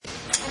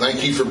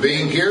Thank you for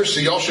being here. So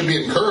y'all should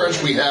be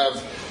encouraged. We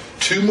have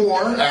 2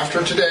 more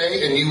after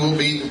today, and you will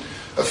be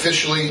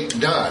officially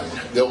done.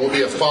 There will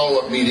be a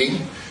follow-up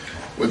meeting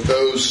with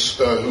those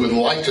who would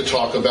like to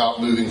talk about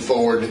moving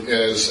forward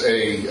as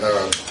a,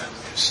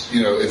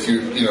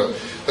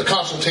 the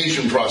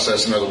consultation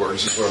process, in other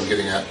words, is what I'm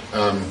getting at,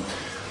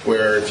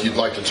 where if you'd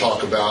like to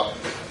talk about,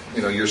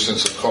 your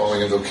sense of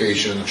calling and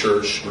vocation in the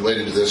church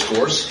related to this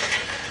course.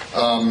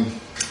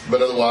 But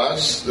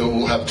otherwise,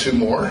 we'll have 2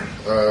 more.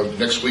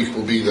 Next week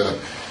will be the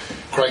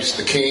Christ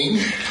the King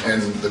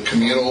and the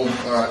communal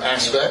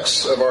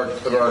aspects of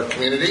our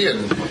community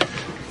and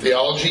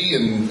theology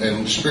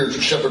and spiritual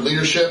shepherd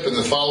leadership. And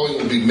the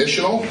following will be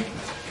missional,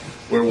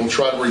 where we'll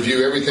try to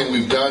review everything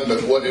we've done,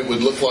 but what it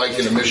would look like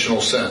in a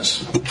missional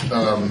sense.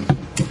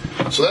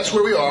 So that's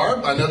where we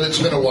are. I know that it's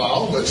been a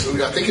while, but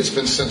I think it's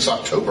been since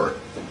October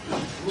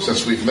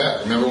since we've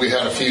met. Remember, we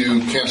had a few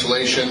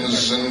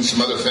cancellations and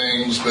some other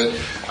things, but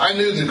I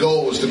knew the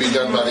goal was to be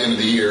done by the end of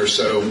the year,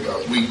 so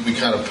we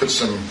kind of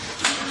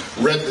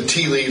read the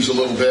tea leaves a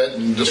little bit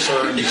and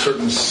discerned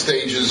certain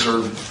stages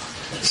or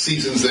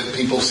seasons that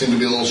people seem to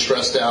be a little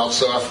stressed out.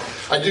 So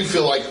I do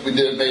feel like we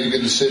made a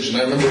good decision.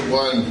 I remember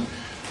I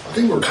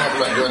think we were talking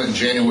about doing it in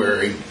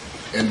January,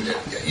 and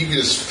you could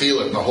just feel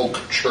it in the whole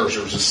church.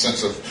 There was a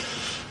sense of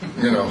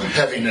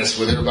heaviness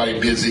with everybody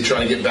busy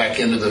trying to get back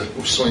into the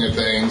swing of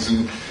things.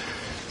 And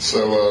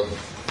so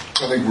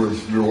I think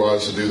we're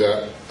wise to do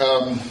that.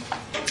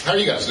 How are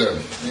you guys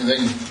doing?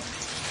 Anything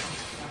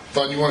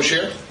fun you want to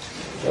share?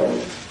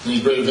 Any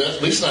great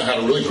events? Lisa and I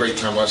had a really great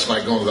time last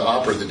night going to the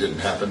opera that didn't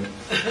happen.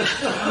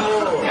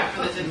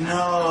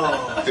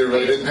 No. It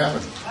really didn't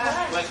happen.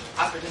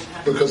 Opera didn't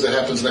happen. Because it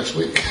happens next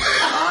week.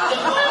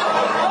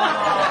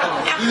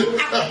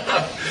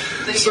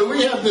 So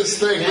we have this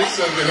thing,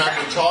 Lisa and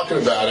I were talking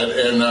about it,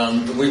 and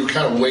we were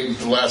kind of waiting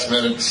for the last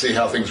minute to see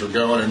how things were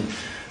going, and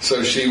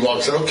so she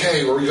walks in,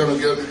 okay, where are we going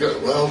to go?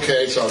 Well,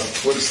 okay, so I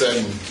would have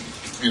said,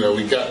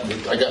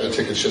 I got the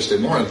tickets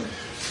yesterday morning,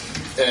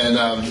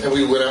 and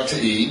we went out to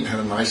eat and had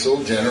a nice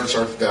little dinner. It's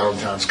our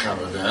Valentine's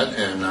kind of event,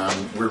 and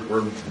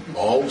we're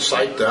all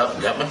psyched up,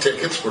 got my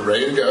tickets, we're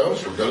ready to go,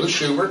 so we go to the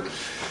Schubert,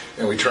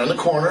 and we turn the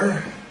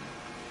corner,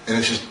 and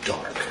it's just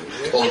dark,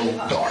 total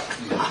dark.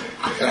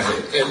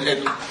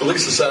 And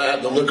Lisa said I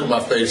had the look on my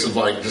face of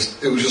it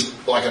was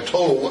just like a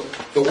total,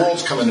 the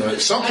world's coming to me.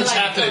 Something's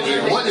happening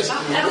here. What is,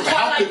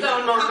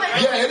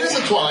 yeah, it is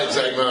a Twilight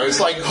Zone moment. It's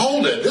like,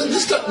 hold it.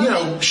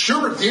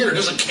 Schubert Theater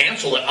doesn't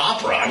cancel the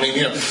opera. I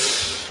mean,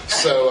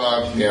 So,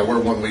 we're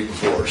 1 week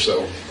before,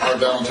 so our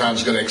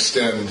Valentine's going to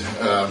extend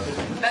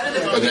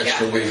an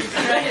extra week.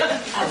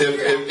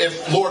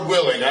 If Lord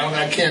willing,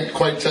 I can't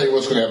quite tell you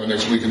what's going to happen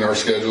next week in our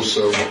schedule,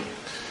 so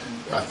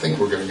I think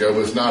we're going to go,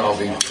 but if not, I'll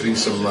be putting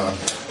some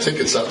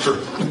tickets up for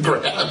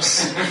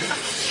grabs.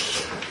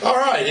 All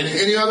right,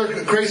 any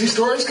other crazy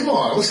stories? Come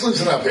on, let's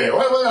loosen up here.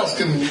 What else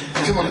come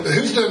on,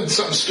 who's done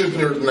something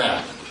stupider than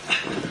that?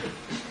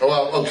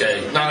 Well,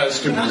 okay, not as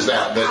stupid as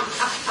that, but...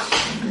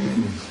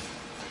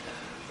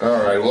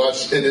 All right, well,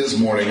 it is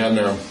morning, I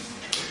know.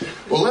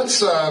 Well,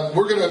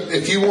 we're going to,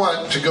 if you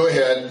want to go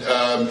ahead,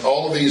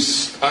 all of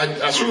these,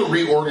 I sort of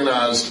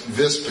reorganized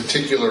this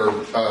particular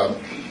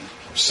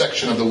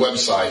section of the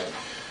website,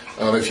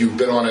 if you've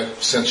been on it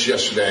since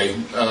yesterday,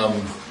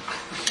 and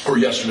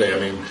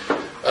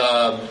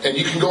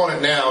you can go on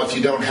it now if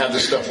you don't have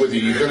this stuff with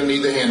you. You're going to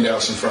need the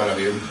handouts in front of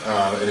you,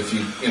 and if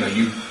you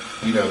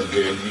know the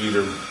gig, you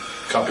either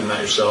copy them out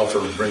yourself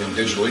or bring them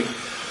digitally.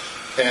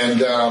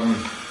 And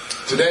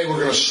today we're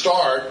going to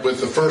start with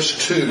the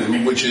first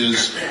 2, which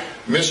is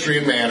Mystery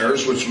and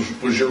Manners, which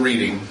was your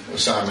reading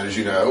assignment, as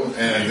you know.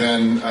 And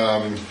then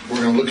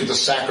we're going to look at the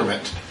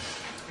sacrament,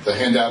 the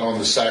handout on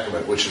the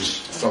sacrament, which is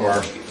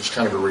it's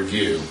kind of a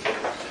review.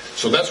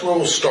 So that's where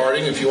we're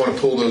starting, if you want to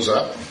pull those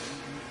up.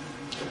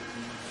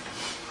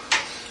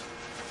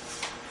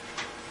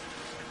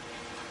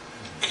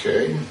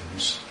 Okay,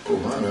 let's pull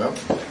mine up.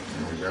 There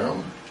we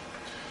go.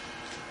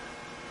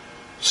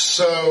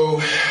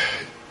 So...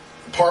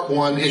 Part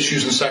 1,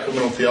 Issues in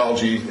Sacramental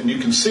Theology, and you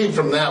can see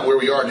from that where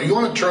we are. Do you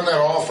want to turn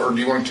that off, or do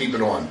you want to keep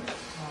it on?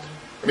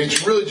 I mean,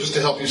 it's really just to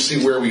help you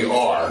see where we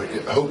are.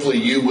 Hopefully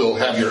you will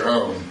have your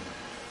own.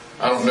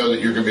 I don't know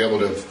that you're going to be able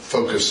to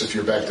focus if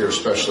you're back there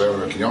especially. I don't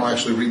know. Can y'all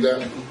actually read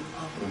that?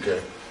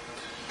 Okay.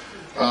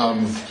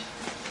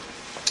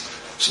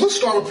 So let's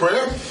start with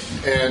prayer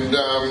and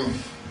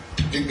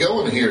get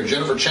going here.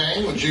 Jennifer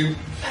Chang, would you...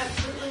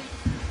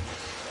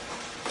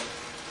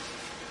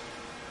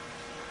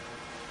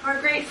 Our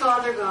great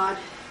Father God,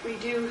 we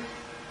do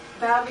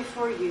bow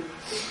before you.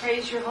 We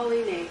praise your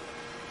holy name.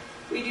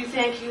 We do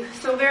thank you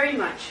so very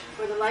much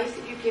for the life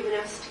that you've given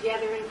us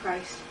together in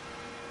Christ.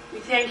 We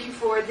thank you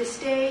for this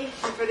day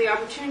and for the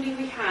opportunity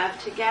we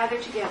have to gather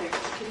together,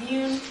 to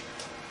commune,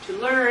 to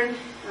learn,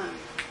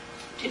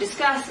 to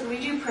discuss, and we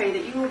do pray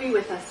that you will be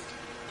with us.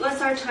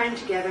 Bless our time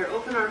together.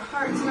 Open our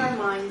hearts and our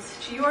minds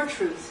to your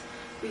truths.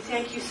 We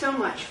thank you so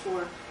much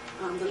for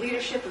the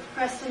leadership of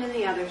Preston and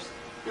the others,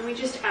 and we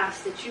just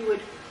ask that you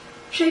would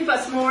Shape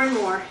us more and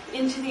more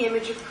into the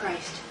image of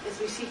Christ as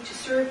we seek to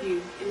serve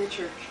you in the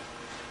church.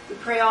 We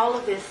pray all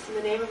of this in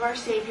the name of our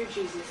Savior,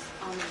 Jesus.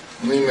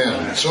 Amen.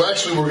 Amen. So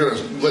actually we're going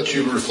to let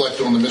you reflect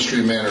on the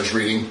Mystery of Manners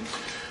reading.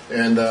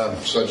 And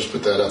so I just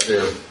put that up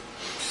there.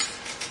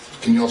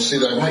 Can you all see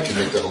that? I might can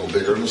make that a little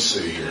bigger. Let's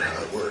see here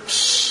how it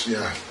works.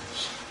 Yeah,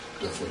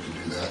 definitely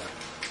can do that.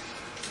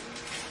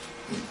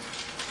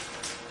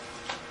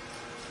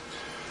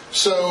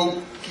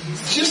 So,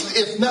 just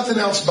if nothing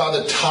else by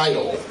the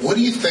title, what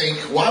do you think?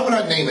 Why would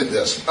I name it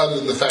this, other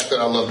than the fact that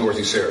I love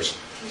Dorothy Sayers?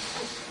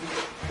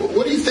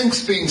 What do you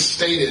think's being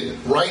stated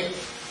right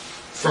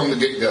from the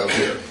get-go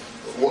here?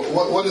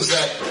 What is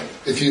that?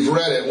 If you've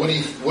read it,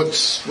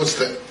 what's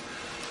the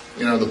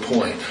the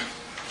point?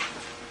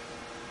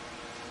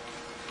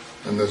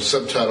 And the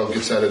subtitle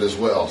gets at it as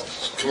well.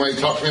 Can you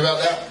talk to me about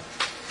that?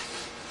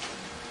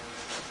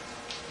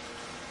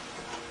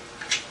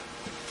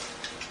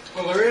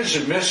 Well, there is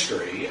a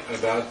mystery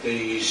about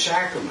the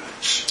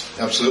sacraments.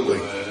 Absolutely.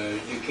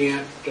 You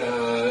can't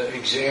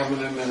examine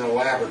them in a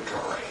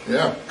laboratory.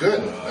 Yeah,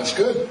 good. That's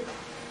good.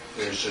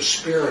 There's a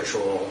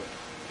spiritual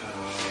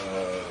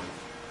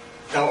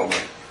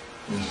element.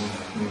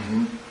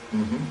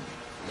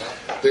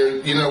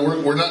 There,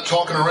 we're not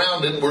talking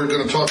around it. We're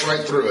going to talk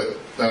right through it.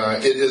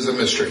 It is a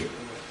mystery.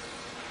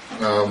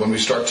 When we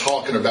start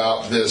talking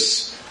about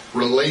this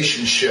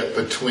relationship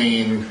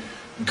between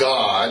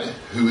God,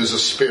 who is a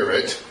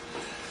spirit,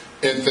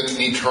 infinite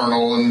and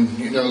eternal, and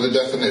the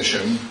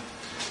definition,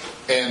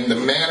 and the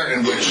manner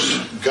in which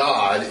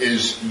God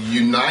is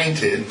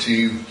united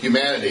to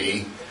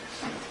humanity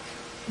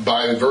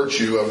by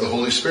virtue of the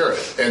Holy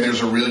Spirit. And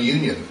there's a real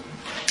union.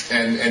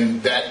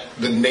 And that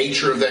the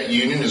nature of that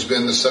union has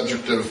been the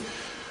subject of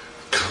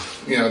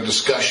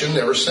discussion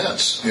ever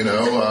since, in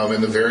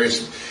the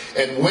various.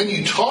 And when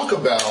you talk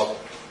about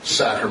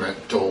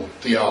sacramental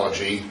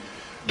theology,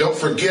 don't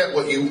forget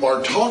what you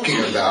are talking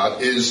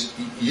about is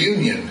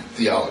union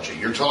theology.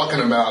 You're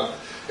talking about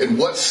in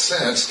what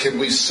sense can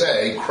we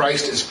say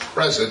Christ is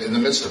present in the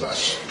midst of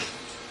us?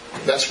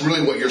 That's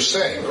really what you're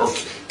saying. Or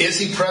is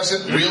he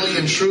present really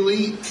and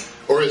truly?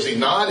 Or is he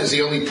not? Is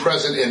he only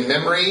present in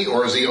memory?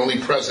 Or is he only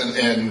present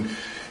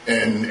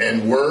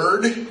in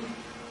word?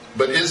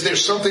 But is there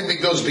something that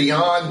goes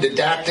beyond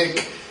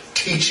didactic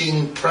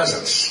teaching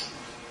presence?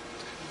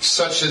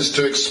 Such as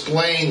to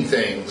explain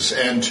things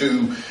and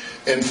to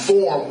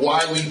inform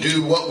why we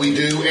do what we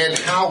do and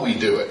how we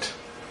do it.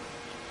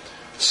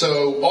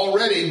 So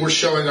already we're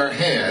showing our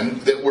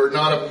hand that we're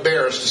not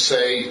embarrassed to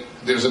say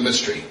there's a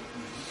mystery.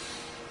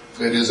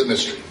 It is a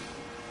mystery.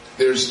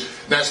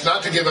 That's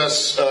not to give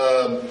us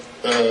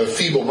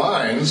feeble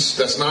minds.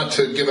 That's not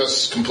to give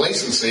us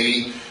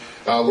complacency.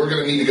 We're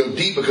going to need to go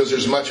deep because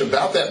there's much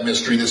about that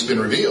mystery that's been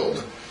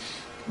revealed.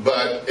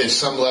 But at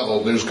some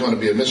level, there's going to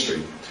be a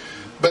mystery.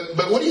 But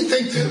what do you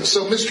think?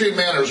 So mystery and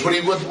manners,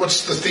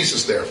 what's the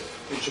thesis there?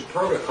 It's a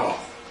protocol.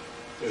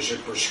 There's a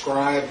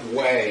prescribed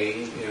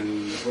way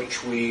in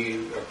which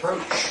we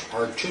approach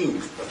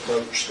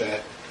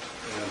that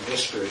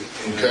mystery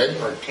and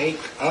partake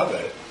of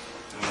it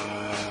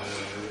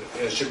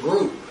as a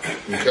group.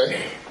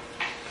 Okay.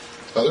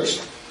 Others?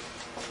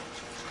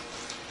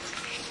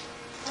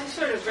 I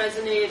sort of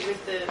resonated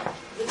with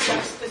the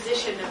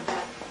juxtaposition of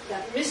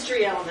that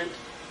mystery element,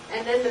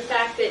 and then the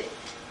fact that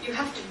you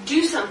have to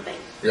do something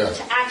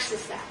to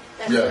access that.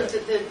 That's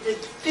the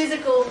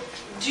physical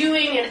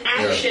doing and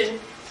action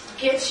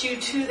gets you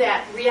to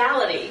that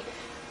reality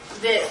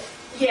that,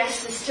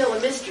 yes, is still a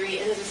mystery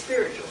and is a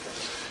spiritual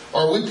thing.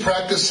 Are we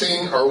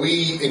practicing? Are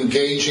we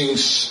engaging?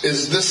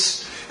 Is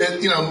this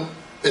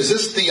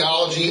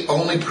theology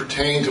only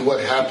pertain to what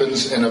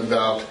happens in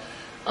about,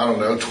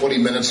 20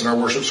 minutes in our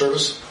worship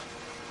service?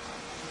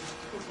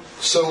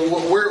 So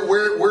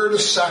where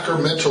does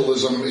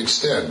sacramentalism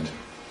extend?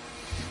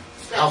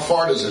 How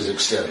far does it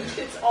extend?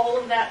 It's all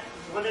of that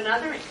one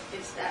another.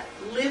 It's that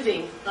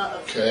living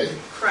of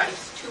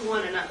Christ to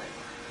one another.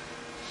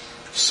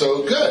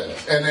 So good.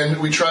 And then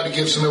we tried to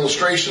give some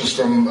illustrations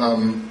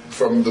from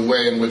the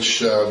way in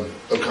which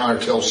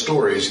O'Connor tells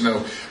stories.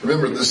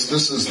 Remember this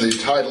is the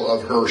title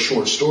of her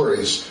short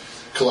stories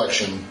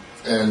collection,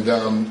 and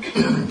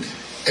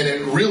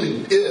it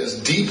really is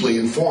deeply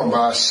informed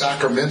by a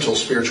sacramental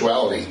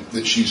spirituality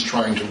that she's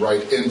trying to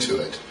write into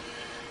it.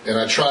 And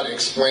I try to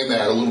explain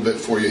that a little bit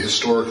for you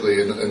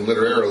historically and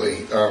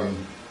literarily.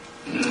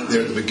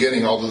 There at the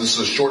beginning, although this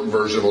is a shortened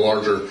version of a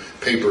larger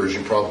paper, as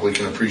you probably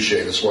can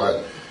appreciate. That's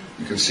why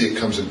you can see it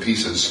comes in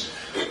pieces.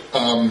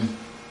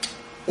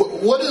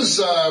 What is,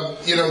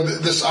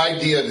 this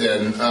idea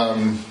then?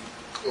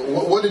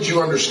 What did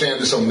you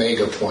understand this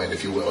omega point,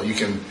 if you will? You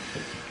can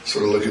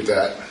sort of look at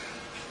that.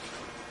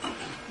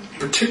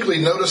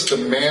 Particularly notice the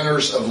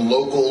manners of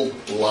local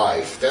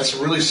life. That's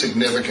really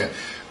significant.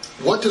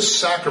 What does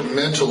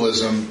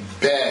sacramentalism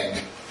beg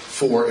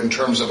for in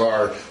terms of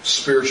our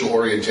spiritual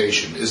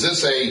orientation? Is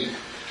this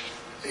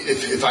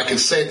if I could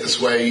say it this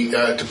way,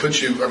 to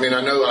put you,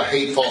 I know I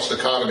hate false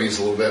dichotomies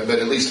a little bit, but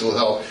at least it will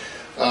help.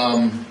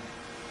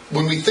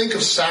 when we think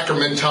of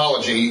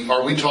sacramentology,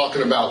 are we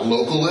talking about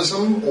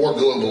localism or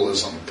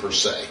globalism per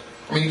se?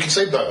 I mean, you can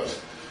say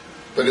both,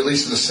 but at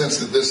least in the sense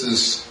that this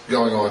is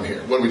going on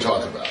here. What are we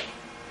talking about?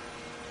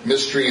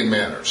 Mystery and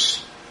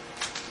manners.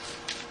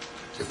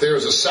 If there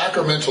is a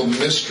sacramental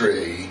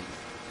mystery,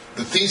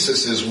 the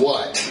thesis is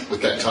what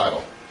with that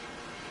title?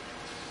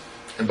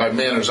 And by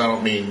manners, I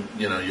don't mean,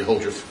 you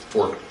hold your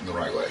fork in the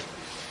right way.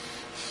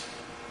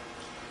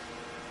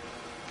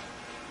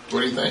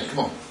 What do you think?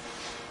 Come on.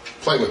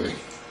 Play with me.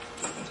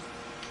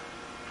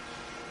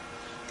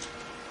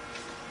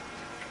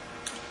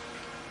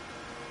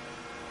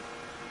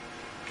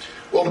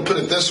 Well, to put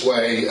it this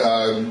way,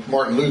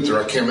 Martin Luther,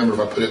 I can't remember if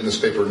I put it in this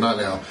paper or not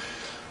now,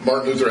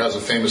 Martin Luther has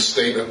a famous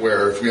statement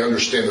where if we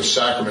understand the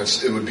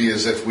sacraments, it would be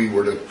as if we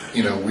were to,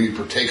 we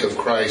partake of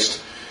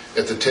Christ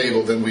at the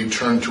table, then we'd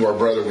turn to our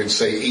brother, we'd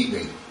say, eat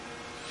me.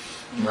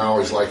 And I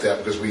always like that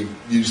because we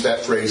use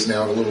that phrase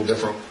now in a little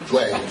different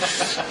way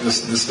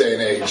this day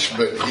and age.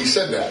 But he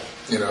said that,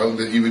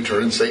 that you would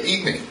turn and say,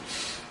 eat me.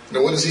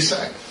 Now, what does he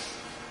say?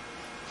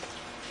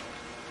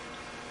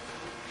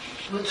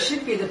 Well, it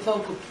should be the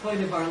focal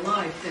point of our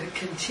life, that it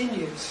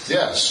continues.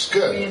 Yes,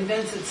 good. It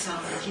reinvents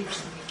itself and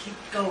keep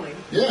going.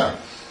 Yeah,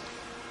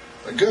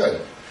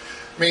 good.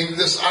 I mean,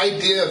 this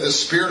idea of this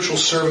spiritual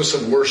service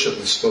of worship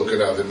that's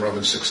spoken of in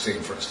Romans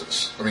 16, for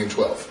instance.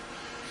 12.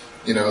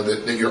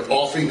 That you're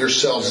offering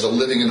yourselves as a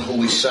living and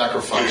holy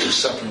sacrifice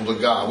acceptable to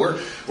God.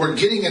 We're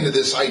getting into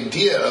this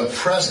idea of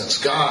presence,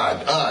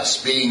 God,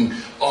 us, being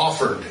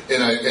offered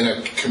in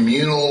a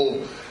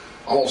communal,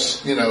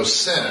 almost,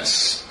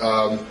 sense.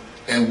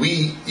 And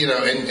we,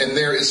 and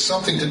there is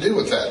something to do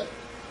with that.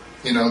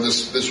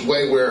 This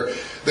way where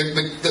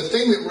the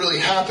thing that really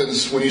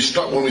happens when we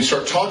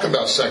start talking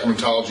about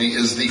sacramentology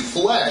is the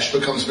flesh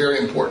becomes very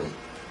important.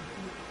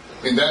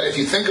 I mean, that if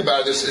you think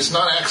about it, it's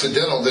not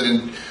accidental that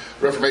in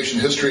Reformation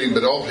history,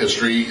 but all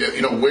history,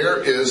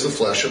 where is the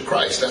flesh of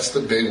Christ? That's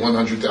the big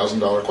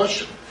 $100,000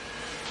 question.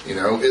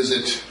 Is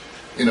it,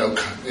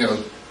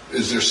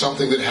 is there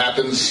something that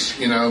happens,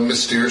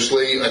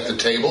 mysteriously at the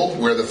table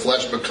where the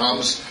flesh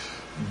becomes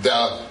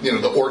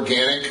the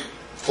organic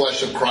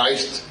flesh of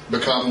Christ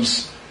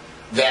becomes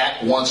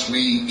that once we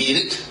eat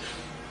it,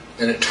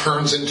 and it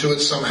turns into it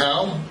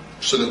somehow,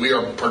 so that we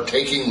are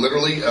partaking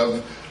literally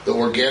of the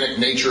organic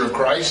nature of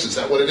Christ? Is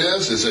that what it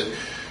is?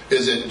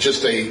 Is it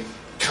just a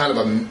kind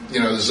of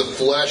is the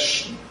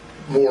flesh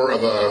more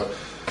of a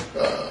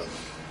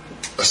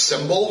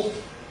symbol?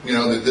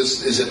 That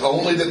this is it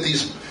only that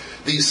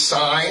these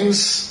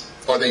signs,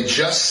 are they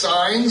just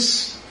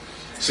signs?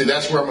 See,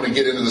 that's where I'm going to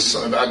get into this.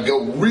 I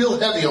go real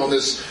heavy on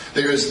this.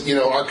 There's,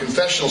 our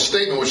confessional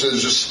statement, which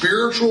is a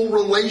spiritual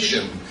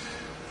relation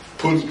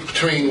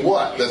between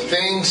what? The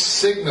things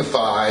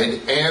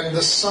signified and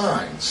the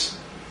signs.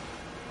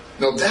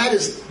 Now, that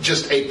is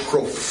just a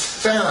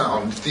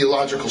profound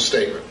theological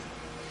statement,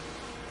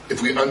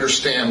 if we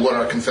understand what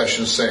our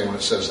confession is saying when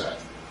it says that.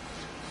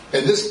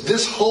 And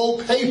this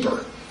whole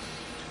paper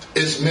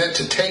is meant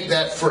to take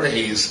that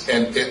phrase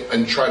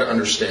and try to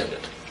understand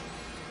it.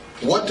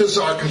 What does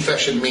our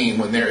confession mean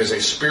when there is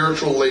a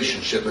spiritual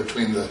relationship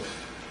between the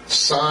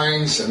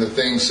signs and the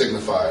things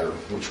signified? Or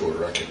which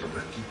order? I can't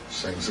remember.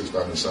 Saying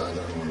signified and signs.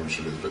 I don't remember which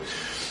it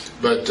is.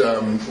 But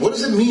what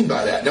does it mean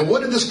by that? Now,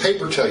 what did this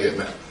paper tell you it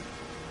meant?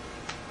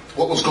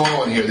 What was going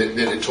on here that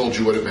it told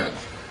you what it meant?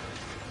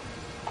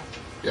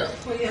 Yeah.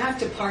 Well, you have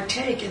to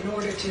partake in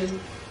order to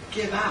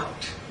give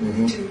out, to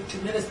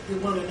minister to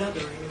one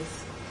another.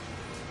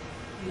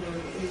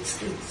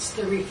 It's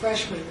the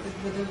refreshment.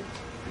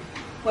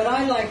 What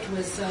I liked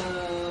was,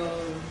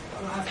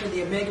 after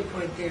the Omega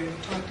point there,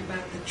 it talked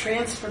about the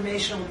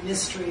transformational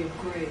mystery of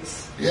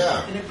grace.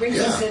 Yeah. And it brings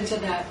us into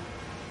that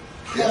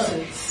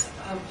presence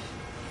of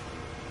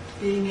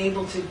being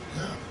able to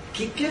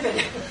keep giving.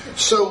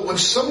 So when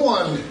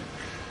someone,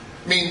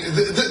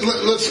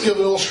 let's give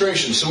an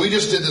illustration. So we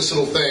just did this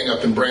little thing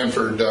up in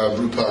Branford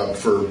Brew Pub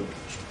for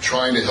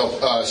trying to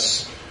help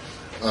us,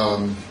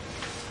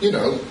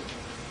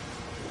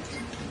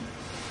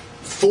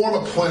 form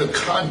a point of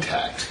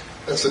contact.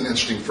 That's an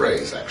interesting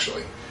phrase,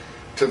 actually.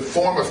 To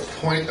form a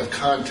point of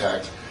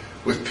contact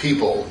with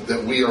people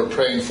that we are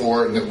praying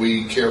for and that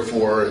we care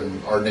for,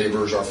 and our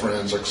neighbors, our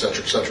friends,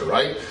 etc.,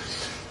 right?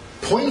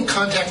 Point of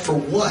contact for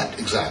what,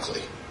 exactly?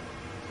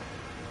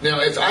 Now,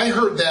 if I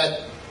heard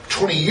that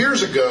 20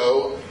 years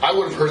ago, I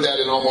would have heard that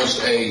in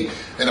almost an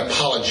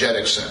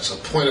apologetic sense, a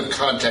point of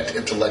contact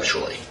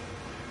intellectually.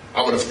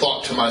 I would have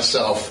thought to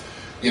myself,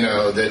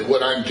 that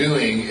what I'm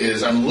doing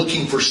is I'm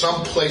looking for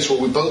some place where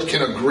we both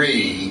can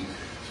agree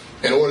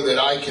in order that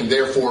I can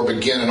therefore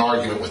begin an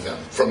argument with them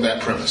from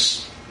that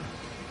premise.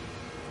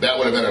 That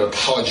would have been an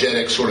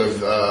apologetic sort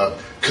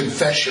of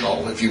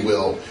confessional, if you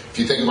will. If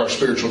you think of our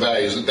spiritual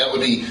values, that would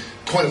be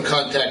point of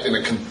contact in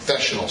a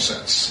confessional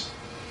sense.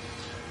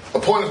 A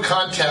point of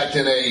contact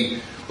in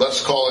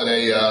let's call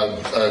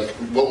it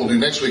what we'll do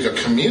next week, a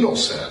communal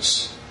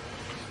sense.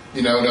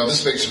 Now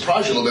this may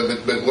surprise you a little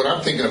bit, but what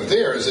I'm thinking of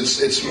there is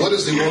it's what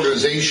is the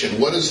organization,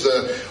 what is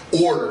the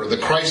order the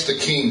Christ the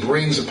King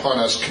brings upon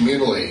us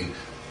communally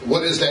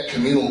what is that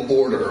communal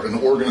order, an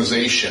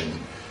organization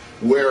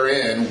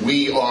wherein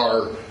we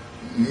are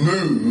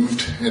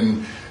moved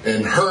and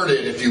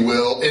herded, if you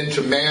will,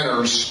 into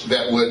manners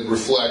that would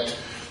reflect,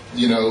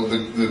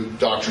 the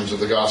doctrines of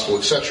the gospel,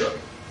 etc.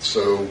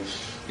 So,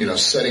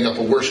 setting up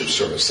a worship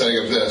service, setting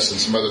up this and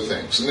some other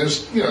things. And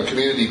there's,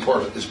 community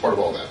is part of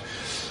all that.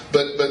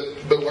 But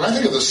when I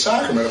think of the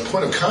sacrament, a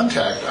point of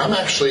contact, I'm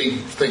actually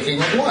thinking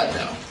of what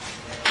now?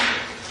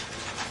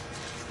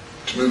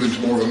 To move into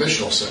more of a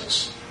missional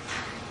sense.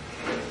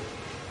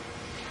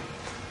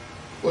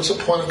 What's a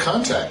point of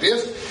contact?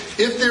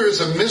 If there is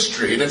a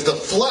mystery, and if the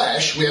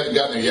flesh, we haven't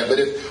gotten there yet, but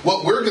if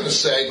what we're going to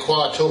say,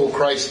 qua total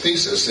Christ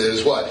thesis,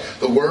 is what?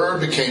 The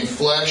Word became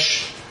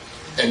flesh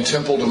and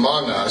templed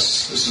among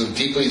us. This is a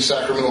deeply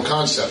sacramental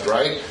concept,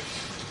 right?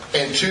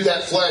 And to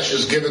that flesh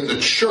is given the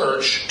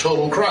church,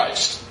 total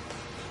Christ.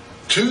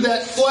 To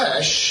that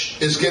flesh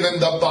is given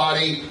the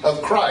body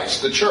of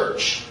Christ, the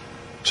church,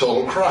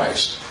 total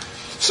Christ.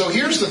 So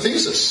here's the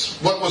thesis.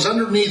 What was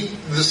underneath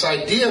this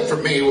idea for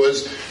me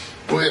was,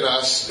 when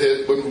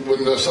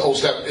the whole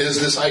step is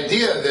this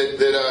idea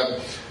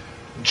that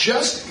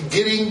just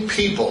getting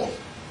people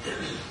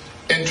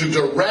into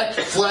direct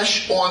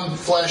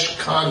flesh-on-flesh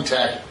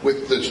contact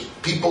with the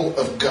people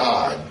of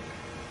God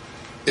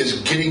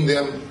is getting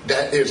them,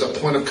 that is a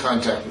point of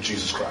contact with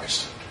Jesus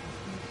Christ.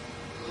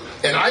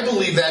 And I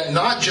believe that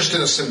not just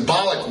in a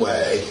symbolic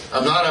way.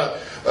 I'm not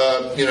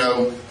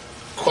a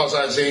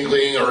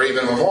quasi-Zwingli or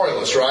even a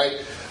memorialist,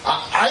 right?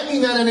 I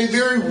mean that in a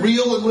very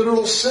real and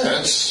literal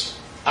sense.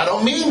 I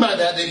don't mean by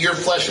that your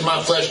flesh and my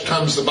flesh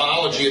becomes the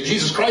biology of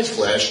Jesus Christ's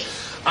flesh.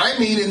 I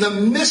mean in the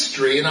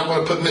mystery, and I'm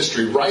going to put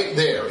mystery right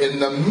there. In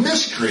the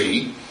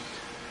mystery,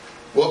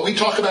 what we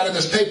talk about in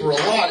this paper a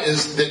lot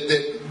is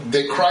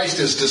that Christ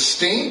is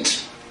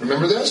distinct.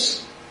 Remember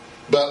this?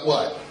 But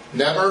what?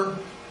 Never.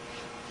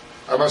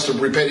 I must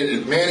have repeated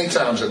it many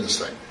times in this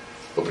thing.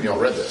 Hoping y'all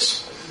read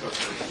this.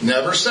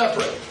 Never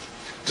separate.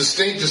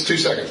 Distinct, just 2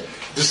 seconds.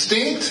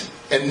 Distinct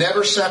and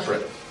never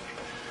separate.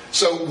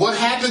 So what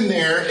happened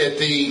there at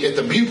the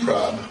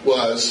Buprub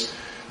was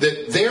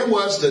that there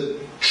was the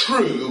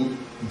true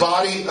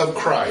body of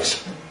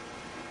Christ.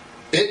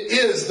 It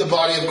is the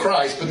body of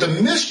Christ, but the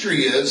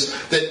mystery is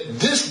that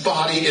this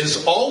body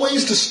is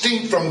always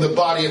distinct from the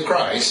body of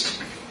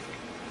Christ,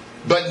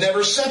 but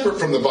never separate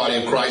from the body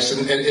of Christ,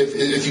 and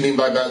if you mean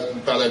by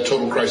that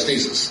total Christ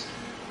thesis.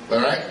 All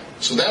right?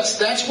 So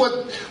that's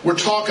what we're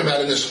talking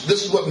about in this.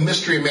 This is what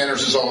Mystery of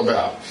Manners is all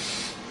about.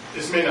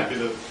 This may not be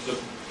the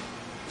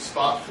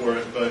spot for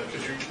it, but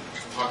could you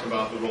talk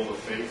about the role of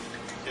faith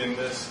in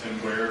this and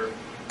where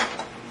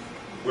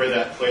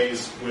that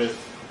plays with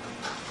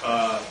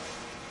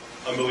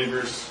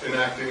unbelievers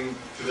enacting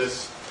to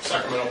this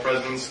sacramental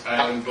presence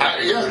and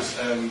believers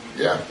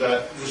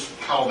that just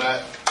how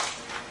that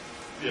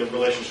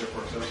relationship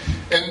works out?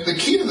 And the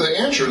key to the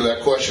answer to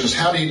that question is,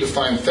 how do you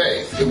define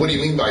faith? And what do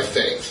you mean by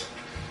faith?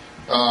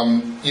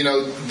 When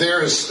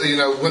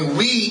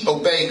we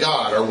obey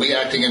God, are we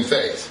acting in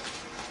faith?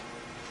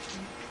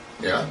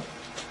 Yeah.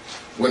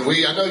 I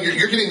know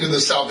you're getting to the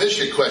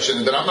salvific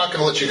question, but I'm not going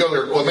to let you go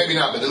there. Well, maybe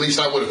not, but at least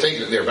I would have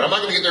taken it there. But I'm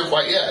not going to get there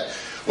quite yet.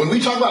 When we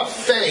talk about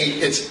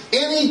faith, it's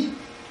any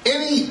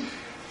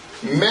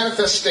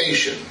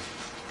manifestation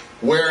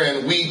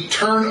wherein we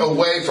turn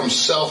away from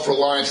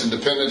self-reliance and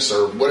dependence,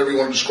 or whatever you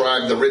want to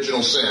describe the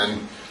original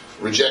sin,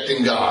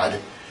 rejecting God,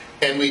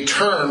 and we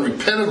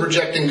repent of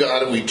rejecting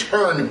God, and we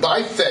turn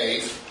by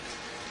faith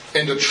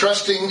into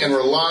trusting and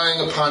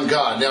relying upon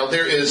God. Now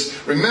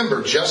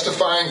remember,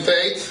 justifying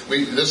faith,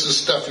 this is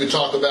stuff we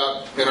talk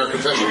about in our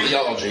confession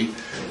theology.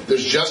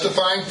 There's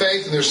justifying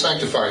faith and there's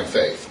sanctifying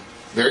faith.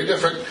 Very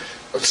different.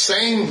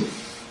 Same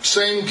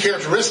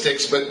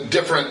characteristics, but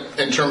different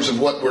in terms of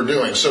what we're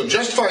doing. So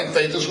justifying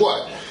faith is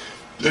what?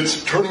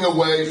 It's turning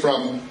away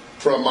from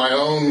my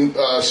own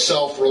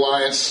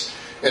self-reliance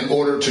in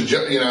order to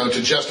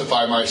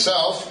justify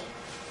myself,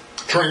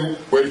 turning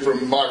away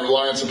from my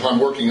reliance upon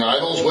working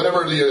idols,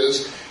 whatever it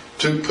is,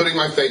 to putting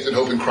my faith and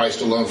hope in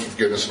Christ alone for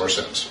forgiveness of our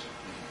sins.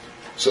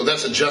 So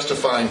that's a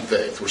justifying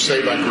faith. We're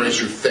saved by grace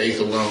through faith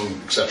alone,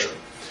 etc.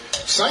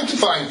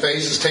 Sanctifying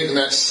faith is taking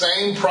that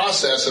same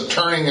process of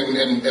turning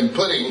and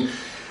putting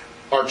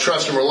our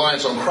trust and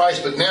reliance on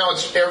Christ, but now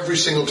it's every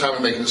single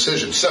time we make a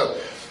decision. So,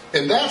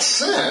 in that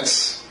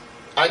sense,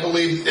 I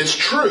believe it's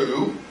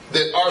true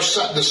that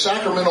the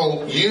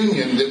sacramental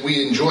union that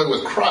we enjoy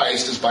with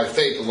Christ is by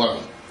faith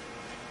alone.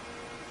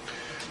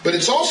 But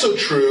it's also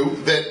true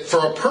that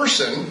for a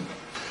person,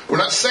 we're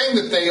not saying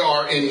that they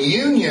are in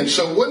union.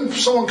 So when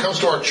someone comes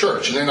to our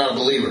church and they're not a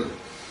believer,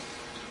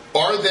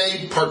 are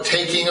they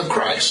partaking of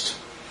Christ?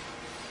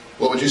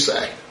 What would you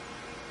say?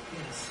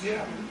 Yes.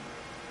 Yeah.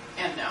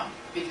 And no,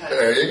 because...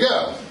 There you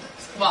go.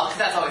 Well, because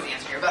that's always the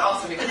answer here, but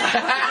also because...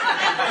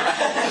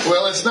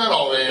 Well, it's not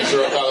all the answer,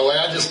 by the way.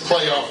 I just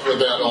play off with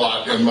that a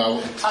lot in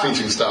my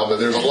teaching style, but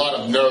there's a lot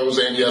of no's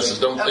and yeses.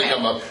 Don't think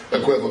I'm an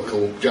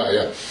equivocal guy,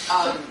 yeah.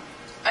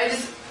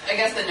 I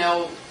guess the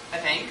no I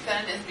think,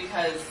 then, is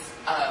because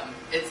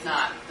it's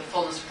not the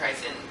fullness of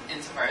Christ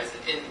insofar as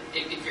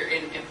if you're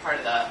in part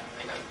of the,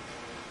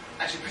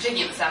 actually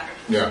partaking of the sacrament.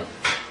 Yeah.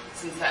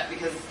 Since that,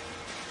 because...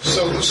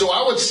 So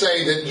I would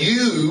say that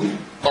you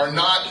are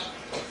not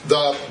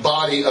the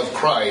body of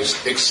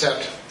Christ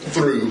except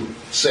through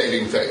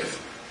saving faith.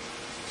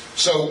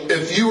 So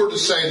if you were to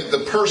say that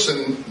the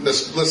person,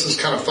 this is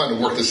kind of fun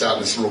to work this out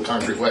in this real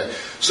concrete way.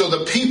 So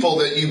the people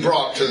that you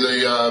brought to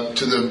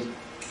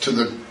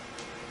the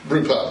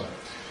brew pub,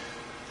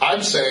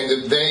 I'm saying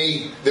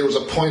that there was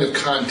a point of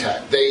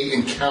contact. They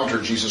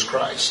encountered Jesus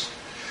Christ.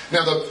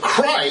 Now the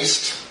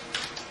Christ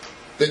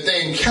that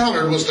they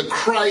encountered was the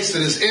Christ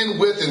that is in,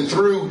 with, and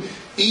through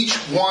each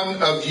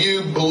one of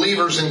you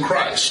believers in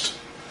Christ.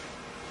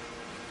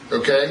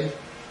 Okay?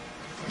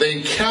 They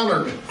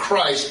encountered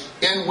Christ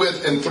in,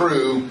 with, and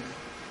through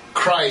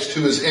Christ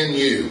who is in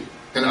you.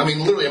 And I mean,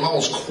 literally, I'm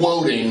almost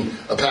quoting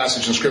a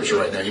passage in Scripture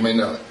right now. You may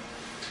know it.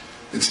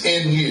 It's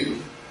in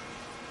you.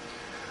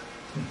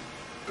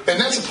 And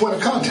that's a point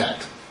of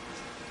contact.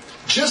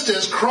 Just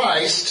as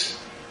Christ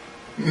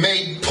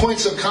made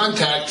points of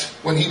contact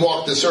when he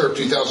walked this earth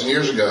 2,000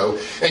 years ago,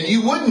 and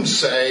you wouldn't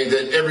say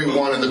that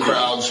everyone in the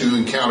crowds who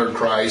encountered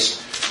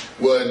Christ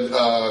would,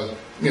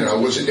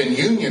 was in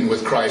union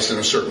with Christ in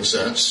a certain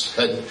sense,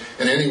 had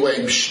in any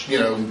way,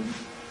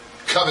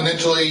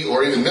 covenantally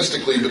or even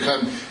mystically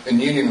become in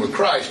union with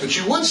Christ, but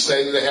you would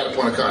say that they had a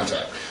point of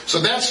contact. So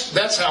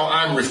that's how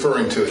I'm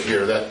referring to it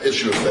here, that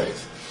issue of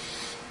faith.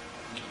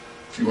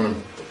 If you want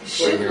to...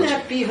 Shouldn't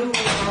that be who we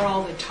are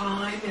all the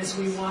time as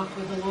we walk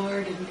with the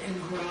Lord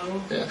and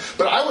grow? Yeah.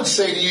 But I would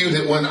say to you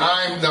that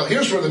now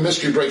here's where the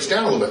mystery breaks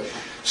down a little bit.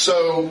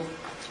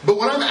 But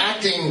when I'm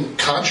acting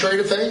contrary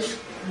to faith,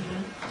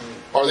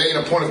 are they in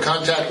a point of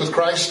contact with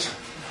Christ?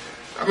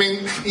 I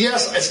mean,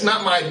 yes, it's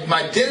not my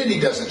identity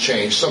doesn't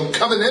change. So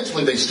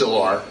covenantally they still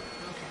are. Okay.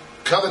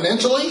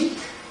 Covenantally,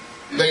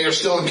 they are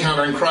still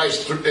encountering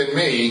Christ in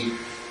me.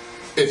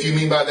 If you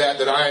mean by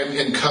that I am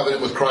in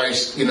covenant with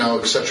Christ,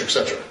 et cetera, et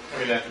cetera. I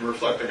mean, that can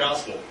reflect the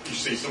gospel. You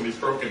see somebody's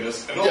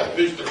brokenness, and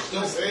they're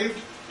still saved.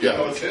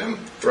 It's him.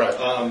 Right.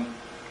 I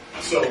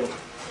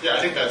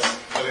think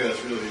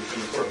that's really an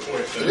important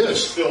point. That it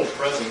is still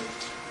present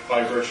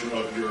by virtue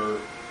of your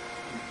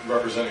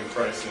representing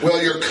Christ.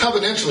 Well, you're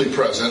covenantally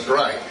present,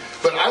 right?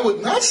 But I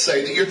would not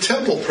say that your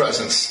temple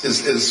presence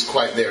is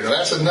quite there. Now,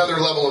 that's another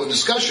level of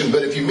discussion.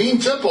 But if you mean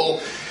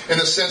temple in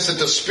the sense that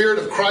the Spirit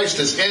of Christ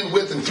is in,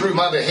 with, and through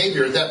my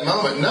behavior at that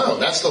moment, no.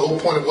 That's the whole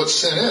point of what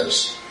sin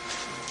is.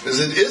 Is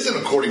it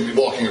isn't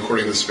walking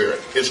according to the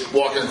Spirit. It's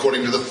walking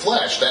according to the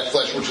flesh, that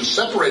flesh which is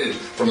separated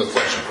from the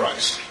flesh of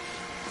Christ.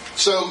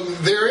 So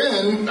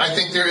therein, I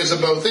think there is a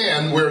both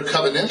and, where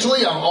covenantally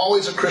I'm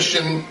always a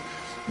Christian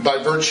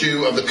by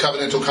virtue of the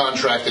covenantal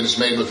contract that is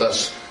made with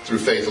us through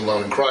faith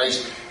alone in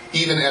Christ,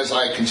 even as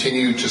I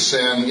continue to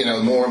sin,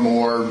 more and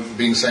more,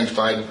 being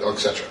sanctified,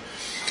 etc.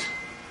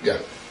 Yeah.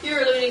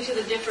 You're alluding to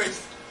the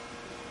difference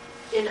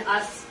in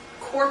us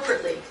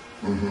corporately.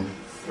 Mm-hmm.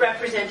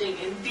 Representing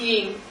and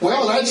being.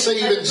 Well, I'd say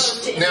even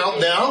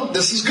now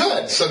this is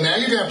good. So now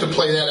you're going to have to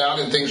play that out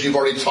in things you've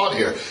already taught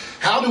here.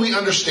 How do we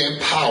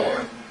understand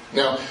power?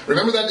 Now,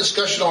 remember that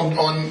discussion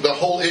on the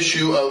whole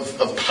issue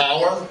of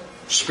power,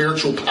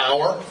 spiritual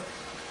power?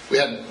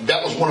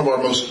 That was one of our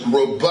most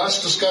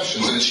robust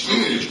discussions, and it's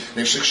huge, and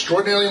it's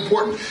extraordinarily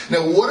important.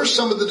 Now, what are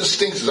some of the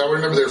distinctives? I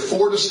remember there are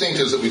 4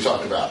 distinctives that we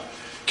talked about.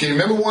 Can you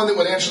remember one that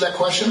would answer that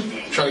question?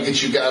 I'm trying to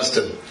get you guys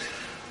to...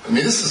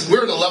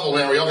 we're at a level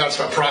now where y'all got to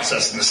start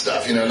processing this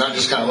stuff, not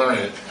just kind of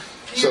learning it.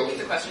 Can you repeat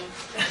the question?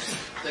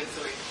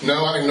 No,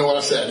 I don't even know what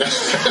I said.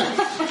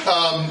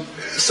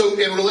 So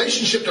in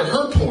relationship to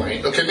her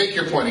point, okay, make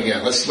your point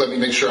again. Let me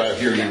make sure I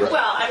hear you right.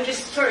 Well, I'm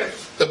just sort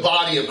of... The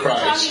body of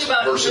Christ talking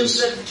about versus...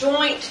 the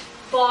joint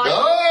body.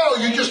 Oh,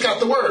 you just got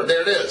the word.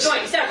 There it is.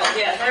 Joint, several,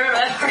 yes. I remember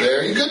that part.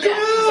 There you go.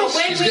 Yeah. So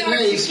when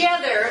we are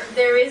together,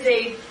 there is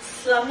a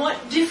somewhat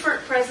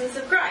different presence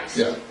of Christ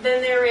than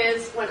there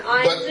is when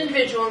I, as an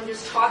individual, am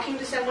just talking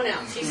to someone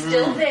else. He's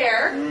still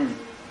there,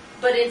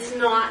 but it's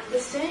not the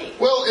same.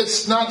 Well,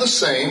 it's not the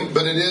same,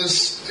 but it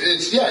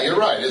is. You're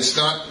right. It's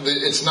not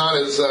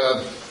as.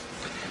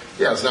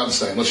 It's not the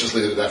same. Let's just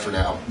leave it at that for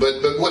now.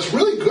 But what's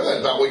really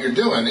good about what you're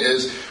doing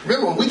is,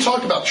 remember when we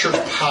talked about church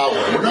power,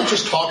 we're not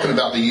just talking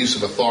about the use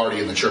of authority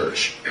in the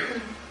church,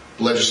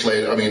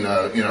 legislative.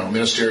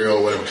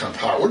 Ministerial, whatever kind of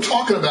power. We're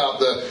talking about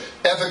the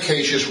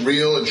efficacious,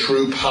 real, and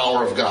true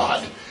power of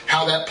God.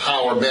 How that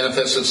power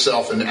manifests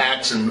itself and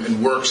acts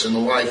and works in the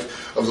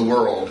life of the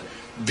world,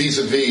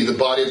 vis-a-vis the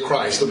body of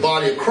Christ. The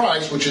body of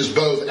Christ, which is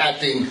both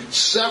acting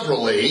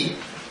severally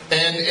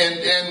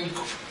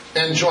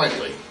and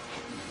jointly.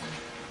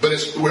 But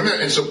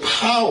and so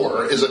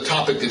power is a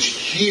topic that's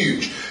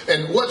huge.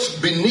 And what's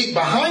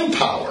behind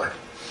power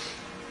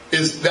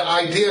is the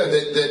idea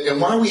that and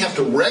why we have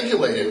to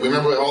regulate it.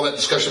 Remember all that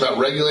discussion about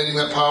regulating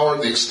that power,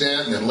 the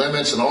extent and the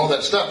limits and all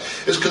that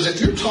stuff, is because if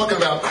you're talking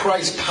about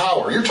Christ's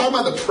power, you're talking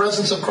about the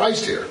presence of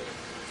Christ here.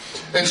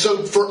 And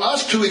so for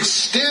us to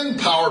extend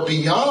power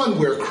beyond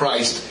where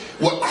Christ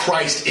what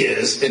Christ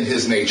is in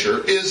his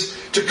nature is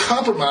to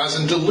compromise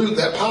and dilute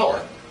that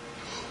power.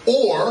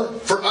 Or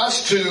for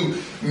us to,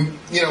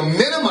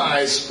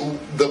 minimize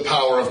the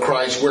power of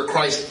Christ where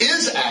Christ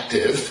is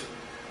active,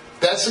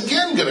 that's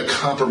again going to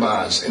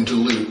compromise and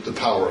dilute the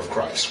power of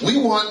Christ. We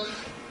want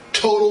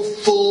total,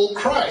 full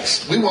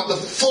Christ. We want the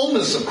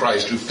fullness of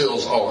Christ who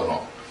fills all in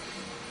all.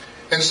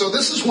 And so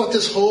this is what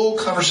this whole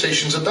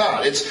conversation is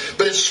about.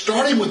 But it's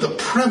starting with the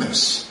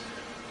premise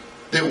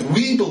that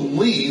we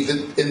believe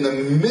that in the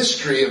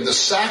mystery of the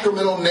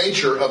sacramental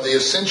nature of the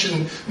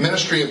ascension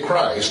ministry of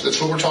Christ,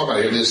 that's what we're talking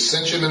about here, the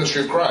ascension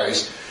ministry of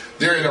Christ,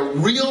 there in a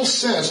real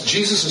sense,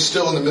 Jesus is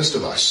still in the midst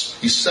of us.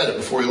 He said it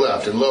before he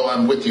left, and lo,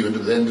 I'm with you unto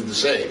the end of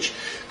this age.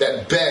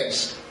 That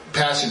begs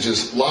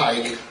passages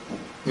like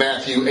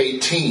Matthew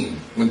 18,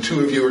 when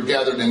two of you are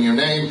gathered in your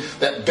name,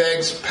 that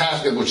begs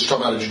passage, which is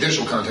talking about a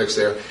judicial context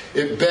there,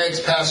 it begs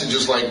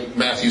passages like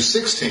Matthew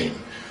 16,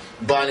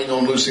 binding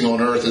on, loosing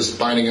on earth is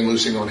binding and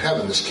loosing on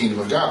heaven, this kingdom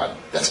of God.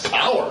 That's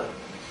power.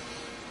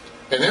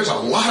 And there's a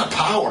lot of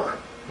power.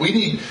 We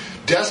need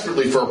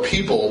desperately for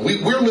people.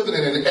 We're living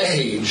in an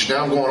age,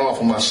 now I'm going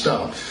off on my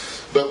stump,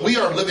 but we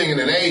are living in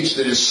an age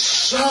that is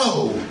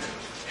so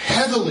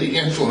heavily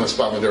influenced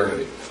by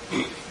modernity.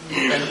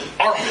 And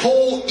our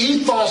whole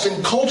ethos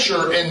and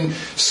culture and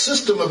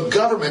system of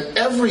government,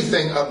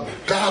 everything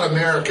about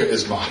America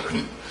is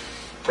modern,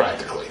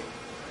 practically.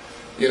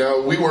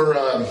 We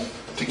were,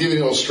 to give you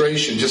an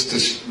illustration,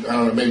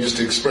 maybe just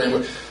to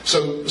explain.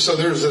 So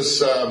there's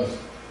this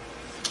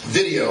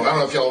video. I don't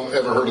know if y'all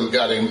ever heard of the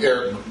guy named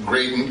Eric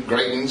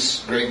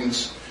Greitens.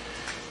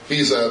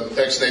 He's an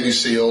ex-Navy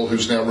SEAL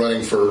who's now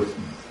running for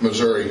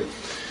Missouri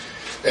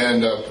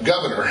and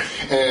governor,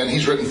 and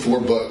he's written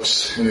 4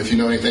 books. And if you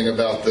know anything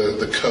about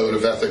the code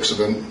of ethics of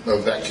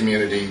that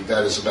community,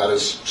 that is about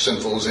as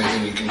sinful as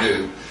anything you can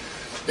do.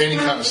 Any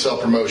kind of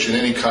self-promotion,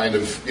 any kind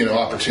of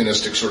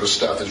opportunistic sort of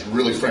stuff is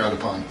really frowned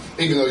upon,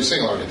 even though he's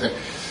saying a lot of good things.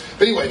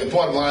 But anyway, the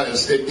bottom line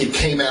is it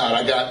came out.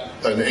 I got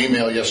an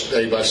email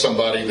yesterday by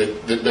somebody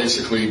that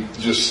basically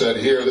just said,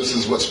 here, this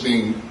is what's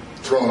being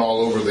thrown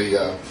all over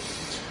the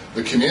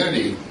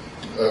community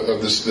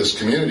of this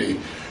community.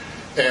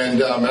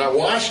 And I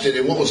watched it,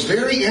 and what was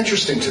very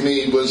interesting to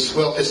me was,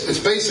 it's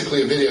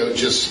basically a video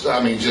just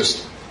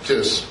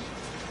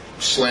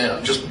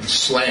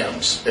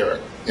slams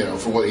Eric,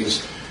 for what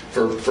he's,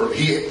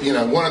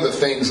 one of the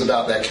things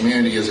about that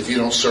community is if you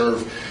don't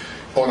serve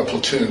on a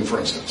platoon, for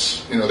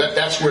instance,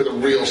 that's where the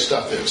real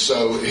stuff is.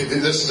 So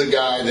this is a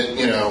guy that,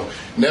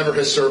 never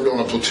has served on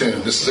a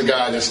platoon. This is a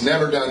guy that's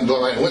never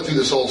went through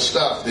this whole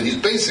stuff, that he's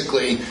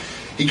basically,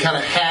 he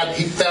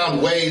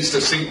found ways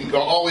to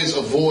always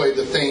avoid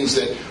the things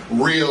that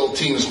real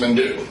teamsmen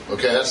do.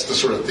 Okay, that's the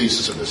sort of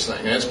thesis of this thing.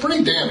 And it's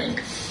pretty damning.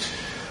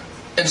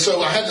 And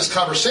so I had this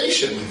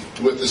conversation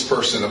with this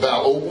person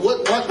about,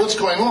 what's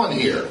going on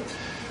here?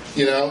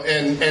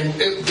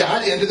 And it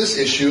got into this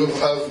issue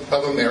of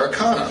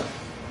Americana.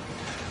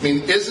 I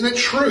mean, isn't it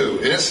true?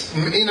 And it's,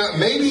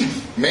 maybe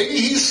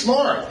he's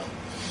smart.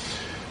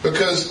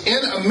 Because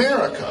in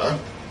America,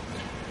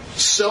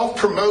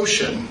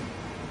 self-promotion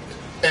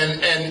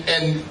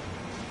and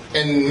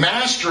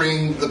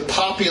mastering the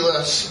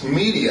populist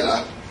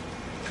media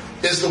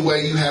is the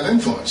way you have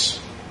influence.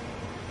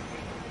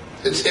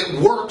 It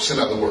works, in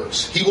other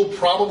words. He will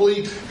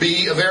probably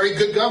be a very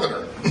good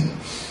governor.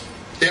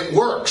 It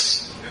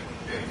works.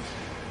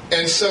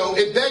 And so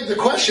it begged the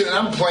question, and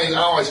I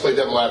always play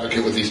devil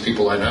advocate with these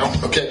people I know,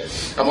 okay?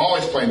 I'm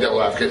always playing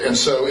devil advocate, and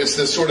so it's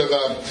this sort of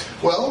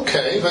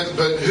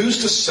but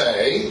who's to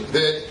say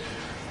that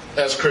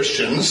as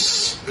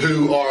Christians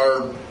who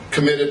are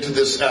committed to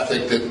this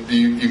ethic that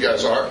you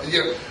guys are,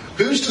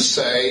 who's to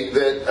say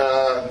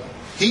that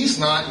he's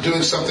not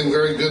doing something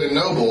very good and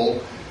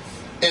noble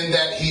in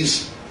that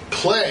he's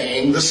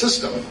playing the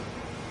system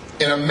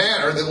in a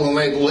manner that will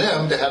enable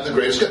him to have the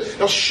greatest good.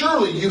 Now,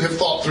 surely you have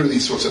thought through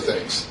these sorts of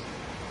things.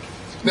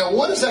 Now,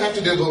 what does that have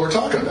to do with what we're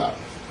talking about?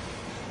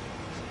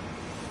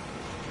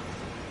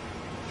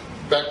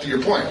 Back to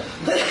your point.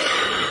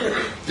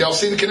 Y'all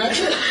see the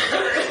connection?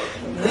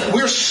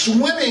 We're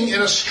swimming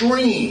in a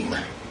stream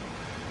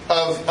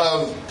of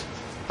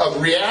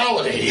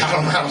reality. I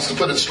don't know how else to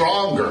put it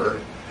stronger.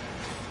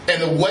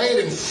 And the way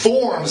it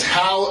informs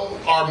how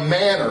our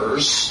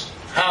manners,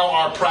 how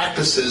our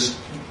practices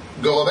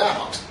go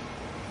about.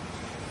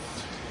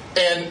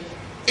 And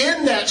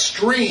in that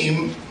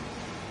stream,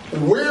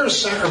 where is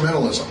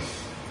sacramentalism?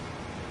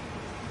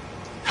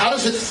 How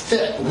does it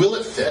fit? Will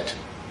it fit?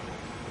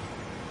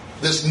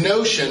 This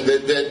notion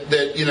that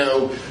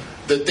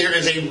there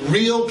is a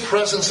real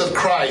presence of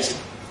Christ,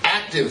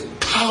 active,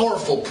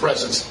 powerful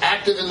presence,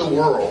 active in the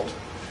world.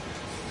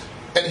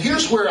 And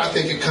here's where I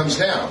think it comes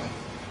down.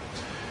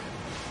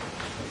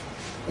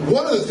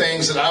 One of the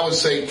things that I would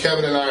say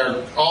Kevin and I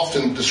are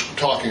often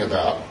talking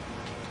about,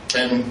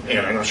 and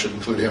Aaron, I should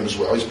include him as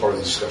well, he's part of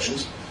the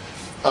discussions,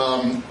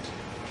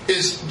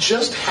 is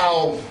just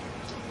how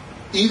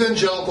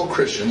evangelical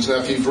Christians, now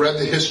if you've read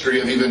the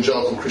history of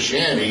evangelical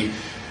Christianity,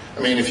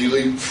 I mean, if you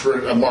leave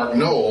for Mark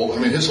Noll, I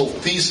mean, his whole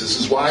thesis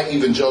is why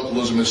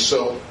evangelicalism is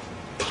so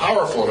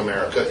powerful in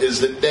America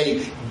is that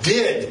they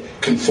did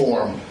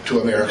conform to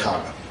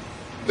Americana.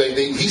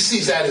 He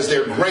sees that as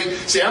their great...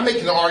 See, I'm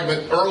making the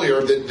argument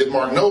earlier that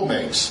Mark Noll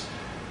makes,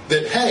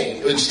 that,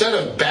 hey, instead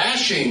of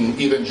bashing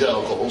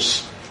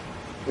evangelicals,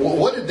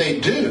 what did they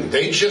do?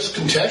 They just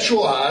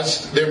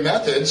contextualized their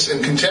methods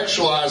and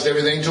contextualized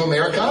everything to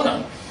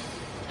Americana.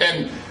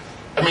 And,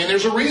 I mean,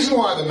 there's a reason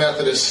why the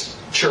Methodist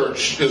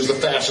Church is the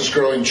fastest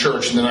growing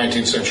church in the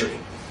 19th century.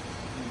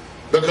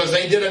 Because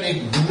they did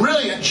a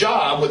brilliant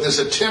job with this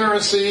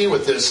itinerancy,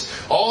 with this,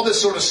 all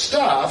this sort of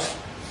stuff.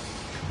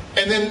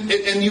 And then,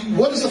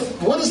 what is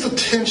the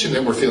tension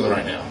that we're feeling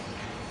right now?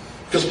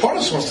 Because part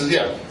of us wants to,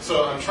 yeah.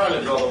 So I'm trying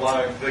to draw the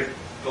line of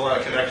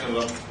connection.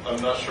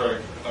 I'm not sure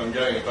I'm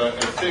getting it, but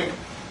I think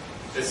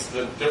it's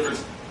the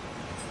difference.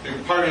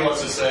 Part of me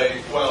wants to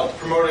say, well,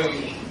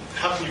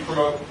 how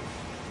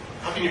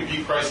can you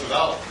be Christ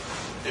without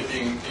it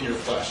being in your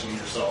flesh and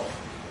yourself?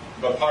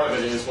 But part of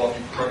it is, well, if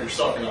you promote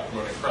yourself, you're not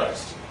promoting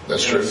Christ.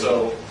 That's true.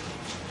 So,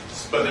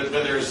 but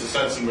there is a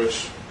sense in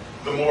which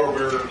the more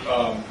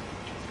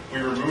we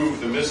remove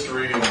the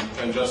mystery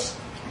and just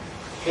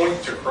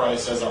point to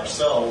Christ as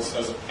ourselves,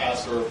 as a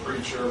pastor or a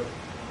preacher,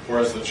 or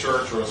as the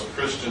church, or as a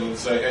Christian, and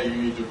say, hey, you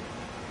need to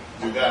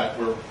do that,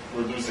 we're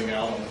losing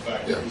out on the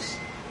fact that He's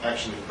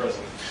actually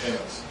present in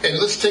us. And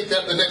let's take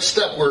that the next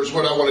step, where is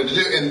what I wanted to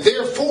do. And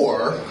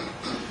therefore,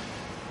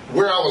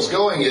 where I was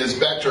going is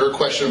back to her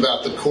question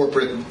about the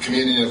corporate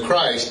communion of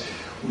Christ.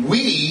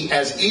 We,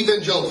 as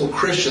evangelical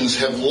Christians,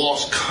 have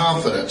lost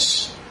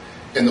confidence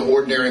in the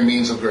ordinary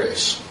means of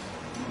grace.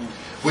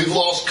 We've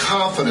lost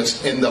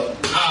confidence in the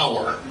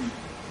power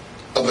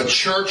of a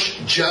church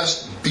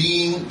just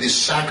being the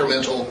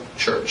sacramental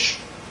church.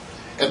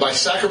 And by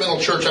sacramental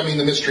church, I mean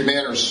the Mystery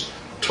Manners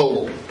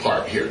total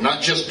part here,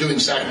 not just doing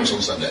sacraments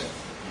on Sunday.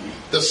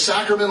 The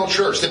sacramental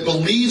church that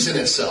believes in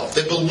itself,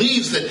 that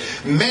believes that,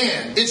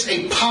 man, it's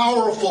a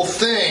powerful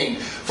thing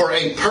for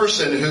a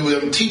person who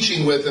I'm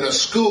teaching with in a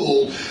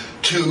school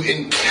to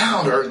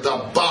encounter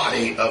the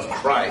body of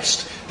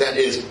Christ. That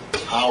is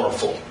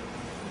powerful.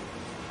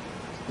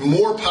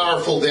 More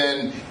powerful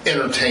than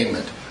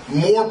entertainment.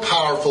 More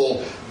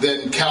powerful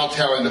than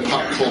kowtowing to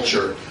pop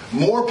culture.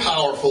 More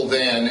powerful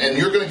than, and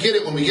you're going to get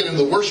it when we get into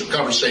the worship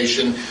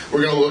conversation,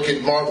 we're going to look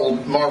at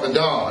Marvin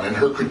Dawn and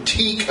her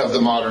critique of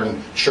the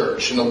modern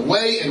church and the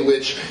way in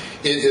which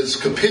it has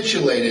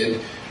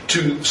capitulated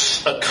to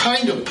a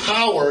kind of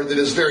power that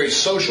is very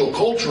social,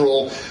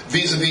 cultural,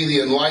 vis-a-vis the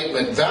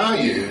Enlightenment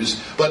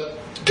values, but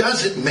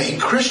does it make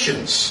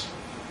Christians?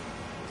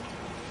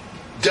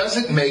 Does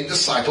it make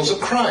disciples of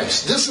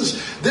Christ? This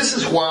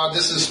is why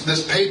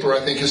this paper,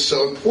 I think, is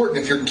so important.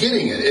 If you're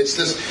getting it,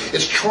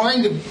 it's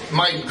trying to.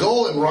 My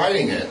goal in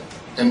writing it,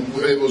 and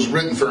it was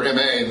written for MA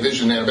and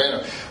Vision and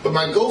Urbana, but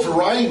my goal for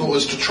writing it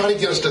was to try to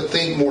get us to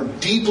think more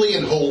deeply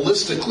and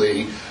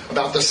holistically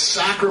about the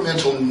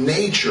sacramental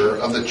nature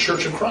of the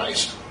Church of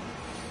Christ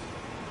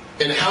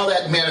and how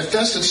that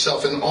manifests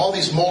itself in all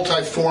these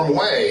multiform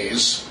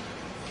ways.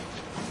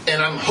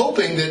 And I'm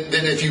hoping that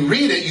if you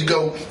read it, you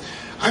go,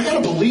 I got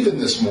to believe in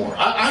this more.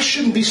 I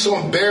shouldn't be so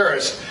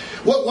embarrassed.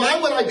 Why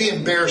would I be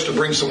embarrassed to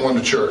bring someone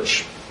to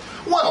church?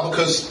 Well,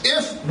 because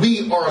if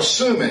we are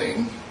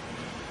assuming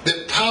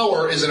that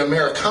power is an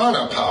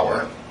Americana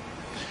power,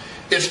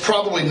 it's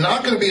probably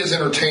not going to be as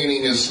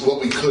entertaining as what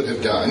we could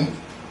have done.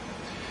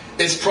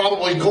 It's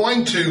probably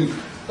going to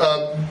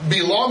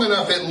be long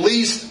enough at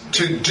least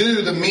to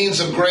do the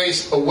means of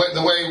grace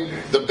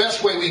the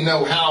best way we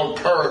know how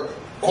per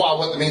qua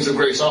what the means of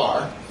grace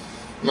are.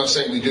 I'm not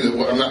saying we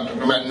do it. I'm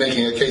not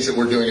making a case that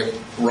we're doing it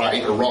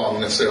right or wrong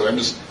necessarily. I'm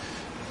just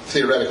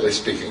theoretically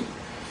speaking.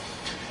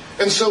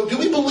 And so, do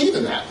we believe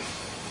in that?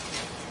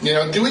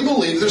 Do we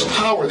believe there's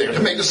power there to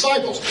make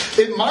disciples?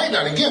 It might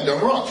not. Again, don't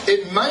get me wrong.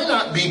 It might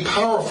not be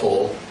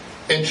powerful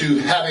into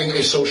having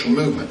a social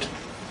movement.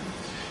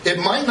 It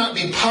might not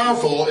be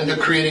powerful into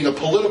creating a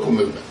political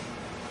movement.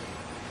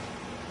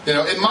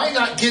 It might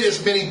not get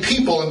as many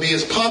people and be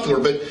as popular.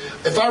 But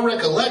if I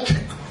recollect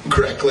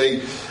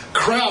correctly,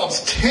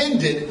 crowds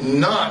tended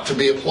not to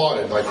be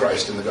applauded by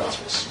Christ in the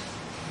Gospels.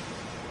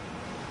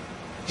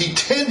 He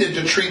tended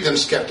to treat them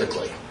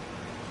skeptically.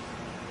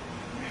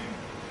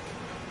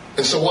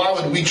 And so why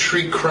would we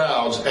treat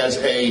crowds as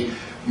a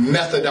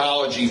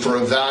methodology for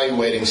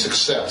evaluating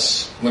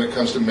success when it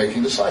comes to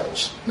making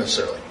disciples,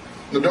 necessarily?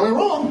 No, don't get me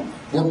wrong.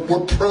 We're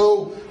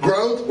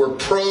pro-growth, we're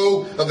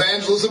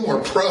pro-evangelism,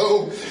 we're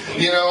pro,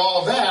 all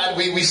of that.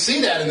 We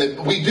see that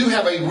we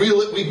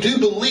do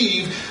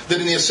believe that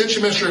in the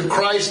ascension ministry of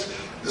Christ,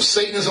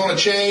 Satan is on a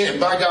chain, and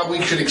by God,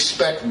 we should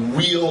expect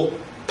real,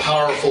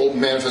 powerful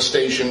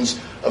manifestations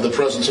of the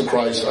presence of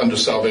Christ unto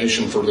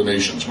salvation for the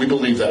nations. We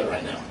believe that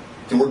right now.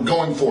 And we're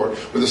going for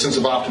it with a sense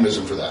of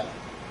optimism for that.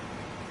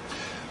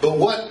 But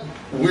what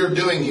we're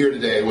doing here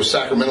today with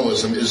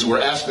sacramentalism is we're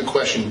asking the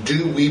question,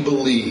 do we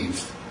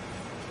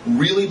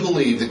really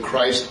believe that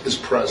Christ is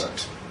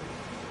present?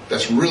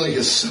 That's really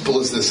as simple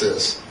as this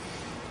is.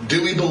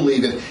 Do we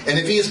believe it? And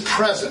if He is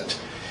present,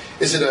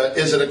 is it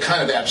a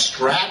kind of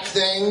abstract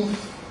thing?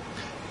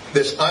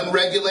 that's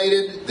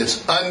unregulated,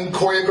 that's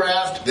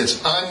unchoreographed,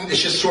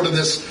 it's just sort of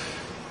this,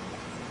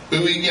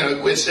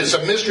 it's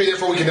a mystery,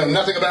 therefore we can know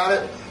nothing about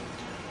it.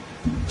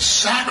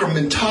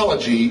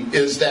 Sacramentology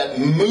is that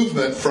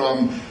movement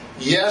from,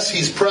 yes,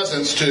 he's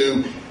present,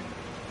 to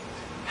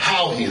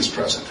how he is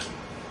present.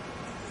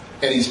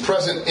 And he's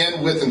present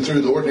in, with, and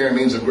through the ordinary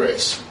means of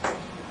grace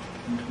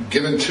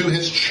given to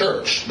his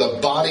church, the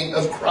body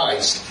of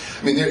Christ.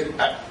 I mean,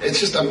 it's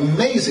just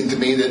amazing to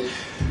me that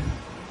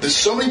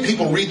so many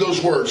people read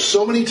those words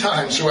so many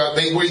times throughout.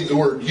 They read the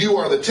word, you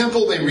are the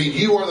temple. They read,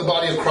 you are the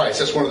body of Christ.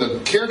 That's one of the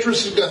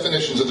characteristic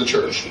definitions of the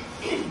church.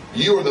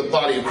 You are the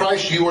body of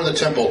Christ. You are the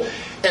temple.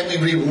 And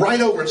we read right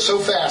over it so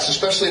fast,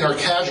 especially in our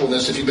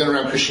casualness, if you've been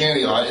around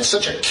Christianity a lot. It's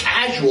such a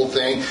casual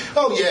thing.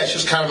 Oh, yeah, it's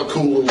just kind of a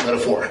cool little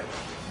metaphor.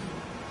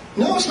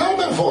 No, it's not a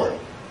metaphor.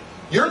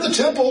 You're the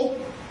temple.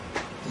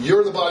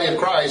 You're the body of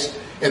Christ.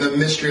 And the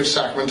mystery of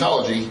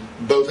sacramentology,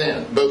 both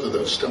of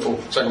those, temple,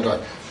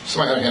 sacramentology.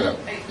 Somebody had a hand up.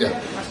 I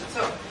have a question.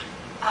 So,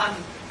 I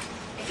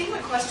think my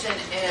question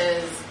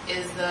is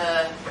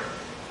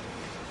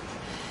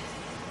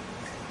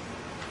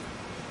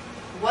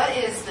what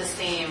is the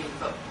same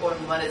or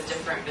what is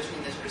different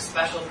between the sort of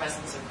special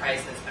presence of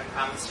Christ that's been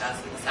promised to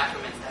us in the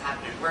sacraments that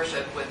happen in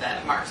worship with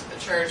the marks of the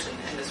church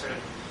and the sort of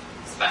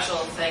special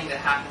thing that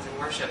happens in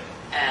worship,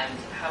 and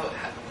how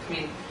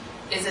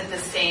is it the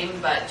same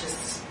but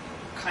just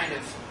kind of,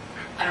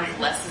 I don't know if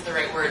less is the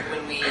right word,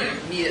 when we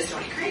meet at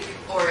Stony Creek,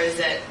 or is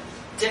it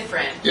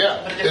different?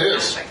 Yeah, but a different it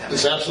is. aspect of it?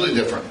 It's absolutely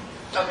different.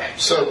 Okay.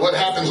 So what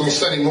happens on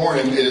Sunday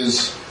morning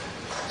is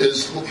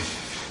it's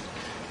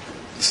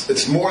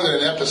more than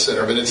an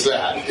epicenter, but it's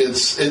that.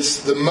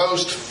 It's the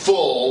most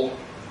full,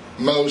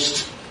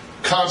 most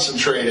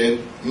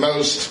concentrated,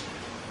 most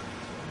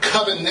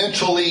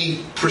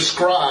covenantally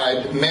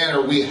prescribed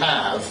manner we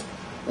have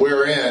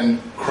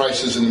wherein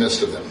Christ is in the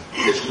midst of them.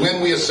 It's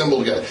when we assemble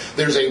together.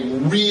 There's a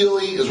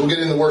really, as we'll get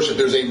into worship,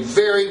 there's a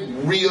very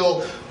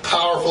real,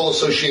 powerful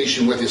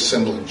association with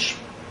assemblage.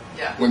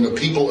 Yeah. When the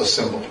people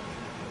assemble.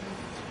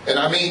 And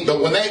I mean,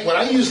 but when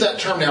I use that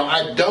term now,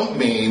 I don't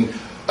mean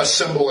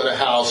assemble at a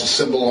house,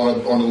 assemble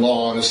on a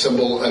lawn,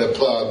 assemble at a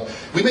pub.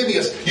 We may be,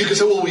 you could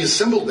say, well, we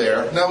assembled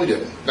there. No, we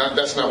didn't.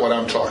 That's not what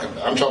I'm talking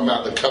about. I'm talking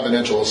about the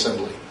covenantal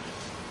assembly.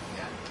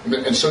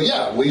 And so,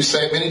 yeah, we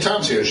say it many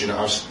times here, as you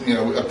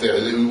know, up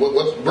there.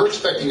 We're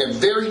expecting a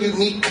very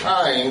unique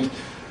kind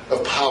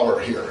of power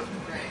here.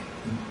 Right.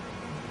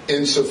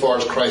 Insofar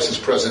as Christ is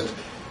present,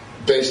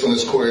 based on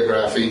this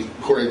choreographed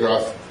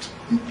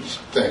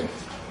thing.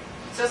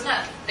 So it's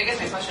not, I guess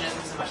my question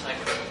isn't so much like,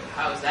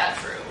 how is that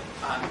true?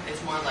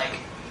 It's more like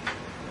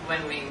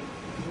when we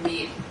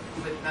meet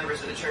with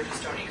members of the church at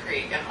Stony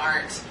Creek and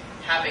aren't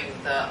having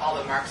all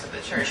the marks of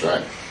the church.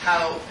 That's right.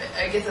 How,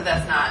 I guess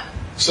that's not...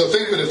 So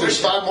think that if there's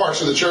 5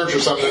 marks of the church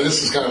or something, and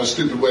this is kind of a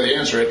stupid way to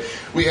answer it,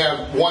 we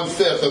have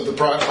 1/5 of the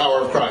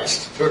power of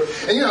Christ.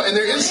 And and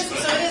there is... So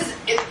it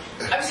is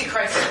obviously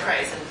Christ is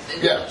Christ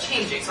and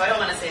changing, so I don't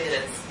want to say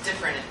that it's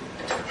different in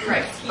a different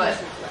Christ,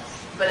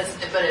 but it's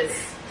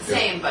the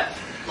same, but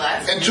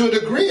less. And to a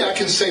degree, I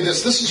can say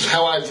this is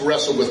how I've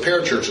wrestled with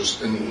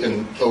parachurches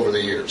in over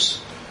the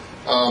years.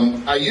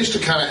 I used to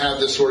kind of have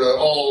this sort of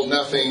all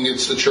nothing,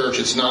 it's the church,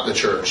 it's not the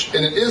church.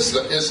 And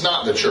it's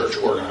not the church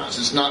organized,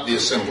 it's not the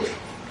assembly.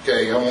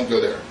 Okay, I won't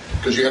go there.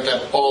 Because you have to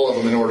have all of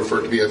them in order for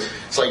it to be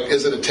it's like,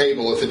 is it a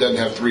table if it doesn't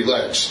have 3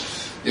 legs?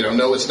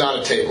 No, it's not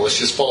a table, it's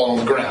just falling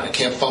on the ground. It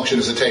can't function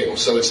as a table.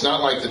 So it's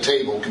not like the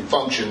table can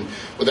function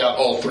without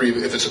all 3,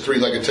 if it's a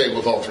 3-legged table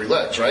with all 3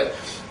 legs, right?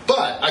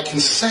 But I can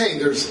say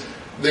there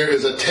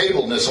is a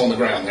tableness on the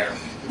ground there.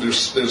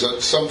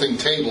 There's something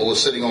table is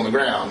sitting on the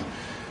ground.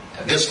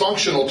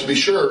 Dysfunctional, to be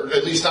sure,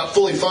 at least not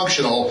fully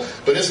functional,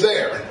 but it's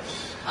there.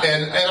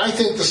 And I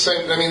think the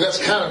same. I mean, that's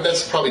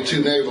probably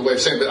too negative a way of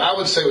saying it, but I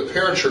would say with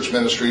parachurch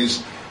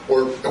ministries,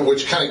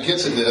 which kind of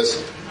gets at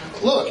this.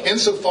 Look,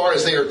 insofar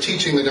as they are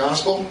teaching the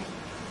gospel,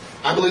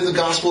 I believe the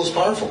gospel is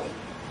powerful,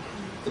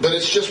 but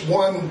it's just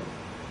one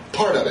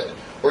part of it.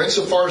 Or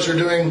insofar as they're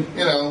doing,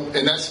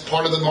 and that's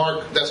part of the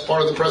mark, that's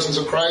part of the presence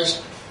of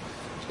Christ.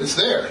 It's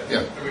there.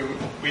 Yeah. I mean,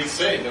 we'd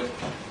say that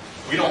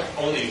we don't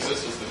only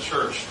exist as the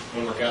church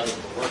when we're gathered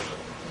for worship,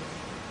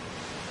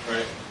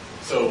 right?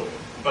 So,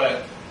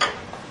 but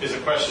is a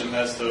question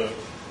as to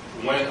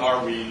when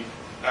are we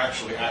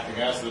actually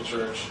acting as the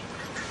church,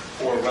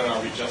 or when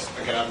are we just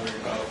a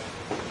gathering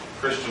of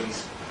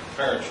Christians,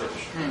 parachurch,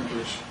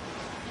 which,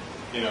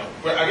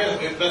 but I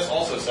guess that's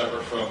also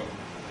separate from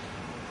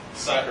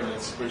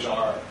sacraments, which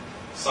are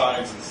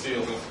signs and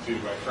seals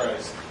instituted by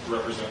Christ to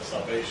represent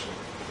salvation.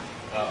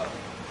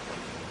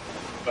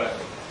 But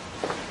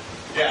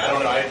yeah, I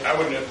don't know. I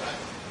wouldn't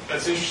have.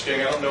 That's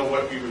interesting. I don't know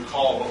what we would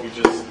call what we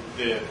just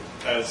did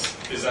as.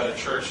 Is that a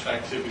church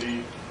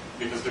activity?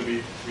 Because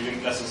we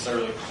didn't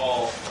necessarily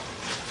call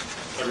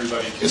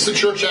everybody. It's the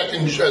church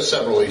acting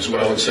severally, is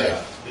what I would say.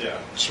 Yeah.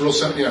 It's real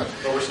simple. Yeah.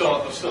 But we're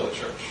still a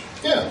church.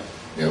 Yeah.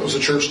 It was a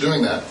church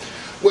doing that.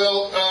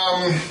 Well,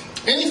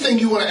 anything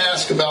you want to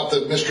ask about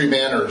the mystery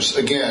manners?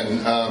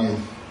 Again,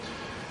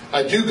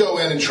 I do go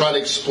in and try to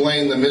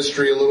explain the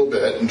mystery a little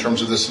bit in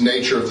terms of this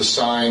nature of the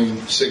sign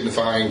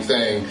signifying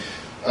thing.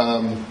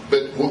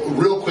 But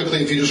real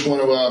quickly, if you just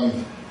want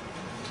to,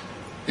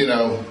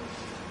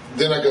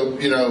 then I go,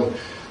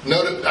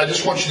 note. I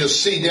just want you to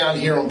see down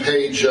here on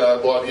page,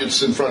 well,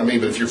 it's in front of me,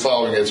 but if you're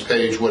following it, it's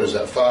page, what is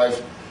that,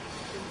 5?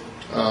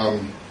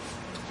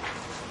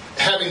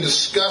 Having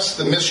discussed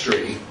the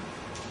mystery,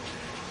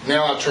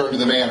 now I turn to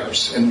the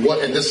manners. And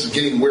this is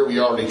getting where we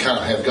already kind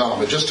of have gone,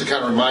 but just to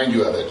kind of remind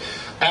you of it.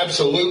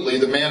 Absolutely,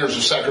 the manners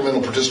of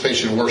sacramental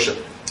participation in worship.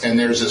 And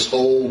there's this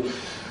whole,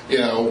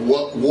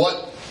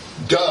 what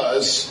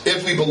does,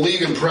 if we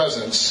believe in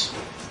presence.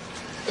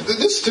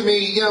 This to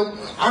me,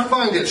 I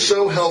find it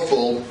so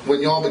helpful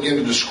when y'all begin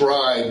to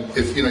describe,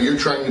 if you're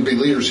trying to be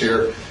leaders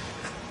here,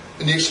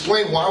 and you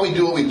explain why we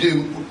do what we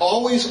do.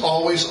 Always,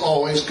 always,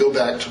 always go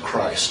back to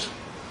Christ.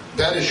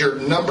 That is your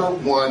number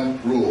one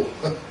rule.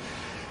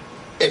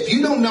 If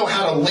you don't know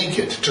how to link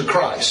it to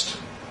Christ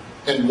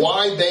and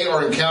why they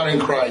are encountering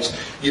Christ,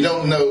 you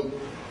don't know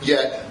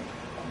yet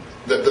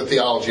the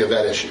theology of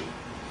that issue.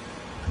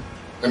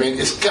 I mean,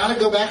 it's got to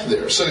go back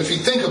there. So if you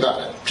think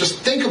about it, just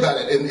think about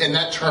it in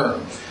that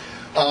term.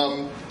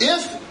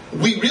 If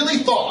we really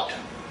thought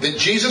that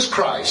Jesus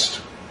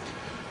Christ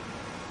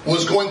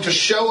was going to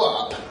show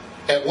up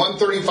at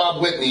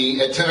 135 Whitney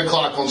at 10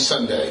 o'clock on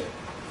Sunday,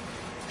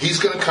 He's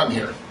going to come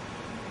here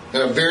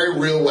in a very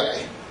real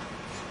way.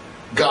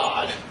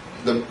 God,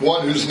 the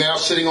one who's now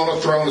sitting on a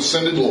throne,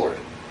 ascended Lord,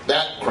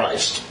 that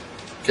Christ.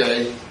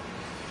 Okay?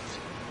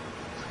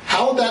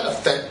 How would that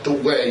affect the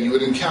way you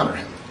would encounter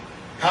Him?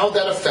 How would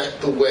that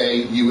affect the way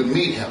you would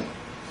meet Him?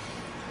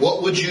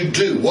 What would you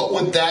do? What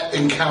would that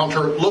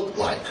encounter look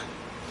like?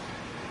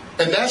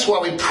 And that's why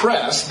we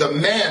press the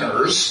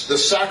manners, the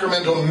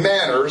sacramental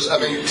manners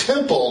of a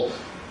temple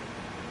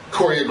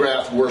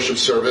choreographed worship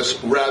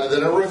service rather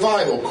than a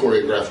revival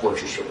choreographed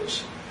worship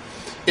service.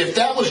 If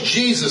that was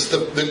Jesus,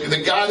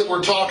 the guy that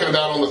we're talking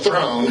about on the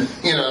throne,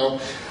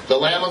 the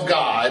Lamb of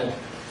God,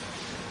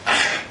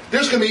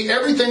 there's going to be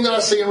everything that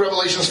I see in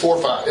Revelations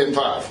 4 and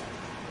 5.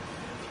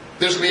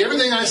 There's going to be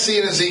everything I see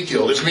in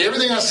Ezekiel. There's going to be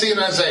everything I see in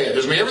Isaiah.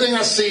 There's going to be everything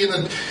I see in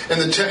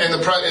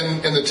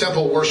the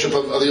temple worship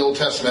of the Old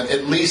Testament,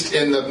 at least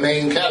in the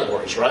main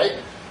categories, right?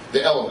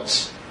 The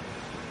elements.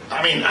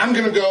 I mean, I'm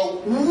going to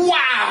go,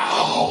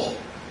 wow!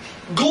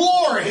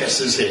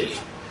 Glorious is He.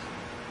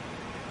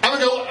 I'm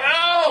going to go,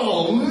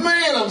 oh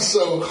man, I'm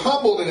so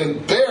humbled and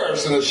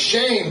embarrassed and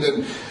ashamed,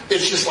 and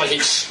it's just like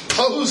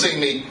exposing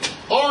me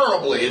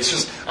horribly. It's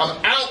just, I'm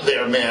out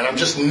there, man. I'm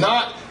just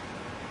not...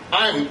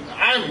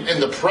 I'm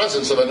in the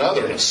presence of an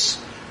otherness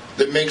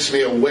that makes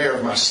me aware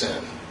of my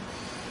sin.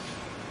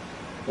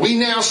 We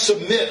now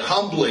submit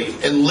humbly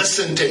and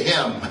listen to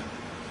Him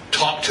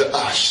talk to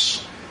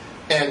us.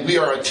 And we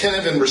are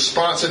attentive and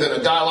responsive in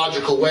a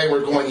dialogical way.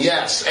 We're going,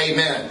 yes,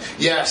 amen,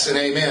 yes, and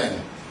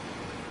amen.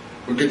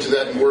 We'll get to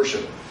that in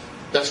worship.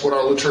 That's what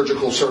our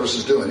liturgical service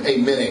is doing,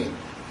 amening.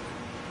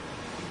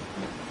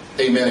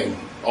 Amening.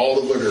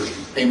 All the liturgy,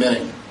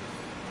 amening.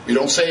 We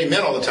don't say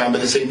amen all the time,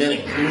 but it's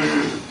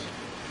amening.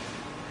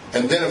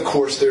 And then, of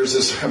course, there's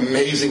this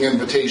amazing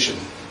invitation,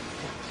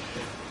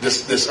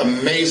 this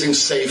amazing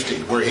safety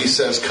where He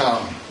says,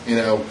 "Come,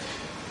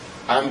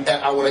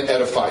 I want to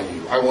edify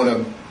you. I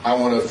want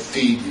to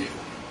feed you.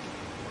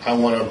 I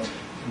want to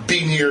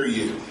be near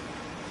you.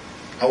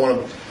 I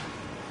want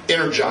to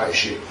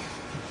energize you."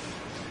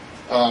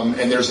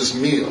 And there's this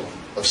meal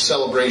of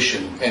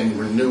celebration and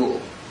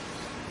renewal,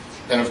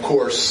 and of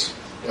course,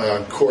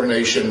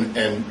 coronation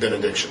and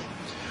benediction.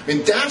 I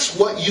mean, that's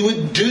what you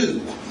would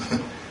do.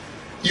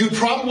 You'd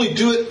probably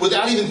do it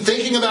without even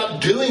thinking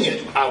about doing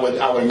it. I would.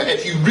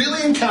 If you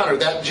really encountered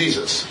that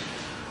Jesus,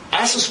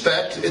 I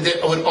suspect that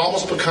it would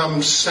almost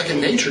become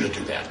second nature to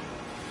do that.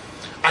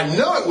 I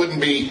know it wouldn't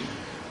be,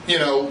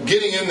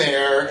 getting in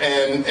there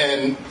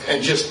and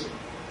just,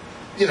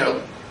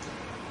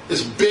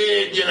 this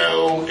big,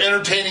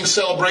 entertaining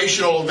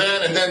celebrational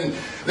event, and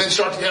then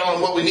start to tell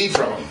Him what we need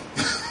from Him.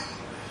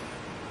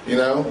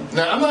 Now,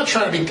 I'm not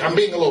trying to I'm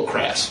being a little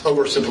crass,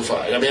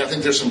 oversimplified. I mean, I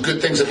think there's some good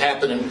things that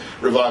happen in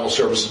revival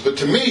services, but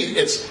to me,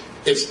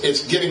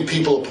 it's giving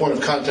people a point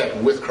of contact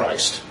with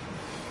Christ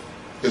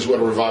is what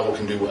a revival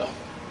can do well.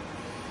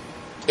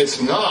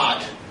 It's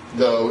not,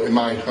 though, in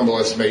my humble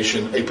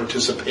estimation, a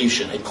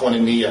participation, a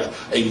koinonia,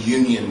 a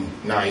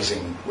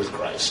unionizing with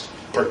Christ,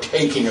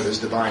 partaking of His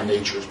divine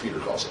nature, as Peter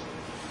calls it.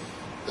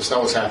 That's not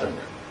what's happening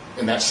there,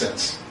 in that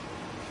sense.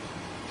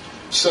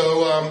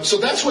 So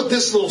that's what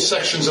this little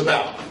section's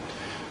about.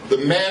 The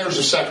manners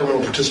of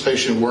sacramental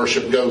participation in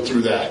worship go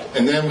through that.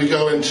 And then we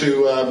go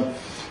into,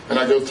 and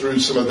I go through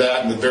some of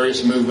that and the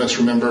various movements,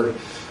 remember,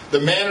 the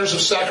manners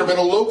of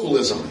sacramental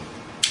localism.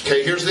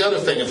 Okay, here's the other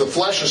thing. If the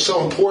flesh is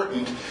so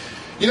important,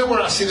 you know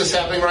where I see this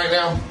happening right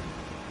now?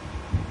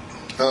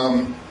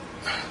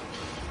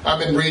 I've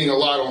been reading a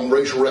lot on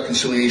racial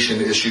reconciliation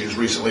issues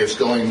recently. It's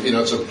going,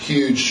 it's a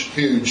huge,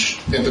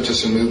 huge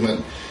impetus and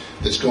movement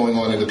that's going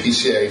on in the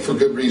PCA for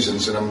good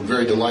reasons, and I'm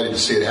very delighted to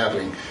see it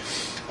happening.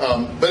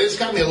 But it's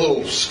got me a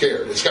little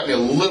scared. It's got me a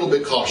little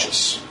bit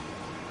cautious.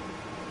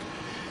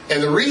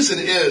 And the reason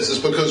is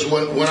because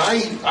when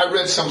I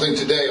read something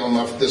today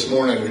this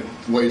morning,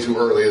 way too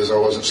early as I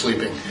wasn't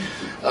sleeping,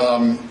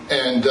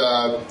 and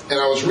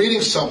I was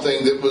reading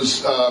something that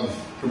was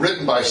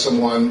written by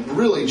someone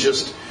really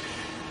just,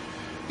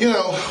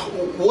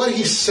 what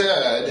he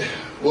said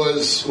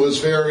was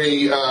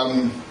very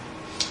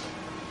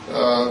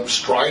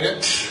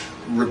strident,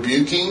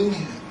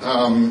 rebuking,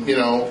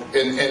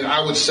 and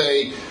I would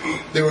say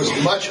there was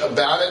much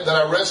about it that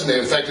I resonated.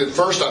 In fact, at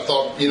first I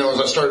thought, as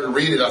I started to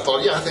read it, I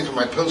thought, I think I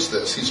might post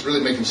this. He's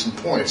really making some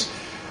points.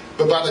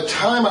 But by the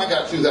time I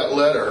got through that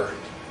letter,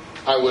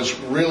 I was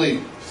really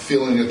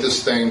feeling that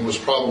this thing was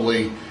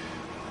probably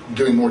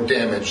doing more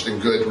damage than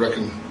good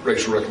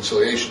racial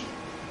reconciliation.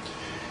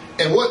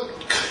 And what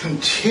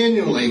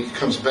continually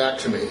comes back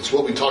to me, it's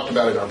what we talked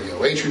about at our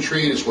BOH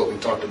retreat, it's what we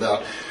talked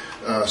about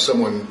what's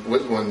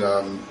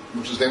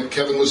his name,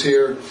 Kevin was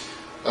here,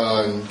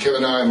 and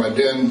Kevin and I in my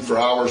den for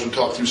hours would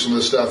talk through some of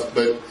this stuff,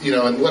 but,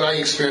 and what I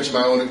experienced in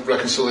my own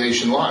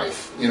reconciliation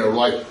life,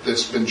 life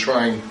that's been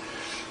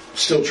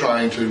still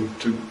trying to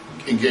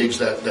engage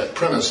that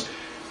premise,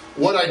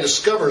 what I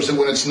discover is that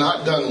when it's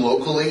not done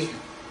locally,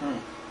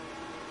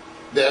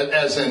 that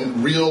as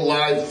in real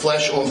live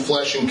flesh on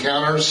flesh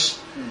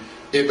encounters,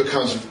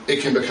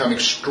 it can become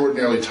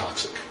extraordinarily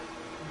toxic.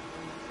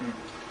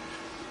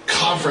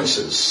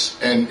 Conferences,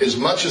 and as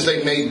much as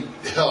they may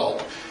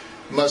help,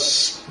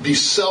 must be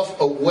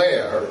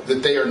self-aware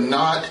that they are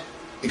not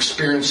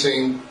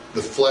experiencing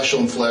the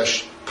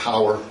flesh-on-flesh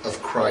power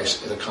of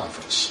Christ at a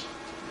conference.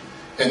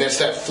 And it's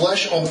that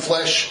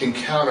flesh-on-flesh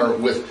encounter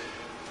with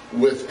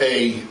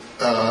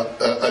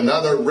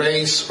another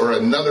race or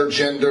another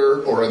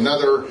gender or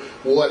another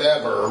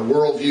whatever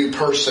worldview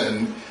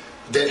person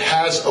that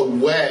has a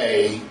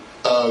way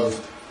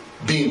of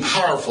being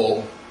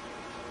powerful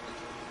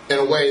in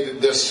a way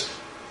that this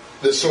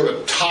sort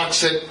of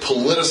toxic,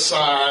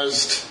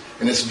 politicized,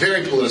 and it's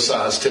very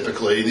politicized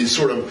typically, these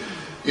sort of,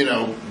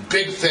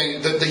 big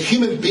thing, the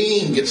human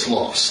being gets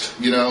lost,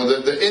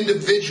 the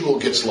individual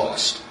gets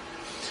lost.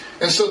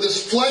 And so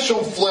this flesh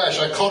on flesh,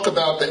 I talk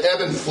about the ebb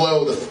and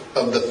flow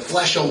of the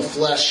flesh on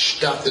flesh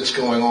stuff that's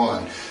going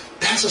on.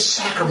 That's a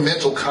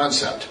sacramental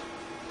concept.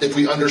 If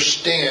we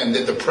understand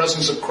that the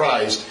presence of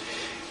Christ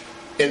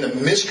in the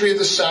mystery of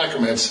the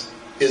sacraments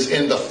is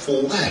in the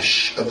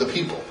flesh of the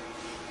people.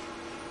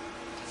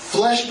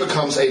 Flesh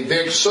becomes a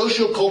very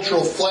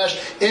socio-cultural flesh.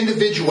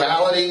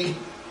 Individuality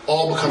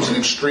all becomes an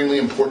extremely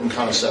important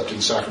concept in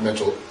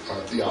sacramental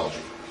theology.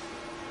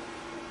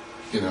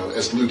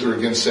 As Luther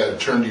again said,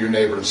 turn to your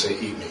neighbor and say,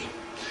 eat me.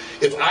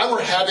 If I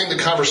were having the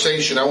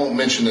conversation, I won't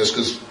mention this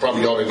because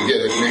probably y'all didn't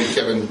get it. Maybe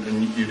Kevin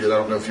and you did. I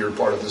don't know if you're a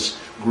part of this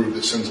group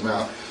that sends them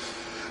out.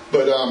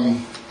 But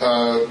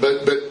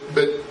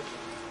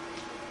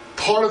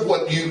part of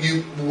what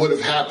you would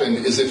have happened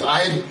is if I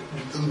had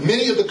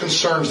many of the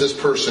concerns this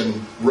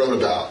person wrote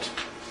about,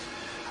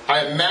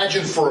 I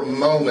imagine for a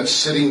moment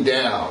sitting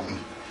down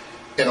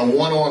in a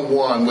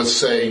one-on-one with,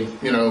 say,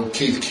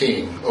 Keith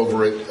King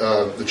over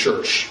at the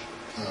church.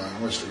 I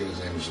always forget his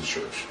name of his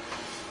church.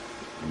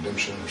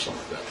 Redemption or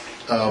something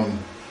like that.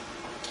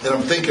 And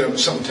I'm thinking of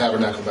something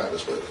Tabernacle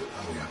Baptist, but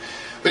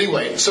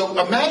anyway,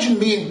 so imagine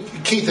me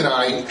and Keith and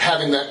I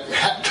having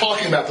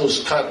talking about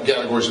those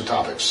categories of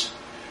topics.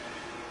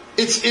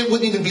 It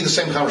wouldn't even be the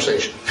same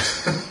conversation.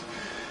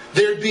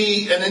 There'd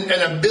be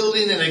an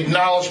ability and an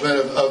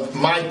acknowledgement of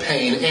my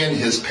pain and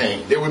his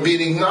pain. There would be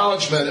an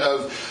acknowledgement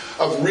of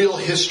real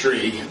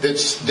history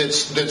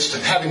that's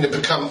having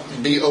to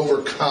be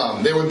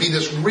overcome. There would be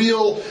this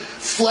real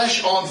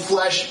flesh on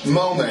flesh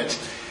moment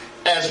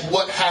as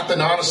what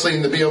happened honestly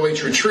in the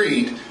BOH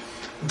retreat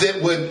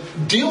that would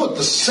deal with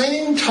the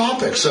same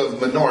topics of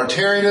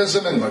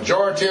minoritarianism and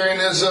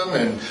majoritarianism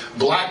and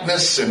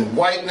blackness and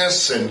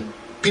whiteness and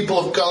people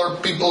of color,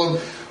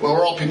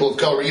 we're all people of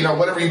color,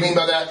 whatever you mean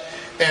by that.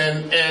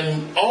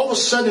 And all of a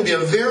sudden it'd be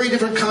a very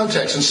different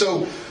context. And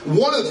so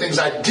one of the things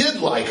I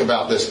did like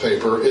about this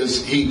paper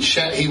is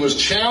he was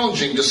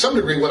challenging to some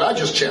degree what I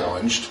just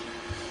challenged.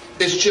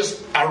 It's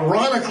just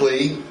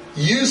ironically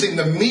using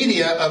the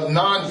media of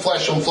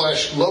non-flesh on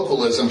flesh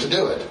localism to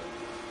do it.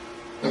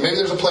 And maybe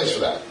there's a place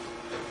for that.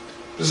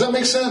 Does that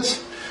make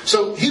sense?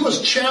 So he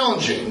was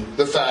challenging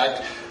the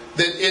fact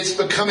that it's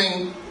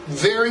becoming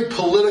very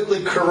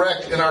politically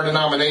correct in our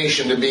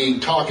denomination to be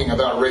talking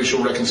about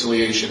racial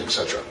reconciliation,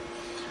 etc.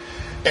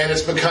 And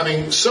it's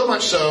becoming so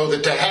much so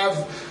that to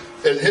have,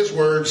 in his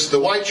words, the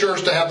white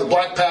church to have the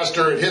black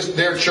pastor at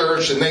their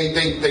church, and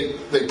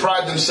they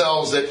pride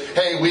themselves that,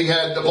 hey, we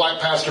had the black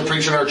pastor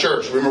preach in our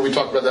church. Remember we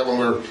talked about that when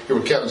we were here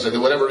with Kevin, said that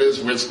whatever it is,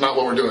 it's not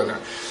what we're doing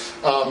there.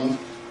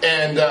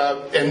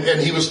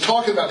 And he was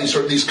talking about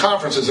these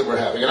conferences that we're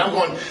having. And I'm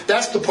going,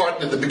 that's the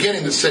part at the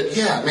beginning that said,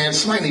 yeah, man,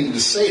 somebody needed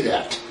to say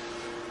that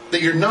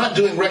you're not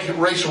doing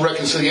racial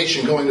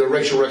reconciliation going to a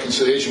racial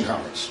reconciliation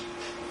conference.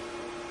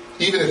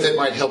 Even if it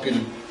might help you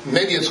to,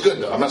 maybe it's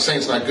good though. I'm not saying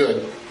it's not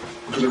good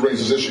because it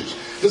raises issues.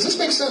 Does this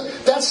make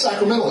sense? That's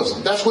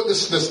sacramentalism. That's what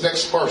this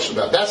next part's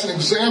about. That's an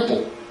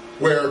example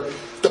where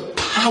the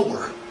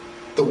power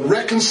The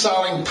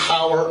reconciling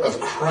power of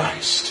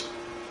Christ,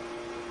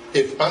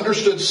 if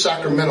understood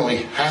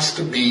sacramentally, has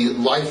to be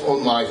life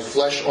on life,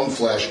 flesh on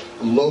flesh,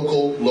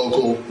 local,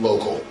 local,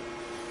 local.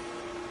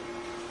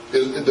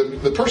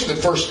 The person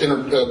that first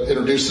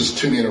introduced this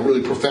to me in a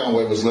really profound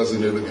way was Leslie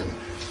Newbegin.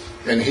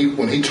 And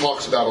when he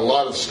talks about a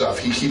lot of stuff,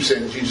 he keeps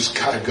saying, you just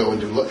got to go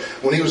and do.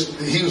 When he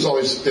was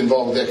always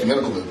involved with the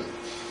ecumenical movement,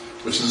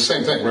 which is the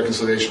same thing,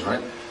 reconciliation,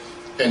 right?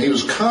 And he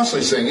was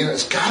constantly saying,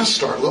 it's got to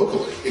start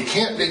locally. We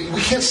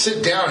can't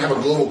sit down and have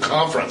a global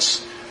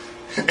conference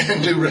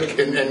and do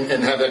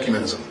and have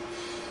ecumenism.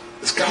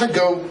 It's got to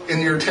go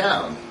in your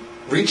town,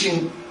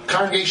 reaching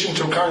congregation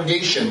to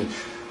congregation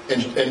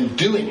and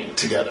doing it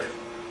together.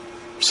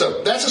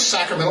 So that's a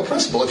sacramental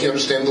principle if you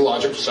understand the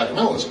logic of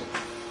sacramentalism.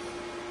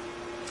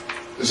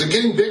 Is it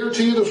getting bigger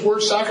to you, this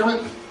word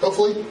sacrament?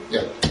 Hopefully?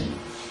 Yeah.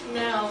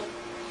 Now,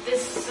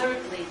 this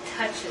certainly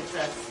touches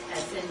us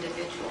as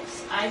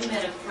individuals. I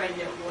met a friend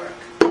at work,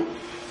 a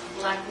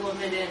black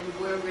woman, and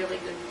we're really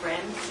good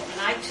friends.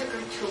 And I took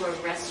her to a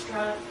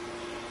restaurant,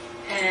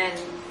 and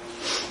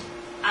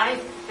I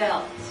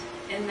felt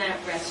in that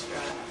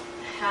restaurant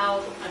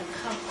how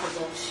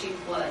uncomfortable she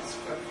was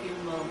for a few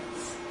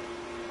moments.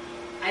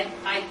 I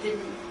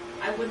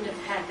wouldn't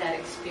have had that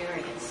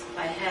experience if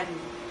I hadn't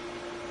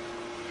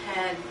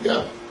had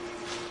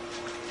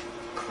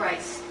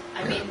Christ.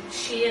 I mean,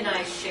 she and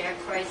I share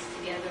Christ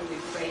together, we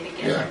pray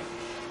together.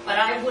 But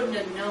I wouldn't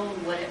have known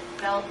what it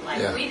felt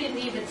like. We didn't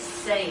even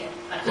say it,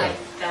 but I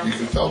felt it.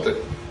 You felt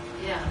it.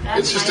 Yeah,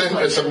 that's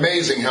it's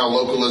amazing how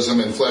localism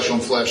and flesh on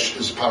flesh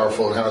is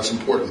powerful and how it's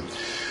important.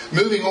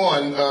 Moving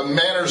on,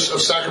 manners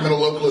of sacramental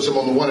localism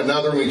on one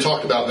another, and we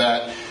talked about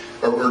that,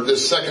 or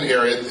this second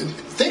area.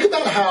 Think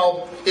about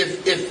how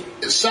if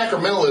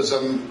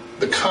sacramentalism,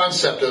 the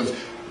concept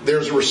of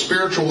there's a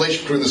spiritual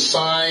relation between the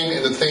sign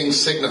and the thing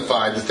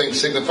signified, the thing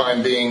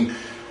signifying being,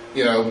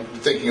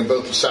 thinking of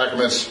both the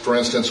sacraments, for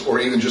instance, or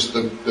even just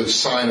the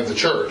sign of the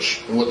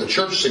church and what the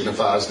church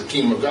signifies, the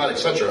kingdom of God,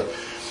 etc.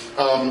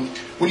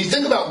 When you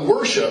think about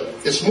worship,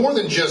 it's more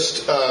than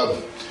just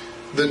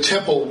the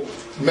temple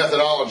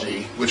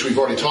methodology, which we've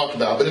already talked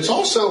about, but it's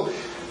also,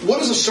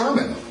 what is a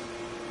sermon?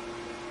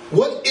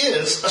 What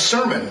is a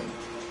sermon?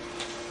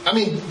 I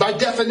mean, by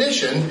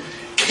definition,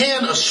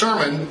 can a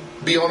sermon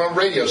be on a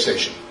radio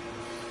station?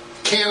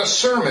 Can a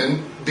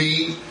sermon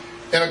be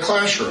in a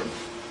classroom?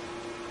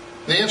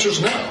 The answer is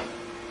no.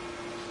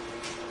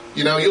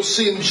 You'll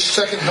see in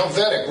Second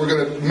Helvetic, we're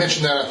going to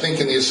mention that, I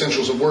think, in the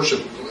Essentials of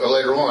Worship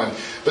later on.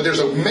 But there's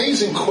an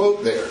amazing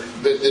quote there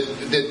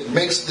that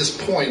makes this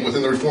point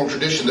within the Reformed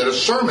tradition that a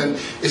sermon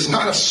is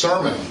not a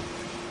sermon,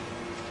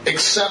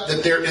 except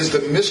that there is the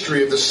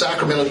mystery of the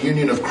sacramental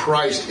union of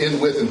Christ in,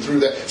 with, and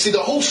through that. See,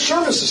 the whole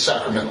service is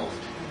sacramental.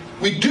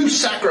 We do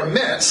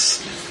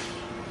sacraments,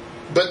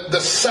 but the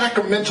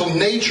sacramental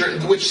nature,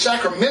 which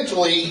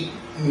sacramentally...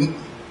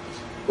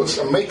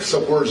 I make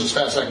up words as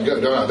fast as I can go,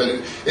 don't I?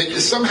 But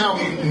it somehow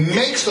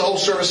makes the whole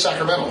service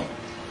sacramental.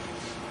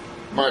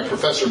 My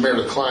professor,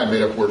 Meredith Klein,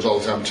 made up words all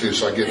the time, too,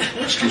 so I get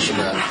an excuse from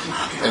that.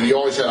 And he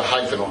always had a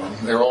hyphen on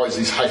them. There are always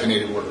these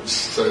hyphenated words.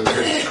 So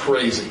they're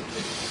crazy.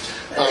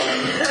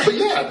 But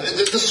yeah,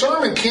 the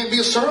sermon can't be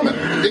a sermon.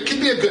 It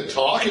could be a good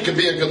talk. It could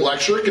be a good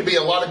lecture. It could be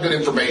a lot of good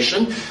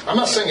information. I'm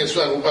not saying it's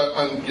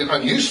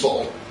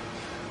unuseful.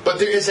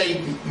 But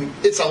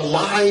it's a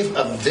live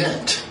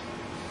event.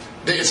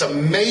 It's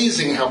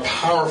amazing how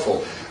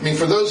powerful. I mean,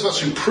 for those of us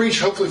who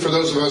preach, hopefully for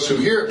those of us who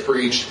hear it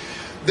preached,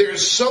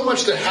 there's so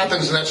much that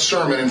happens in that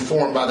sermon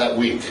informed by that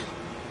week.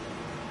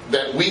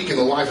 That week in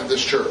the life of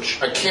this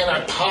church. I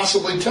cannot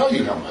possibly tell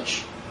you how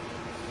much.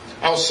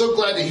 I was so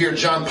glad to hear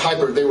John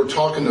Piper. They were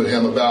talking to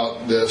him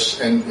about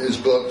this and his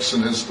books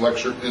and his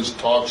lecture, his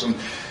talks, and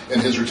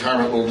his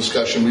retirement little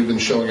discussion. We've been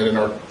showing it in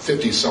our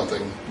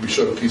 50-something. We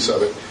showed a piece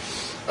of it.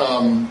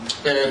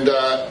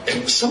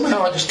 And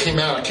somehow I just came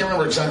out. I can't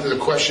remember exactly the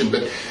question,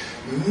 but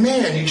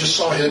man, you just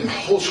saw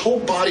his whole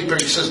body. He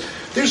says,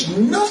 "There's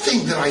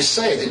nothing that I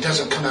say that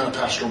doesn't come out of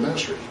pastoral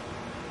ministry.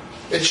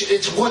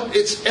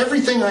 It's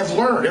everything I've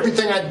learned.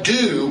 Everything I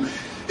do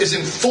is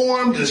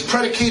informed, is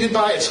predicated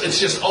by. It's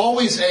just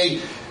always I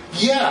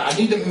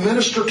need to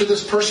minister to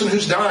this person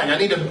who's dying. I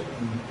need to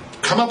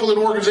come up with an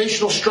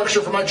organizational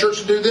structure for my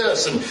church to do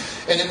this, and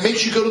it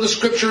makes you go to the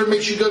scripture, it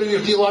makes you go to your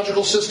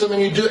theological system,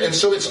 and you do it. And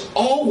so it's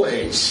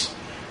always,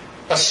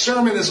 a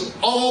sermon is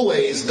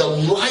always the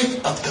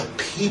life of the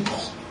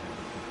people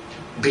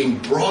being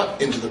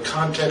brought into the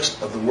context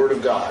of the Word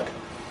of God,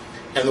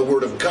 and the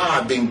Word of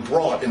God being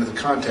brought into the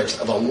context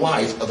of a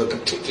life of a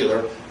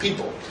particular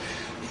people.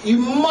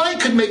 You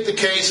could make the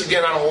case,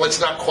 again, I don't know,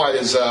 it's not quite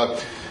as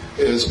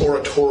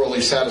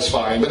oratorially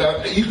satisfying,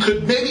 but you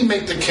could maybe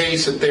make the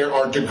case that there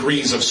are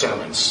degrees of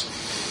sermons.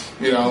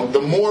 The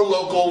more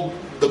local,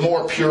 the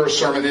more pure a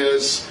sermon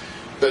is.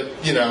 But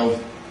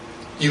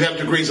you have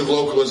degrees of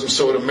localism.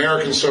 So an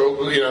American,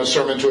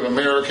 sermon to an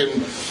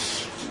American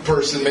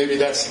person, maybe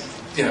that's,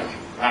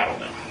 I don't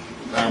know.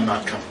 I'm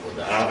not comfortable with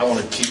that. I want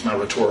to keep my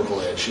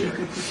rhetorical edge here.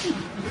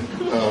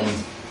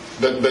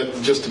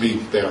 But just to be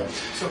there.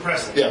 So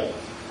Preston. Yeah.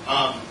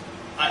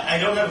 I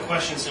don't have a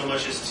question so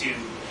much as to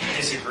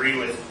disagree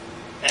with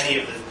any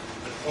of the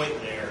point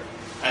there,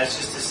 as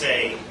just to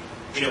say,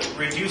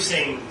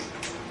 reducing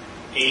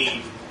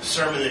a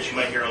sermon that you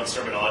might hear on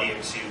sermon audio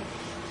to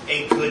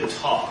a good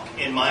talk,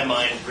 in my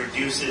mind,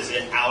 reduces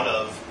it out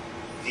of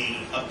the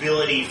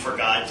ability for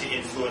God to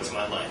influence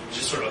my life.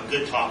 Just sort of a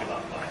good talk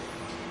about life.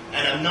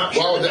 And I'm not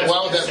sure. Why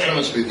would that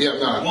premise be? Yeah,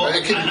 no. Well,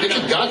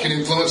 God can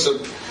influence a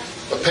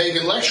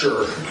pagan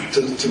lecturer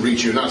to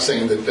reach you. Not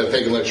saying that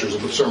pagan lecturer is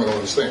a sermon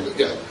on this thing, but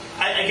yeah.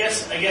 I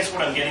guess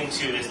what I'm getting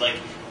to is like,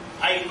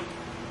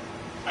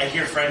 I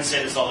hear friends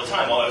say this all the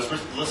time. Well, I was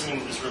listening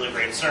to this really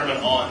great sermon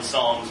on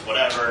Psalms,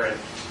 whatever, and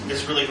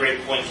this really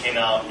great point came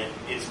out, and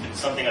it's been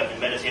something I've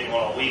been meditating on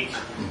all week.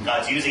 Mm-hmm.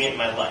 God's using it in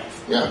my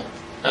life. Yeah,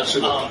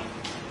 absolutely.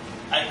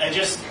 I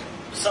just,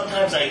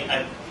 sometimes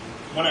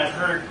when I've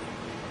heard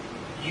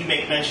you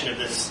make mention of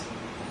this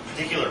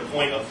particular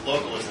point of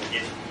localism,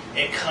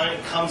 it kind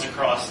of comes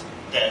across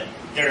that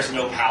there's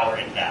no power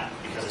in that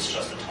because it's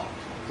just a talk.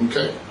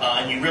 Okay.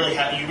 And you really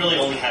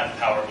only have the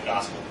power of the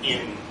gospel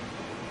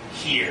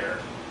here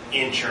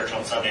in church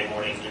on Sunday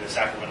morning in the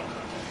sacramental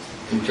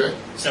context. Okay.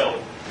 So,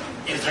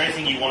 is there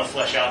anything you want to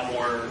flesh out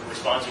more,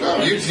 respond to?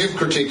 No, you've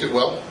critiqued it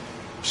well,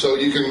 so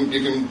you can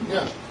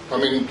yeah. I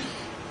mean,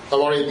 I've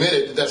already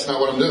admitted that that's not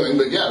what I'm doing,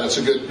 but yeah,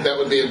 that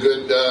would be a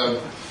good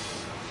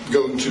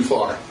going too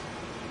far.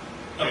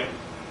 Okay.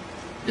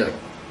 Yeah.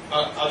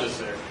 I'll just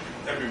say,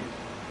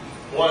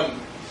 one,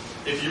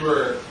 if you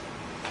were,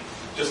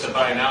 just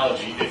by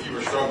analogy, if you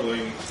were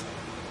struggling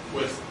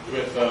with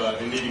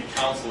needing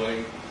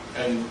counseling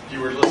and you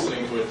were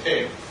listening to a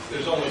tape,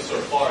 there's only so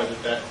far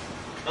that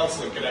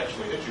counseling can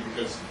actually hit you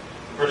because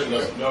the person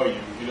doesn't know you.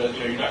 You're not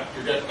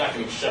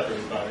getting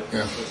shepherded by it.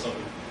 Yeah. Or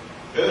something.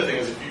 The other thing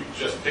is, if you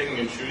just picking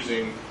and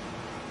choosing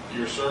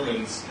your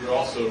sermons,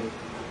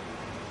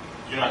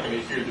 you're not going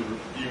to hear the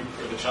rebuke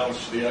or the challenge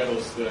to the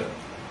idols that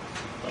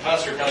a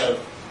pastor kind of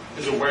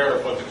is aware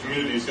of what the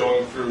community is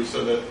going through,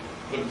 so that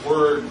the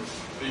word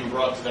being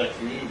brought to that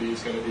community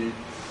is going to be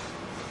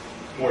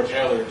more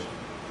tailored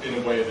in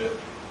a way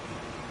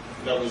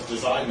that was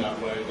designed that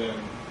way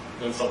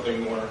than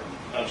something more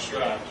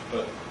abstract.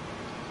 But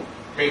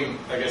I mean,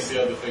 I guess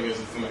the other thing is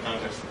it's in the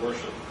context of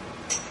worship,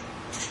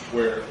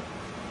 where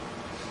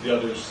the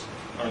others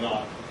are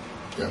not.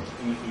 Yeah.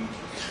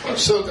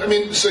 So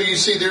you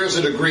see, there is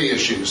a degree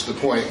issue. Is the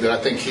point that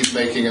I think he's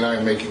making and I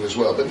am making as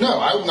well. But no,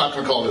 I'm not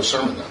going to call it a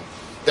sermon, though.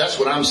 That's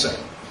what I'm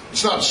saying.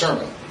 It's not a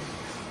sermon.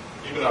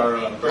 Even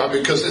our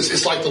because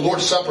it's like the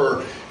Lord's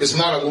Supper is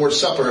not a Lord's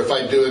Supper if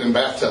I do it in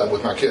bathtub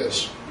with my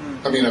kids.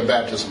 I mean, a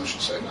baptism, I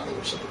should say, not a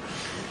Lord's Supper.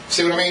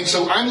 See what I mean?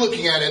 So I'm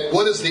looking at it.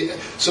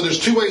 So there's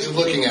two ways of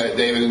looking at it,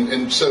 David.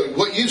 And so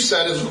what you've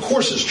said is, of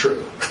course, is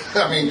true.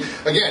 I mean,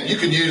 again, you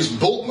could use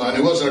Bultmann,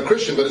 who wasn't a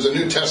Christian but is a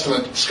New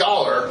Testament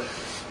scholar,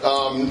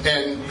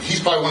 and he's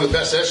probably one of the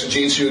best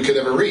exegetes you could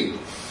ever read.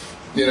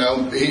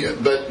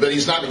 But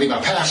he's not going to be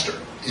my pastor.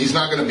 He's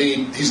not going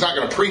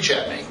to preach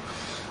at me.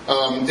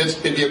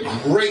 It'd be a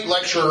great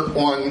lecture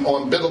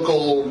on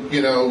biblical,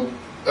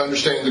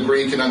 understanding the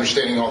Greek and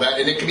understanding all that,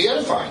 and it can be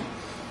edifying.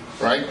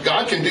 Right?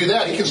 God can do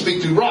that. He can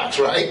speak through rocks,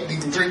 right? He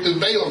can speak through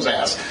Balaam's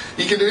ass.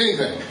 He can do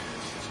anything.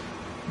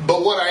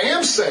 But what I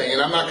am saying,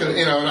 and I'm not going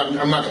to,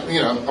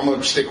 I'm going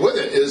to stick with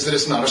it, is that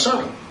it's not a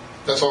sermon.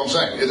 That's all I'm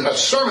saying. A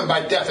sermon by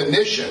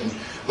definition,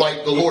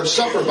 like the Lord's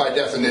Supper by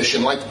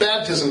definition, like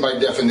baptism by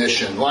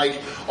definition,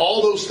 like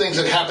all those things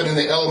that happen in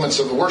the elements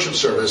of the worship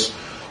service,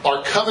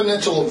 are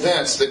covenantal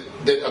events that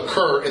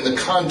occur in the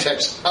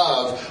context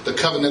of the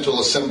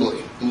covenantal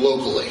assembly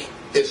locally.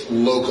 It's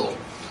local.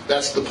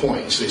 That's the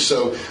point. See,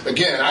 so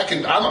again,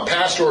 I'm a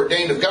pastor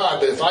ordained of God,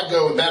 but if I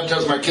go and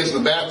baptize my kids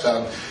in the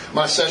bathtub,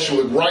 my session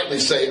would rightly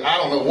say, I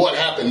don't know what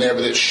happened there,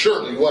 but it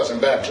surely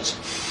wasn't baptism.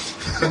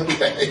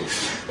 Okay?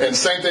 And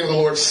same thing with the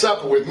Lord's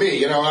Supper with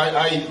me.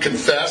 I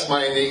confess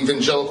my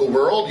evangelical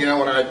world, when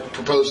I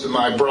proposed to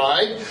my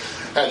bride,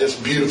 had this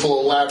beautiful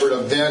elaborate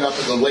event up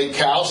at the lake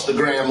house, the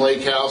Graham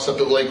Lake House up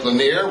at Lake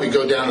Lanier. We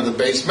go down to the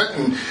basement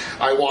and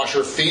I wash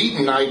her feet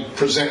and I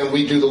present and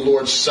we do the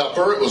Lord's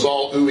Supper. It was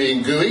all ooey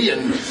and gooey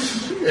and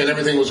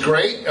everything was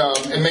great.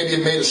 And maybe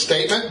it made a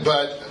statement,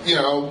 but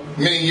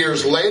many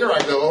years later I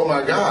go, oh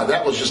my God,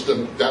 that was just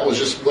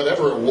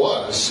whatever it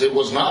was. It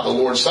was not the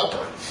Lord's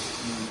Supper.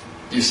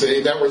 You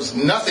see, there was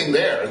nothing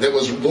there that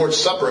was Lord's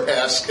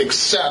Supper-esque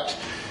except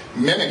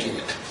mimicking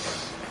it.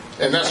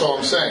 And that's all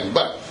I'm saying.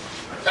 But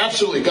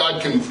absolutely,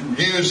 God can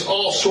use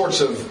all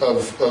sorts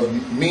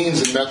of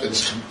means and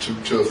methods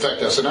to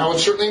affect us. And I would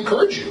certainly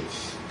encourage you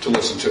to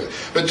listen to it.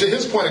 But to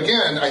his point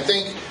again, I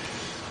think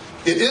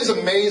it is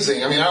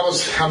amazing. I mean,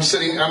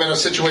 I'm in a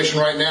situation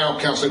right now,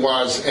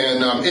 counseling-wise,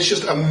 and it's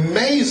just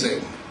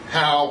amazing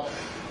how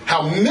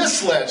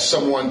misled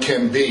someone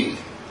can be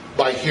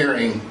by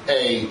hearing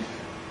a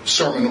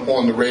sermon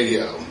on the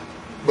radio,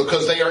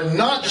 because they are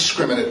not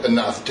discriminate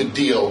enough to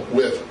deal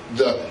with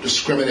the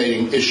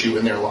discriminating issue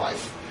in their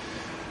life.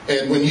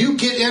 And when you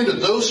get into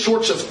those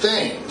sorts of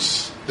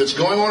things that's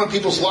going on in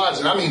people's lives,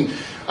 and I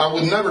I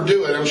would never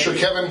do it. I'm sure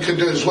Kevin could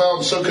do it as well,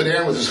 and so could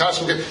Aaron with his high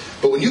school kid.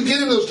 But when you get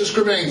into those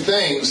discriminating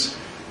things,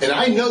 and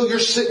I know you're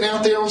sitting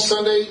out there on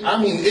Sunday, I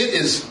mean, it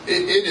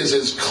is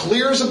as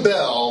clear as a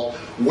bell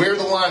where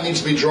the line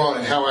needs to be drawn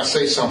and how I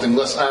say something,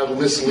 lest I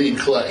mislead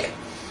Clay.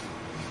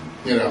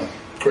 You know,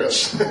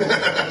 Chris.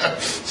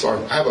 Sorry,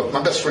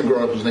 my best friend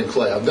growing up was named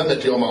Clay. I've done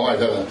that to you all my life,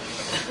 haven't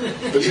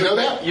I? But you know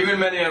that? You and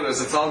many others.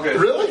 It's all good.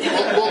 Really?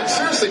 Well,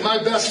 seriously,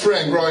 my best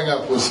friend growing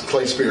up was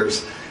Clay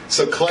Spears.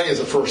 So Clay is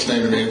a first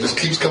name to me. It just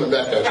keeps coming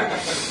back at you.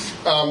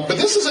 But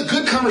this is a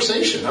good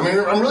conversation. I mean,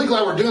 I'm really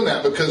glad we're doing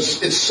that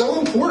because it's so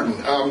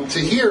important to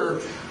hear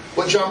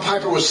what John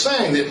Piper was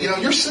saying. That, you know,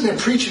 you're sitting there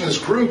preaching this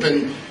group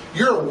and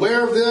you're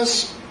aware of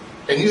this,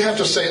 and you have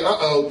to say,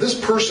 this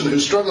person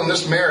who's struggling in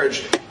this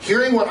marriage,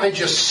 hearing what I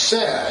just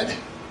said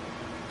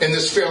in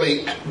this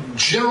fairly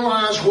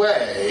generalized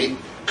way,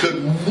 could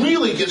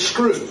really get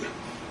screwed.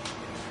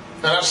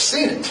 And I've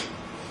seen it.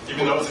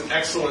 Even though it's an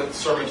excellent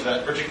sermon to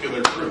that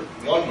particular group,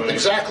 one way.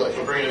 Exactly.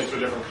 But bringing it into a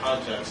different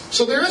context.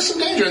 So there is some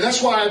danger, and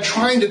that's why I'm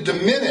trying to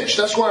diminish.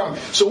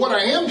 So what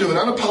I am doing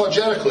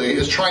unapologetically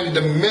is trying to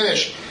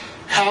diminish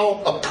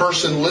how a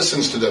person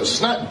listens to those.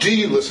 It's not do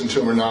you listen to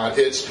them or not.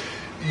 It's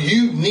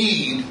you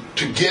need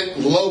to get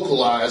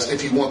localized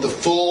if you want the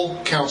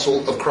full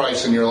counsel of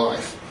Christ in your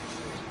life.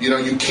 You know,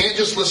 you can't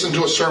just listen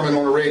to a sermon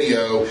on the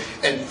radio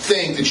and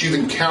think that you've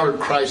encountered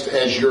Christ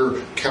as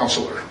your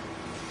counselor.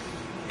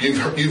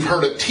 You've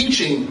heard a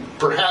teaching,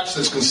 perhaps,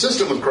 that's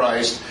consistent with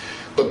Christ,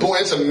 but boy,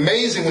 it's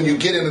amazing when you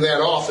get into that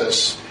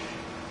office.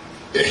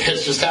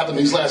 It's just happened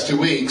these last 2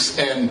 weeks,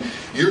 and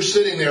you're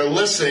sitting there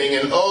listening,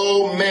 and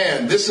oh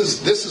man, this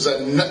is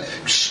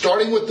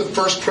starting with the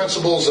first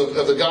principles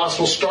of the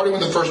gospel, starting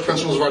with the first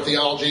principles of our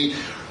theology,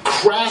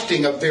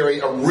 crafting a very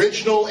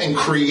original and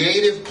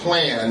creative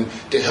plan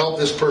to help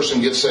this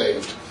person get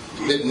saved.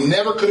 It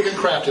never could have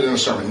been crafted in a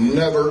sermon.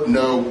 Never,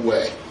 no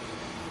way.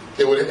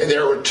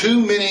 There were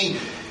too many.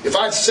 If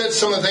I'd said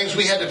some of the things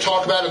we had to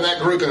talk about in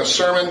that group in a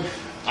sermon,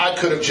 I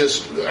could have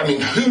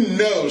who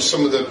knows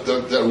some of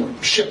the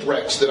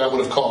shipwrecks that I would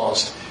have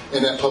caused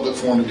in that public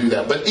forum to do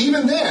that. But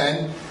even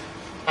then,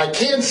 I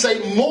can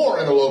say more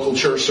in a local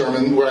church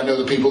sermon where I know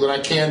the people than I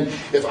can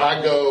if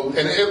I go,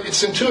 and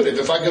it's intuitive.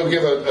 If I go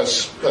give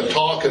a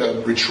talk at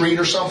a retreat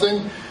or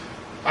something,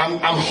 I'm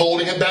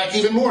holding it back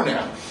even more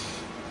now.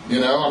 You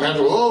know, I'm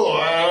having to,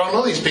 I don't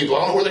know these people.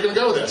 I don't know where they're going to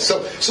go with this.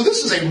 So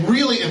this is a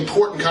really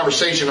important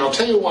conversation. I'll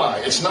tell you why.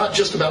 It's not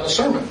just about the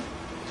sermon.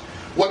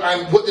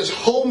 What this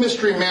whole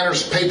Mystery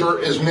Manners paper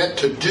is meant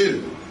to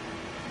do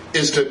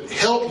is to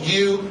help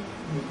you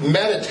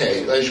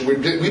meditate.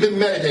 We've been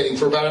meditating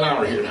for about an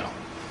hour here now.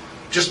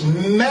 Just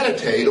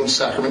meditate on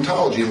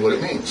sacramentology and what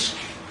it means.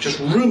 Just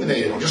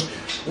ruminate on just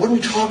what are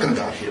we talking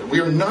about here? We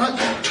are not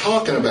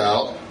talking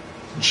about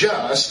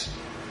just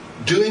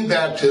doing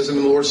baptism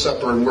and Lord's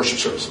Supper and worship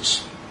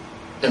services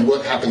and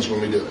what happens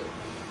when we do it.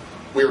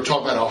 We are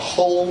talking about a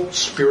whole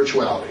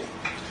spirituality.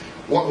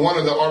 One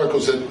of the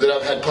articles that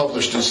I've had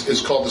published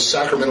is called The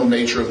Sacramental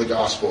Nature of the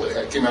Gospel.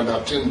 It came out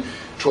about 10,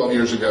 12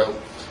 years ago.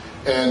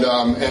 And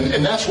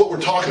that's what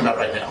we're talking about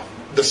right now.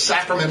 The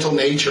sacramental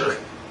nature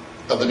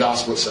of the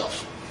gospel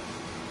itself.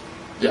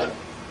 Yeah.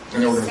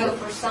 So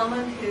for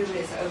someone who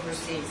is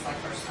overseas, like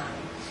our son,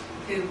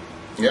 who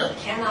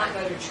cannot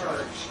go to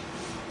church,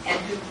 and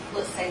who,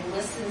 let's say,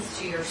 listens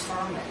to your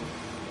sermon,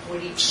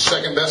 would he...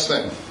 Second best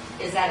thing.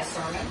 Is that a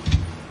sermon?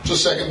 It's the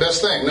second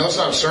best thing. No, it's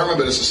not a sermon,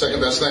 but it's the second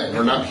best thing.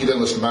 Or not, he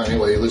doesn't listen to mine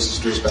anyway. He listens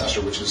to his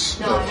pastor, which is...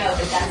 No, I know,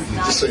 but that's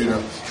not... Just so you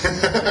know.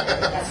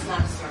 That's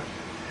not a sermon.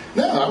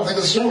 No, I don't think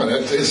it's a sermon.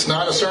 It's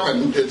not a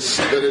sermon.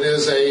 But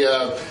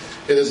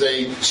it is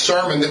a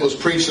sermon that was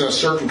preached in a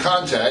certain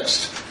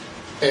context,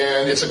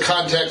 and it's a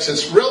context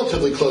that's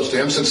relatively close to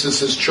him, since it's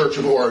his church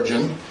of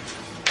origin.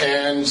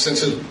 And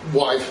since his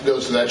wife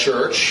goes to that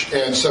church,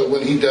 and so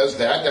when he does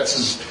that, that's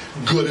as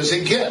good as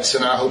it gets,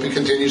 and I hope he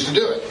continues to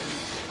do it.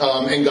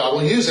 And God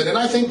will use it. And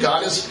I think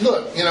God is,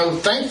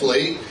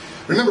 thankfully,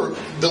 remember,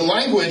 the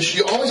language,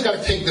 you always got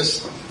to take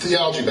this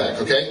theology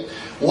back, okay?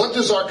 What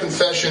does our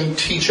confession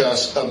teach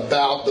us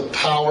about the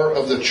power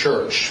of the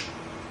church?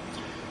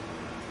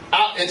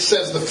 It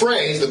says the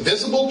phrase, the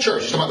visible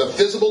church, it's talking about the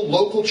visible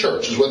local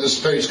church is where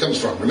this phrase comes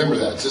from. Remember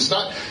that. It's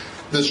not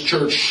this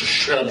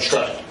church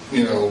abstract,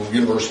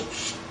 universal,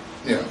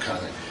 kind of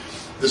thing.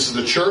 This is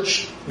the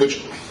church,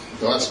 which,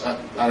 I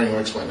don't even want to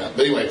explain that.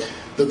 But anyway,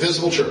 the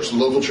visible church, the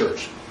local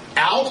church.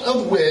 Out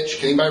of which,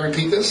 can anybody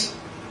repeat this?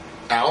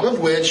 Out of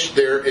which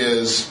there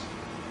is...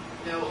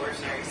 No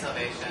ordinary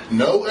salvation.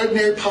 No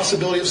ordinary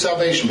possibility of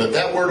salvation. But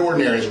that word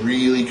ordinary is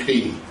really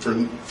key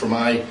for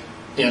my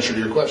answer to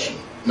your question.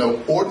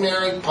 No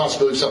ordinary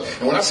possibility of salvation.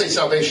 And when I say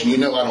salvation,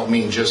 I don't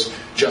mean just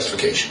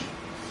justification.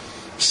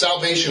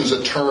 Salvation is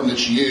a term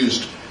that's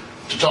used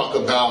to talk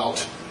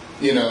about,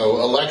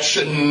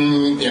 election,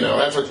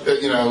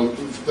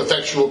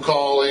 effectual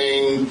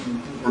calling,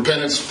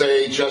 repentance,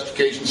 faith,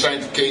 justification,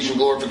 sanctification,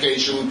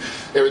 glorification,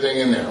 everything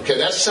in there. Okay,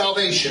 that's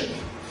salvation.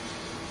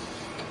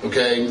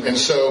 Okay, and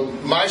so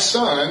my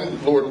son,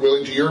 Lord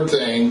willing, to your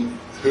thing,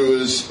 who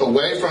is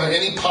away from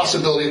any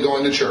possibility of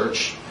going to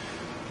church,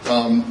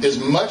 as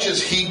much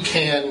as he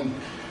can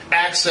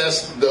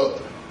access the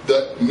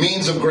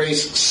means of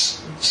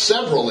grace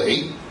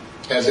severally,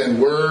 as in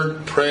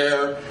word,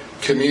 prayer,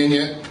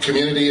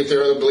 community if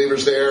there are other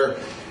believers there,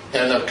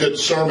 and a good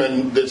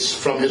sermon that's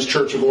from his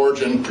church of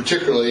origin,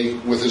 particularly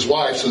with his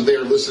wife, so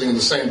they're listening to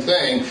the same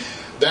thing.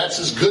 That's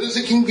as good as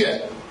it can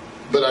get,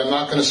 but I'm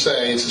not going to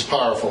say it's as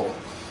powerful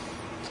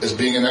as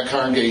being in that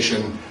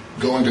congregation,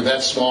 going to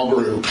that small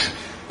group,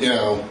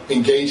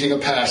 engaging a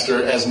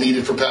pastor as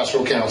needed for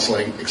pastoral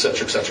counseling,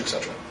 etc., etc.,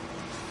 etc.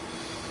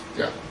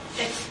 Yeah.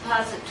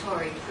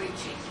 Expository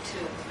preaching,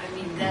 too. I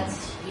mean,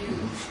 that's huge.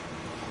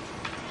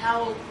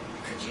 How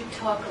could you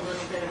talk a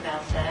little bit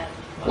about that?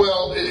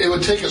 Well, it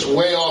would take us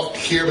way off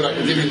here, but I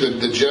can give you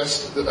the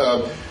gist.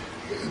 And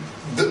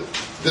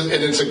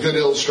it's a good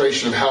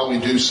illustration of how we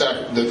do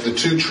the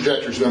two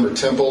trajectories. Remember,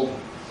 temple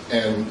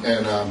and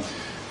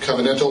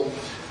covenantal.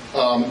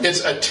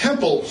 It's a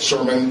temple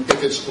sermon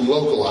if it's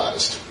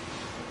localized.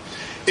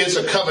 It's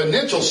a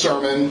covenantal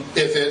sermon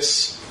if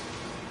it's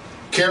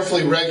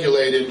carefully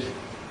regulated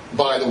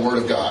by the Word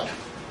of God.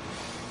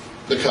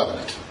 The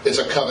covenant. It's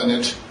a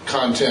covenant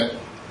content,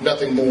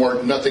 nothing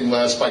more, nothing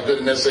less, by good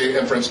and necessary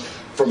inference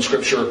from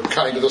Scripture,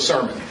 kind of a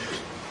sermon.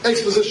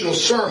 Expositional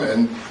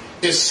sermon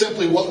is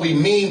simply what we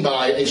mean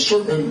by a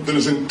sermon that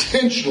is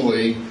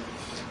intentionally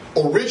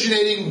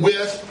originating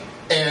with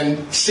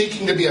and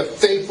seeking to be a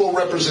faithful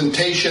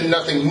representation,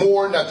 nothing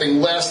more,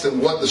 nothing less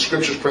than what the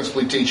Scriptures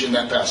principally teach in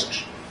that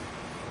passage.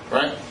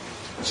 Right?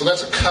 So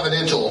that's a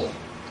covenantal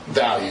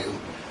value.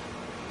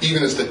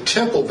 Even as the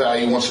temple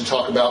value wants to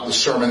talk about the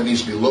sermon that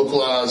needs to be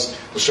localized,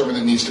 the sermon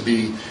that needs to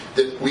be,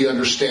 that we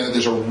understand that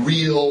there's a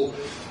real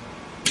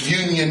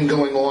union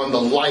going on,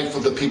 the life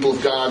of the people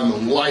of God and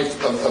the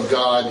life of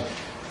God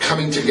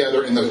coming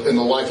together in the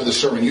life of the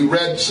sermon. You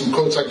read some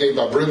quotes I gave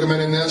by Brueggemann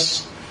in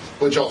this.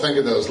 What y'all think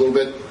of those? A little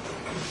bit?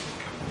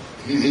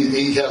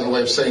 He has a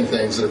way of saying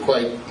things that are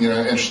quite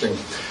interesting.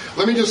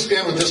 Let me just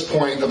end with this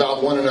point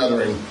about one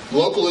anothering.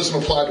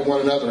 Localism applied to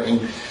one anothering.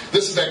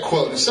 This is that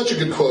quote. It's such a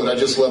good quote. I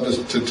just love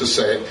to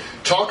say it.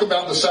 Talk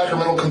about the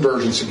sacramental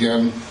convergence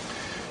again.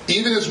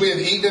 Even as we have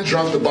eaten and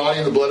drunk the body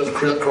and the blood of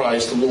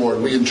Christ, the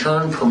Lord, we in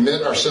turn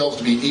permit ourselves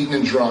to be eaten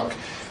and drunk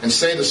and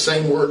say the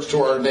same words to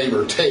our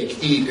neighbor,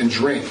 take, eat, and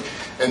drink.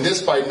 And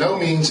this by no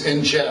means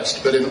in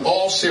jest, but in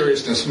all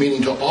seriousness,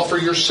 meaning to offer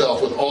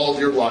yourself with all of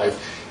your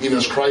life, even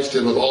as Christ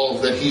did with all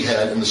that he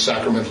had in the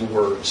sacramental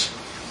words.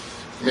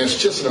 I mean,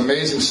 it's just an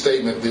amazing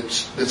statement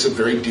that's a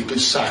very deeply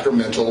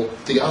sacramental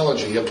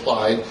theology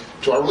applied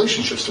to our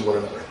relationships to one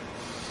another.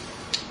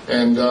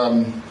 And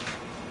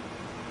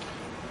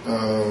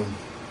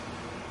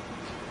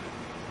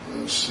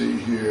let's see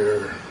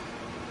here.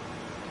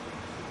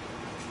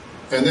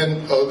 And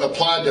then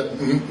applied to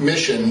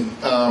mission.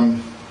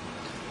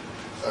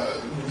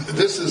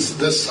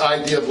 This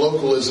idea of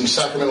localism,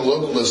 sacramental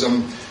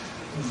localism.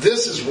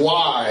 This is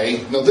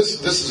why. No,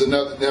 this is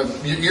another. Now,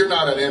 you're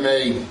not an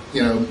MA,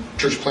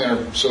 church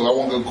planner, so I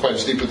won't go quite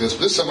as deep with this.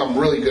 But this is something I'm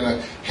really going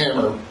to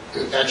hammer,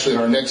 actually,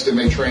 in our next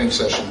MA training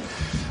session.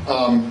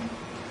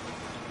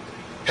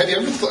 Have you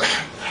ever thought?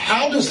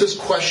 How does this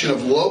question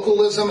of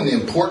localism and the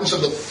importance of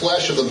the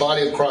flesh of the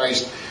body of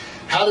Christ,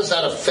 how does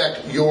that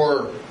affect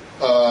your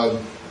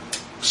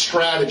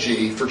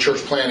strategy for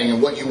church planning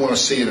and what you want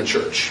to see in a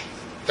church?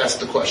 That's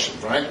the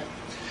question, right?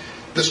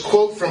 This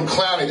quote from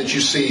Clowney that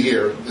you see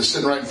here is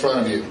sitting right in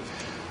front of you.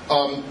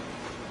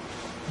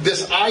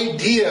 This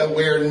idea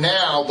where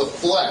now the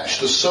flesh,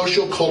 the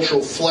social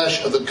cultural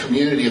flesh of the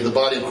community of the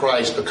body of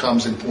Christ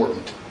becomes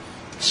important.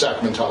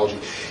 Sacramentology.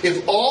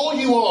 If all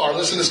you are,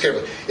 listen to this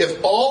carefully,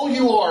 if all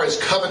you are is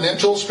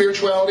covenantal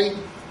spirituality,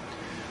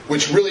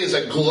 which really is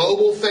a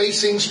global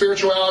facing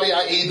spirituality,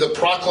 i.e. the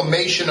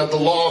proclamation of the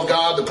law of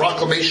God, the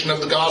proclamation of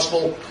the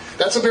gospel,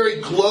 that's a very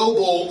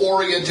global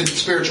oriented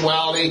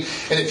spirituality.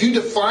 And if you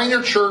define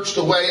your church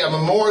the way a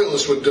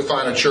memorialist would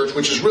define a church,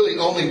 which is really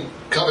only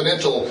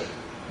covenantal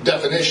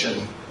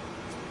definition,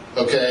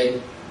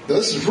 okay? Now,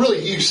 this is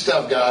really huge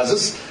stuff, guys.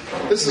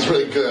 This is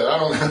really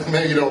good.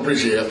 Maybe you don't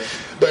appreciate it.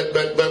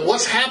 But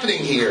what's happening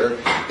here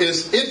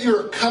is if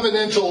you're a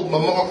covenantal,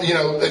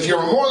 if you're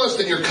a memorialist,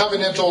 then you're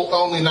covenantal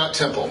only, not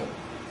temple.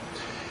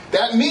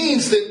 That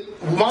means that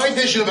my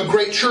vision of a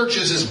great church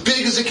is as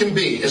big as it can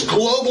be, as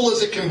global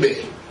as it can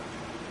be.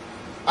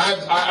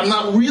 I'm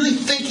not really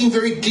thinking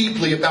very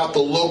deeply about the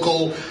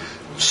local,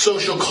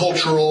 social,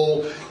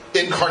 cultural,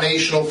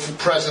 incarnational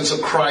presence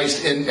of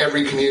Christ in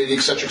every community,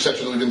 etc.,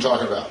 that we've been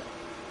talking about.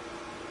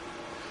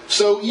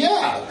 So,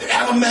 yeah,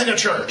 have a mega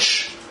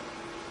church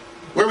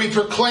where we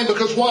proclaim.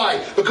 Because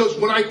why? Because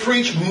when I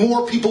preach,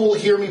 more people will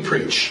hear me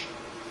preach.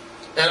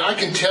 And I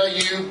can tell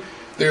you,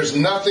 there's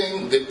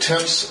nothing that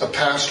tempts a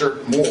pastor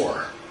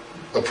more,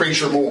 a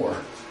preacher more,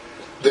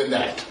 than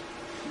that.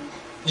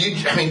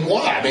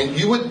 Why?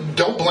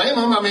 Don't blame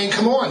them.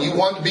 Come on. You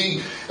want to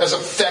be as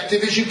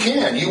effective as you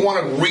can. You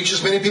want to reach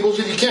as many people as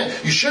you can.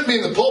 You should be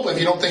in the pulpit if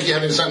you don't think you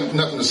have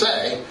nothing to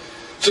say.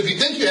 So if you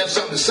think you have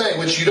something to say,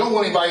 which you don't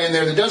want anybody in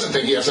there that doesn't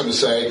think he has something to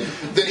say,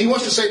 then he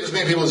wants to say to as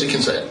many people as he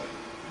can say it.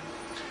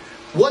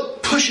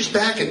 What pushes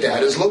back at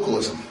that is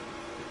localism,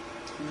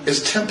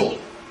 is temple.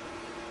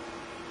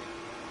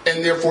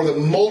 And therefore the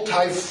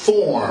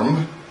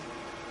multiform,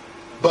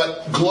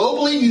 but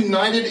globally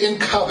united in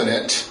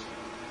covenant,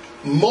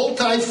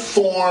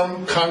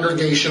 multiform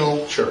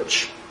congregational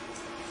church.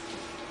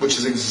 Which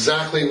is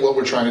exactly what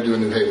we're trying to do in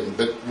New Haven.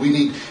 But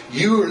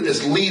you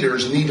as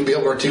leaders need to be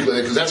able to articulate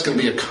it, because that's going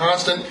to be a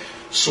constant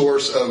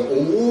source of,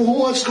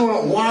 what's going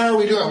on? Why are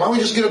we doing it? Why don't we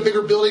just get a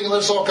bigger building and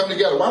let's all come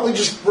together? Why don't we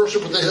just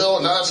worship with the hill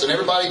and us and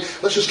everybody?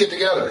 Let's just get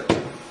together.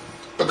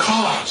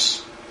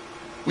 Because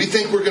we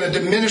think we're going to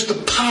diminish the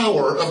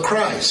power of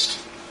Christ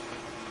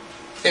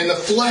in the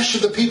flesh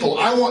of the people.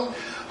 I want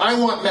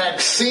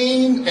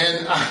Maxine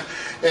and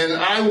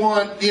I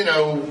want,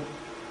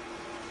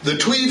 the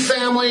Tweed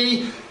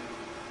family.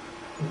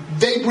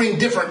 They bring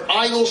different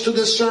idols to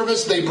this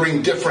service. They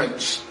bring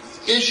different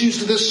issues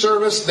to this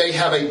service. They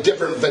have a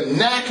different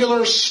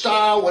vernacular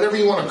style, whatever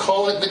you want to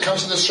call it, that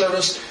comes to this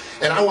service.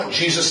 And I want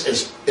Jesus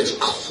as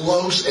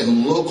close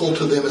and local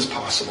to them as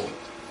possible.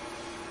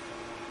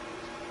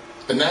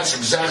 And that's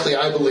exactly,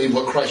 I believe,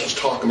 what Christ was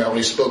talking about when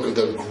he spoke of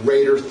the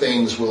greater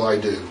things will I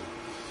do.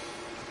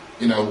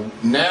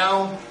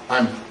 Now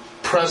I'm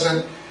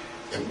present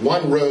in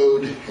one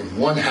road, in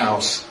one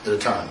house at a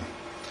time.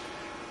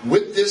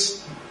 With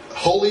this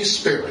Holy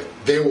Spirit,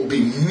 there will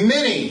be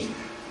many,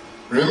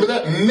 remember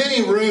that?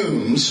 Many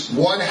rooms,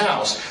 one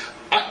house.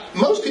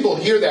 Most people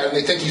hear that and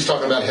they think he's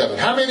talking about heaven.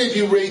 How many of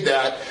you read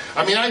that?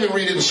 I mean, I can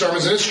read it in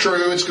sermons, and it's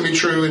true. It's going to be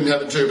true in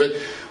heaven too.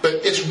 But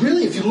it's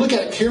really, if you look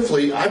at it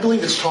carefully, I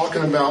believe it's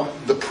talking about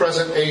the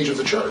present age of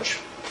the church.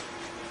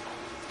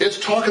 It's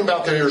talking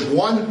about there's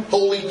one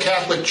holy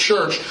Catholic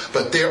church,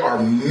 but there are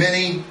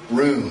many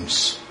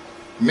rooms,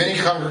 many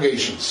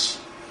congregations.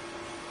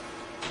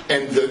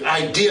 And the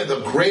idea,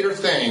 the greater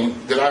thing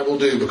that I will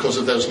do because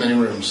of those many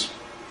rooms.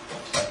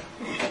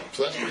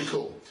 So that's pretty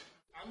cool.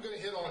 I'm going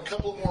to hit on a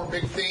couple more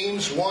big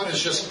themes. One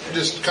is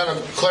just kind of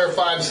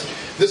clarifies.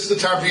 This is the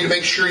time for you to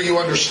make sure you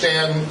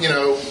understand,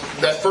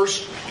 that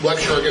first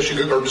lecture, I guess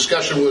or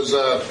discussion was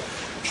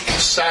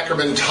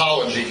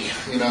sacramentology,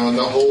 and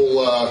the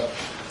whole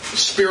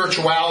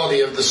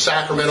spirituality of the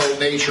sacramental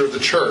nature of the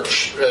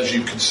church, as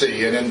you can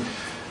see. And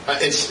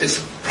it's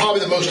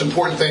probably the most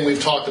important thing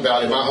we've talked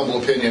about, in my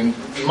humble opinion.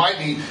 It might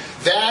be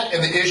that,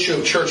 and the issue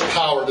of church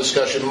power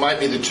discussion might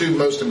be the two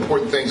most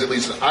important things, at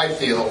least that I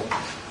feel,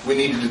 we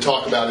needed to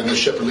talk about in this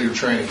shepherd leader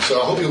training.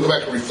 So I hope you'll go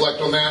back and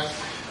reflect on that,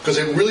 because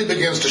it really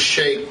begins to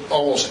shape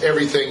almost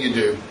everything you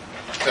do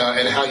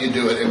and how you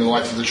do it in the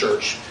life of the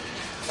church.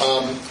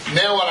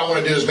 Now what I want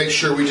to do is make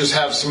sure we just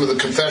have some of the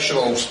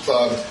confessional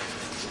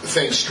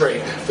things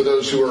straight for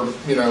those who are,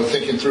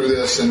 thinking through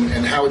this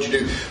and how would you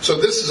do. So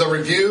this is a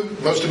review.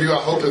 Most of you,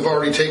 I hope, have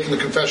already taken the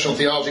confessional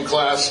theology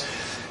class.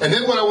 And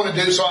then what I want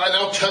to do, so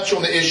I'll touch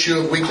on the issue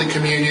of weekly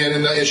communion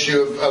and the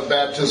issue of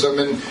baptism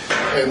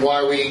and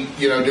why we,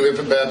 do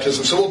infant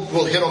baptism. So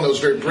we'll hit on those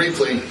very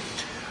briefly.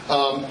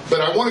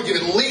 But I want to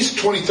give at least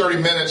 20, 30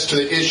 minutes to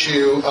the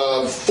issue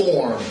of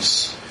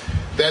forms.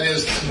 That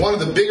is, one of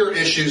the bigger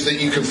issues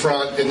that you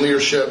confront in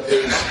leadership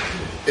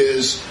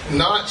is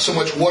not so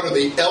much what are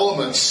the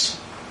elements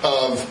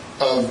of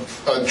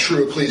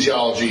true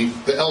ecclesiology,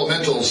 the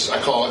elementals, I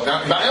call it.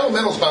 Now,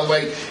 elementals, by the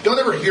way, don't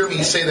ever hear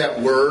me say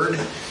that word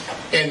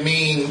and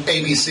mean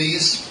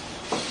ABCs.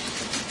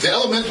 The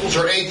elementals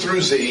are A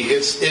through Z.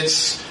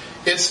 It's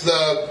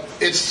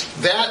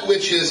that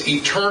which is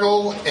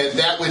eternal and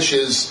that which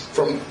is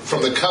from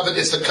the covenant.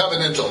 It's the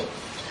covenantal.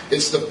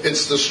 It's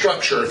the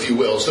structure, if you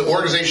will. It's the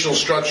organizational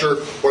structure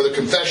or the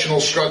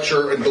confessional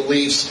structure and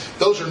beliefs.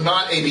 Those are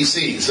not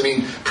ABCs. I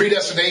mean,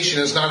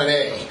 predestination is not an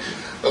A.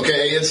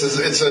 Okay, it's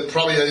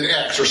probably an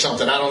X or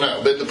something. I don't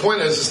know. But the point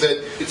is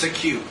that it's a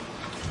Q.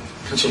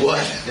 It's a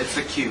what? It's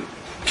a Q.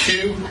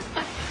 Q?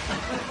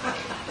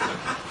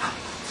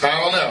 I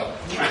don't know.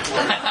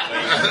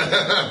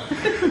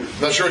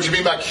 Not sure what you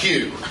mean by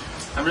Q.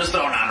 I'm just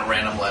throwing out a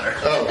random letter.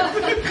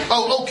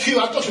 Oh, Q.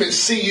 I thought you meant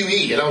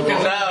C-U-E. And I was going,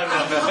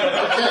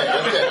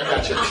 Okay, I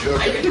got you.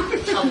 Okay.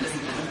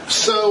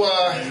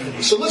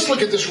 So let's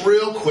look at this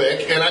real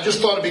quick. And I just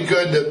thought it'd be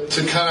good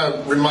to kind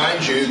of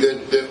remind you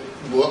that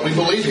what we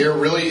believe here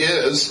really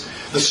is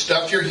the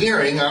stuff you're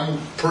hearing,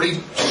 I'm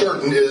pretty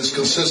certain, is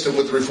consistent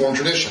with the Reformed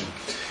tradition.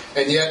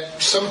 And yet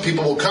some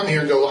people will come here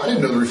and go, well, I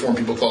didn't know the Reformed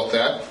people thought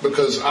that,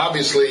 because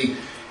obviously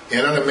in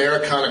an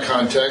Americana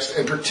context,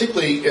 and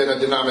particularly in a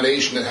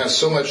denomination that has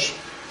so much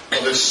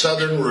of its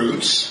southern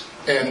roots,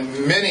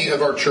 and many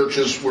of our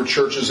churches were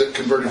churches that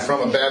converted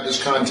from a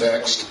Baptist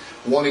context,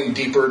 wanting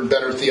deeper and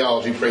better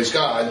theology, praise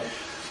God,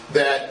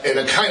 that, and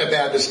a kind of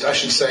Baptist, I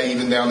should say,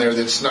 even down there,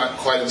 that's not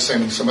quite the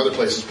same in some other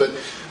places. But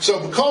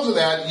so because of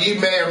that, you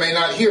may or may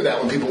not hear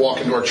that when people walk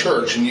into our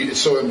church, and it's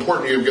so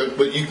important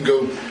but you can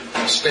go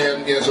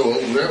stand, so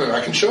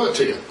I can show it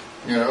to you.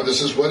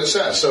 This is what it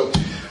says. So,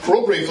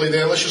 real briefly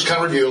then, let's just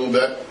kind of review a little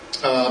bit.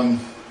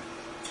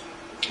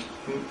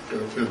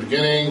 Go through the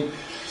beginning.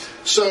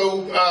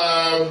 So,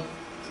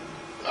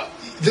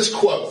 this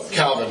quote,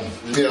 Calvin,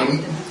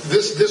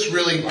 this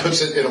really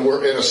puts it in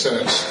a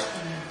sentence.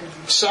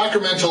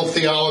 sacramental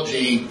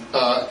theology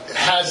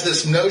has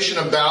this notion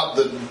about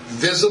the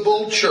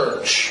visible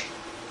church,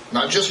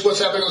 not just what's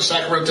happening on the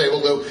sacrament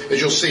table, though,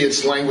 as you'll see,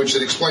 it's language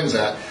that explains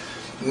that.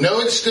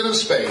 No extent of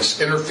space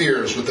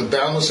interferes with the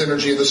boundless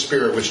energy of the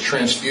Spirit, which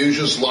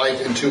transfuses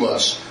life into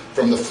us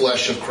from the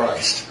flesh of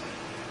Christ.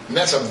 And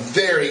that's a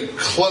very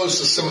close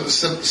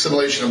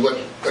assimilation of what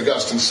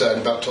Augustine said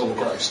about total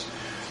Christ.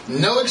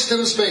 No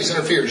extent of space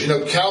interferes. You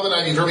know, Calvin,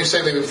 you've heard me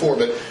say that before,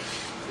 but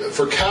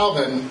for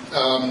Calvin,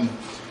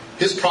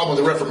 his problem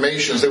with the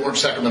Reformation is they weren't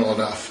sacramental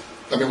enough.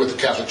 I mean, with the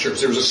Catholic Church.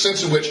 There was a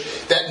sense in which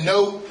that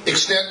no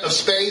extent of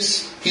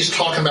space, he's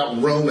talking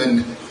about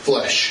Roman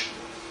flesh.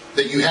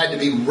 That you had to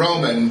be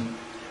Roman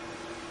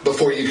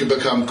before you could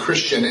become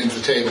Christian into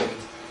the table.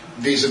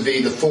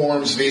 Vis-a-vis the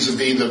forms,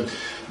 vis-a-vis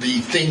the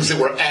things that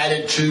were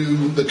added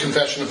to the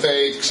confession of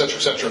faith, etc.,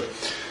 etc.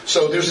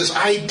 So there's this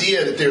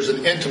idea that there's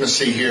an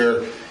intimacy here,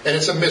 and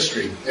it's a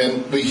mystery.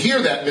 And we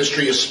hear that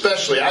mystery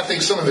especially, I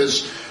think some of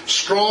his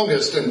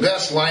strongest and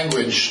best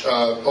language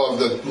of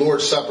the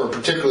Lord's Supper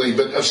particularly,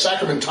 but of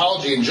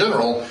sacramentology in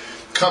general,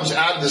 comes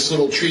out of this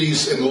little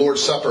treatise in the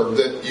Lord's Supper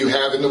that you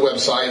have in the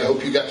website. I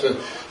hope you got to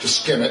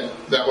skim it.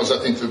 That was, I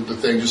think, the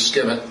thing, just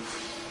skim it.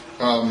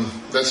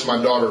 That's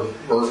my daughter,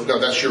 or no,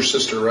 that's your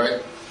sister,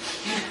 right?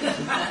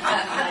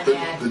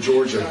 The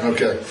Georgia,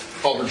 okay.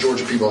 All the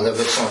Georgia people have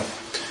that song.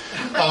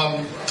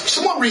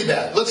 Someone read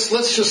that.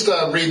 Let's just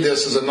read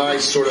this as a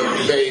nice sort of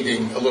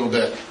bathing a little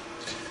bit.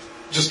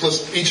 Just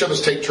let's each of us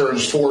take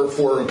turns, four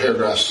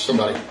paragraphs.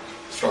 Somebody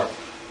start.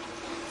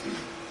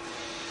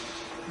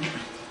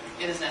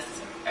 It is necessary.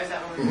 Is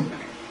that what we're doing?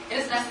 It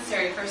is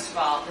necessary, first of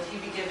all, that he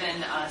be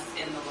given us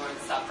in the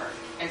Lord's Supper,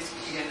 in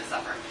the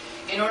supper,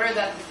 in order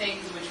that the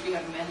things which we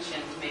have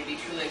mentioned may be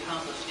truly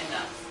accomplished in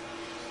us.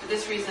 For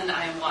this reason,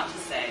 I am wont to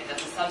say that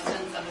the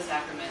substance of the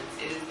sacraments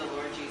is the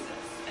Lord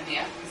Jesus, and the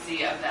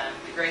efficacy of them,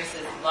 the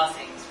graces and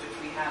blessings which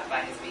we have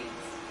by his means.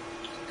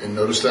 And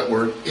notice that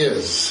word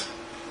is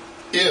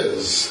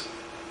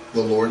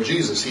the Lord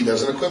Jesus. He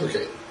doesn't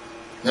equivocate.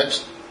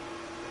 Next.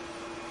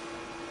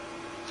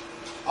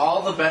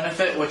 All the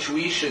benefit which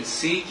we should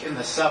seek in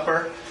the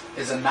supper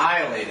is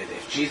annihilated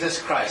if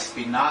Jesus Christ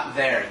be not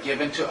there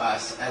given to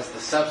us as the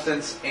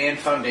substance and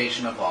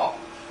foundation of all.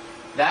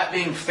 That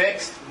being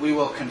fixed, we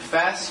will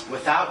confess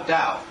without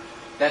doubt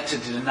that to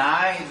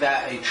deny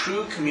that a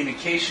true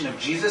communication of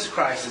Jesus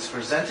Christ is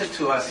presented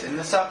to us in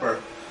the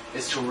supper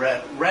is to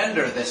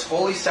render this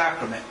holy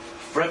sacrament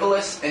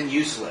frivolous and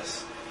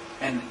useless,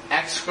 an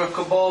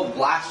execrable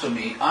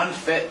blasphemy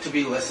unfit to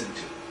be listened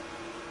to.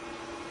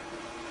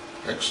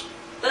 Next.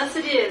 Thus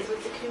it is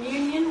with the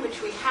communion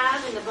which we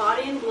have in the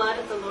body and blood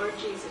of the Lord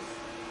Jesus.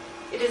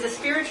 It is a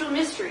spiritual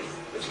mystery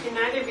which can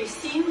neither be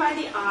seen by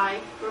the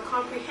eye nor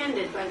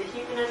comprehended by the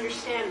human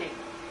understanding.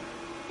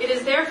 It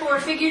is therefore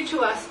figured to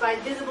us by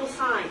visible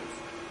signs,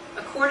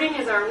 according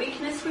as our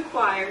weakness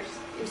requires,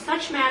 in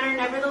such manner,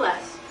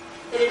 nevertheless,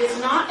 that it is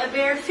not a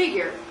bare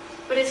figure,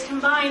 but is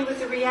combined with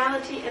the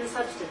reality and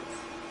substance.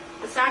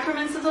 The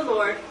sacraments of the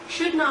Lord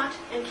should not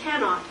and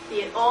cannot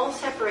be at all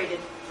separated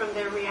from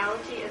their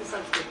reality and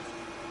substance.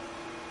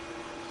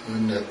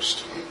 And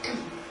next.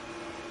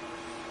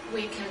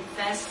 We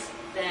confess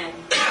then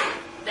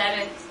that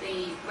if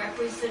the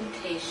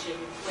representation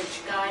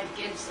which God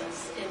gives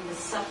us in the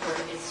supper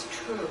is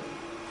true,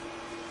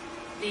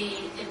 the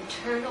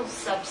internal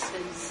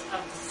substance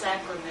of the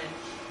sacrament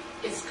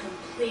is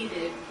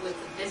completed with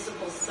the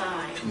visible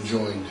signs.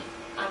 Conjoined.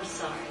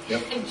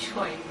 Yep.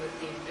 Conjoined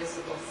with the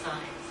invisible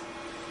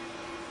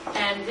signs.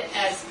 And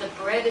as the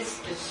bread is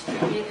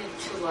distributed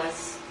to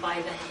us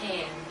by the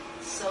hand,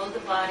 so the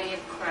body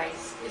of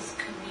Christ is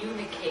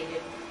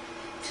communicated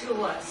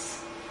to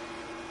us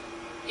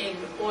in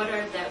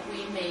order that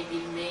we may be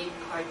made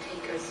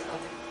partakers of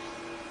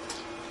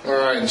it. All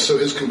right, and so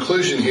his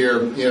conclusion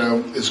here,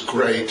 is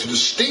great. To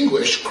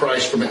distinguish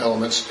Christ from the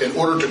elements in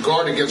order to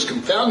guard against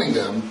confounding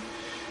them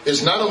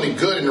is not only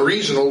good and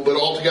reasonable, but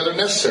altogether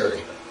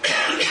necessary.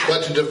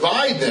 But to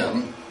divide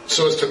them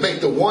so as to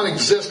make the one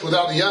exist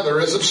without the other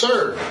is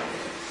absurd.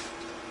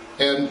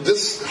 And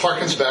this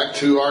harkens back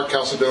to our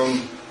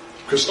Chalcedon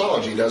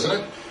Christology, doesn't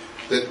it?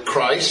 That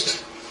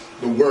Christ,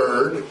 the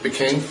Word,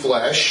 became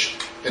flesh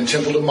and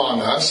templed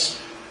among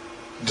us,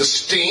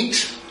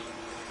 distinct,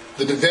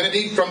 the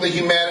divinity from the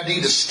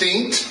humanity,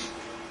 distinct,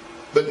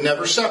 but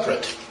never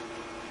separate.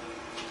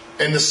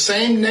 And the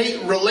same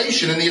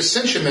relation in the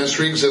Ascension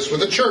ministry exists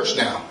with the church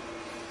now.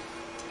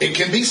 It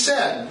can be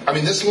said,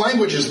 this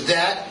language is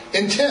that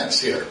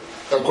intense here,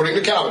 according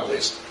to Calvin at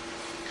least,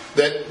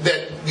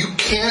 that you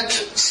can't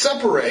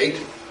separate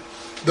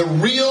the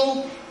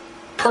real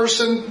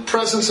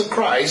presence of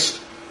Christ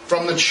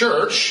from the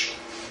church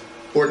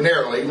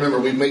ordinarily. Remember,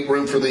 we make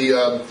room for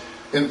the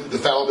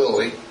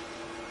fallibility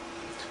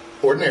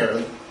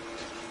ordinarily.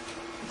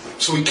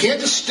 So we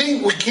can't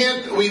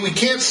we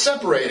can't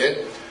separate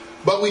it,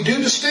 but we do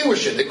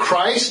distinguish it. That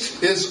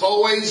Christ is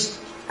always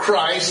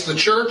Christ, the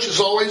church is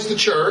always the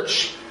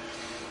church.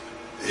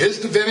 His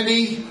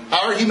divinity,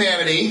 our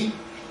humanity,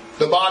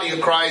 the body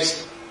of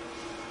Christ,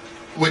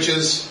 which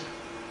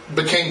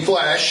became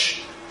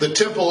flesh, the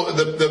temple,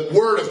 the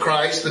word of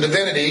Christ, the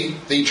divinity,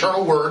 the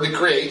eternal word that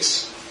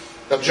creates,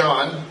 of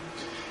John,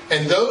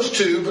 and those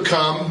two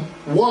become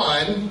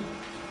one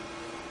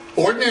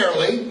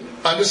ordinarily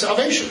unto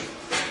salvation.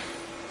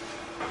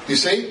 You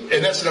see?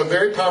 And that's a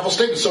very powerful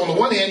statement. So on the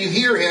one hand, you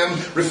hear him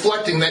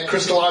reflecting that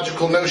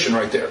Christological notion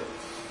right there.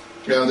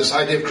 You know, this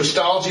idea of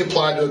Christology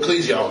applied to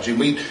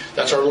ecclesiology.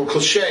 That's our little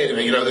cliche.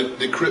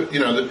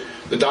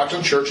 The doctrine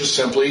of the church is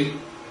simply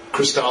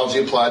Christology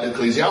applied to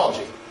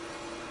ecclesiology.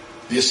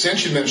 The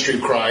ascension ministry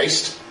of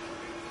Christ,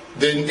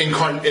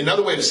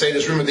 another way to say it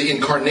is, remember, the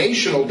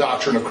incarnational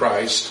doctrine of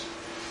Christ,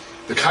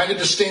 the kind of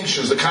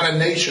distinctions, the kind of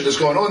nature that's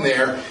going on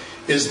there,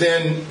 is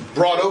then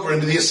brought over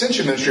into the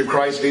ascension ministry of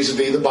Christ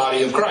vis-a-vis the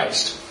body of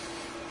Christ,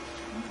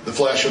 the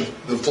flesh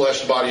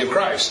body of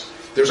Christ.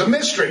 There's a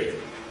mystery,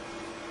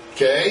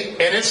 okay,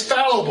 and it's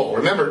fallible.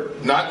 Remember,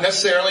 not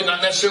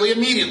necessarily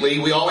immediately.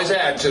 We always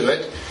add to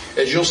it,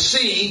 as you'll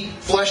see,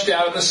 fleshed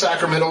out in the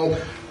sacramental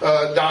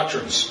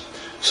doctrines.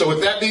 So,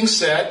 with that being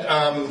said,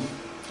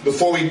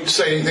 before we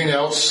say anything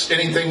else,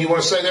 anything you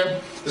want to say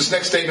there? This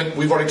next statement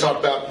we've already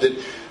talked about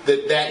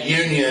that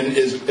union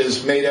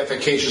is made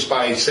efficacious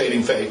by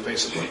saving faith,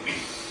 basically.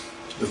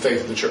 The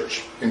faith of the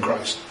church in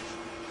Christ.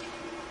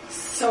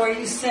 So are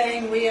you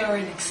saying we are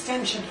an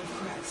extension of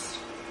Christ?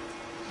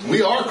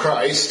 We are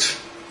Christ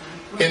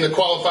in the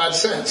qualified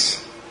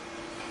sense.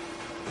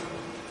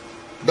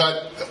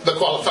 But the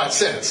qualified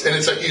sense, and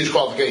it's a huge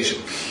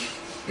qualification.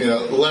 You know,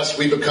 lest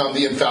we become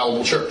the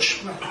infallible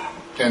church. Right.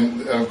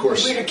 And of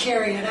course... We're to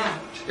carry it out.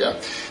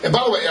 Yeah. And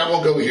by the way, I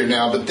won't go here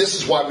now, but this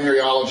is why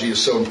Mariology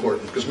is so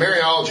important. Because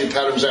Mariology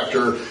patterns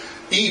after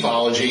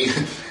Eveology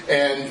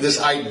and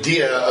this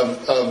idea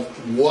of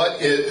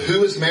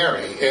who is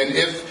Mary. And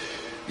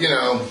if, you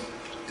know,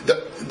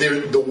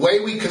 the way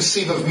we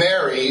conceive of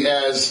Mary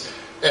as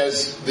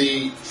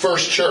the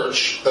first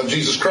church of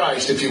Jesus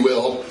Christ, if you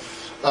will,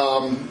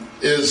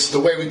 is the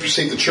way we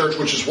perceive the church,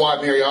 which is why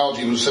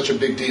Mariology was such a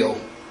big deal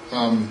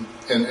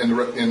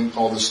and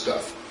all this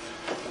stuff.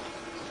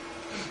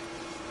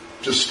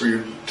 Just for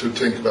you to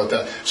think about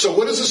that. So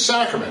what is a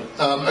sacrament?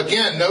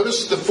 Again,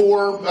 notice the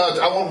four,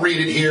 I won't read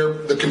it here,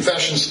 the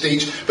confession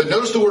speech, but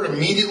notice the word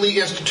immediately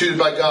instituted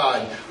by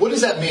God. What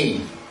does that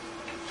mean?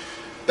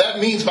 That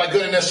means by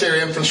good and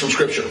necessary inference from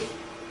Scripture.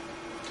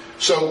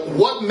 So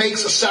what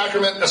makes a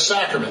sacrament a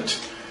sacrament?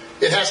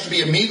 It has to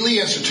be immediately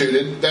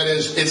instituted. That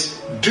is, it's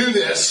do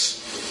this.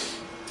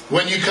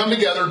 When you come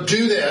together,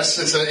 do this.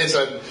 It's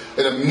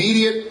an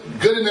immediate,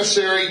 good and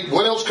necessary,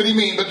 what else could he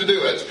mean but to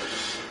do it,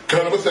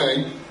 kind of a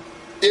thing.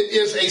 It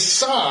is a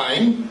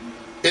sign.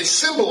 It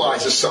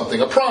symbolizes something,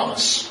 a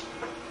promise.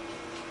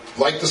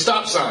 Like the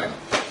stop sign,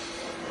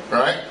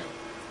 right?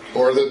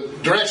 Or the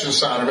direction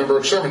sign. I remember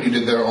a sermon you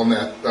did there on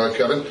that,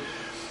 Kevin.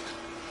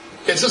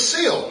 It's a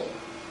seal.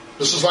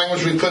 This is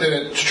language we put in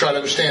it to try to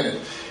understand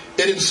it.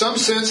 It, in some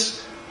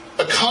sense,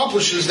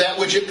 accomplishes that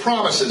which it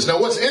promises. Now,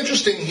 what's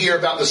interesting here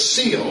about the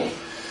seal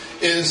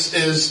is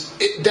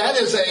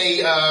notice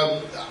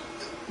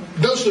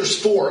there's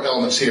four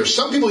elements here.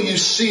 Some people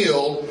use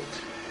seal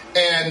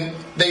and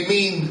they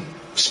mean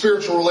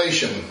spiritual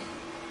relation,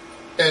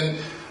 and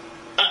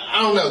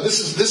I don't know.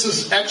 This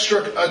is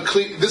extra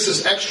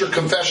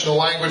confessional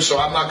language, so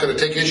I'm not going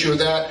to take issue with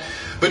that.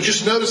 But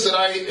just notice that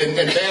and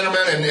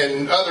Bannerman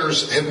and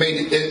others have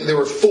made it. There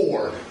were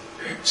four.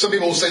 Some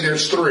people will say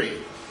there's three.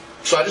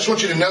 So I just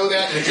want you to know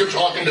that. And if you're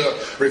talking to a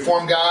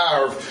Reformed guy,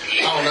 or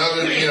I don't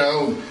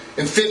know,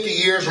 in 50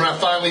 years when I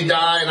finally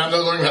die and I'm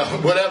no longer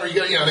whatever,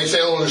 they say,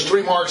 oh, there's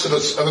three marks of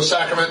a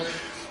sacrament.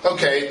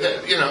 Okay,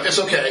 it's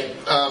okay.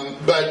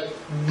 But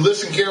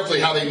listen carefully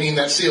how they mean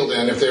that seal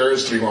then, if there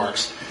is three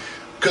marks.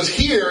 Because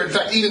here, in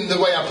fact, even the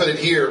way I put it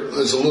here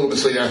is a little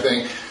misleading, I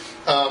think.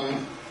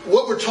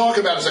 What we're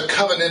talking about is a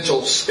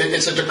covenantal,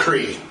 it's a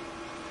decree.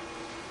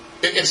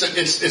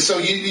 So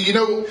you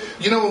know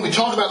when we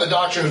talk about the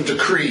doctrine of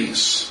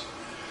decrees,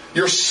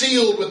 you're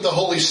sealed with the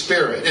Holy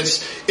Spirit.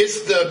 It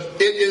is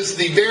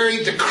the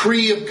very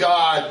decree of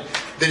God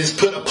that is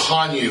put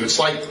upon you. It's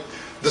like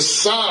the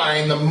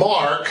sign, the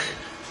mark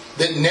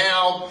that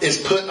now is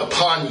put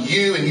upon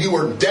you, and you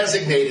were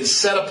designated,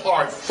 set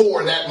apart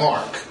for that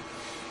mark.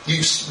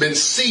 You've been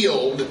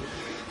sealed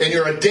in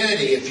your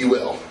identity, if you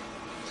will.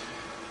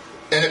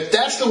 And if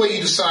that's the way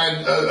you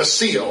define a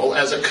seal,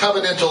 as a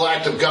covenantal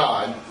act of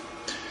God,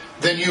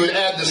 then you would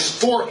add this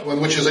fourth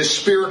one, which is a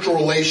spiritual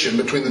relation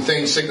between the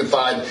thing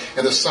signified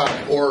and the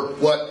sign, or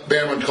what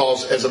Bannerman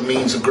calls as a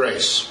means of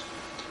grace.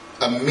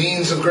 A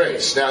means of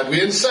grace. Now, we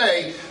didn't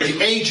say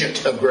the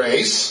agent of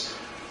grace.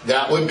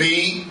 That would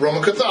be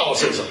Roman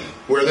Catholicism,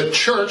 where the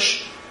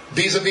church,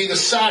 vis-a-vis the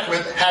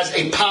sacrament, has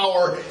a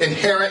power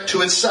inherent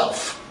to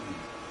itself.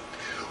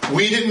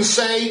 We didn't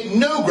say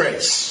no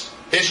grace.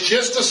 It's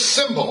just a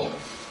symbol.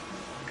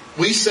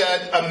 We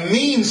said a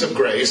means of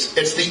grace.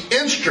 It's the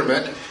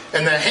instrument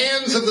in the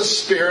hands of the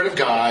Spirit of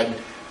God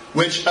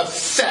which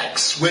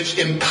affects, which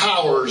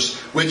empowers,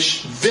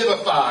 which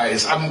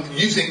vivifies. I'm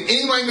using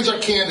any language I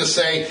can to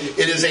say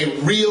it is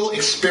a real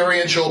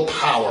experiential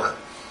power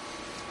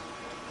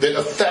that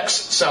affects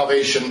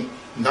salvation,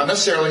 not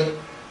necessarily,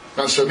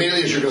 So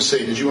immediately as you're going to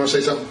say, did you want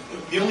to say something?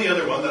 The only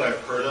other one that I've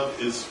heard of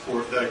is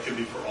that could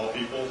be for all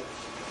people,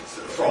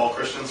 for all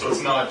Christians. So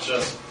it's not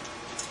just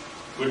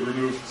would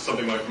remove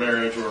something like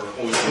marriage or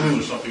holy orders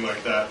or something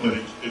like that, but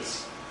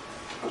it's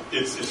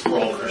for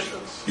all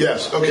Christians.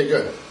 Yes. Okay.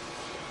 Good.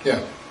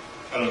 Yeah.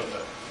 I don't know if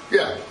that.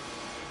 Yeah.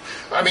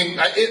 I mean,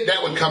 that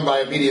would come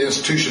by immediate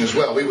institution as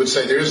well. We would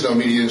say there is no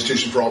immediate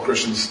institution for all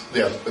Christians.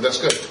 Yeah, but that's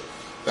good.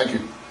 Thank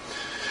you.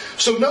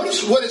 So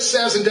notice what it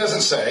says and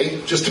doesn't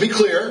say. Just to be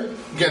clear,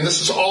 again,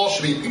 this is all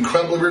should be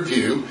incredibly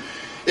reviewed.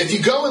 If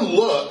you go and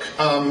look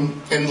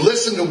and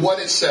listen to what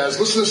it says,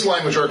 listen to this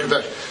language or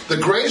confession. The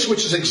grace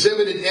which is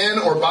exhibited in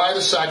or by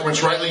the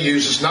sacraments rightly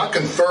used is not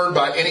conferred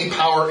by any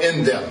power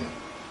in them.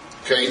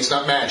 Okay, it's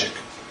not magic.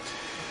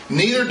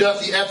 Neither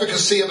doth the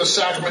efficacy of a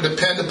sacrament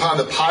depend upon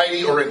the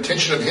piety or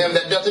intention of him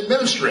that doth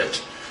administer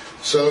it.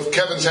 So if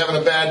Kevin's having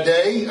a bad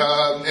day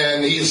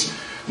and he's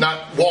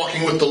not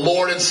walking with the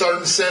Lord in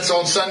certain sense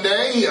on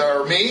Sunday,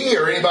 or me,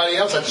 or anybody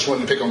else, I just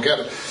wanted to pick on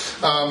Kevin,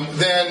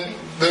 then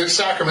the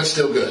sacrament's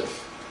still good.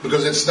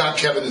 Because it's not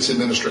Kevin that's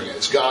administering it.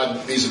 It's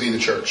God vis-a-vis the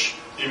church.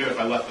 Even if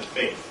I left the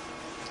faith.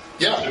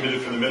 Yeah.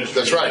 Submitted from the ministry.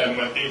 That's right. And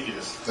went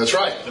atheist. That's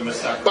right.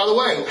 By the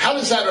way, how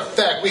does that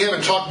affect, we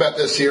haven't talked about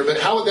this here, but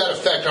how would that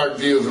affect our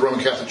view of the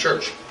Roman Catholic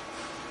Church?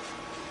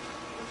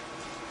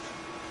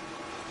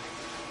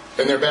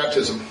 And their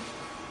baptism.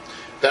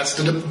 That's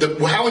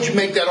how would you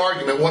make that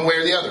argument one way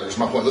or the other is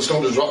my point. Let's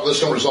don't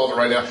resolve it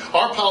right now.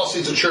 Our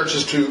policy as a church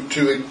is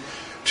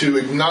to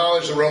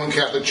acknowledge the Roman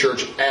Catholic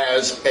Church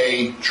as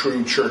a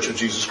true Church of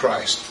Jesus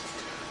Christ.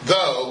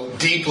 Though,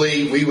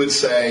 deeply, we would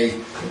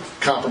say,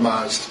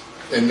 compromised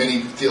in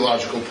many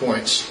theological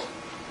points.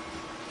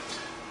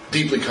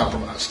 Deeply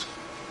compromised.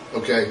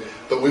 Okay?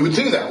 But we would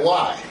do that.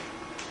 Why?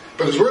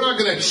 Because we're not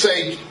going to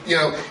say,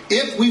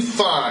 if we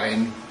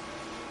find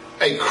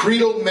a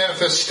creedal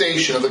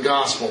manifestation of the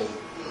gospel,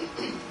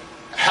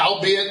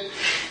 howbeit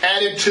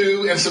added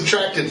to and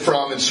subtracted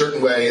from in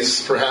certain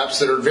ways, perhaps,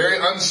 that are very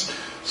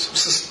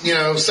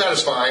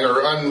satisfying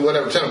or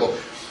tenable,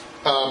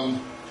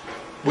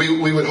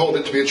 we would hold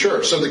it to be a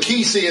church. So the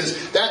key,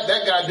 is that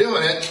guy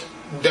doing it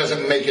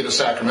doesn't make it a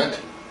sacrament.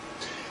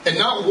 And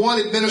not one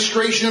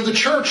administration of the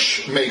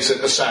church makes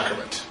it a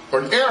sacrament.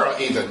 Or an era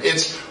even.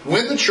 It's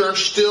when the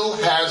church still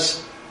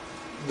has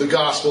the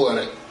gospel in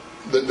it.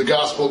 The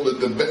gospel,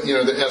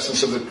 the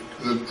essence of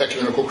the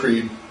ecumenical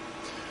creed.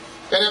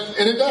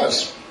 And it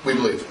does, we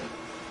believe.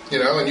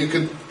 And you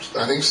could,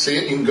 I think, see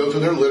it. You can go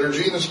through their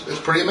liturgy, and it's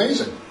pretty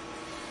amazing.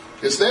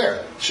 It's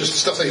there. It's just the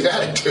stuff they've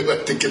added to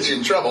it that gets you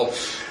in trouble.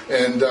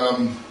 And,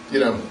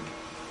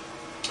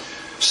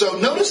 So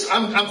notice,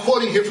 I'm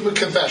quoting here from the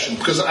confession,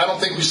 because I don't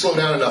think we slow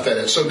down enough at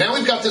it. So now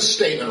we've got this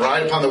statement,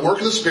 right? Upon the work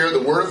of the Spirit,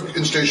 the word of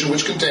institution,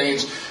 which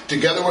contains,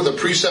 together with a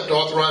precept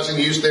authorizing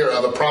the use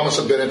thereof, a promise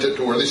of benefit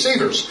to worthy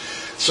receivers.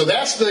 So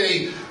that's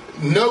the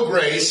no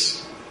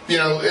grace.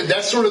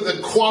 That's sort of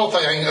the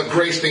qualifying of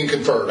grace being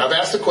conferred. I've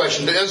asked the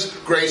question, is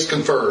grace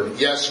conferred?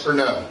 Yes or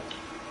no?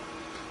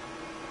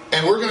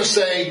 And we're going to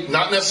say,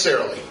 not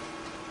necessarily.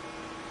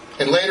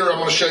 And later I'm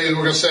going to show you,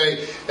 we're going to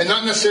say, and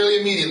not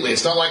necessarily immediately.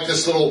 It's not like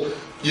this little,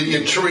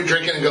 you drink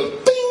it and go,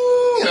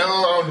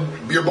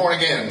 bing, you're born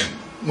again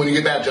when you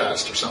get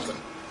baptized or something.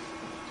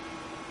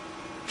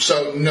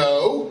 So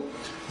no,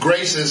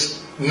 grace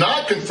is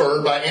not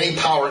conferred by any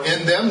power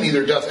in them,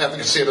 neither doth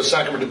efficacy of a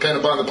sacrament depend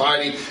upon the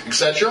piety,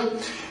 etc.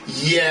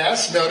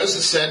 Yes, notice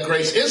it said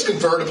grace is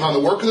conferred upon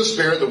the work of the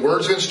Spirit, the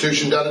words of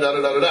institution,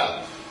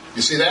 da-da-da-da-da-da.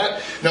 You see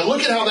that? Now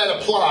look at how that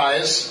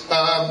applies,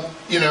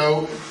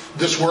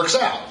 this works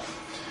out.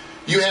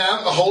 You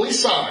have a holy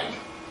sign.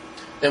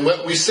 And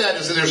what we said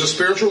is that there's a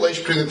spiritual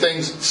relation between the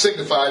things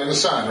signified in the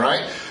sign,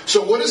 right?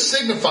 So what is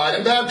signified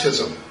in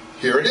baptism?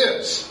 Here it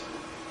is.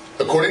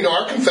 According to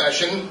our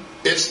confession,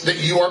 it's that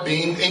you are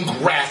being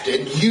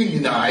engrafted,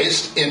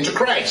 unionized into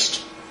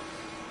Christ.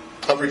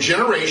 Of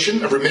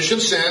regeneration, of remission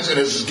of sins, and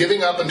is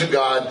giving up unto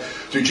God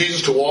through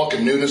Jesus to walk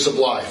in newness of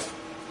life.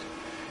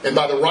 And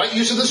by the right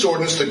use of this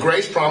ordinance, the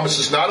grace promise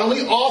is not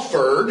only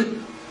offered.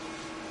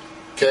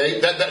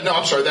 Okay,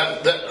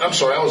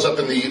 I was up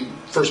in the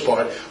first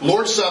part.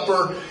 Lord's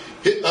Supper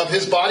of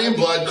His body and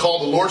blood,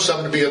 called the Lord's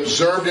Supper to be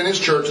observed in His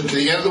church and to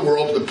the end of the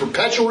world, the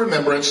perpetual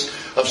remembrance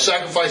of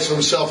sacrifice of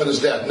Himself and His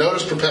death.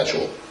 Notice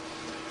perpetual.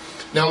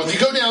 Now, if you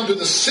go down to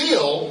the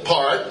seal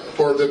part,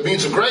 or the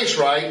means of grace,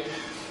 right,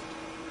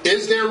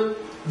 is there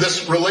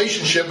this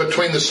relationship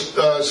between this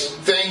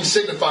thing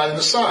signified in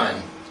the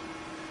sign?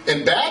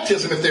 In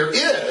baptism, if there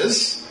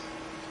is,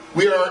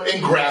 we are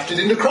engrafted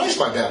into Christ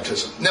by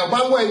baptism. Now,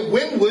 by the way,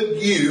 when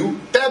would you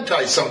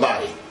baptize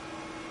somebody?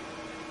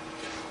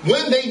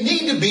 When they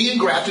need to be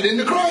engrafted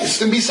into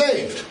Christ and be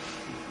saved.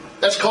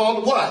 That's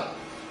called what?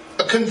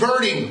 A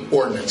converting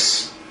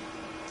ordinance.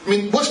 I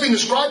mean, what's being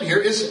described here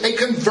is a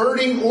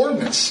converting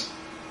ordinance.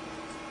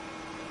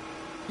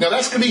 Now,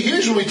 that's going to be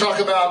huge when we talk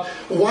about,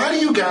 why do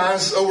you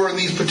guys over in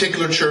these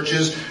particular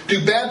churches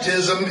do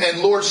baptism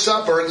and Lord's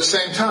Supper at the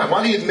same time?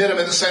 Why do you admit them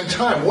at the same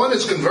time? One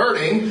is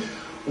converting.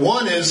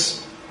 One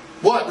is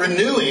what?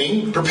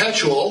 Renewing,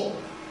 perpetual,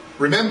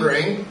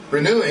 remembering,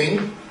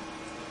 renewing.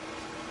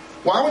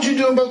 Why would you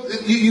do them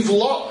both? You've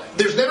lost.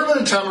 There's never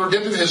been a time in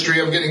redemptive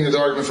history, I'm getting to the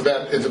argument for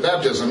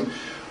baptism,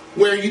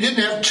 where you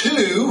didn't have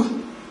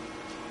two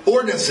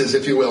ordinances,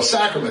 if you will,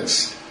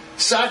 sacraments.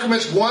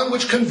 Sacraments, one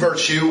which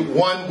converts you,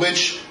 one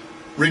which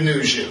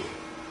renews you.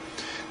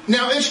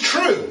 Now, it's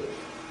true.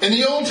 In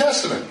the Old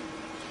Testament,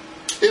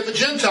 if a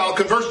Gentile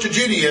converts to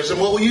Judaism,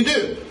 what will you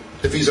do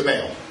if he's a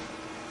male?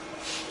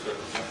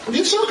 Well,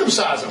 you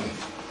circumcise him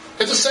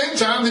at the same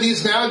time that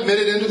he's now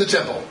admitted into the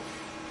temple,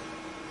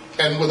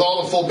 and with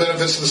all the full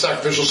benefits of the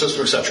sacrificial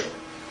system, etc.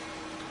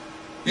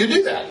 You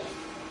do that.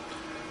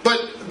 But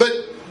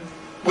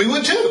we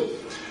would too.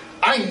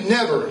 I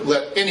never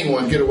let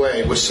anyone get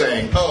away with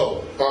saying,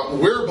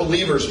 we're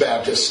Believers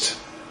Baptist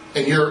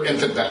and you're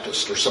Infant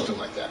Baptist or something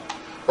like that.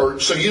 Or,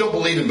 so you don't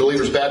believe in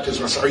Believers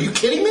Baptism. I say, are you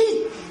kidding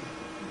me?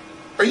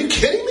 Are you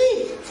kidding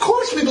me? Of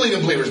course we believe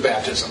in Believers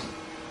Baptism.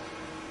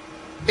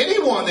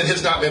 Anyone that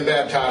has not been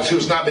baptized, who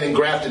has not been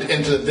engrafted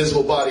into the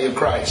visible body of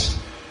Christ,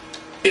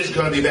 is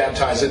going to be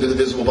baptized into the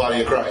visible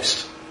body of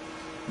Christ.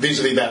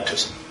 Vis-a-vis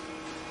baptism.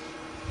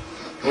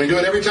 And we do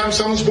it every time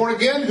someone's born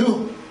again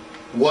who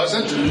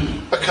wasn't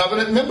a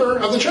covenant member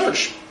of the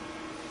church.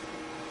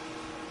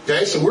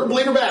 Okay, so we're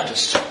Believer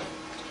Baptist.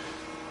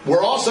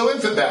 We're also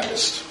Infant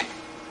Baptist.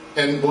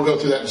 And we'll go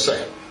through that in a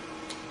second.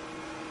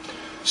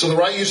 So the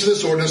right use of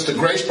this ordinance, the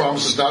grace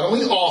promise, is not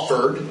only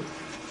offered,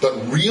 but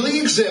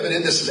really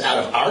exhibited. This is out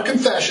of our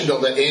confession.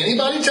 Don't let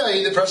anybody tell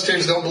you that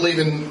Presbyterians don't believe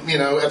in,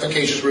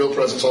 efficacious real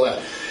presence, all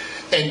that.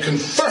 And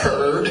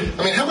conferred,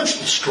 how much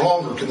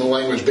stronger can the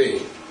language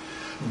be?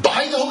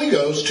 By the Holy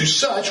Ghost to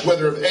such,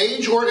 whether of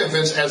age or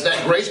infants, as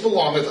that grace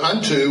belongeth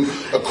unto,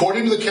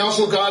 according to the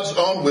counsel of God's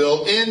own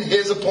will, in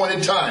His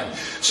appointed time.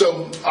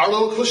 So our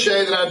little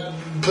cliche that I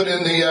put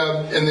in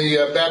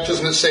the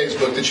Baptism That Saves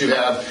book that you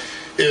have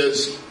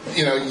is,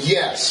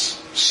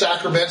 yes,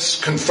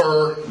 sacraments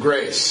confer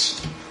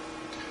grace.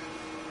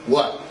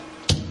 What?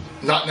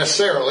 Not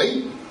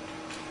necessarily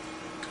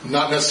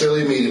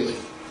immediately.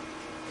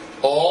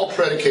 All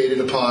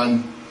predicated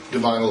upon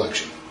divine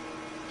election.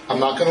 I'm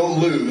not going to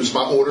lose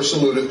my order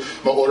saluted,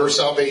 my order of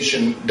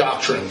salvation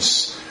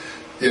doctrines,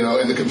 in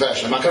the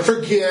confession. I'm not going to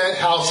forget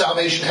how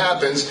salvation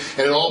happens,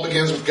 and it all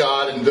begins with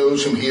God and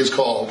those whom He has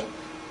called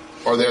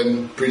are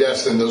then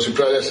predestined. Those who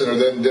predestined are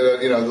then,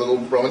 the little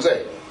Romans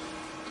 8.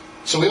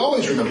 So we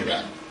always remember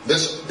that.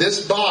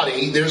 This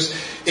body, it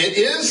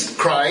is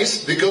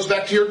Christ. It goes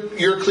back to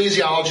your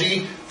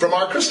ecclesiology from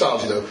our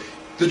Christology, though.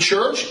 The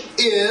church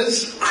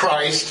is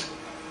Christ,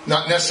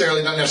 not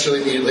necessarily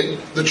immediately.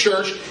 The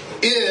church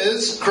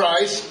is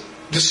Christ,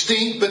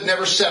 distinct but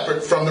never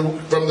separate from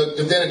the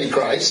divinity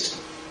Christ,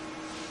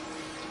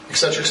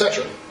 etc.,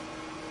 etc.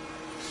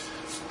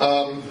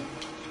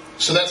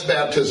 So that's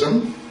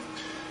baptism.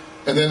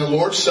 And then the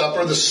Lord's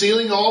Supper, the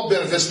sealing all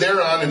benefits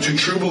thereon into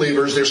true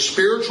believers, their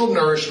spiritual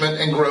nourishment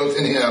and growth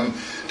in Him,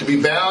 to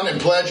be bound and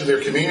pledged of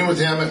their communion with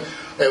Him,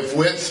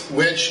 with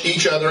which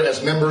each other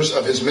as members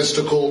of His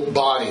mystical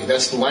body.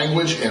 That's the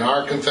language in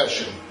our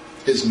confession.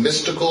 His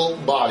mystical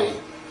body,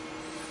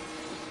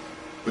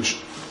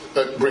 which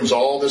brings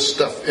all this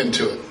stuff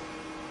into it.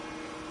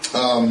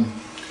 And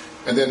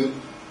then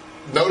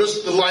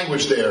notice the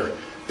language there,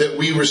 that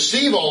we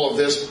receive all of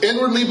this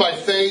inwardly by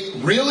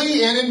faith,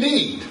 really and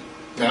indeed.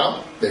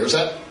 Now, there's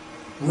that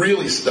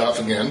really stuff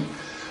again.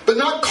 But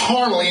not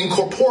carnally and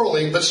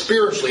corporally, but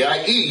spiritually,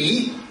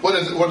 i.e., what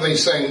are they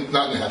saying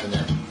not going to happen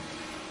there?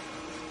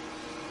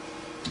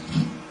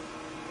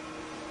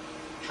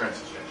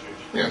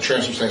 Transubstantiation. Yeah,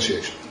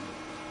 transubstantiation.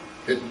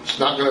 It's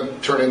not going to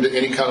turn into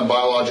any kind of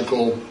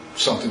biological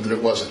something that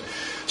it wasn't.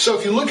 So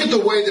if you look at the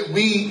way that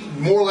we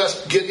more or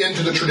less get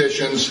into the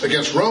traditions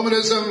against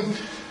Romanism,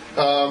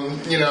 I'm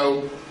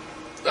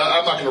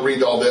not going to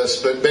read all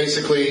this, but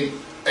basically,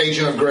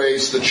 agent of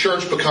grace, the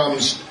church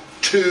becomes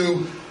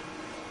too...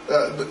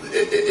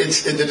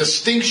 the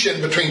distinction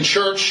between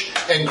church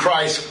and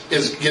Christ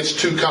gets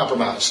too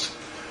compromised.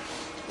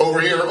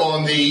 Over here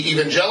on the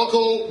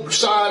evangelical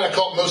side, I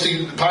call it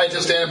mostly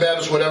Pietist,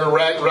 Anabaptist, whatever,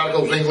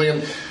 radical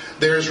Zwinglian,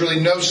 there is really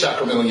no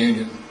sacramental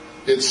union.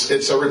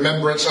 It's a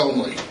remembrance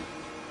only.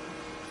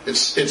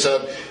 It's a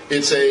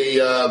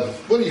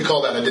what do you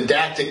call that? A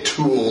didactic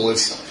tool.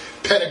 It's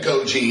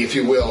pedagogy, if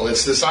you will.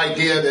 It's this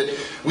idea that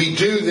we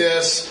do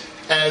this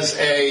as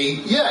a,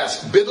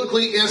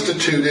 biblically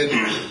instituted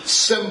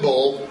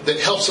symbol that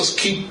helps us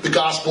keep the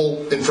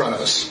gospel in front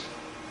of us.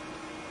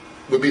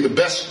 Would be the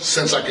best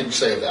sense I could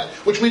say of that.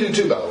 Which we do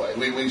too, by the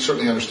way. We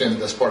certainly understand that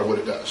that's part of what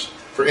it does.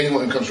 For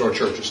anyone who comes to our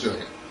church is doing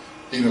it.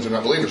 Even if they're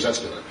not believers, that's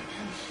doing it.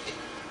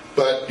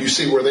 But you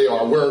see where they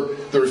are. Where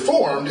the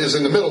Reformed is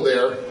in the middle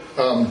there.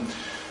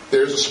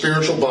 There's a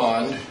spiritual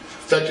bond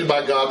affected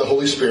by God, the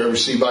Holy Spirit,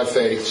 received by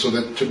faith, so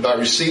that by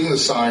receiving the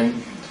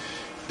sign,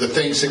 the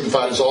thing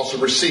signified is also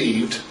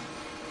received,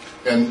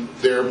 and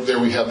there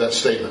we have that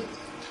statement.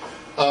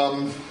 Can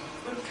I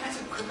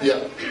ask a quick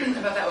question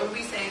about that? Would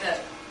we say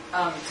that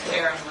to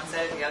err on one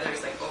side or the other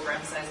is like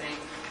overemphasizing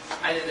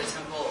either the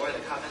temple or the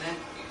covenant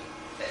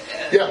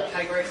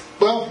categories?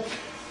 Well,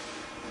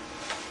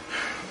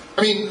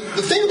 I mean,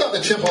 the thing about the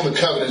temple and the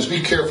covenant is,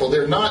 be careful.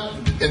 They're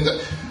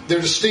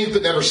distinct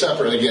but never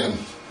separate again.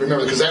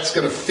 Remember, because that's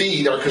going to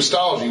feed our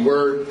Christology,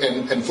 word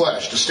and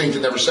flesh, distinct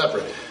and never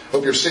separate.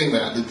 Hope you're seeing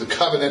that the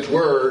covenant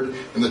word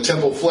and the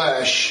temple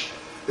flesh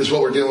is what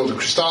we're dealing with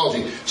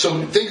Christology.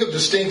 So think of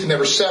distinct and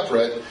never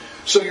separate.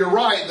 So you're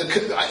right.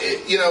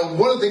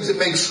 One of the things that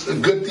makes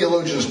good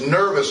theologians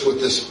nervous with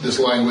this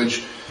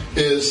language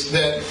is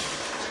that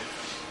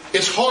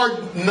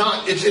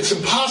it's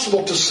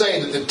impossible to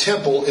say that the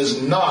temple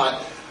is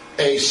not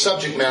a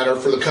subject matter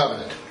for the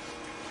covenant.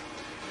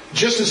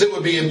 Just as it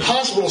would be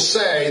impossible to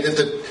say that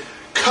the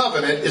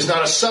covenant is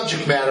not a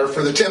subject matter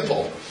for the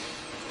temple.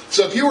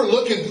 So if you were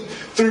looking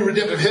through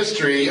redemptive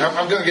history,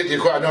 I'm going to get to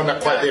your question. I know I'm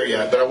not quite there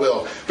yet, but I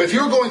will. But if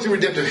you were going through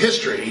redemptive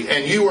history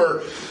and you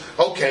were,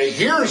 okay,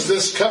 here's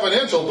this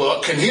covenantal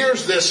book and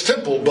here's this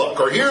temple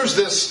book, or here's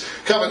this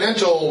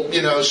covenantal,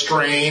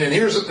 strain, and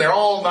they're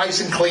all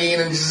nice and clean,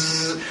 and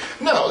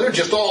no, they're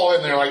just all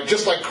in there,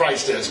 just like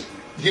Christ is,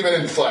 human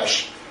and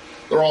flesh.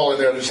 They're all in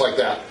there just like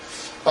that.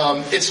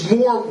 It's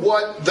more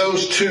what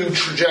those two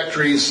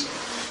trajectories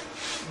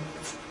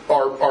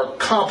are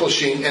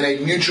accomplishing in a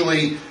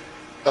mutually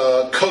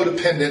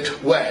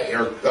codependent way,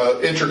 or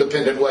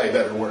interdependent way,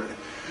 better word.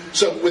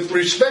 So with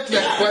respect to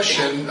that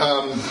question,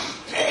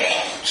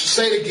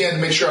 say it again to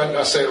make sure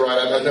I say it right.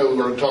 I know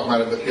we're talking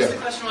about it, but yeah. The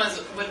question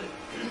was, would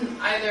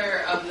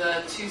either of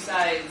the two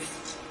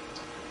sides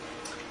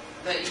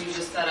that you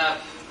just set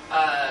up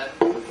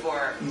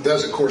for...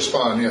 Does it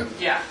correspond, yeah.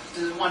 Yeah.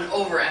 Does one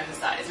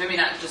overemphasize, maybe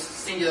not just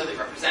singularly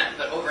represent,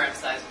 but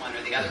overemphasize one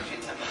or the other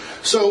between temple and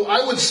covenant? So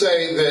I would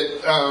say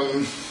that,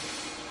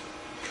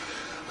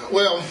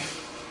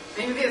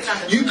 maybe it's not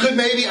the you could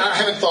maybe, I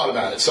haven't thought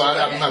about it, so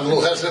I'm a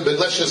little hesitant, but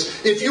let's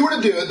just, if you were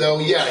to do it though,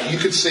 yeah, you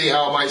could see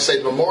how I might say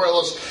the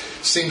memorialist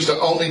seems to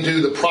only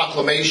do the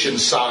proclamation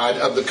side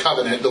of the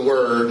covenant, the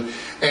word,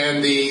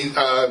 and the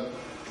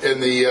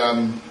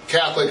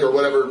Catholic or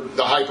whatever,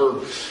 the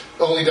hyper,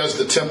 only does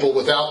the temple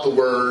without the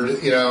word,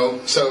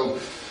 so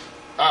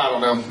I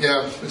don't know.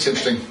 Yeah, it's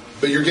interesting,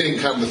 but you're getting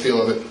kind of the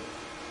feel of it.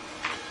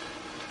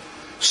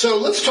 So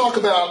let's talk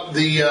about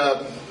the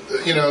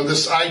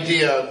this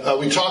idea.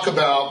 We talked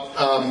about.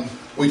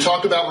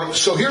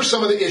 So here's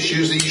some of the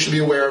issues that you should be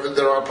aware of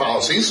that are our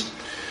policies.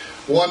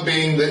 One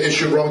being the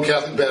issue of Roman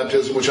Catholic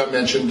baptism, which I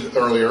mentioned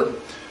earlier.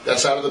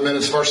 That's out of the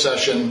minutes of our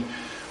session.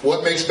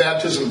 What makes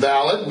baptism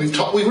valid? We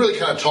really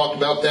kind of talked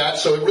about that.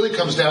 So it really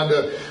comes down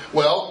to,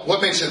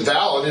 what makes it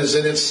valid is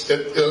that it's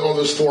on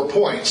those 4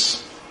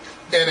 points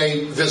in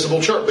a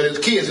visible church. But the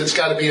key is it's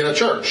got to be in a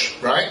church,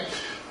 right?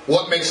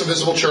 What makes a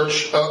visible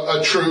church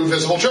a true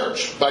visible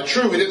church? By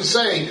true, we didn't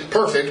say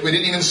perfect. We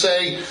didn't even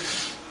say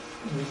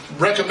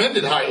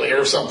recommended highly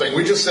or something.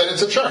 We just said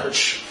it's a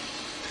church.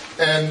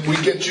 And we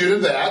get you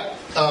to that.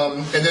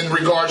 And then in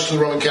regards to the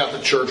Roman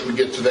Catholic Church, we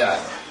get to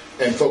that.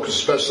 And focus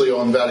especially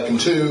on Vatican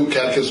II,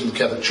 Catechism of the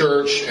Catholic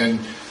Church, and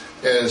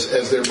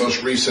as their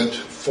most recent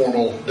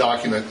formal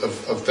document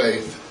of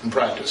faith and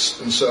practice.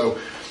 And so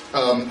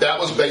that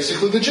was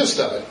basically the gist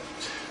of it.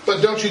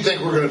 But don't you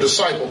think we're going to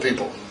disciple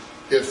people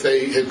if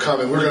they have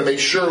come? And we're going to make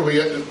sure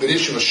the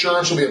issue of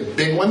assurance will be a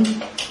big one.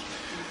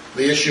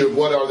 The issue of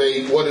what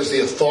is the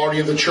authority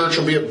of the church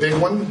will be a big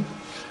one.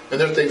 And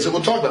there are things that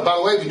we'll talk about. By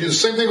the way, we do the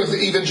same thing with the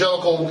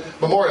evangelical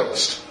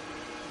memorialist.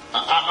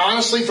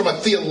 Honestly, from a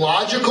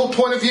theological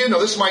point of view, now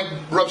this might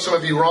rub some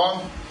of you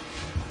wrong.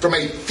 From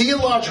a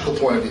theological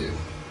point of view,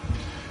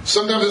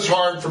 sometimes it's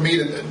hard for me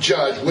to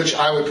judge which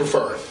I would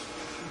prefer.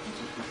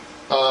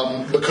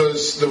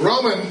 Because the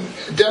Roman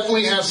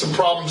definitely has some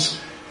problems,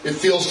 it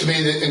feels to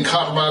me, in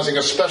compromising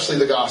especially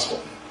the gospel.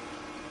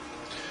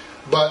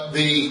 But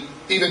the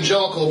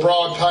evangelical,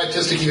 broad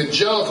pietistic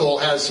evangelical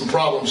has some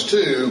problems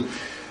too,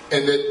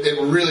 and that it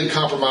really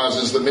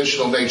compromises the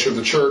missional nature of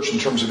the church in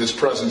terms of its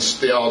presence,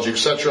 theology,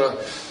 etc.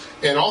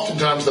 And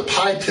oftentimes the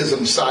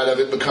pietism side of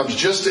it becomes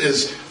just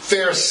as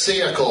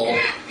pharisaical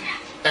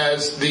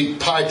as the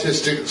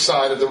pietistic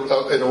side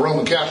in a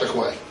Roman Catholic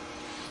way.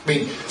 I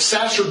mean,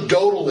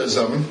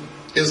 sacerdotalism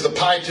is the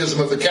pietism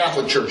of the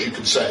Catholic Church, you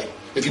could say,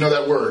 if you know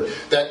that word.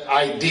 That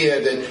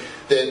idea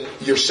that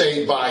you're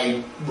saved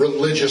by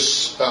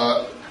religious,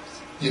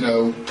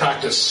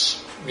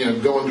 practice,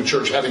 going to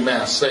church, having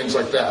mass, things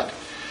like that.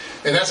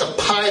 And that's a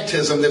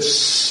pietism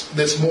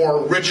that's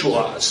more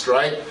ritualized,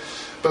 right?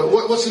 But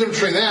what's the difference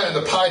between that and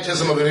the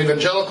pietism of an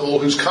evangelical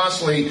who's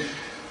constantly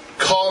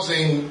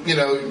causing,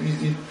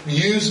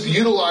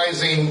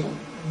 utilizing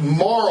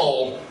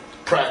moral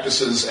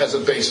practices as a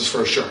basis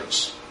for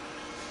assurance?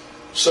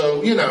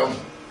 So,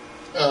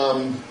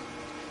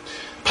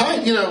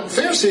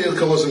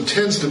 Pharisaicalism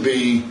tends to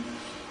be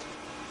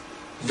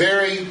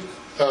very...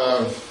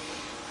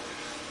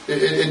 I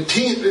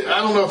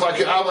don't know if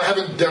I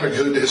haven't done a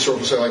good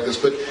historical study like this,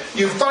 but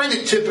you find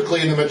it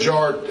typically in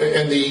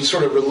the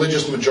sort of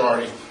religious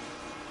majority.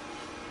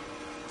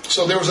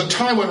 So there was a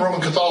time when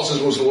Roman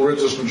Catholicism was the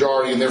religious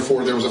majority, and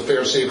therefore there was a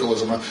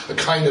Pharisaicalism, a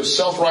kind of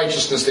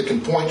self-righteousness that can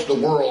point to the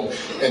world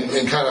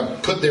and kind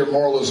of put their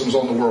moralisms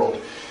on the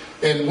world.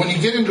 And when you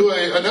get into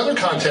another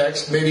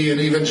context, maybe an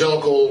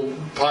evangelical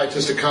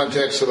pietistic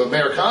context of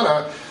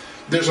Americana,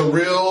 there's a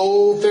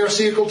real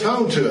Pharisaical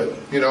tone to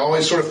it.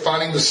 Always sort of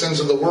finding the sins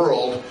of the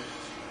world,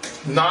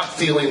 not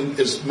feeling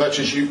as much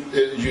as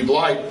you'd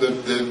like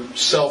the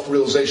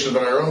self-realization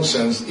of our own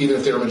sins, even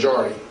if they're a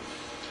majority.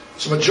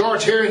 So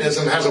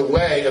majoritarianism has a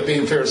way of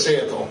being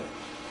Pharisaical,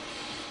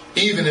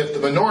 even if the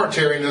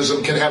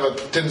minoritarianism can have a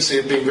tendency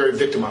of being very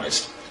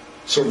victimized,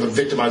 sort of a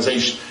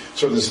victimization,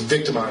 sort of this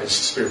victimized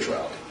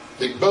spirituality.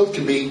 They both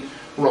can be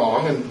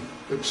wrong, and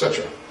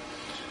etc.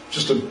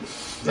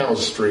 That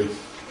was free.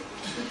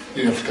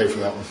 You didn't have to pay for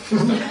that one.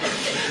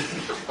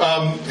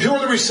 Who are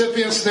the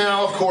recipients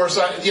now? Of course,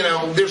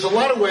 there's a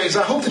lot of ways.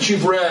 I hope that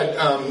you've read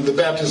the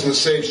Baptism of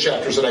Saves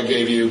chapters that I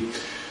gave you.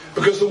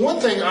 Because the one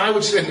thing I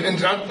would say,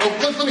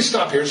 let me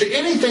stop here. Is there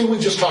anything we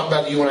just talked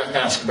about that you want to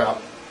ask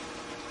about?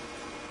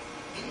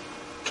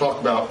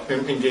 Talk about,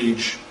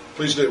 engage.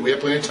 Please do. We have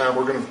plenty of time.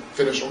 We're going to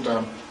finish on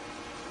time.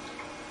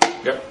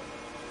 Yep.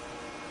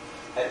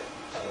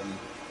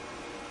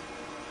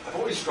 I've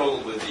always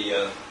struggled with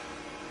the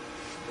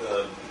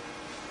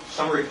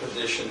summary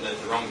position that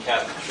the Roman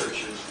Catholic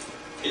Church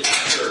is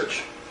a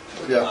church.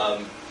 Yeah.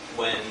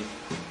 When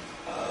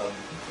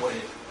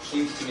it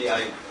seems to me,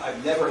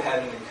 I've never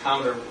had an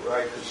encounter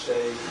where I could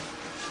say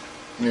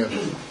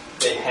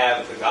they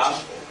have the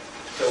gospel.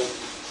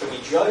 So we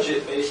judge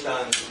it based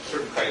on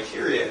certain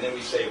criteria, and then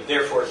we say,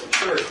 therefore it's a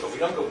church, but we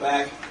don't go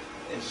back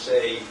and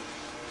say,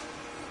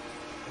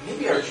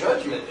 maybe our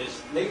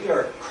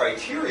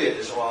criteria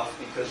is off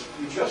because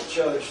we just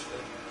judge the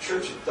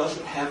church that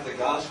doesn't have the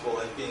gospel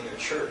as being a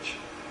church.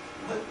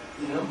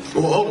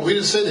 Well, hold on. We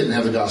didn't say they didn't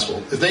have the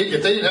gospel. If they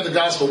didn't have the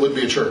gospel, it wouldn't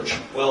be a church.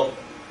 Well,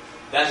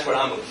 that's what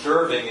I'm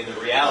observing in the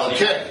reality.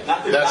 Okay,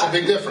 that's a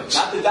big difference.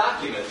 Not the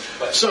documents.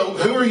 But so,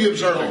 who are you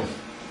observing?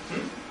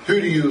 Who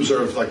do you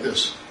observe like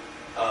this?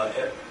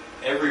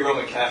 Every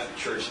Roman Catholic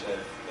church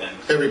that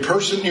every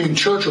person? You mean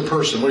church or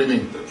person? What do you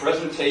mean? The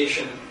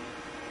presentation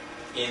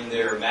in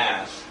their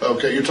mass.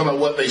 Okay, you're talking about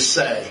what they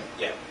say.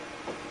 Yeah.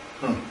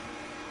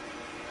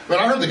 But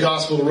I heard the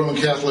gospel of the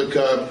Roman Catholic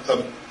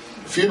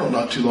funeral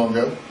not too long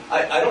ago.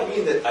 I don't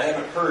mean that I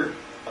haven't heard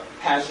a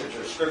passage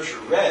or scripture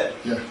read,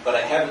 but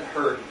I haven't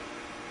heard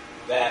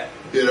that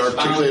it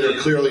articulated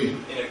clearly.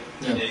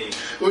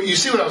 Well, you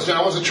see what I was doing?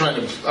 I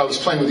was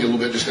playing with you a little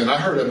bit just then. I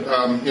heard it.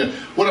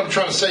 What I'm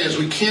trying to say is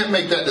we can't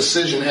make that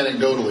decision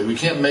anecdotally. We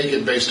can't make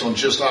it based on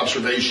just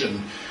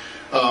observation.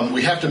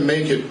 We have to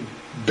make it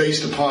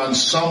based upon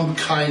some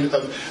kind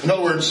of... In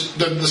other words,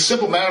 the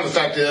simple matter of the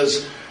fact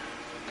is,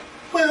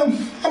 well,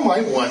 I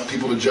might want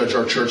people to judge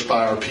our church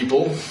by our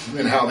people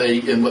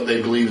and what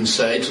they believe and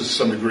say to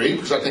some degree,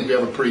 because I think we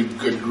have a pretty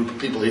good group of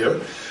people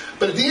here.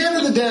 But at the end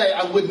of the day,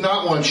 I would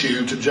not want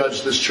you to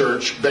judge this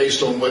church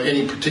based on what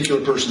any particular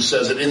person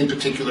says at any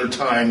particular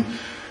time.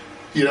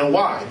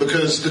 Why?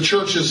 Because the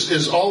church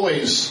is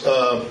always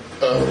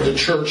the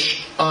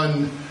church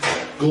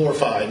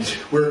unglorified.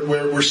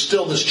 We're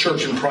still this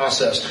church in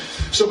process.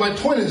 So my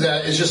point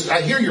is just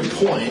I hear your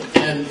point,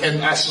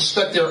 and I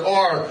suspect there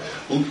are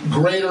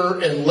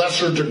greater and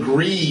lesser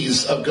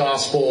degrees of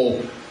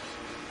gospel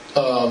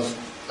of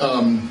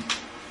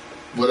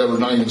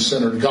not even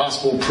centered,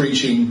 gospel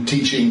preaching,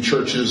 teaching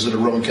churches that are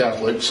Roman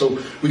Catholic. So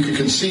we could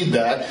concede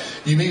that.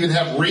 You even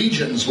have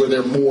regions where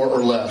they're more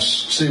or less.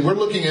 See, we're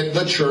looking at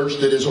the church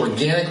that is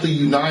organically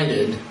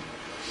united.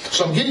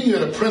 So I'm getting you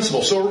at a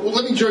principle. So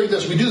let me show you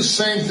this. We do the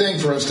same thing,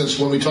 for instance,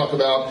 when we talk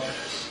about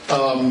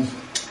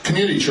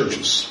community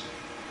churches.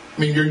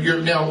 I mean,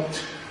 you're now...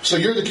 So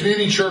you're the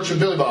community church of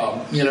Billy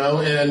Bob,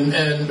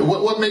 and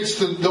what makes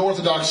the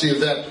orthodoxy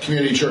of that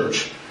community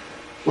church?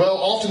 Well,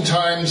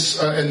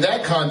 oftentimes in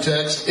that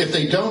context, if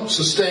they don't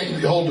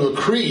hold to a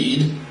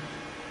creed,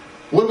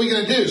 what are we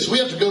going to do? So we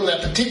have to go to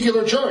that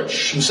particular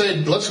church and say,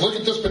 let's look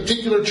at this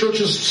particular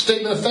church's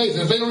statement of faith.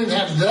 And if they don't even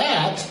have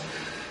that,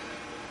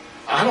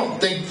 I don't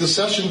think the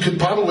session could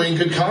probably, in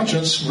good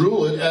conscience,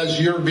 rule it as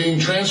you're being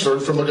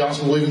transferred from a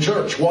gospel-believing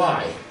church.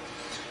 Why?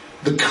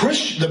 The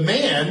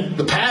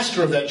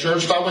pastor of that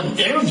church, if I went and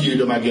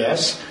interviewed him, I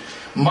guess,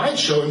 might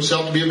show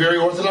himself to be a very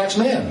orthodox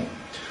man.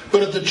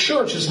 But if the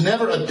church has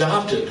never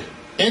adopted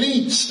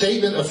any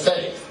statement of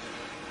faith,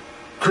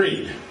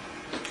 creed,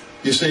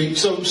 you see,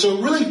 so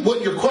really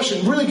what your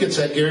question really gets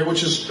at, Gary,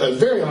 which is a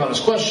very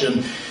honest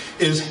question,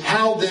 is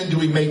how then do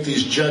we make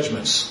these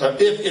judgments?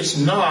 If it's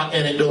not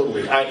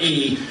anecdotally,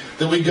 i.e.,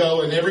 that we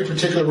go in every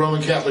particular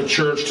Roman Catholic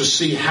church to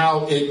see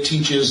how it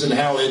teaches and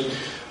how it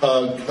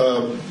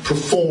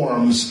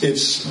performs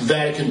its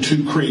Vatican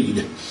II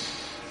creed.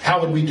 How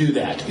would we do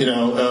that?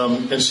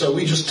 And so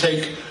we just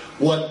take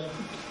what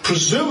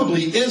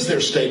presumably is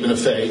their statement of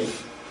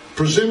faith,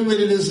 presuming that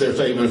it is their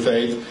statement of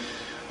faith.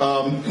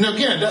 Now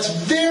again, that's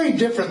very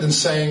different than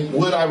saying,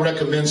 would I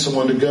recommend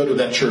someone to go to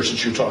that church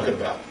that you're talking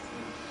about?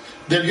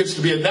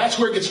 That's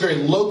where it gets very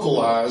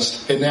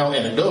localized and now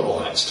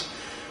anecdotalized.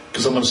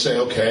 Because I'm going to say,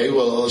 okay,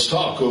 well, let's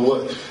talk.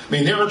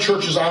 There are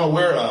churches I'm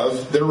aware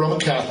of that are Roman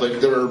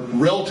Catholic that are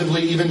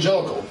relatively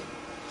evangelical.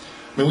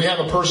 I mean, we have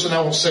a person, I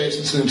won't say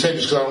it's in the tape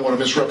because I don't want to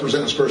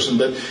misrepresent this person,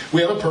 but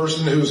we have a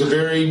person who's a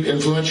very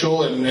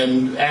influential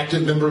and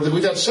active member of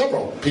we've got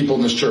several people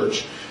in this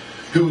church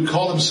who would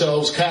call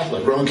themselves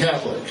Catholic, Roman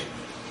Catholic,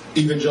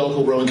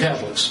 evangelical Roman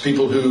Catholics,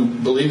 people who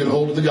believe and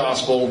hold to the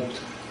gospel,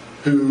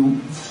 who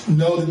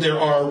know that there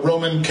are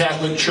Roman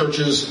Catholic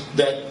churches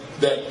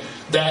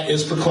that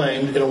is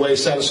proclaimed in a way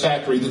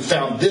satisfactory, that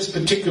found this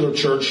particular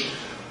church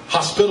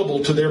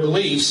hospitable to their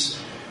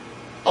beliefs,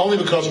 only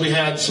because we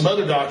had some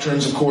other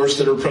doctrines, of course,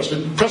 that are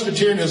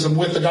Presbyterianism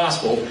with the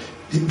gospel.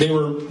 They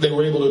were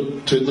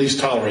able to at least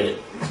tolerate it.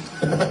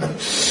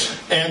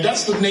 And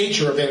that's the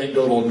nature of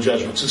anecdotal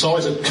judgments. It's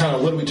always a kind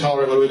of, what do we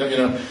tolerate, what do we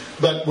don't,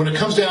 But when it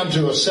comes down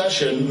to a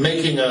session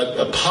making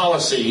a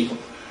policy,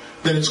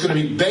 then it's going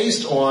to be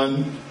based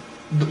on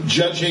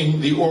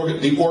judging the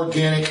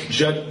organic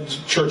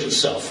church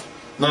itself,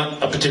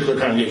 not a particular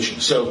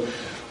congregation. So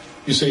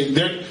you see,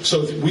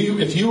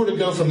 if you were to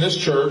go from this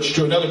church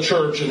to another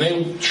church and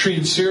they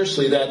treated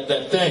seriously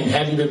that thing,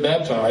 have you been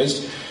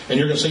baptized? And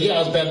you're going to say, yeah, I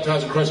was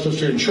baptized in Christ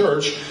Presbyterian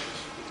Church.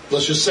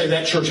 Let's just say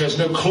that church has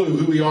no clue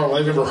who we are. Well,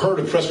 they've never heard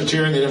of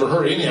Presbyterian. They've never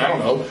heard of any. I don't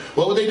know.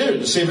 What would they do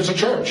to see if it's a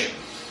church?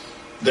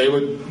 They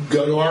would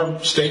go to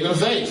our statement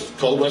of faith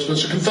called the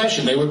Westminster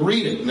Confession. They would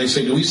read it and they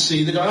say, do we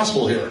see the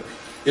gospel here?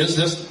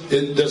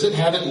 Does it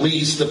have at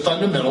least the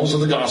fundamentals of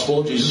the gospel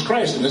of Jesus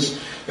Christ in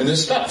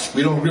this stuff?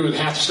 We don't agree with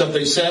half the stuff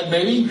they said,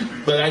 maybe,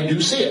 but I do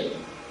see it.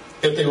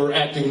 If they were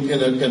acting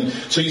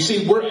so you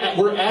see,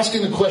 we're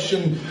asking the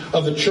question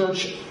of the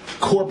church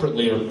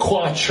corporately, or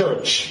qua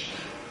church.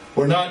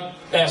 We're not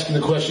asking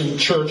the question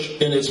church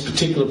in its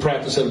particular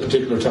practice at a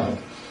particular time.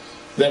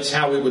 That's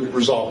how we would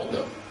resolve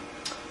it,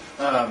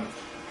 though.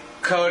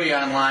 Cody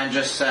online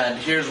just said,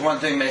 here's one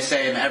thing they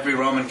say in every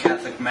Roman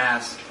Catholic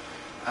Mass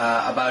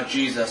about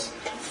Jesus.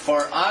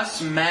 For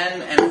us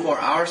men and for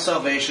our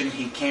salvation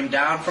he came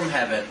down from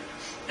heaven,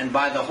 and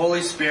by the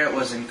Holy Spirit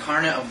was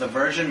incarnate of the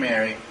Virgin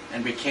Mary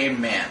and became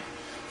man.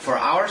 For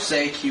our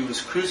sake he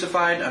was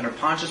crucified under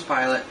Pontius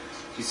Pilate.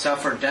 He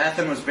suffered death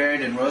and was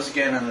buried and rose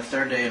again on the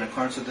third day in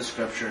accordance with the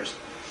Scriptures.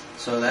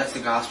 So that's the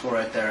gospel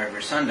right there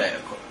every Sunday,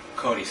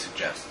 Cody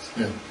suggests.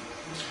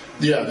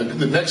 Yeah,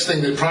 the next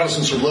thing that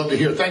Protestants would love to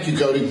hear, thank you,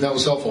 Cody, that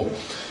was helpful.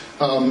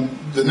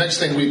 The next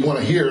thing we want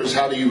to hear is,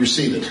 how do you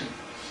receive it?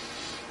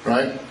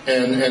 Right?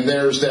 And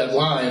there's that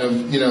line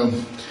of,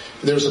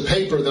 there's a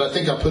paper that I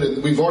think I put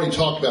in, we've already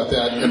talked about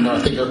that in I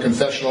think our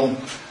confessional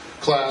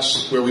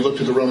class, where we looked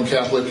at the Roman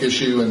Catholic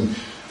issue and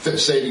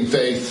saving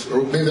faith,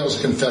 or maybe that was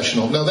a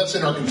confessional. No, that's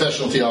in our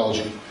confessional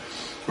theology,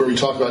 where we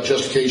talk about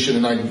justification,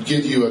 and I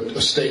give you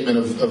a statement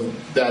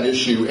of that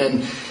issue.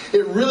 And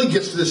it really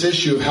gets to this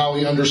issue of how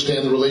we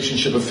understand the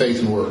relationship of faith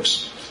and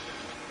works.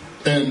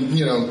 And,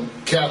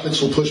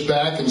 Catholics will push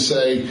back and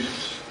say,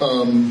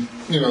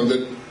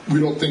 that we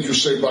don't think you're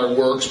saved by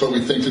works, but we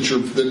think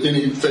that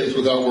any faith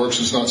without works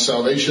is not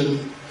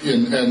salvation.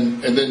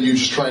 And then you're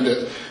just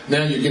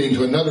now you're getting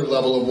to another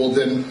level of, well,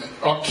 then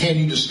can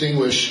you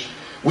distinguish?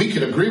 We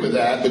could agree with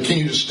that, but can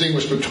you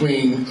distinguish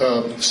between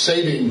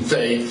saving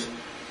faith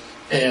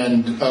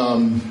and,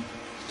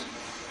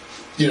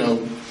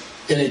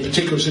 in a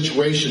particular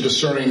situation,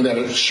 discerning that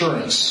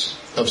assurance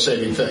of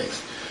saving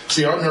faith?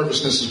 See, our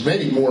nervousness is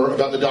maybe more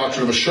about the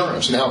doctrine of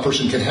assurance and how a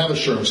person can have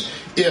assurance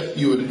if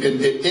you would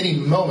at any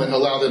moment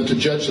allow them to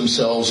judge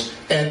themselves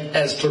and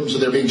as terms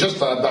of their being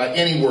justified by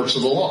any works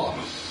of the law.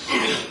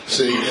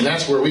 See, and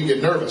that's where we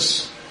get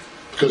nervous,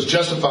 because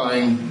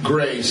justifying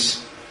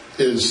grace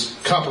is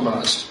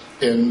compromised.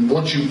 And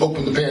once you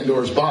open the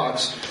Pandora's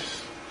box,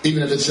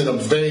 even if it's in a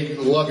vague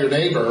love your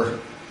neighbor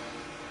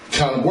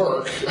kind of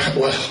work,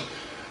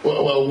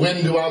 well,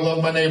 when do I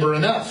love my neighbor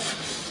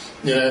enough?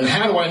 And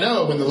how do I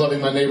know when the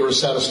loving my neighbor is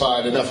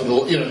satisfied enough of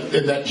the,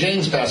 in that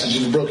James passage,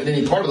 if you've broken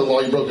any part of the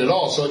law, you've broken it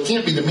all. So it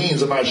can't be the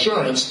means of my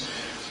assurance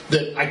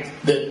that I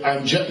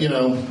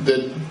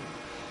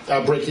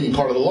break any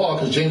part of the law,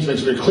 because James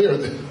makes it very clear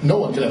that no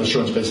one can have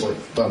assurance based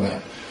on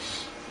that.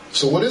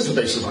 So what is the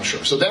basis of my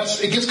assurance? So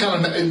it gets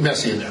kind of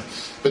messy in there,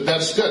 but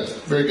that's good,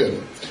 very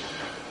good.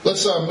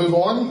 Let's move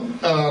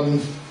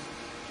on.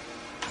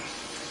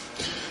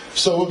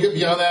 So we'll get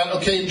beyond that.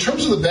 Okay, in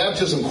terms of the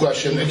baptism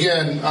question,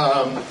 again,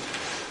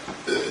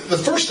 the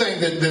first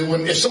thing that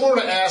if someone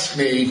were to ask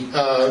me,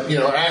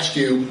 ask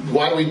you,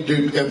 why do we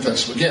do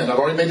infants? Again, I've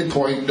already made the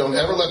point. Don't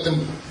ever let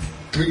them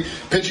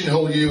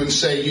pigeonhole you and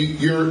say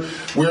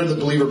we're the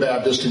believer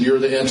Baptist and you're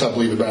the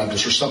anti-believer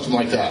Baptist or something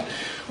like that.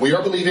 We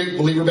are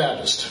believer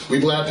Baptist. We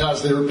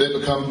baptize them, they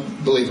become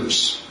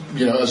believers,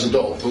 as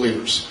adult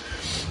believers.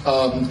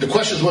 The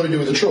question is what do we do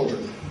with the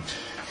children?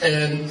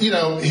 And,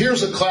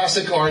 here's a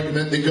classic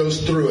argument that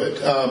goes through it.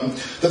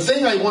 The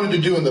thing I wanted to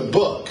do in the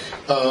book,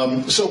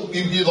 so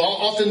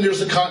often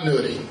there's a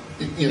continuity,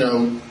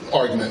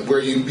 argument where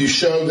you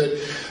show that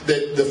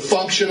the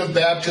function of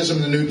baptism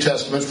in the New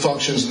Testament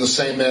functions in the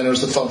same manner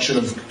as the function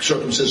of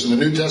circumcision in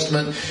the New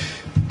Testament,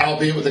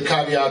 albeit with the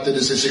caveat that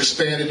it's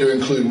expanded to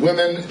include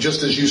women,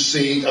 just as you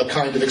see a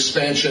kind of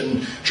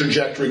expansion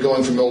trajectory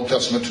going from the Old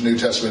Testament to New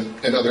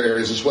Testament and other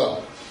areas as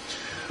well.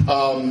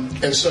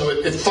 And so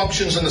it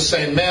functions in the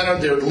same manner.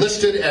 They're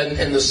listed and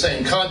in the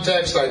same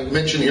context. I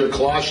mentioned here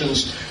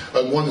Colossians,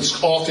 one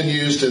that's often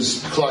used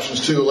is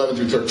Colossians 2:11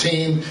 through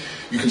 13.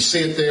 You can see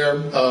it there.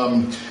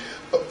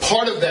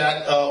 Part of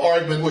that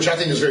argument, which I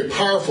think is very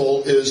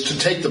powerful, is to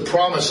take the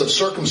promise of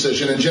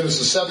circumcision in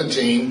Genesis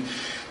 17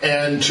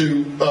 and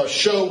to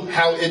show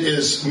how it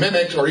is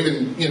mimicked or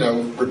even,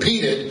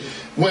 repeated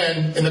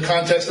when in the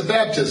context of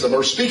baptism,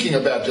 or speaking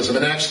of baptism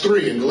in Acts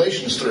 3 and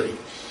Galatians 3.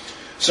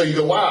 So you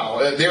go, wow,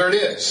 there it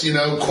is,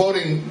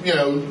 quoting,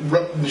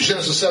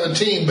 Genesis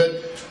 17,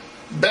 but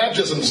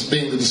baptism's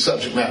being the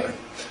subject matter.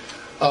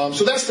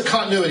 So that's the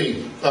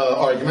continuity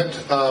argument.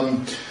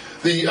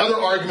 The other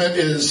argument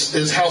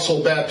is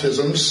household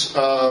baptisms.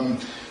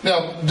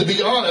 Now, to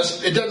be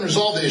honest, it doesn't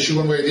resolve the issue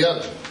one way or the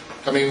other.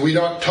 I mean, we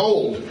aren't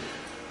told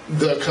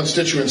the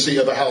constituency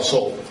of a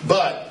household,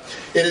 but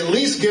it at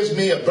least gives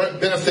me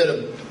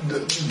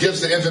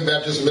gives the infant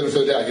baptism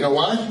benefit of the doubt. You know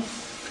why?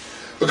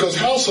 Because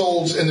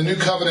households in the New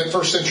Covenant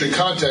first century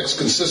context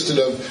consisted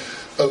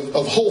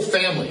of whole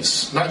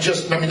families, not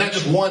just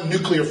one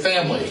nuclear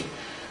family.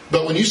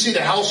 But when you see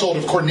the household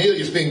of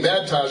Cornelius being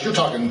baptized, you're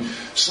talking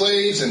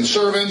slaves and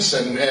servants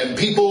and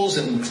peoples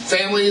and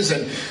families.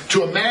 And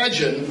to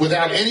imagine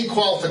without any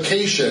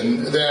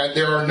qualification that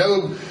there are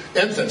no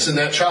infants in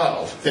that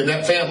child, in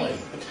that family.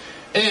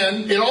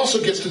 And it also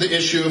gets to the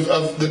issue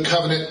of the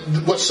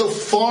covenant. What's so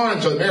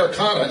foreign to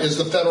Americana is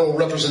the federal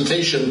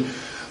representation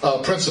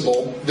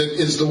principle that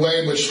is the way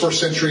in which first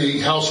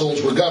century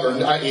households were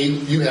governed, i.e.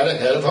 you had a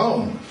head of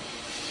home.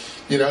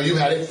 You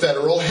had a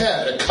federal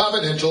head, a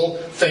covenantal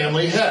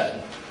family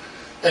head.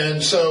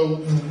 And so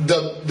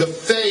the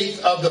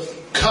faith of the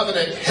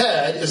covenant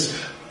head is,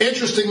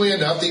 interestingly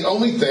enough, the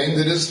only thing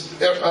that is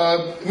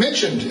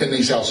mentioned in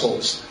these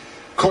households.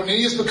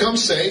 Cornelius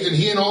becomes saved, and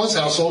he and all his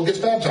household gets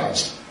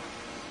baptized.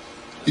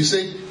 You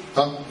see?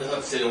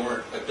 They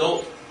weren't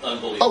adult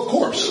unbelievers. Of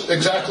course,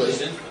 exactly.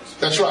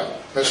 That's right.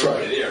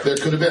 There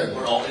could have been.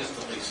 We're all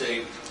instantly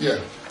saved.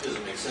 Yeah.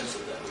 Doesn't make sense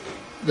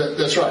that.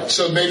 That's right.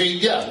 So maybe,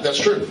 that's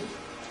true.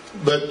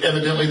 But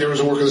evidently there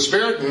was a work of the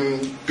Spirit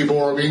and people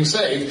are being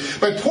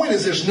saved. My point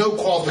is there's no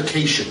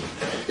qualification.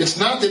 It's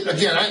not that,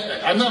 again,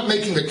 I'm not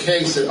making the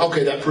case that,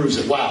 okay, that proves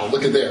it. Wow,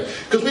 look at there.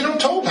 Because we don't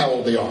told how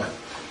old they are.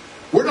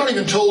 We're not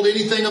even told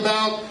anything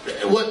about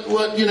what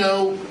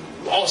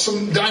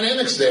some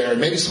dynamics there.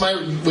 Maybe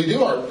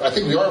I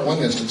think we are in one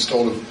instance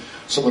told of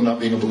someone not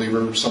being a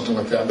believer or something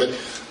like that.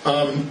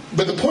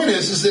 But the point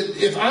is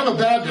that if I'm a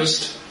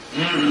Baptist,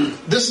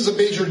 this is a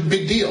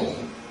big deal,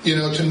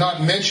 to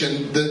not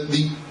mention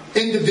the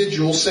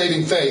individual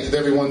saving faith of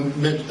everyone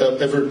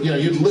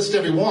you'd list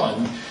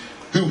everyone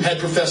who had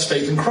professed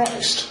faith in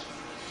Christ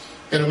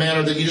in a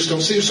manner that you just don't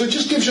see. So it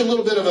just gives you a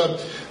little bit of a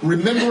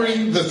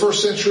remembering the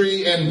first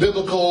century and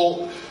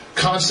biblical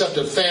concept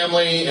of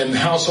family and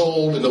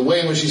household and the way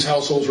in which these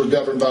households were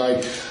governed by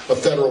a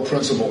federal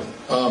principle.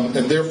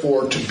 And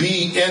therefore, to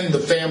be in the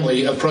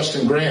family of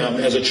Preston Graham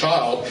as a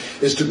child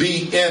is to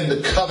be in the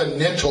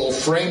covenantal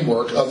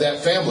framework of that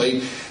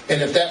family.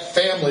 And if that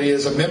family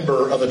is a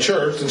member of a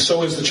church, then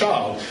so is the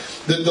child.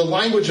 The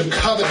language of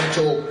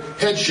covenantal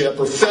headship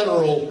or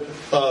federal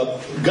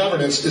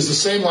governance is the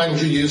same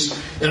language we use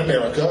in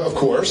America, of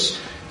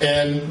course.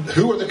 And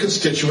who are the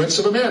constituents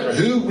of America?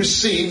 Who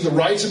receive the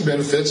rights and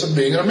benefits of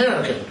being an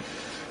American?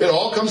 It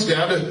all comes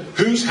down to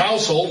whose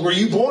household were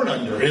you born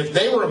under. If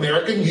they were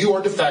American, you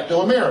are de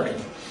facto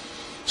American.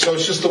 So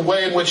it's just the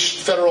way in which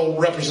federal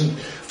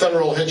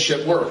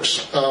headship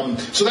works.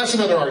 So that's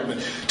another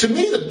argument. To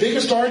me, the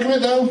biggest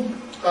argument, though,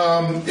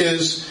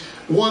 is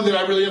one that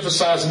I really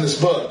emphasize in this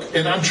book.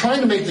 And I'm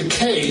trying to make the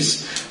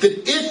case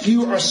that if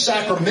you are a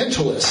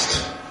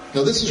sacramentalist,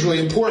 now this is really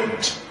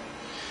important.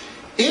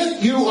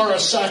 If you are a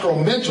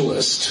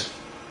sacramentalist,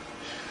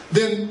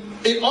 then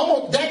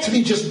that to me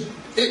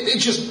it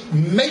just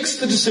makes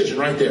the decision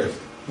right there.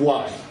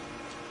 Why?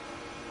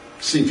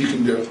 See if you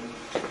can do it.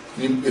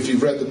 If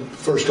you've read the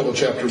first couple of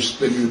chapters,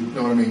 then you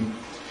know what I mean.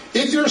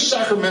 If you're a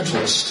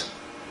sacramentalist,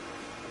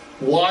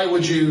 why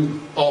would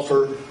you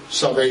offer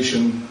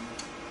salvation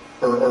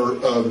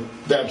or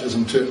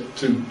baptism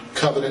to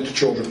covenant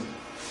children?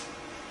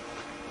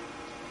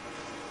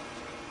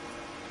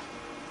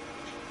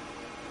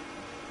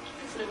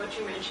 What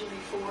you mentioned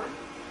before,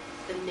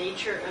 the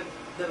nature of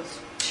those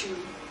two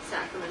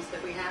sacraments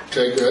that we have.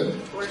 Okay, good.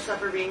 Lord's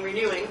Supper being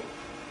renewing.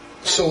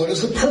 So what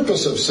is the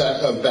purpose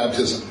of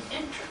baptism?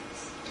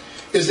 Entrance.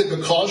 Is it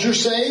because you're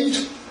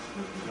saved?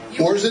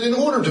 Or is it in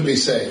order to be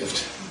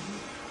saved?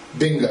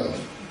 Bingo.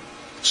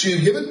 So you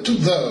give it to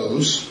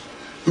those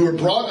who are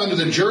brought under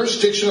the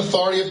jurisdiction and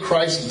authority of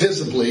Christ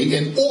visibly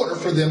in order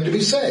for them to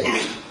be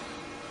saved.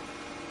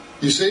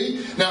 You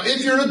see? Now,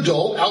 if you're an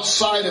adult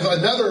outside of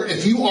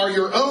if you are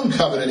your own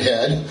covenant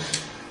head,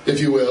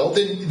 if you will,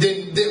 then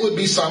it would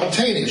be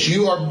simultaneous.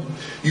 You are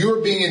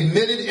being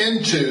admitted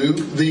into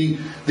the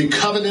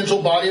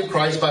covenantal body of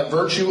Christ by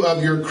virtue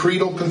of your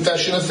creedal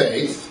confession of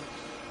faith,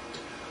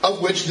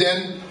 of which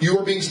then you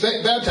are being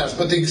baptized.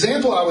 But the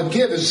example I would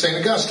give is St.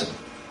 Augustine.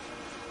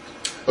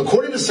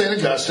 According to St.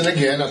 Augustine,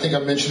 again, I think I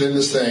mentioned in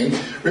this thing,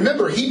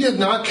 remember, he did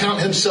not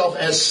count himself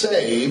as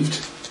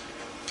saved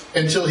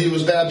until he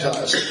was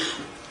baptized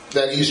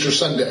that Easter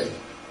Sunday.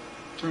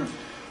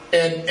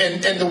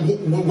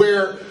 And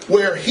where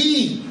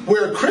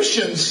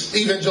Christians,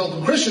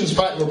 evangelical Christians,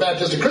 or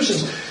Baptistic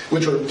Christians,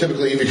 which are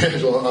typically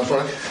evangelical on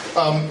front,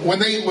 when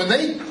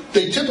they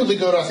typically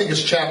go to, I think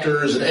it's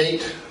chapters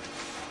 8,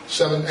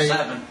 7,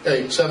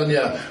 8, 7,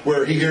 yeah,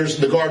 where he hears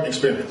the garden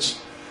experience.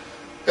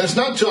 And it's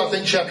not until, I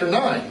think, chapter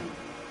 9,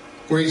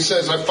 where he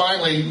says, I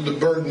finally, the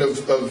burden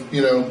of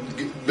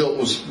guilt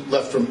was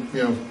left from,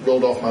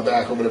 rolled off my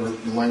back, or whatever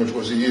the language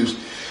was he used.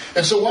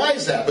 And so why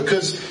is that?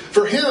 Because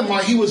for him,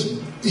 while he was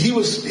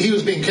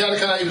being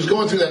catechized, he was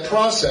going through that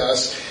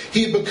process,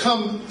 he had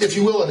become, if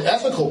you will, an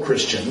ethical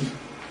Christian.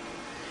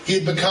 He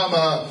had become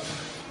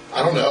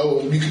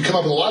you could come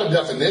up with a lot of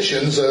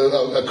definitions,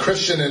 a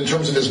Christian in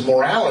terms of his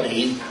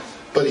morality,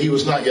 but he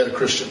was not yet a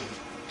Christian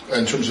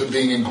in terms of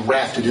being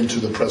engrafted into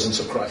the presence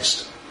of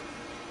Christ.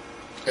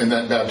 And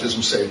that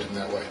baptism saved him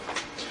that way.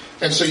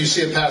 And so you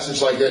see a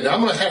passage like that. Now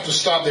I'm going to have to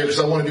stop there because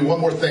I want to do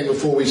one more thing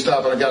before we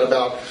stop, and I got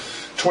about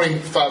 20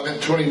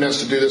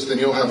 minutes to do this, then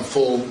you'll have a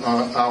full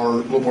hour, a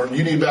little more.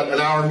 You need about an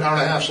hour and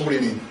a half, so what do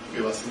you need?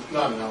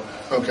 Not an hour and a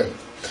half. Okay.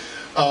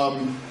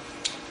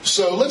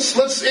 So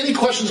let's any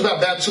questions about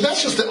that? So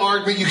that's just the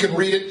argument. You can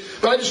read it,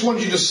 but I just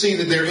wanted you to see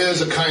that there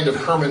is a kind of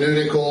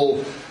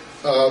hermeneutical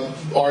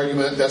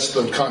argument. That's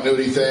the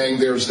continuity thing.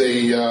 There's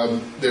the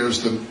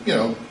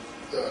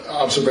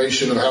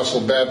observation of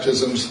household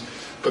baptisms,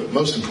 but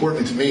most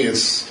importantly to me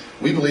is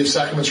we believe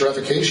sacraments are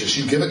efficacious.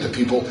 You give it to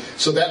people.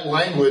 So that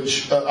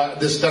language,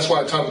 that's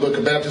why I taught the book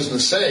of Baptism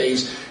that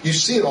Saves. You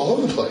see it all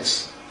over the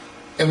place.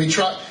 And we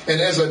try, and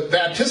as a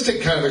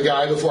Baptistic kind of a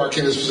guy before I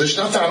came to this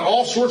position, I found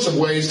all sorts of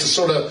ways to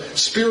sort of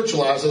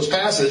spiritualize those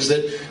passages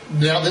that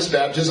now this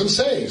baptism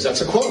saves.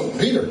 That's a quote from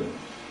Peter.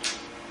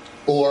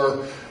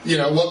 Or,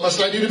 what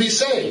must I do to be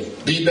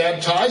saved? Be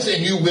baptized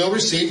and you will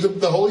receive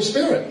the Holy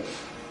Spirit.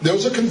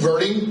 Those are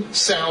converting,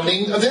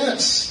 sounding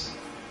events.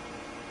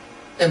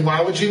 And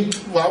why would you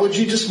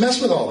just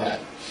mess with all that?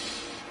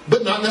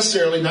 But not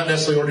necessarily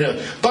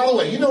ordinarily. By the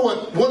way, you know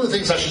what? One of the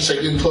things I should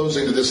say in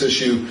closing to this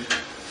issue,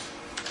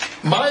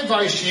 my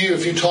advice to you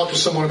if you talk to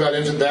someone about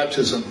infant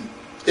baptism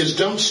is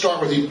don't start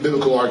with the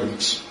biblical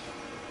arguments.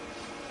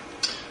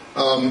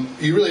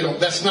 You really don't.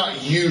 That's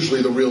not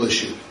usually the real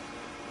issue.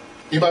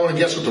 Anybody want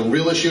to guess what the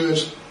real issue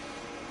is?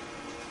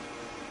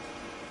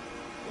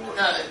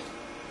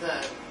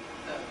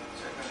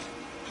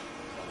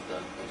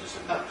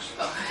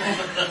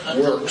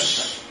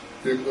 Works.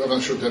 I'm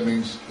not sure what that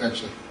means,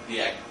 actually.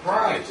 The act.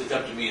 Right. It's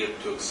up to me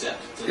to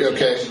accept.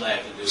 Okay.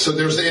 So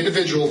there's the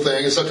individual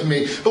thing. It's up to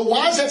me. But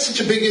why is that such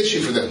a big issue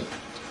for them?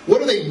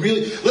 What are they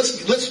really?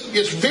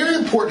 It's very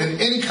important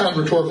in any kind of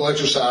rhetorical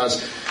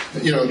exercise.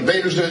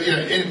 Debaters do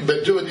it.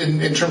 But do it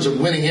in terms of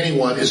winning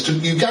anyone.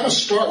 You got to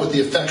start with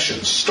the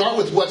affections. Start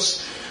with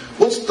what's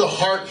the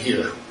heart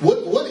here.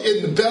 What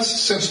in the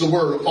best sense of the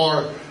word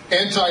are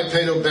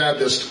anti-Paedo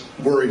Baptists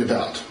worried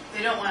about?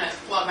 They don't want to.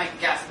 Well, my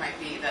guess might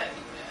be that,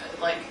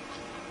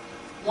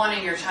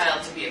 wanting your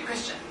child to be a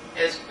Christian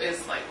is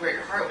like where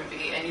your heart would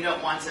be, and you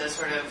don't want to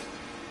sort of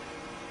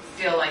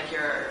feel like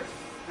you're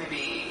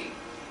maybe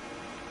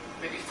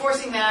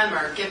forcing them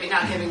or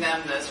not giving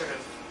them the sort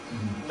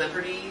of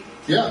liberty.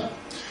 Yeah,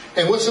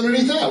 and what's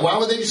underneath that? Why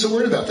would they be so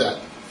worried about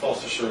that?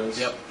 False assurance.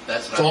 Yep,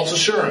 that's right. False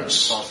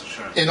assurance.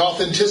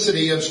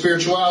 Inauthenticity of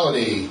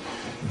spirituality.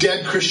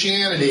 Dead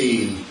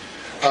Christianity.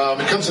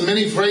 It comes in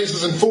many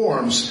phrases and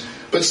forms.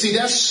 But see,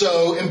 that's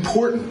so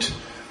important.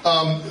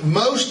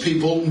 Most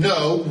people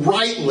know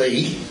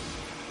rightly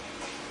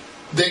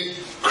that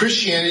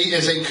Christianity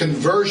is a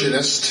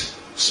conversionist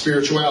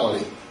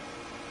spirituality.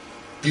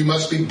 You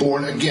must be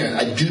born again.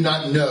 I do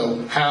not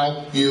know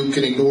how you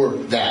can ignore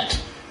that.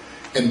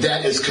 And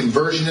that is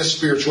conversionist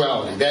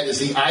spirituality. That is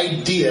the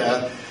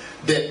idea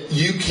that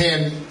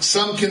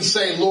some can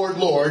say, Lord,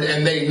 Lord,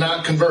 and they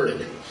not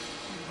converted.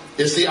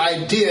 It's the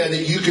idea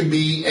that you can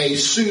be a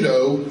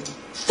pseudo,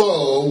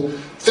 faux,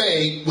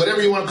 fake,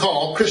 whatever you want to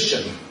call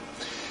Christian.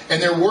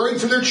 And they're worried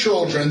for their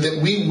children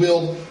that we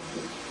will,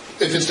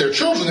 if it's their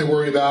children they're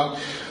worried about,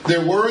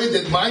 they're worried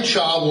that my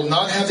child will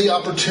not have the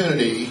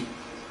opportunity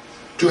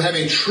to have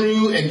a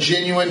true and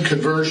genuine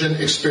conversion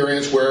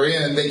experience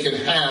wherein they can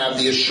have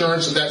the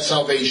assurance of that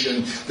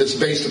salvation that's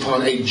based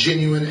upon a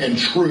genuine and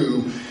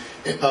true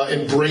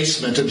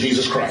embracement of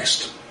Jesus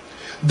Christ.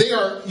 They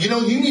are, you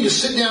need to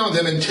sit down with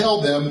them and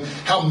tell them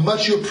how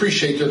much you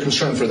appreciate their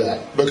concern for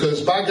that.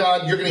 Because by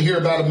God, you're going to hear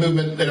about a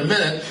movement in a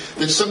minute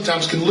that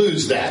sometimes can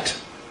lose that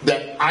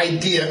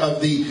idea of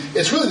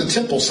it's really the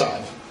temple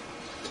side.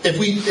 And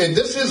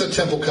this is a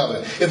temple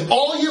covenant. If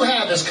all you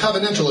have is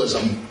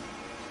covenantalism,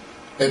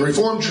 and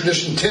Reformed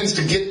tradition tends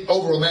to get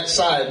over on that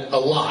side a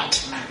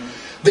lot,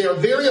 they are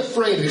very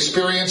afraid of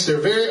experience. They're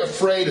very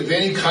afraid of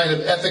any kind of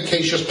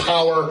efficacious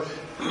power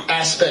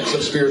aspects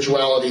of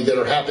spirituality that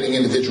are happening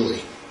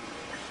individually.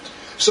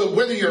 So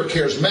whether you're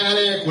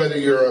charismatic, whether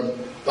you're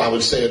I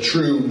would say a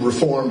true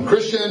Reformed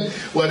Christian,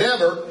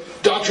 whatever,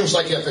 Doctrines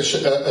like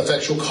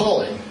effectual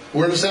calling,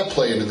 where does that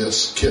play into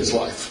this kid's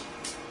life?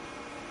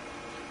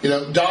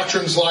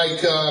 Doctrines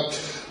like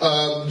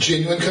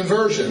genuine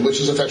conversion, which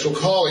is effectual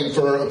calling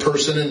for a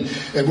person,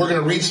 and we're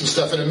going to read some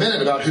stuff in a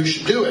minute about who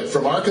should do it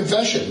from our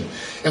confession.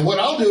 And what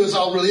I'll do is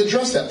I'll really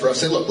address that for us.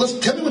 Say, look,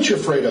 tell me what you're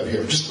afraid of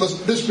here.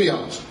 Let's be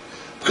honest.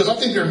 Because I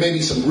think there may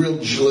be some real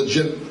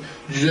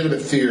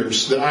legitimate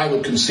fears that I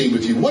would concede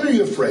with you. What are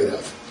you afraid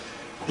of?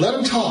 Let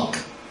them talk.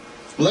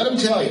 Let them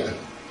tell you.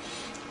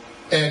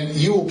 And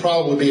you will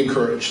probably be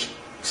encouraged.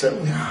 Say,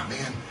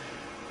 man,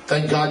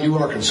 thank God you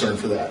are concerned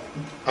for that.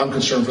 I'm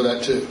concerned for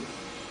that too.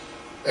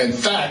 In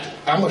fact,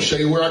 I'm going to show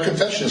you where our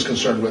confession is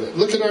concerned with it.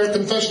 Look at what our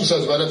confession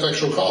says about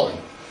effectual calling.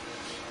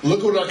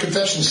 Look what our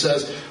confession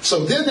says.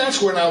 So then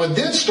that's where I would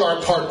then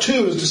start part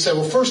 2 is to say,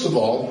 well, first of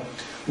all,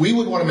 we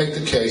would want to make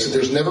the case that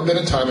there's never been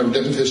a time in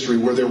redemptive history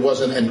where there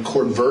wasn't a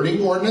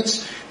converting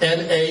ordinance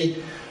and a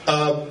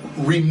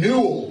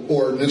renewal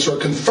ordinance or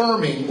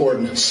confirming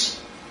ordinance.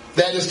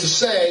 That is to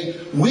say,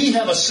 we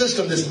have a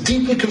system that's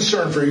deeply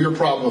concerned for your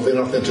problem of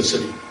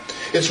inauthenticity.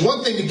 It's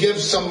one thing to give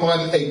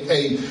someone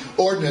a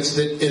ordinance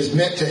that is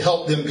meant to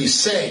help them be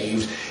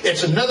saved.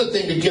 It's another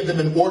thing to give them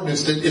an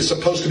ordinance that is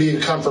supposed to be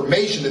a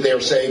confirmation that they are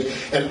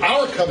saved. And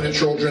our covenant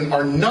children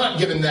are not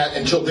given that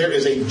until there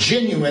is a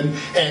genuine,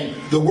 and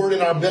the word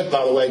in our book,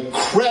 by the way,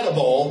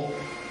 credible.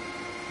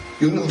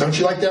 Don't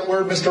you like that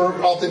word,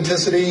 Mr.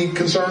 Authenticity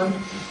Concern?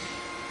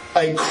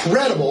 A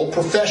credible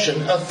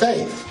profession of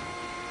faith.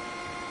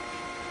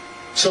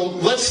 So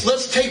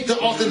let's take the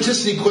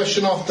authenticity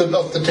question off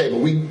the table.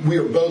 We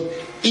are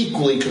both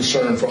equally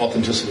concerned for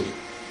authenticity.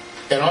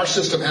 And our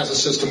system has a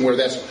system where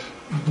that's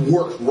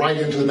worked right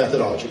into the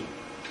methodology.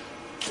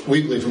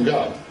 We believe from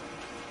God.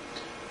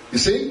 You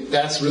see?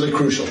 That's really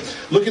crucial.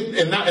 Look at,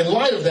 in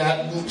light of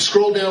that,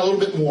 scroll down a little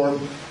bit more.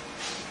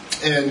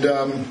 And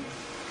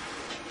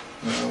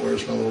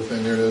where's my little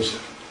thing? There it is.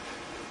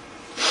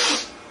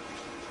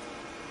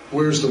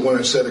 Where's the one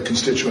that said the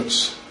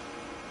constituents?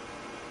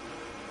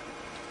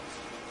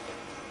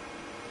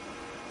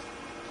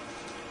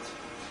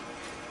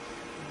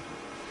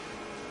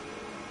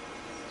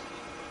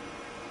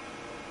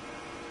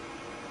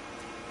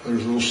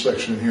 There's a little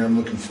section in here. I'm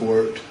looking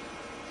for it.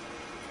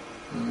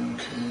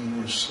 Okay,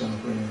 where's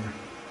supper?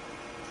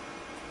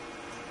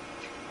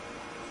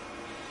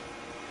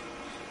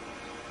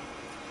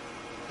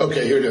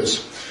 Okay, here it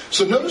is.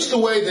 So notice the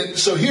way that,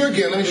 so here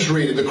again, let me just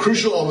read it. The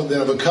crucial element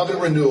then of a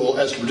covenant renewal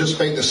as to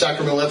participate in the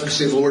sacramental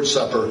efficacy of the Lord's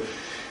Supper.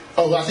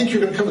 Oh, I think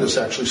you're going to cover this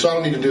actually, so I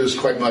don't need to do this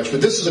quite much.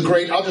 But this is a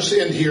great, I'll just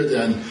end here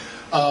then.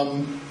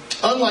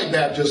 Unlike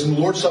baptism, the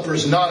Lord's Supper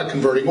is not a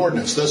converting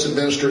ordinance, thus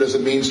administered as a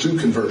means to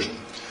conversion.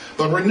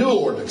 But renewal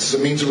ordinance is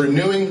a means of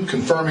renewing,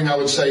 confirming, I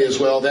would say as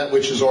well, that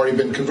which has already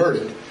been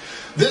converted.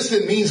 This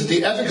then means that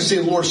the efficacy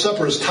of the Lord's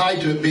Supper is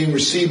tied to it being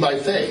received by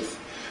faith.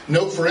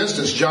 Note, for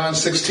instance, John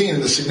 16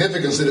 and the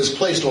significance that is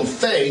placed on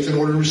faith in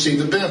order to receive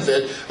the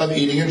benefit of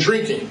eating and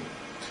drinking.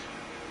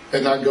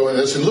 And not go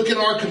into this. And look at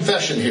our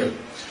confession here.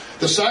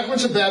 The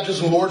sacraments of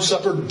baptism and the Lord's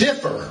Supper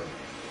differ.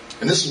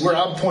 And this is where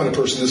I point a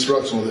person to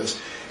instruction with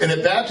this. And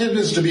that baptism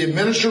is to be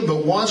administered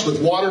but once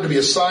with water to be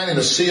a sign and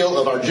a seal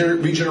of our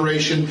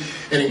regeneration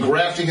and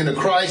engrafting into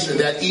Christ,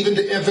 and that even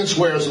to infants,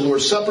 whereas the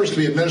Lord's Supper is to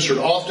be administered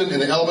often in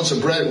the elements of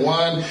bread and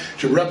wine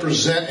to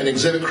represent and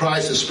exhibit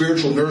Christ as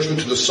spiritual nourishment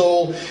to the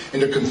soul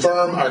and to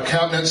confirm our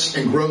countenance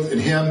and growth in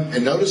Him.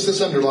 And notice this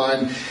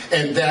underline,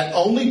 and that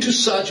only to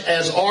such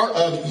as are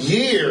of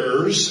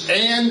years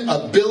and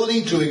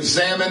ability to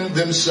examine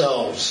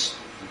themselves.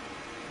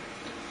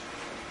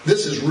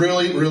 This is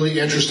really, really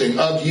interesting.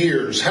 Of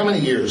years. How many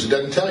years? It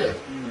doesn't tell you.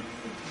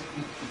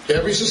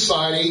 Every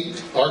society,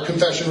 our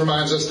confession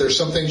reminds us there's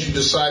some things you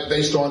decide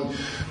based on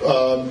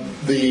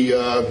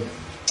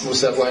what's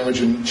that language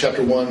in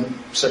chapter 1,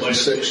 section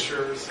 6?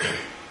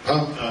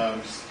 Huh?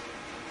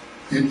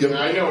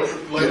 I know it's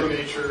light of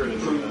nature and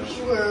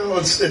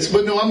well,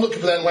 but no, I'm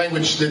looking for that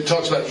language that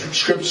talks about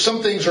script.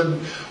 Some things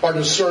are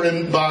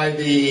discerned by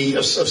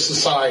of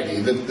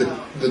society,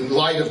 the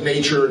light of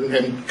nature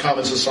and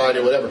common society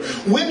or whatever.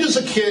 When does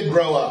a kid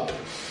grow up?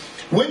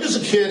 When does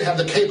a kid have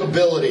the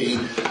capability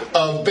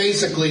of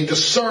basically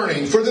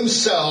discerning for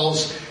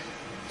themselves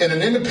in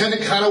an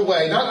independent kind of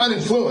way, not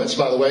uninfluenced,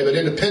 by the way, but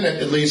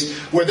independent at least,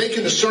 where they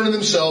can discern in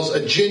themselves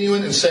a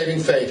genuine and saving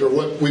faith, or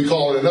what we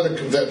call in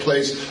another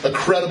place, a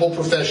credible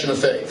profession of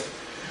faith?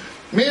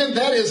 Man,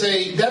 that is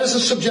a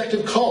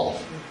subjective call.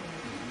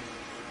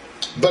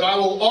 But I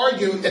will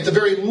argue, at the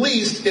very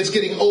least, it's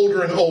getting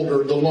older and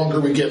older the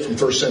longer we get from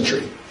first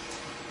century.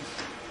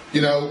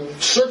 You know,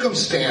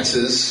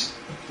 circumstances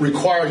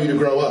require you to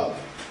grow up.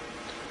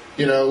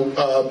 You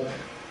know,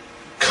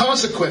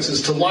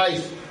 consequences to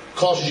life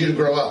causes you to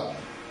grow up.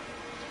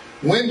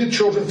 When do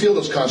children feel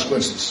those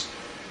consequences?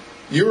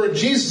 You were in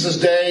Jesus'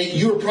 day,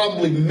 you were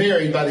probably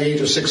married by the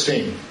age of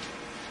 16.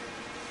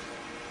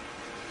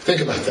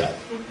 Think about that.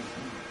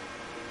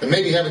 And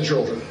maybe having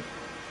children.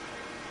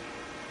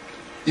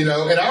 You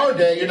know, in our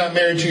day, you're not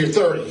married till you're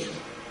 30.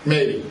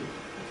 Maybe.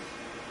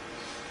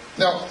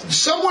 Now,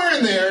 somewhere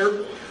in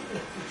there,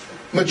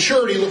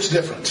 maturity looks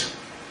different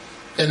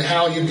in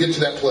how you get to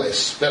that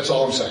place. That's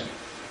all I'm saying.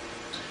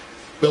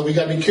 But we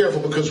got to be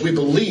careful because we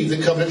believe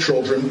that covenant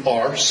children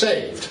are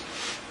saved.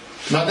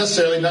 Not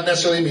necessarily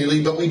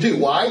immediately, but we do.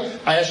 Why?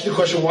 I asked you the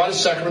question, why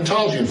does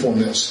sacramentology inform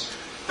this?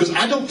 Because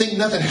I don't think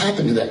nothing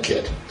happened to that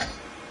kid,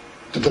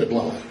 to put it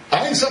bluntly.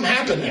 I think something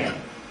happened there.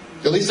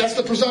 At least that's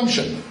the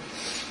presumption.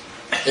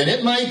 And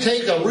it might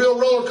take a real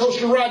roller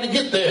coaster ride to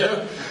get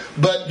there,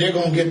 but they're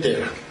going to get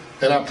there.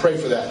 And I pray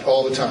for that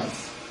all the time.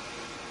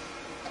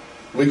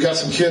 We've got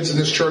some kids in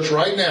this church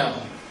right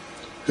now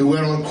who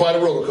went on quite a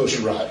roller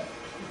coaster ride,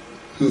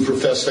 who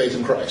profess faith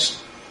in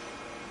Christ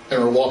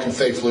and are walking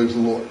faithfully with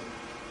the Lord.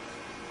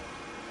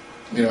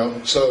 You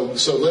know, so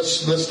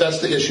let's that's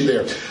the issue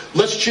there.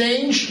 Let's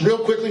change real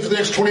quickly for the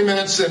next 20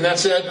 minutes, and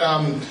that's it.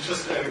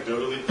 Just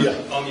anecdotally, yeah.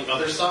 On the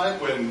other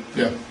side, when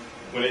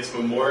it's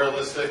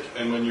memorialistic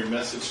and when your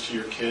message to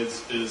your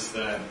kids is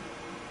that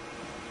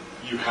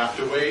you have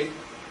to wait.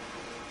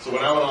 So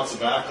when I went on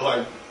sabbatical,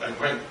 I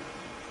went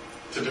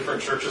to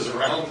different churches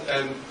around,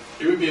 and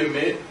you'd be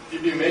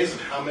amazed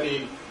at how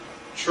many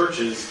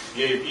churches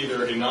gave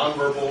either a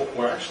nonverbal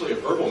or actually a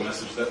verbal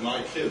message that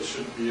my kids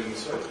shouldn't be in the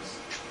service.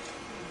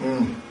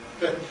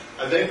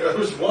 I think there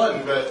was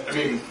one, but I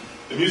mean,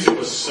 the music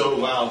was so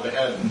loud. They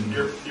had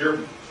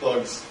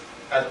earplugs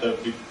at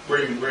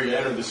where you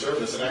entered the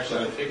service, and actually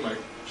I had to take my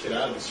kid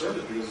out of the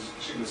service because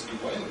she was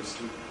complaining it was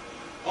too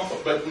awful.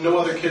 But no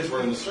other kids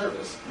were in the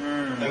service,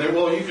 and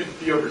you could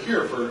be over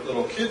here for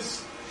little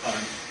kids'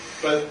 time.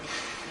 But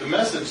the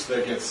message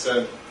that gets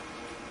said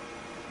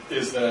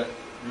is that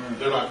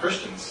they're not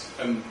Christians,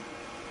 and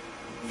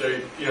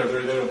they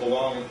don't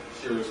belong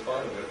here as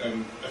part of it.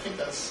 And I think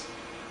that's.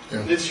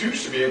 Yeah. It's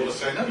huge to be able to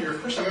say, no, you're a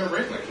Christian. I'm going to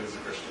raise my kids as a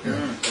Christian.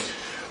 Yeah.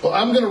 Well,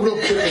 I'm going to real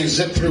quickly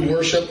zip through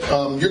worship.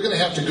 You're going to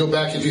have to go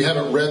back, if you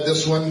haven't read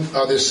this one,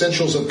 The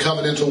Essentials of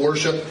Covenantal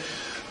Worship.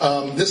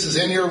 This is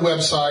in your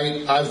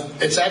website.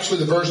 It's actually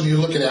the version you're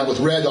looking at with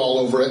red all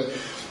over it.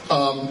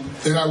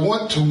 And I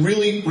want to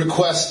really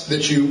request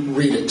that you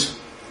read it.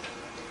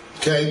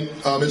 Okay?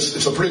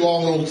 It's a pretty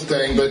long little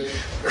thing,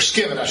 or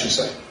skim it, I should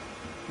say.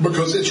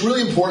 Because it's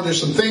really important. There's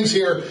some things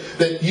here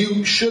that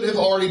you should have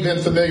already been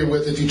familiar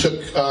with if you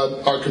took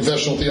our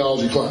confessional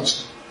theology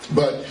class.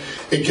 But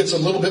it gets a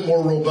little bit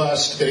more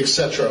robust,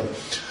 etc.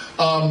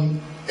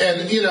 I'm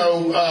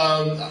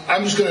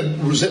just going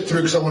to zip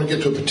through because I want to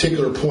get to a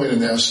particular point in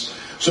this.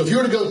 So if you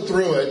were to go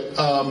through it,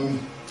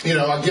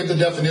 I give the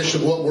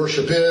definition of what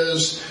worship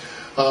is,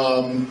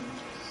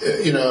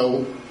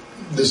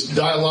 this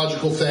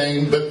dialogical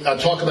thing, but I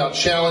talk about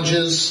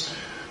challenges.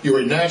 You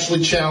are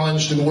naturally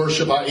challenged in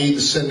worship, i.e.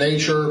 the sin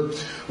nature.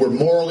 We're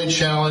morally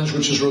challenged,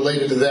 which is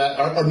related to that.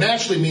 Or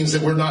naturally means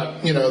that we're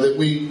not, that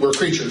we're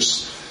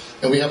creatures.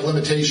 And we have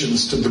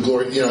limitations to the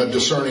glory,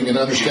 discerning and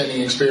understanding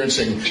and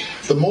experiencing.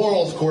 The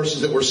moral, of course,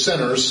 is that we're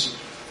sinners.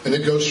 And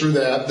it goes through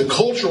that. The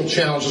cultural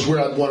challenge is where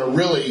I want to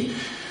really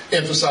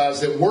emphasize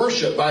that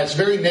worship, by its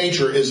very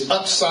nature, is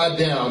upside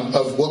down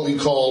of what we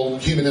call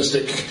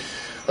humanistic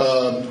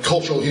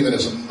cultural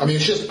humanism. I mean,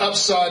 it's just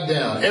upside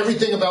down.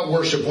 Everything about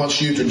worship wants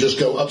you to just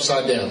go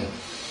upside down.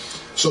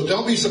 So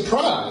don't be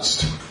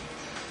surprised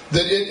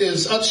that it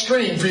is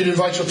upstream for you to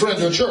invite your friend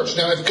to a church.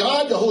 Now, if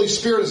God, the Holy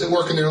Spirit, is at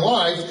work in their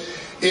life,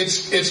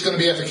 it's going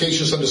to be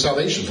efficacious unto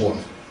salvation for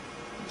them.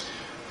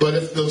 But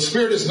if the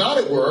Spirit is not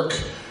at work,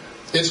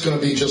 it's going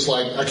to be just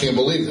like, I can't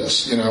believe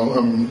this.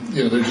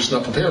 They're just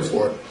not prepared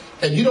for it.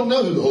 And you don't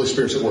know who the Holy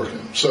Spirit's at work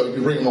in. So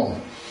you bring them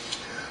on.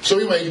 So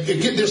anyway,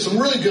 there's some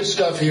really good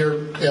stuff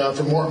here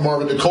from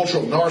Marvin. The culture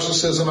of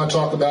narcissism, I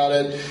talk about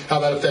it, how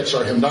that affects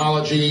our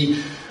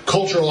hymnology,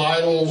 cultural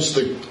idols,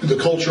 the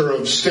culture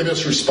of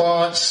stimulus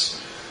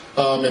response,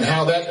 and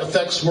how that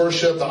affects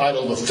worship, the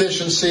idol of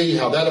efficiency,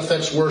 how that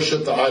affects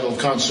worship, the idol of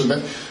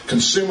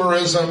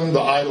consumerism,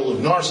 the idol of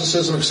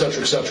narcissism,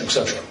 etc., etc.,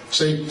 etc.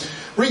 See,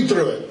 read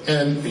through it.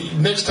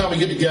 And next time we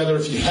get together,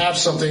 if you have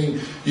something,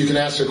 you can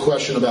ask a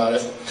question about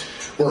it.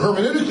 We're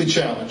hermeneutically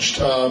challenged.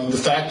 The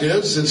fact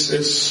is,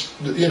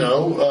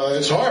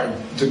 it's hard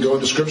to go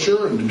into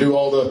Scripture and to do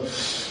all the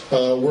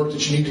work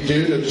that you need to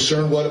do to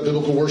discern what a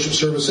biblical worship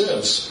service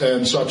is.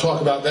 And so I talk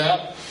about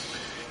that.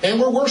 And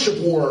we're worship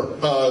war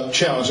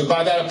challenged. And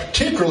by that, I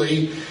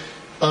particularly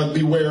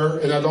beware,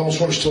 and I'd almost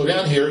want to slow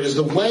down here, is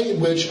the way in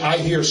which I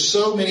hear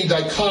so many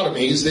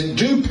dichotomies that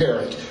do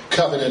parrot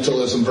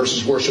covenantalism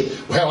versus worship.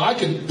 How I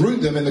could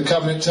root them in the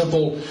covenant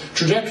temple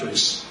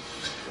trajectories.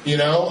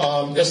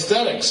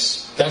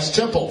 Aesthetics, that's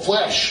temple,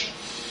 flesh,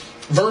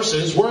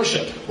 versus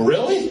worship.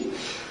 Really?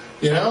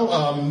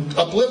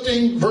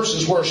 Uplifting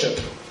versus worship.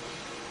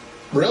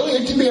 Really?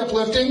 It can be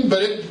uplifting,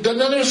 but it doesn't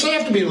necessarily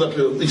have to be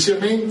uplifting. You see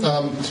what I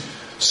mean?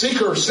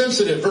 Seeker,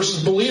 sensitive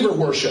versus believer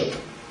worship.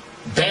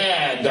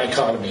 Bad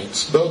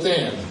dichotomies, both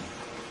in.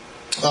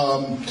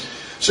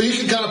 So you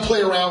can kind of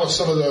play around with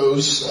some of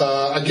those.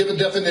 I give a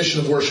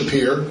definition of worship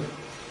here.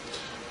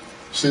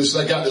 So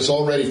I got this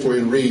all ready for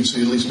you to read, so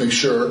you at least make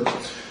sure.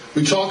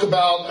 We talk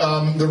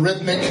about the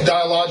rhythmic,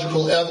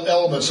 dialogical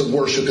elements of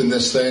worship in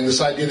this thing. This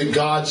idea that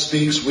God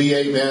speaks, we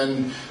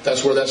amen.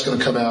 That's where that's going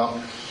to come out.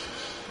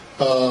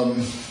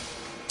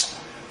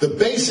 The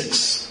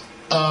basics,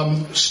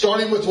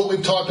 starting with what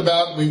we've talked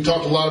about. We've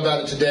talked a lot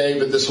about it today,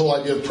 but this whole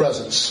idea of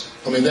presence.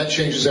 I mean, that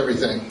changes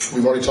everything.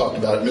 We've already talked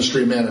about it.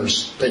 Mystery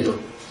Manners paper.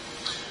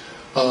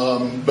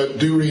 But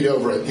do read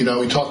over it. You know,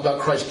 we talk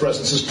about Christ's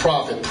presence as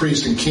prophet,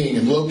 priest, and king,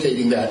 and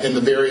locating that in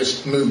the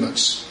various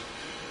movements.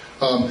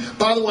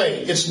 By the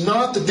way, it's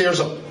not that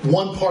there's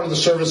one part of the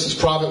service is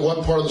prophet,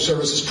 one part of the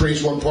service is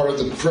priest, one part of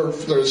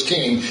the is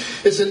king.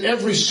 It's that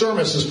every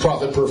sermon is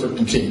prophet, perfect,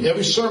 and king.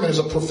 Every sermon is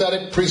a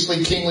prophetic,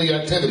 priestly, kingly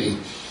activity.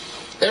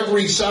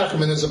 Every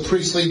sacrament is a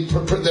priestly,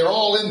 they're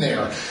all in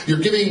there. You're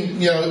giving,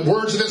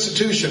 words of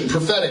institution,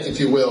 prophetic, if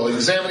you will,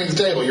 examining the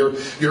table.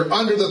 You're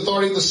under the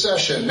authority of the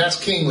session,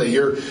 that's kingly.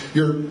 You're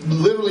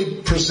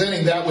literally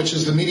presenting that which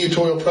is the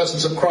mediatorial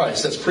presence of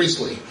Christ, that's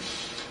priestly,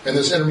 in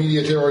this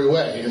intermediary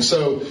way. And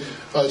so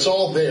it's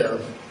all there,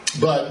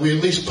 but we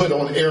at least put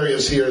on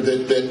areas here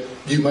that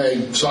you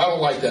may, so I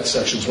don't like that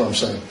section is what I'm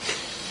saying.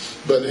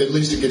 But at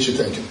least it gets you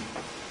thinking.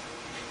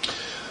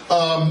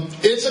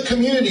 It's a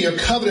community or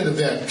covenant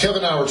event. Kevin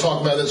and I were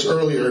talking about this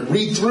earlier.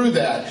 Read through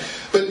that.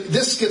 But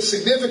this gets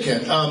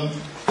significant. At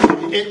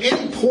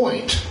any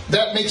point,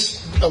 that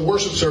makes a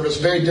worship service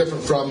very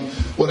different from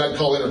what I'd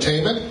call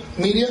entertainment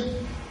media.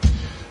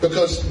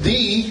 Because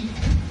the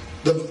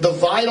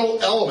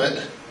vital element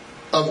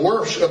of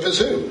worship is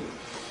who?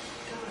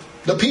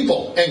 The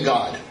people and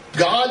God.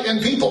 God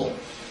and people.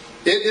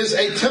 It is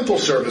a temple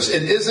service.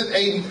 It isn't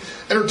an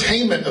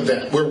entertainment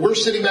event where we're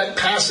sitting back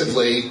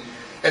passively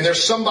and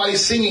there's somebody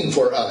singing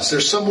for us.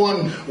 There's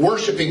someone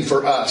worshiping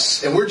for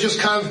us. And we're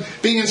just kind of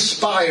being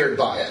inspired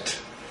by it.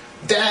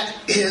 That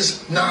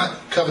is not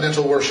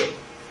covenantal worship.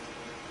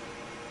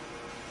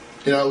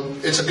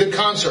 It's a good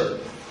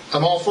concert.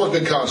 I'm all for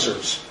good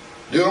concerts.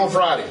 Do it on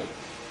Friday.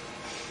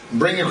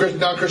 Bring your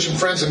non-Christian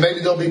friends and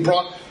maybe they'll be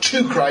brought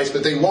to Christ,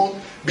 but they won't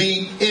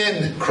be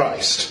in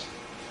Christ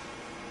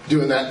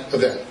doing that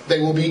event.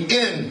 They will be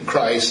in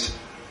Christ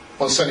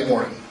on Sunday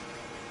morning.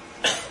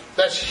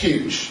 That's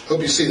huge.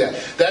 Hope you see that.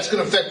 That's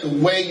going to affect the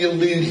way you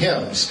lead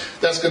hymns.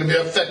 That's going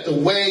to affect the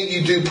way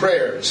you do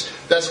prayers.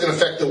 That's going to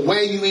affect the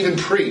way you even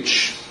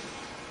preach.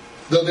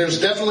 Though there's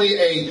definitely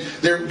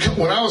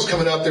when I was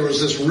coming up, there was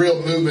this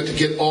real movement to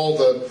get all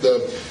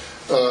the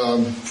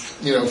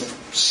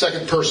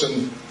second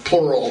person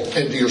plural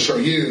into your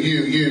sermon.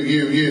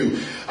 You.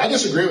 I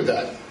disagree with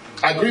that.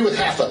 I agree with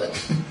half of it.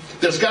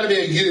 There's got to be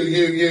a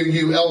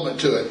you element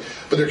to it.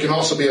 But there can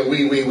also be a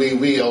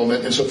we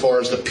element insofar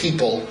as the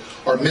people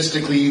are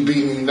mystically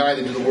being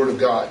united to the Word of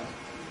God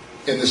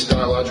in this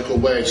dialogical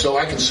way. So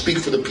I can speak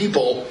for the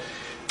people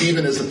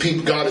even as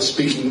God is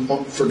speaking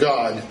for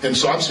God. And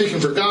so I'm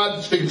speaking for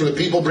God, speaking for the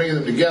people, bringing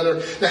them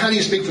together. Now how do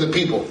you speak for the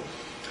people?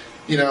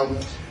 Now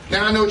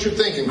I know what you're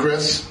thinking,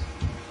 Chris.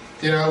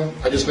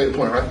 I just made a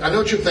point, right? I know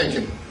what you're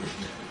thinking.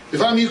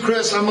 If I'm you,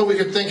 Chris, I'm over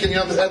here thinking,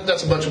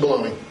 that's a bunch of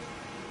baloney.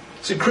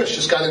 See, Chris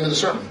just got into the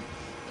sermon.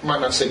 I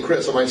might not say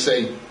Chris. I might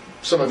say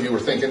some of you were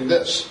thinking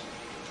this.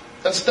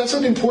 That's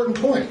an important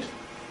point.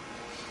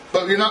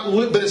 But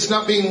it's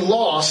not being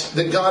lost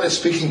that God is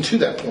speaking to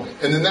that point.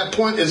 And then that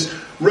point is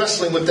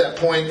wrestling with that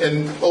point,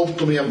 and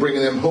ultimately I'm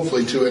bringing them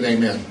hopefully to an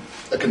amen,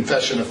 a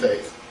confession of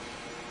faith.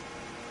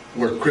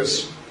 Where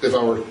Chris, if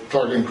I were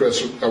targeting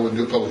Chris, I wouldn't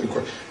do it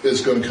publicly,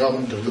 is going to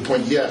come to the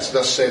point, yes,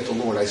 thus saith the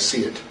Lord, I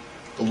see it.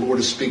 The Lord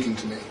is speaking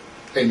to me.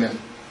 Amen.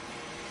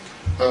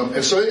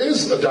 And so it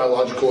is a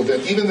dialogical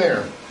event, even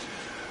there.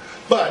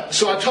 But,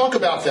 so I talk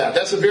about that.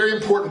 That's a very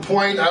important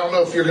point. I don't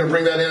know if you're going to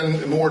bring that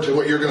in more to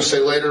what you're going to say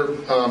later.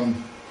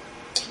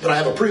 But I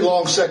have a pretty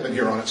long segment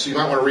here on it, so you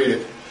might want to read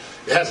it.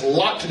 It has a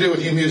lot to do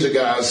with you music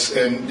guys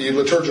and you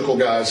liturgical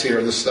guys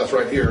here, this stuff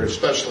right here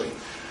especially.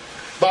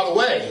 By the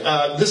way,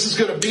 this is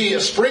going to be a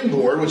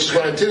springboard, which is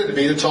what I intended to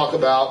be, to talk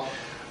about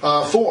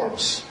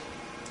forms.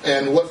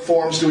 And what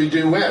forms do we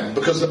do when?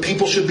 Because the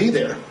people should be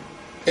there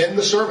in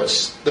the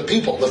service. The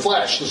people, the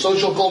flesh, the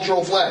social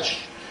cultural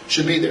flesh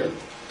should be there.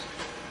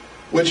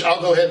 Which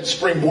I'll go ahead and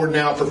springboard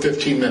now for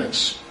 15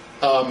 minutes.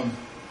 We'll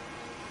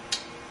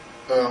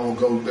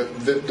go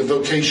the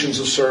vocations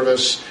of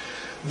service.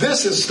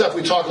 This is stuff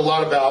we talk a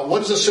lot about.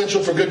 What is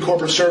essential for good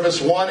corporate service?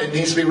 One, it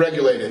needs to be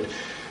regulated.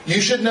 You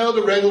should know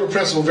the regular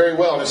principle very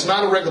well. And it's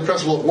not a regular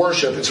principle of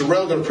worship. It's a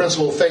regular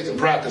principle of faith and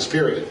practice,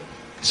 period.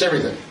 It's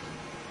everything.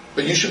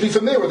 But you should be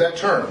familiar with that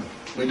term.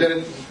 We did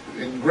it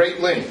in great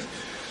length.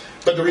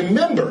 But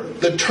remember,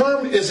 the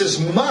term is as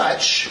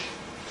much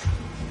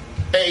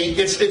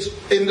it's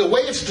in the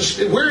way it's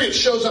where it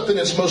shows up in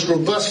its most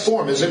robust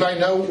form. Does anybody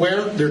know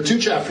where? There are 2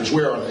 chapters.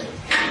 Where are they?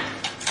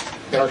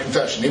 In our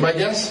confession. Anybody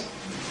guess?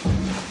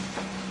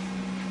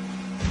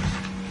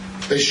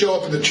 They show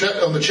up in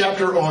on the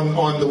chapter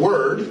on the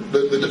Word,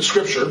 the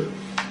Scripture.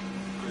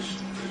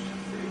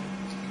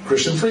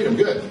 Christian freedom,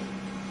 good.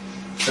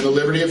 And the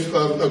liberty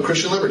of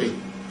Christian liberty.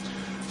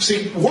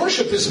 See,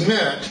 worship is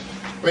meant,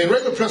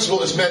 regular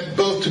principle is meant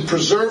both to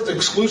preserve the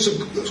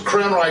exclusive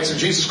crown rights of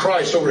Jesus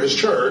Christ over His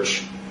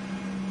church.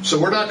 So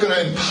we're not going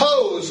to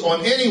impose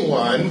on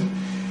anyone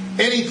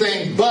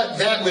anything but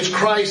that which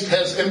Christ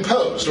has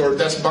imposed, or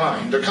that's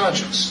bind, their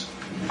conscience.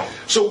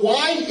 So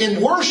why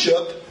in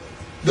worship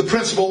the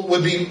principle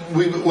would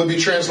be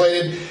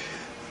translated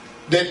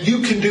that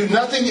you can do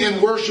nothing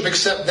in worship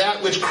except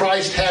that which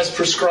Christ has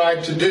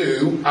prescribed to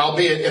do,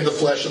 albeit in the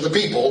flesh of the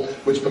people,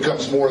 which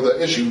becomes more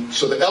the issue.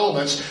 So the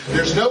elements,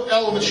 there's no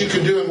elements you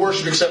can do in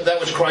worship except that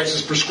which Christ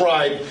has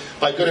prescribed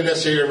by good and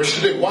necessary efforts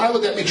to do. Why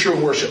would that be true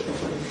in worship?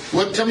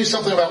 Tell me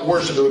something about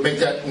worship that would make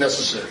that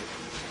necessary.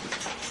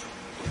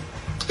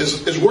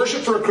 Is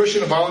worship for a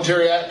Christian a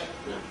voluntary act?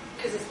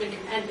 Because it's been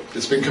commanded.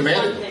 It's been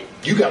commanded.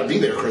 You got to be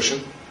there,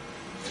 Christian.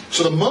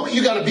 So the moment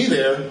you got to be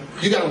there,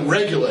 you got to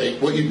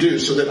regulate what you do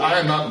so that I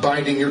am not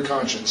binding your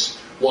conscience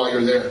while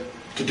you're there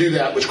to do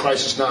that which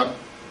Christ is not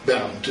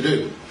bound to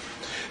do.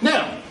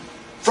 Now,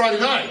 Friday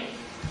night,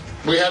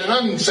 we had an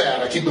unsad.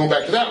 I keep going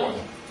back to that one.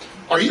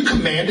 Are you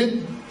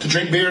commanded to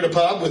drink beer at a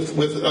pub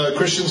with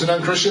Christians and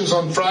un-Christians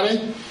on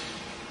Friday?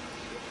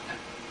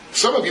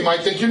 Some of you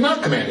might think you're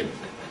not commanded.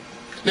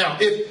 Now,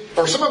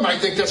 or some of you might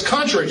think that's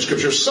contrary to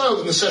Scripture. So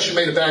then the session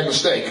made a bad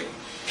mistake.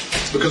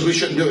 It's because we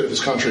shouldn't do it if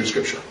it's contrary to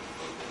Scripture.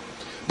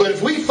 But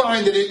if we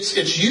find that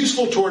it's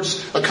useful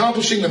towards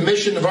accomplishing the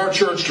mission of our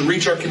church to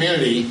reach our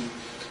community,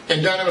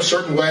 and done in a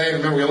certain way,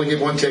 remember we only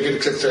give one ticket,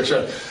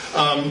 etc.,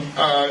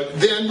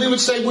 then we would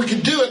say we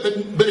can do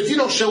it, but if you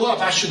don't show up,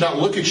 I should not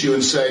look at you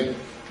and say,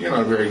 you're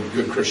not a very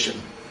good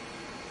Christian.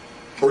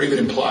 Or even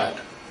imply it.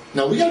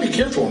 Now, we got to be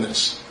careful in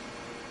this.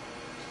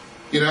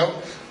 You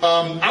know?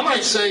 I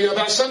might say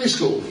about Sunday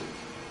school.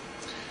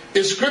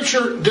 Is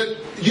Scripture that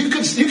you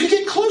could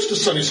get close to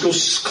Sunday school?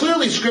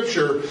 Clearly,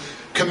 Scripture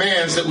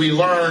commands that we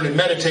learn and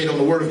meditate on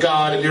the Word of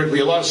God, and there would be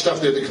a lot of stuff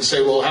there that can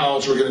say, well, how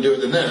else are we going to do it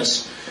than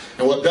this?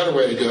 And what better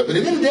way to do it? But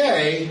at the end of the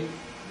day,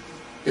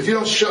 if you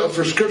don't show up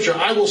for Scripture,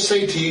 I will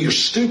say to you, you're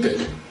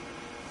stupid.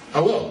 I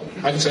will.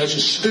 I can say that's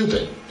just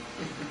stupid.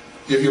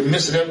 You're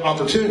missing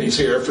opportunities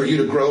here for you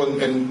to grow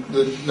in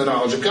the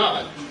knowledge of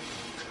God.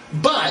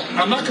 But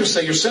I'm not going to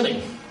say you're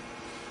sinning.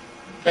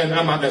 And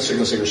I'm not necessarily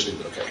going to say you're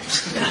stupid, okay?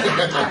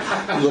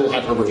 A little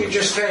hyperbole. You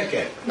just think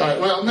it. All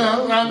right, well,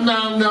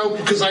 no,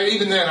 because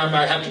even then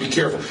I have to be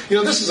careful. You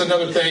know, this is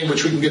another thing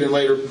which we can get in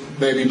later,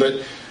 maybe,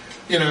 but,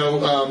 you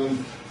know,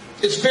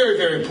 it's very,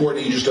 very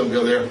important you just don't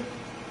go there.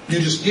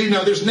 There's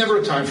never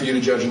a time for you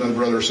to judge another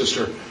brother or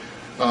sister.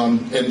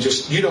 And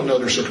you don't know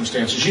their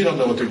circumstances. You don't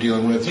know what they're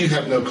dealing with. You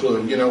have no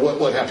clue. You know,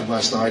 what happened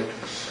last night.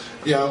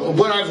 You know,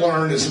 what I've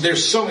learned is that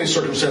there's so many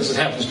circumstances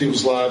that happen in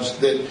people's lives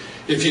that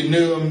if you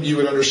knew them, you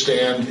would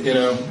understand, you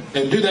know.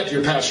 And do that to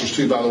your pastors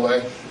too, by the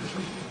way.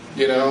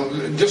 You know,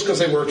 just because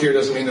they work here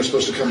doesn't mean they're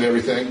supposed to come to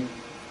everything.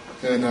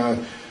 And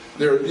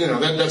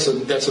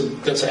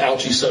that's an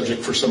ouchy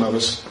subject for some of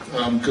us.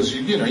 Because,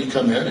 you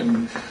come in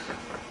and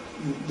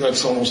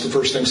that's almost the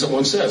first thing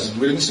someone says.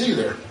 We didn't see you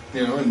there.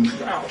 You know, and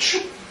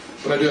ouch.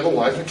 But I do have a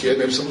wife and a kid.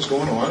 Maybe something's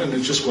going on, and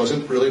it just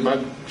wasn't really my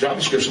job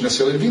description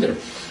necessarily to be there.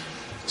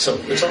 So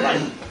it's all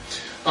right.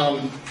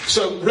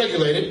 So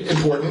regulated,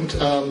 important.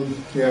 I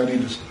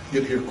need to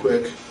get here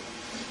quick.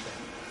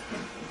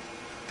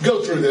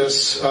 Go through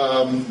this.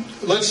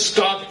 Let's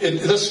stop.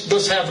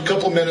 Let's have a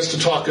couple minutes to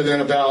talk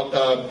then about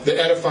the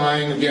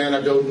edifying. Again,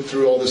 I go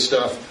through all this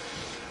stuff.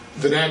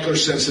 Vernacular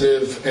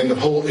sensitive and the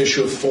whole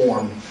issue of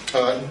form.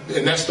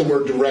 And that's the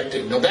word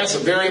directing. Now that's a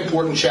very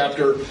important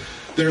chapter.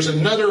 There's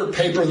another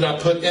paper that I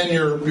put in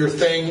your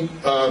thing.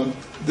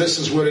 This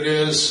is what it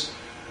is.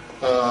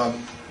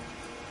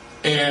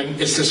 And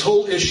it's this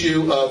whole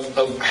issue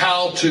of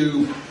how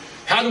do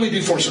we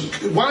do form. So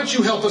why don't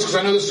you help us, because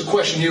I know this is a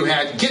question you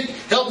had.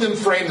 Help them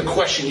frame the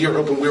question you're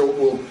hoping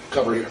we'll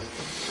cover here.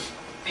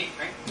 Me,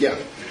 right? Yeah.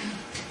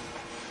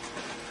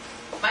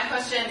 My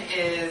question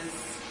is,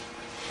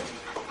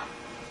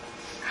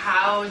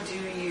 how do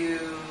you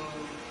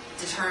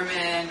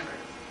determine or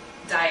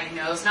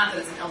diagnose, not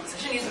that it's an illness, I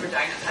shouldn't use the word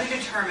diagnose, how do you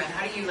determine,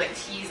 how do you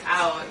tease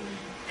out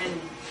and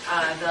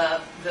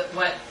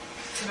what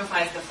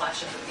typifies the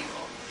flesh of the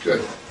people?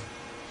 Good.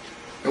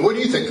 And what do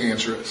you think the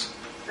answer is?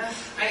 Because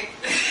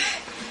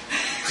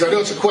I know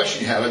it's a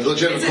question you have, a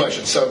legitimate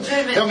question. So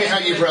tell me how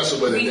you've wrestled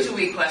with it.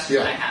 Week-to-week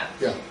question I have.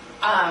 Yeah.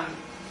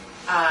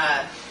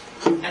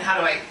 And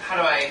how do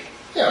I?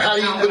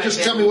 Yeah.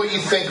 Just tell me what you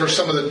think are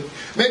some of the.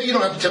 Maybe you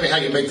don't have to tell me how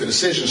you make the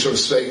decision, so to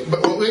say.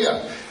 But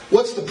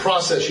what's the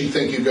process you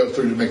think you go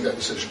through to make that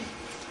decision?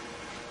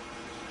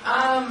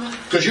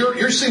 Because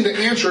you seem to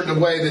answer it in a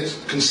way that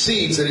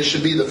concedes that it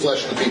should be the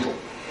flesh of the people.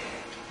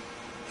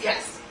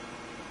 Yes.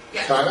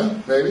 Kind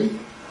of, maybe.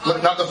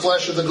 Not the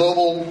flesh of the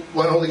global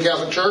One Holy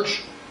Catholic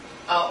Church.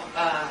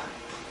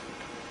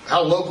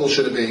 How local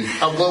should it be?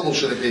 How global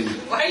should it be?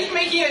 Why are you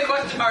making it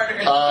question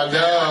harder? No,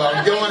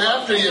 I'm going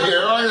after you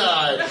here, aren't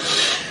I?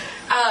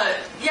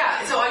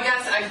 So I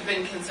guess I've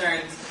been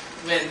concerned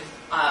with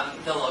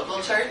the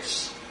local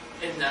church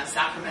in a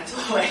sacramental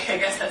way. I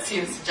guess that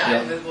seems to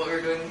jive with what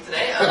we're doing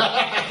today.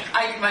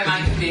 My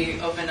mind could be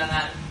open on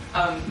that.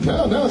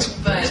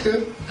 That's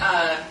good.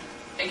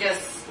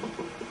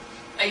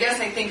 I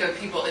guess I think of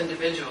people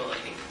individually.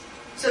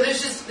 So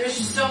there's just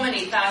so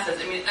many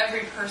facets. I mean,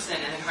 every person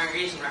in the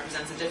congregation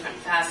represents a different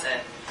facet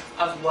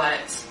of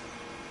what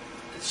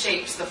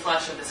shapes the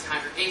flesh of this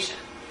congregation.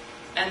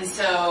 And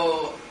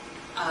so,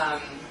 I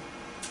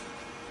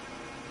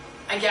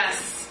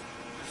guess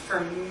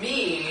for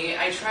me,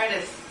 I try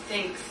to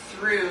think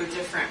through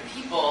different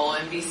people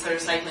and be sort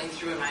of cycling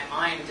through in my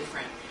mind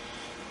different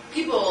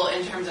people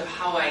in terms of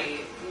how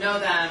I know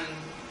them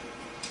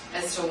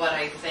as to what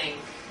I think,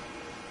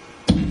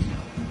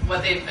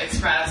 what they've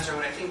expressed or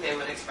what I think they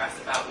would express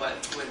about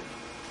what would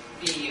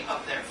be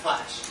of their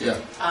flesh. Yeah.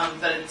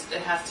 But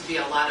it has to be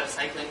a lot of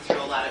cycling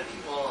through a lot of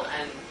people,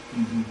 and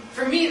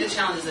for me, the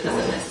challenge is it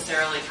doesn't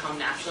necessarily come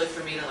naturally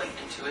for me to like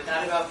intuit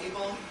that about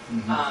people.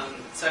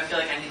 So I feel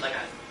like I need like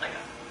a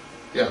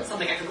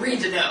something I can read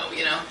to know,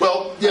 you know.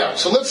 Well, yeah.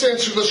 So let's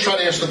try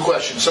to answer the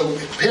question. So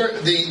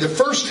the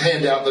first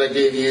handout that I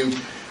gave you,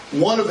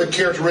 one of the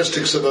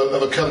characteristics of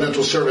a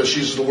covenantal service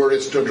uses the word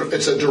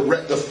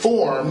the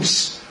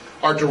forms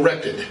are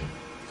directed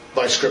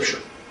by Scripture.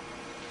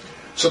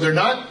 So they're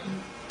not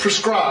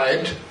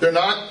prescribed.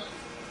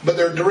 But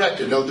they're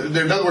directed. No,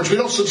 in other words, we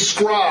don't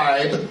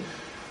subscribe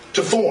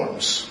to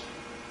forms.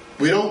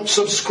 We don't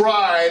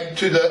subscribe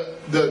to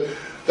the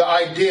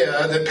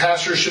idea that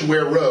pastors should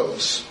wear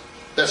robes.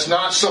 That's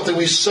not something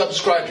we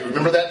subscribe to.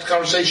 Remember that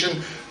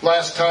conversation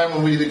last time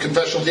when we did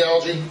confessional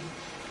theology?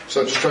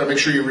 So just trying to make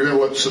sure you remember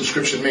what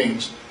subscription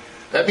means.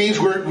 That means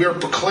we are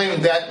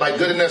proclaiming that by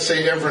good and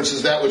necessary inference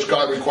is that which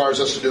God requires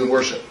us to do in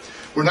worship.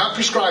 We're not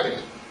prescribing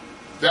it.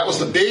 That was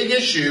the big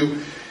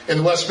issue in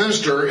the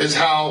Westminster, is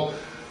how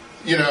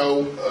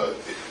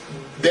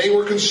they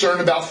were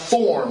concerned about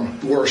form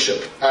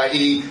worship,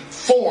 i.e.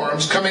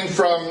 forms coming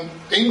from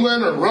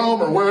England or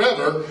Rome or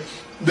wherever,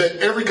 that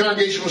every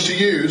congregation was to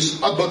use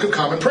a Book of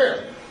Common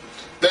Prayer.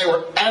 They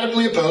were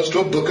adamantly opposed to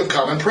a Book of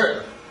Common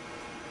Prayer,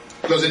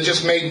 because it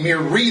just made mere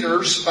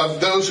readers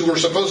of those who were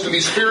supposed to be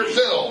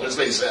Spirit-filled, as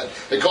they said.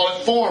 They call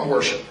it form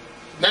worship.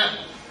 Now,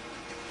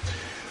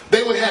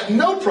 they would have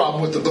no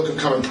problem with the Book of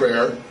Common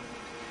Prayer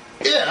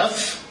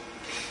if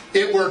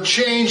it were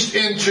changed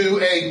into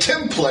a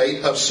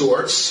template of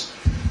sorts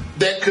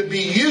that could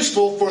be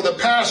useful for the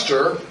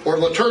pastor or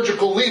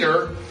liturgical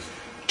leader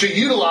to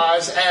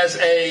utilize as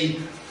a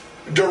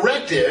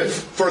directive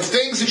for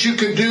things that you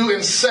can do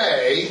and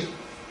say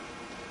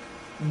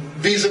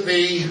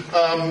vis-a-vis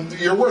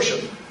your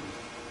worship.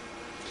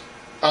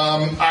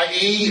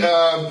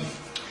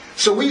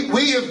 So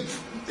we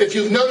have, if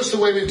you've noticed the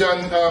way we've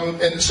done,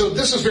 and so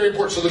this is very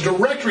important. So the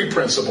directory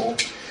principle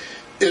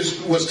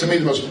was to me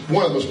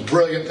one of the most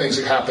brilliant things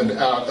that happened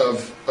out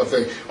of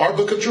our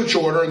Book of Church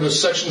Order and the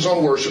sections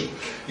on worship.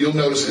 You'll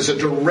notice is a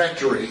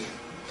directory.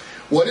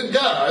 What it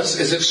does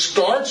is it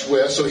starts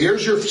with, so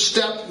here's your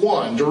step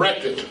one,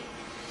 directed.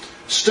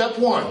 Step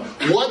one,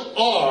 what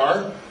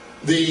are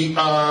the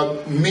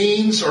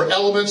means or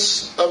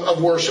elements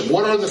of worship?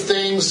 What are the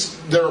things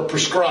that are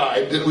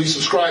prescribed, that we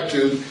subscribe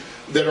to,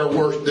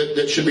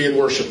 that should be in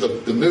worship?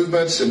 The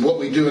movements and what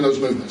we do in those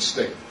movements,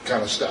 that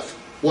kind of stuff.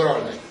 What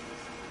are they?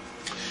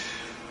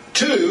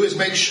 Two is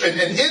make sure, and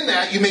in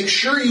that you make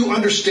sure you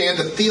understand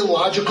the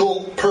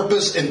theological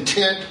purpose,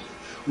 intent.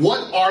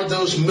 What are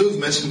those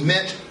movements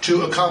meant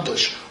to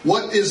accomplish?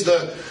 What is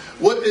the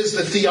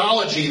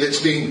theology that's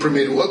being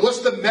permitted? What's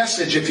the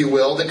message, if you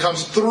will, that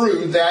comes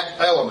through that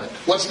element?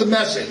 What's the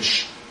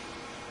message?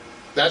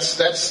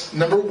 That's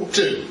number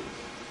two.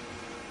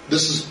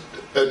 This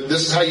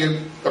is how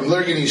I'm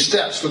literally giving you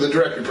steps for the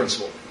directory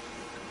principle.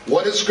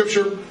 What is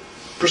Scripture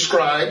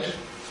prescribed?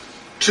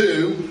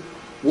 Two,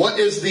 what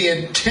is the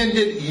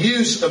intended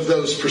use of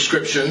those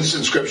prescriptions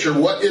in Scripture?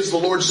 What is the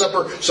Lord's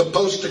Supper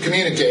supposed to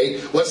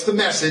communicate? What's the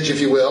message, if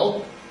you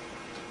will,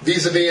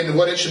 vis-a-vis and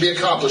what it should be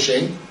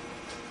accomplishing?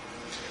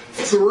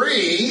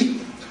 Three,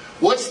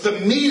 what's the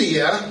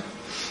media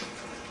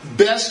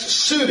best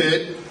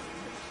suited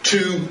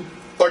to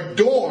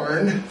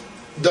adorn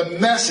the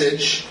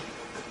message?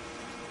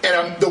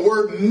 And the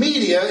word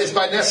media is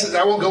by necessity,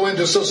 I won't go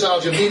into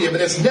sociology of media, but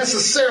it's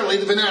necessarily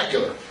the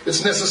vernacular.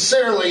 It's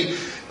necessarily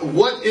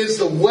what is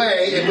the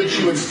way in which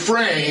you would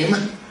frame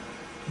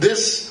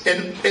this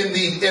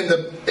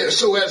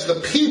so as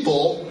the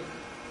people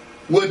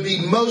would be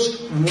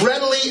most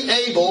readily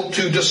able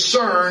to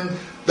discern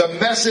the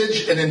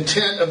message and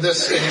intent of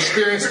this, and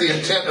experience the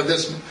intent of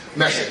this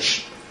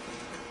message.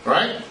 All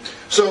right?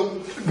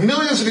 So,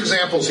 millions of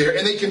examples here,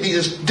 and they can be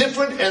as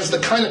different as the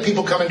kind of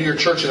people come into your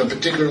church in a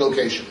particular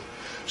location.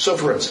 So,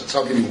 for instance,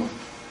 I'll give you one.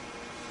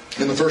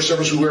 In the first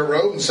service we wear a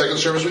robe, in the second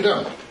service we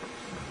don't.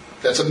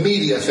 That's a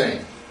media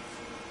thing.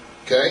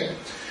 Okay?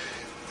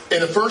 In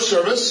the first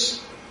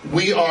service,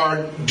 we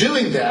are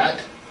doing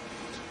that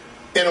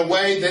in a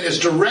way that is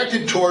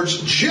directed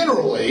towards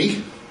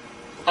generally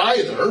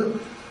either,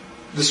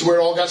 this is where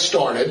it all got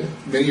started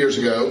many years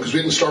ago, because we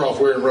didn't start off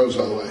wearing robes,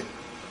 by the way.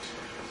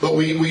 But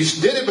we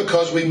did it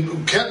because we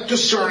kept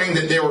discerning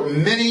that there were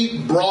many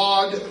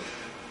broad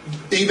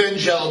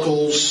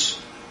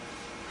evangelicals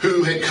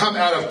who had come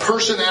out of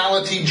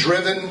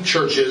personality-driven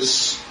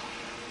churches,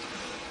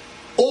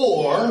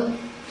 or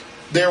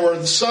there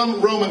were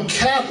some Roman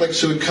Catholics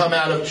who had come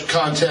out of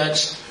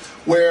context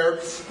where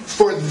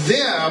for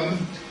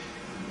them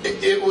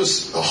it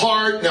was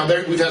hard. Now,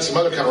 we've had some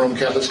other kind of Roman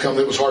Catholics come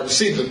that it was hard to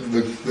see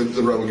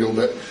the robe a little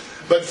bit.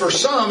 But for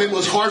some, it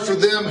was hard for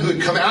them who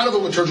had come out of a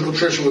liturgical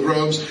tradition with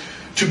robes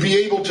to be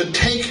able to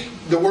take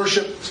the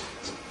worship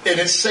in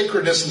its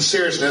sacredness and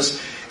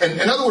seriousness. And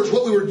in other words,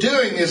 what we were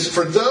doing is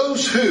for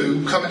those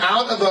who come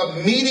out of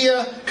a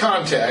media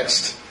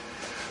context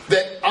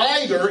that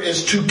either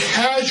is too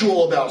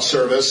casual about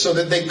service so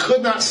that they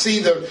could not see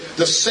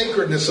the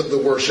sacredness of the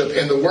worship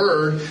and the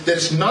word, that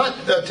is not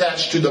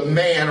attached to the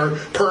man or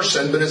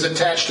person, but is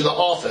attached to the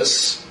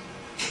office,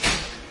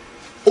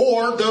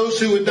 or those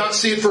who would not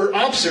see it for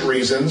opposite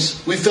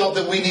reasons, we felt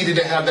that we needed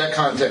to have that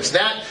context.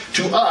 That,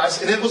 to us,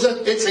 and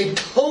it's a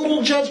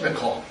total judgment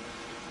call.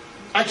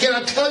 I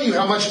cannot tell you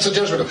how much it's a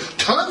judgment call.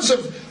 Tons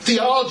of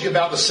theology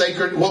about the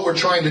sacred, what we're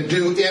trying to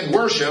do in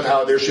worship,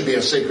 how there should be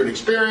a sacred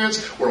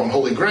experience, we're on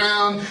holy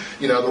ground,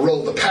 the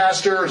role of the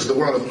pastor is the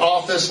role of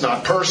office,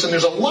 not person.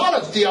 There's a lot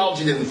of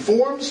theology that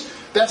informs.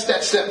 That's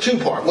that step 2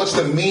 part. What's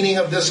the meaning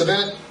of this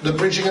event, the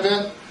preaching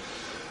event?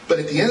 But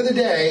at the end of the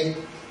day,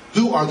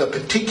 who are the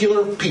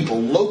particular people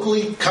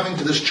locally coming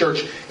to this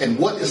church, and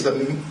what is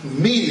the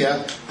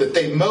media that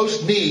they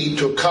most need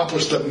to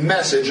accomplish the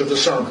message of the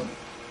sermon?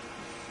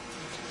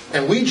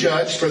 And we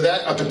judged for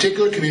that a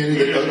particular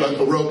community that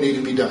a robe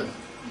needed to be done.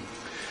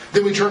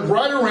 Then we turned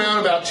right around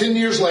about 10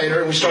 years later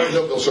and we started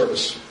Oakville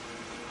service.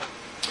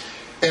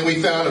 And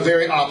we found a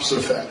very opposite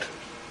effect.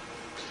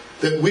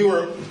 That we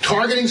were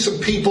targeting some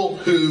people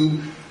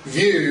who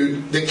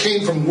that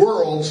came from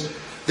worlds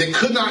that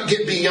could not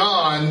get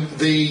beyond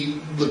the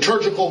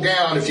liturgical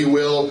gown, if you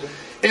will,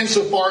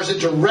 insofar as it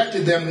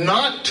directed them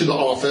not to the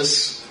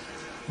office,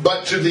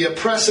 but to the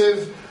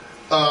oppressive,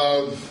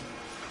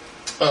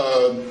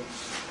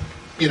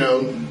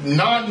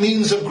 not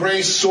means of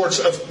grace sorts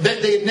of,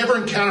 that they had never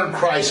encountered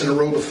Christ in a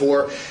robe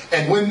before,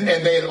 and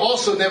they had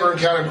also never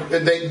encountered,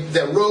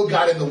 the robe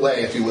got in the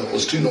way, if you will, it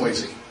was too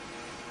noisy.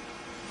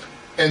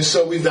 And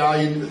so we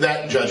valued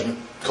that judgment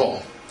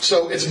call.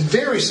 So it's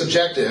very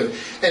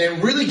subjective, and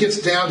it really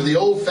gets down to the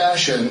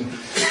old-fashioned,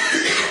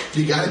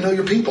 you got to know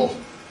your people.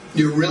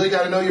 You really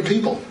got to know your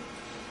people.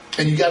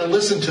 And you got to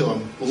listen to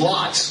them.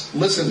 Lots.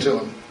 Listen to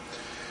them.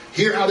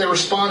 Hear how they're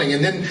responding.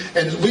 And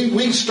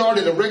we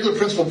started a regular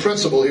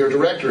principle here,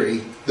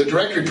 directory. The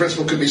directory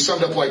principle could be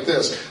summed up like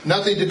this.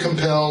 Nothing to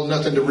compel,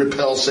 nothing to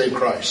repel, save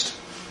Christ.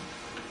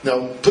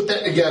 Now, put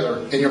that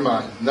together in your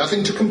mind.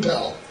 Nothing to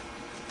compel.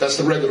 That's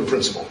the regular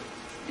principle.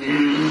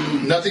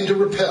 Nothing to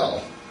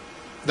repel.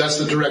 That's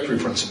the directory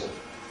principle.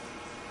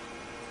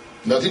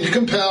 Nothing to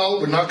compel.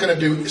 We're not going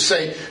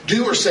to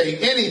do or say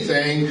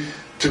anything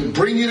to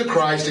bring you to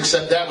Christ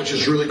except that which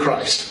is really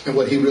Christ and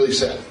what He really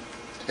said.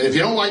 And if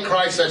you don't like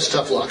Christ, that's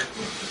tough luck.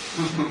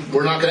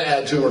 We're not going to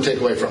add to Him or take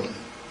away from Him.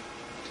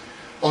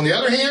 On the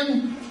other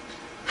hand,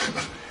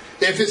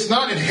 if it's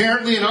not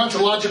inherently and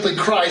ontologically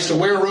Christ to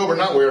wear a robe or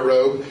not wear a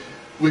robe,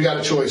 we got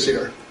a choice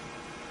here.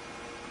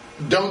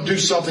 Don't do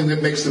something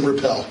that makes them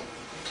repel.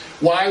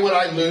 Why would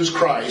I lose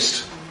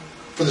Christ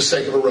for the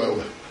sake of a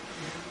robe?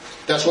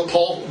 That's what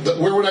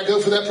where would I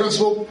go for that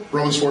principle?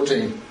 Romans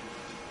 14.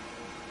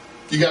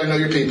 You got to know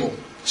your people.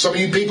 Some of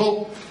you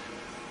people,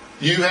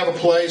 you have a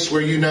place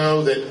where you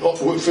know that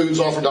food's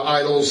offered to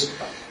idols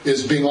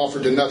is being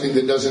offered to nothing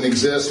that doesn't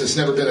exist. It's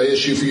never been an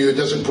issue for you. It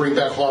doesn't bring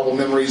back horrible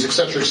memories,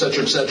 etc.,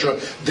 etc., etc.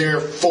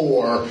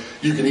 Therefore,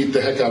 you can eat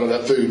the heck out of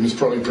that food, and it's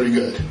probably pretty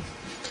good.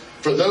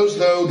 For those,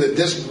 though, that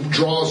this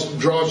draws,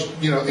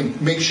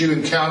 and makes you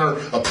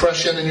encounter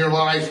oppression in your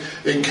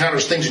life,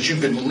 encounters things that you've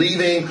been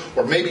leaving,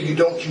 or maybe you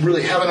don't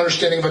really have an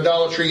understanding of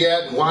idolatry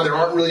yet, and why there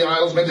aren't really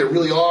idols, maybe there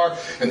really are,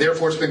 and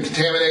therefore it's been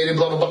contaminated,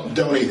 blah, blah, blah.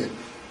 Don't eat it.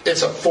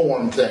 It's a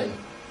form thing.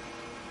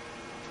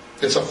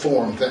 It's a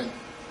form thing.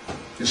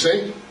 You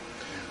see?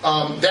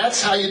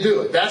 That's how you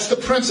do it. That's the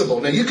principle.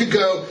 Now you could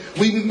go,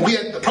 we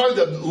had probably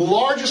the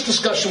largest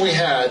discussion we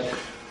had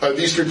of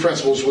these three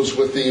principles was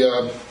with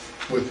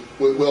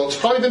well, it's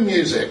probably been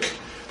music.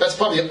 That's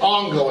probably the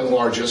ongoing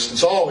largest.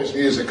 It's always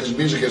music because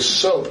music is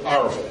so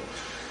powerful.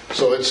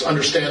 So it's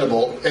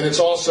understandable. And it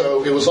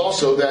was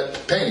also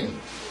that painting.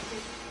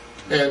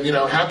 And,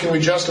 how can we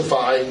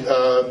justify,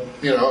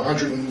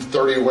 $130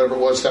 or whatever it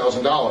was,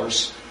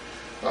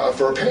 $1,000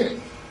 for a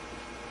painting?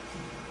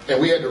 And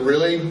we had to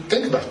really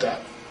think about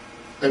that.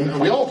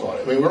 And we all thought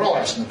it. I mean, we're all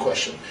asking the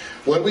question.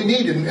 What do we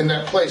need in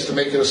that place to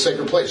make it a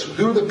sacred place?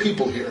 Who are the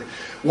people here?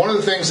 One of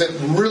the things that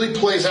really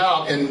plays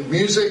out in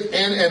music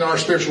and in our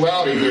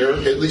spirituality here,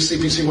 at least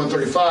CPC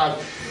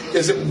 135,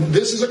 is that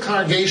this is a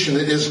congregation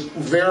that is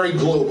very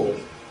global.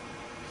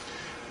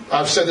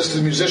 I've said this to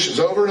the musicians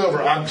over and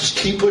over. I just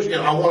keep pushing.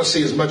 I want to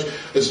see as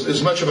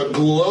much of a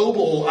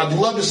global. I'd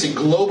love to see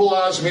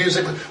globalized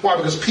music. Why?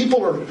 Because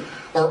people are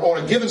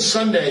on a given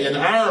Sunday in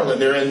Ireland.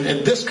 They're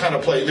in this kind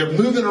of place. They're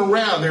moving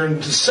around. They're in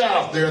the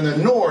south. They're in the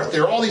north.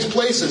 They're all these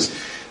places.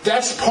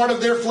 That's part of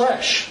their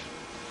flesh.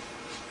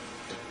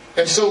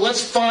 And so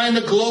let's find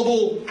a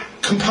global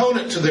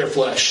component to their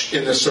flesh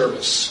in this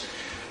service.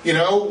 We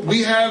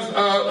have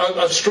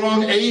a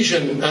strong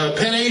Asian,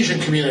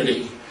 Pan-Asian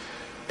community.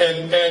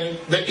 And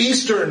the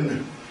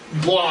Eastern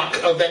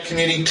block of that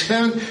community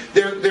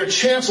their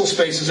chancel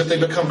spaces, if they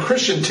become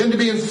Christian, tend to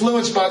be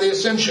influenced by the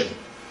ascension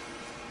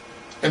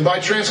and by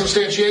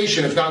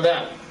transubstantiation, if not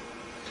that.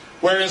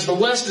 Whereas the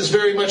West is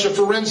very much a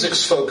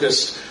forensics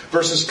focused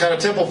versus kind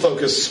of temple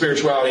focused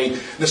spirituality.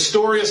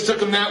 Nestorius took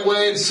them that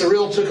way, and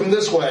Cyril took them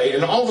this way,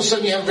 and all of a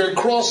sudden you have a very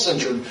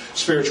cross-centered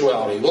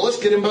spirituality. Well, let's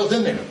get them both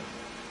in there.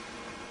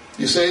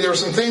 You see, there were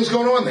some things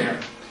going on there.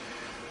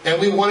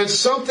 And we wanted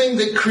something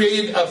that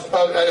created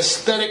an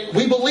aesthetic.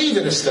 We believe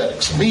in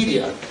aesthetics,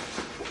 media.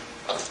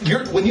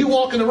 When you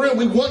walk in the room,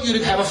 we want you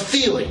to have a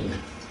feeling.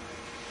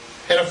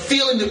 And a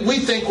feeling that we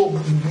think will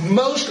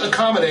most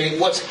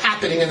accommodate what's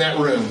happening in that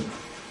room.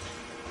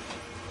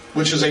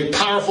 Which is a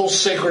powerful,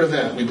 sacred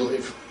event, we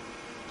believe,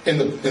 in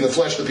the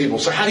flesh of the people.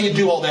 So how do you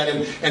do all that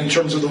in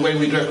terms of the way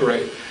we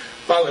decorate?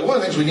 By the way, one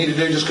of the things we need to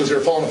do, just because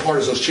they're falling apart,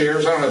 is those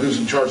chairs. I don't know who's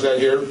in charge of that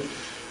here.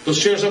 Those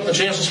chairs up in the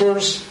chancel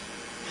service?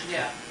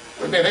 Yeah.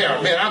 Man, they are.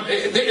 Man,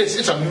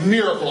 it's a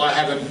miracle I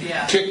haven't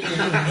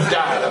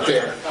died up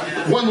there.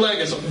 Yeah. One leg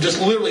is just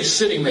literally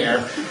sitting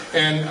there.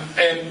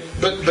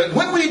 But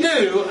when we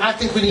do, I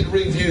think we need to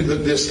review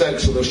the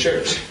aesthetics of those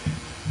chairs.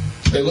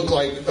 They look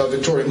like a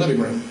Victorian living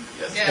room.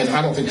 And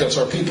I don't think that's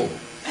our people.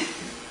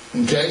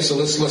 Okay, so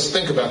let's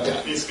think about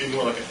that. It needs to be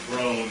more like a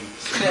throne.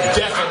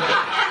 Definitely.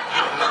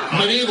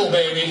 Medieval,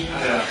 baby.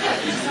 Yeah.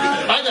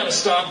 I got to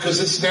stop because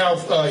it's now,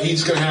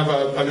 he's going to have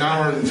an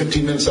hour and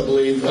 15 minutes, I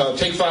believe.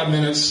 Take 5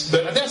 minutes.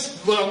 But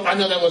I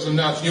know that wasn't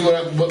enough. You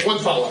want to, one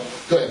follow-up.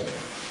 Go ahead.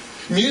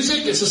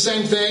 Music, it's the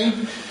same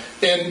thing.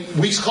 And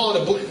we call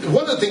it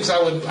one of the things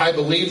I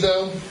believe,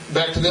 though,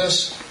 back to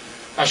this,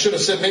 I should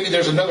have said maybe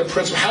there's another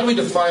principle. How do we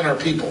define our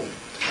people?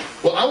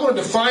 Well, I want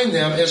to define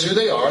them as who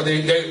they are.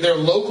 They're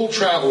local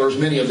travelers,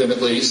 many of them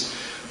at least.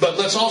 But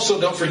let's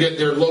also don't forget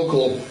they're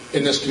local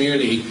in this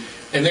community.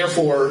 And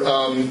therefore,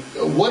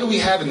 what do we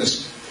have in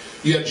this?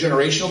 You have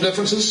generational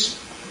differences.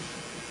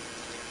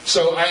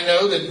 So I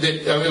know that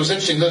it was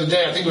interesting the other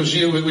day. I think it was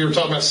you. We were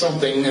talking about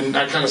something, and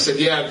I kind of said,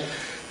 yeah.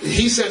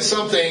 He said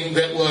something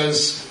that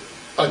was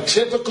a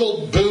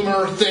typical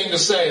boomer thing to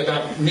say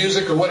about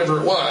music or whatever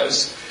it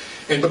was.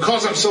 And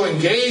because I'm so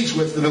engaged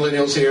with the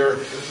millennials here,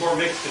 it's more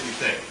mixed than you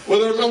think.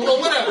 Well,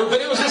 whatever, but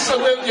it was just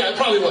it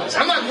probably was.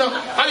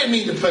 I didn't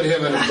mean to put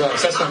him in a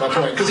bus. That's not my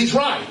point. Because he's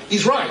right.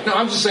 He's right. No,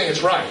 I'm just saying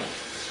it's right.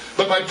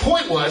 But my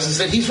point is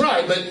that he's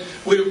right. But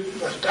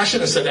I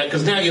shouldn't have said that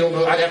because now you don't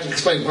know. I'd have to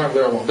explain the part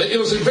where I won't. But it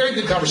was a very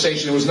good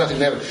conversation. It was nothing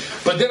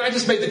negative. But then I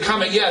just made the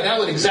comment. Yeah, that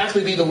would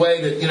exactly be the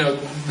way that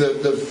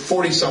the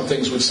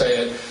 40-somethings would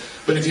say it.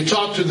 But if you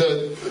talk to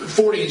the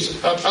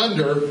 40s up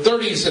under,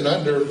 30s and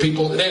under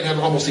people, they'd have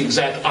almost the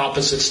exact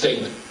opposite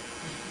statement.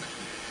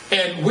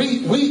 And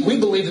we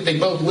believe that they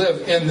both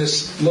live in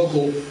this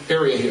local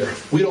area here.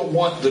 We don't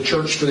want the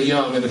church for the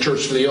young and the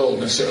church for the old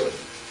necessarily.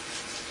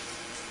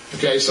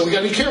 Okay, so we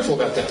got to be careful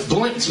about that.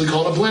 So we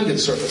call it a blended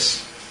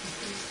service.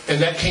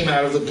 And that came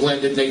out of the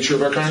blended nature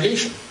of our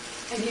congregation.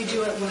 And you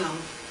do it well.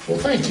 Well,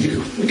 thank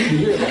you. We need to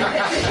hear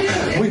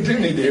that. We do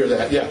need to hear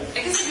that, yeah.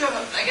 I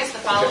guess the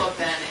follow-up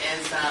then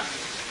is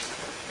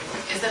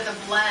that the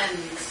blend,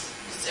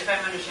 if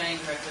I'm understanding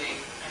correctly,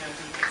 I know it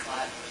takes a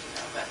lot,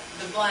 but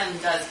the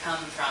blend does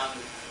come from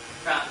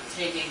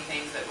taking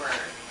things that we're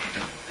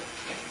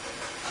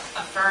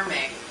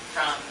affirming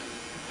from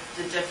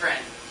the different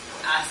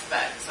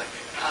aspects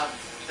of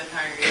the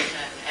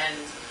congregation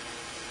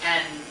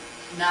and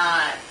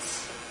not.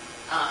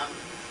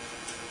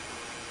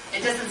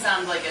 It doesn't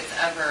sound like it's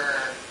ever.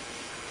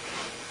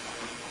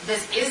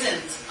 This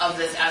isn't of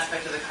this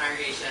aspect of the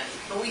congregation,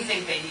 but we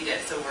think they need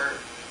it, so we're.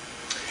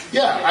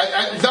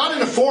 Yeah, not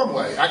in a form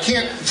way. I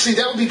can't see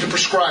that would be to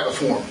prescribe a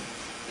form.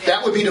 Yeah.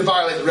 That would be to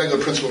violate the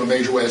regular principle in a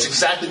major way. That's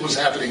exactly what's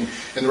happening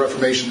in the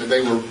Reformation that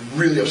they were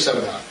really upset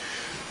about.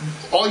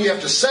 All you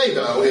have to say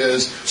though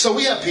is, so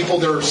we have people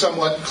that are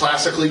somewhat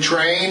classically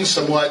trained,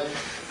 somewhat,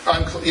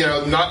 you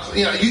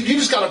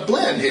just got a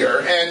blend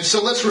here, and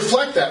so let's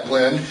reflect that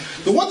blend.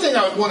 The one thing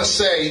I would want to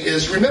say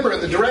is, remember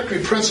in the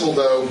directory principle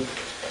though,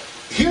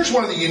 here's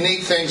one of the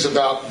unique things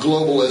about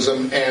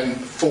globalism and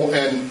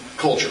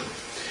culture.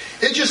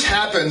 It just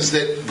happens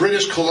that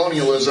British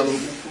colonialism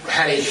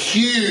had a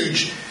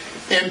huge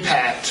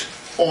impact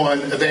on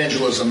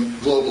evangelism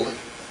globally.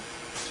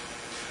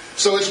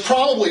 So it's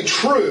probably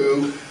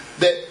true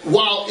that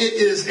while it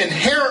is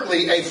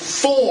inherently a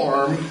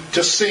form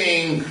to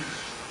sing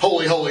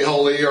holy, holy,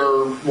 holy,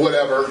 or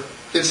whatever,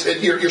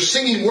 you're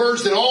singing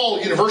words that all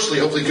universally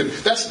hopefully could.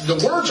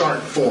 The words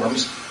aren't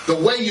forms. The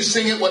way you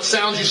sing it, what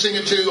sounds you sing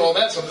it to, all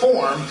that's a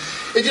form.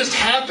 It just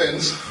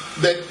happens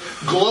that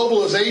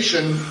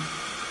globalization,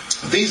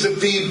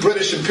 vis-a-vis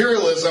British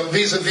imperialism,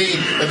 vis-a-vis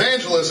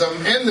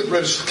evangelism, and the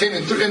British came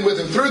in with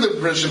and through the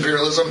British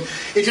imperialism,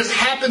 it just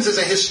happens as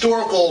a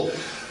historical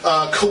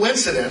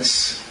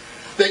coincidence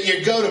that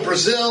you go to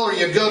Brazil or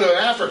you go to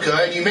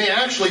Africa and you may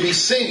actually be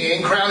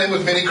singing Crown Him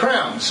with Many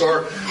Crowns,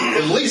 or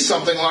at least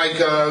something like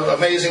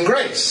Amazing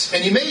Grace.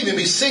 And you may even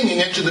be singing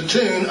it to the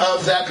tune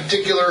of that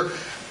particular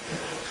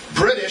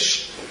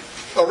British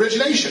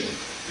origination.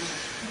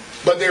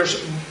 But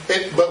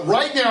But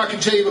right now, I can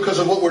tell you, because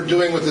of what we're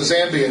doing with the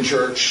Zambian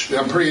church, and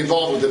I'm pretty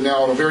involved with them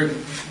now on a very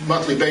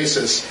monthly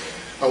basis.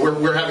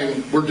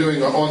 We're doing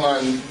an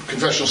online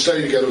confessional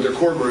study together with their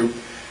core group.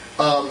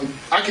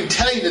 I can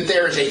tell you that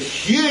there is a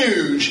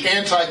huge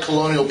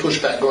anti-colonial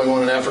pushback going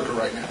on in Africa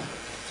right now.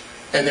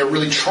 And they're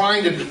really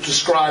trying to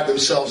describe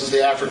themselves as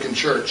the African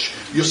church.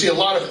 You'll see a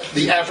lot of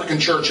the African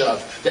church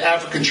of.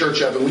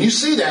 And when you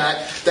see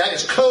that, that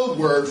is code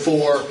word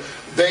for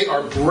they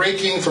are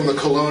breaking from the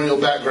colonial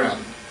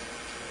background.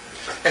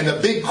 And the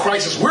big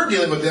crisis we're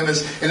dealing with them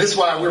is, and this is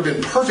why we've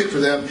been perfect for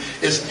them,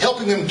 is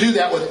helping them do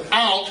that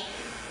without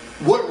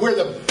where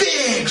the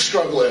big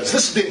struggle is.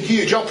 This has been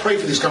huge. I'll pray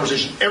for these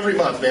conversations every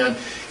month, man.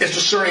 It's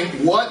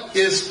discerning what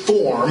is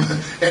form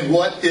and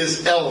what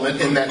is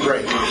element in that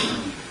grape.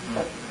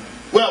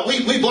 Well,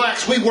 we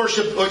blacks, we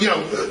worship,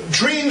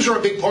 dreams are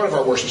a big part of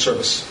our worship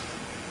service.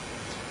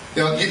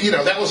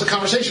 That was a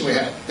conversation we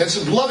had. It's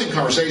a loving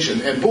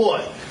conversation. And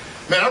boy,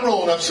 man, I'm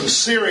rolling up some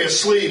serious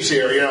sleeves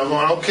here.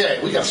 Going, okay,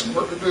 we got some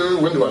work to do.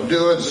 When do I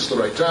do it? Is this the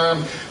right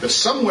time? But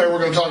somewhere we're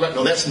going to talk about,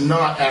 no, that's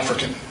not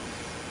African.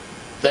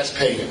 That's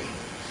pagan.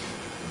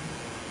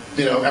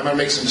 I'm going to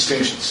make some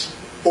distinctions.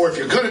 Or if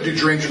you're going to do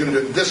dreams, you're going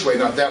to do it this way,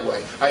 not that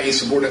way. I.e.,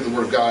 subordinate the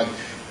Word of God,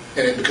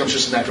 and it becomes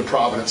just an act of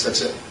providence.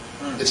 That's it.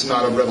 It's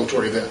not a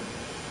revelatory event.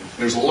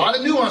 There's a lot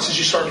of nuances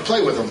you start to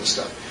play with on this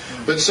stuff.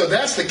 But so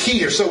that's the key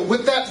here. So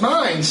with that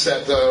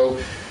mindset,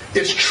 though,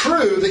 it's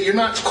true that you're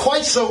not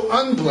quite so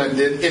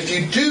unblended if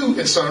you do,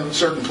 in some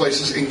certain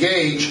places,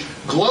 engage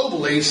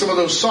globally some of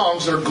those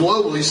songs that are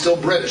globally still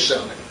British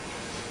sounding.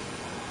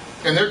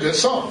 And they're good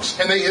songs.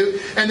 And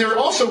they're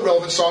also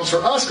relevant songs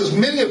for us, because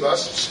many of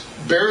us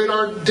buried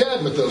our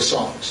dead with those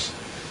songs.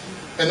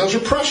 And those are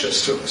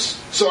precious to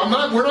us. So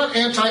we're not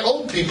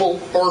anti-old people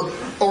or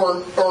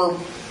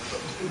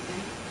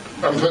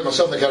I'm putting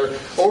myself in the category,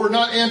 or we're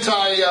not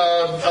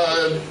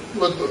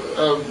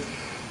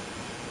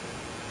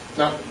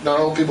not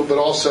old people, but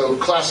also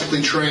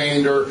classically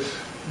trained, or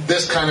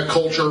this kind of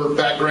culture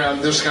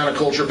background,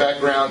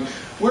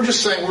 We're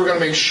just saying we're going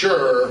to make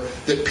sure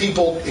that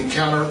people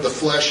encounter the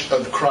flesh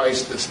of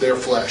Christ that's their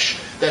flesh.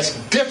 That's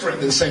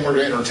different than saying we're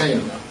going to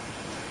entertain them.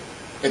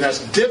 And that's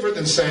different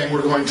than saying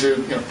we're going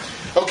to,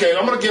 okay,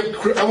 I want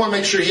to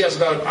make sure he has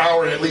about an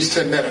hour and at least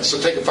 10 minutes, so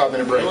take a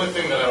 5-minute break. The only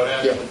thing that I would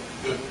add to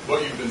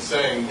what you've been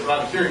saying, what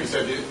I'm hearing you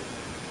say,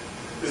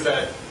 is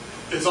that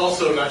it's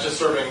also not just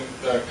serving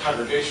the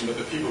congregation, but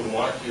the people who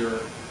aren't here,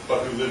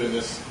 but who live in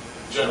this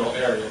general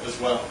area as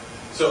well.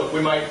 So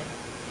we might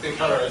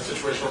encounter a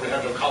situation where we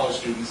have no college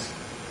students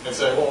and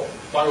say, well,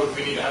 why would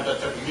we need to have that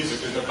type of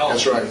music? There's no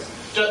college students.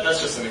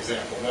 That's just an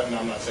example.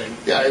 I'm not saying...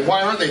 Yeah, and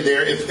why aren't they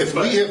there? If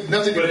we have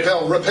nothing to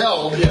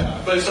repelled...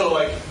 Yeah, but so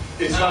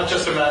it's not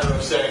just a matter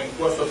of saying,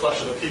 what's the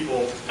flesh of the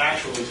people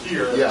actually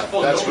here? Yeah,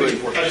 that's really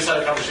important. I just had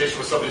a conversation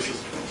with somebody who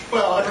says,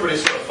 well,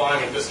 everybody's sort of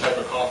fine with this type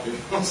of coffee.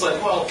 I was like,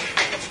 well,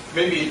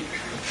 maybe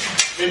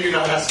you're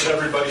not asking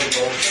everybody to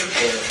go to church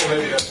there, or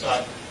maybe that's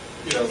not,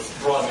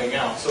 broadening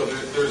out. So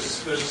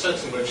there's a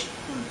sense in which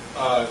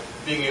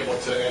being able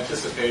to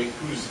anticipate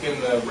who's in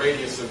the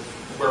radius of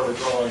where we're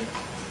drawing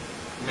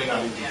may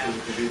not even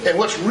physically be there.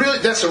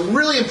 And that's a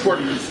really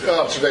important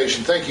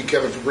observation. Thank you,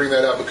 Kevin, for bringing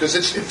that up, because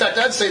in fact,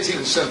 I'd say it's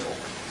even sinful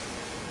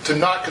to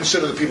not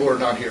consider the people who are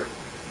not here.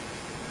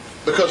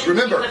 Because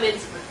remember,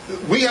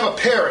 we have a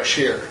parish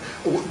here.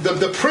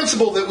 The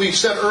principle that we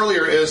said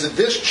earlier is that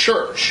this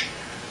church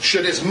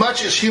should, as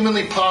much as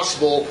humanly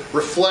possible,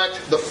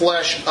 reflect the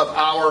flesh of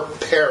our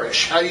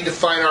parish. How do you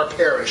define our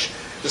parish?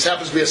 This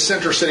happens to be a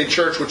center city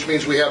church, which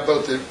means we have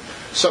both the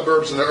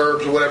suburbs and the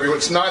urbs or whatever.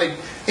 It's not an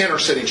inner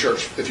city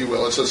church, if you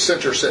will. It's a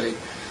center city.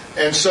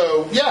 And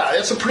so,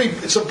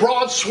 it's a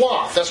broad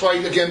swath. That's why,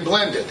 again,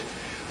 blended.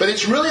 But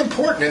it's really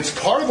important. It's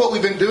part of what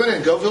we've been doing,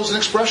 and Goville's an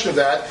expression of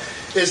that,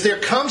 is there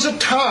comes a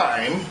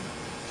time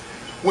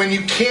when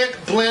you can't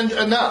blend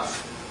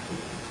enough.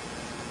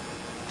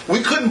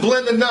 We couldn't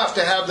blend enough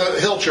to have the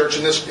Hill Church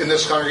in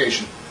this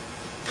congregation.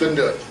 Couldn't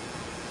do it.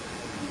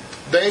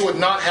 They would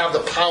not have the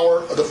power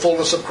of the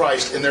fullness of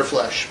Christ in their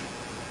flesh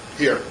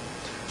here.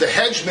 The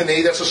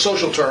hegemony, that's a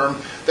social term,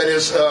 that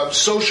is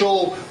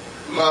social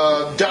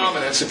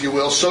dominance, if you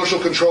will, social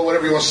control,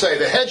 whatever you want to say.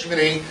 The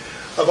hegemony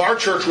of our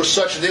church was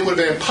such that it would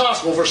have been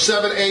impossible for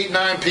 7, 8,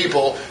 9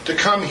 people to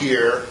come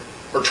here,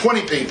 or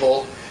 20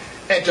 people,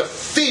 and to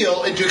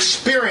feel and to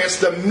experience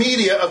the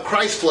media of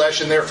Christ's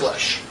flesh in their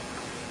flesh.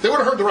 They would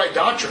have heard the right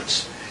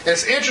doctrines. And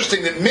it's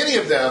interesting that many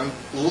of them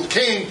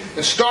came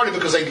and started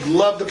because they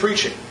loved the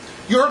preaching.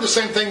 You heard the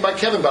same thing by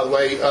Kevin, by the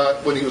way,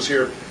 when he was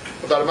here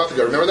about a month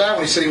ago. Remember that?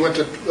 When he said he went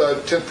to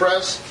 10th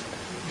Pres?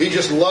 He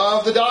just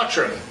loved the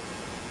doctrine.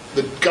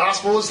 The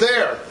gospel was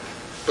there,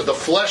 but the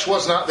flesh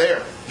was not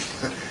there.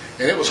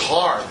 And it was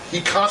hard. He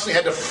constantly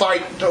had to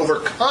fight to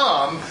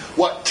overcome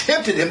what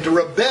tempted him to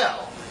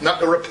rebel, not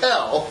to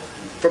repel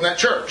from that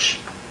church.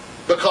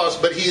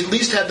 But he at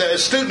least had the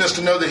astuteness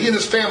to know that he and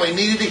his family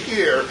needed to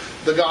hear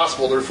the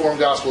gospel, the Reformed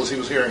gospel, as he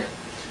was hearing it.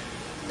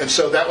 And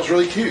so that was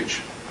really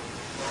huge.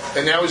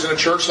 And now he's in a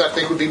church that I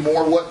think would be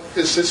more what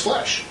is his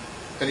flesh.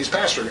 And he's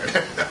pastoring it.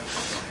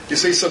 You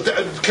see, so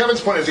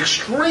Kevin's point is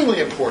extremely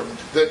important.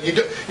 That you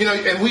do,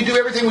 and we do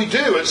everything we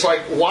do. It's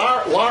like,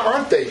 why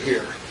aren't they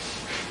here?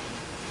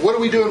 What are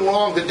we doing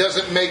wrong that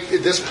doesn't make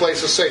this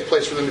place a safe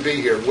place for them to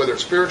be here? Whether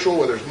it's spiritual,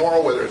 whether it's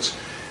moral,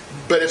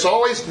 but it's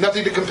always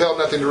nothing to compel,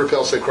 nothing to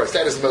repel, save Christ.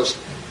 That is the most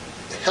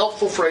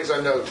helpful phrase I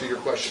know to your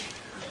question.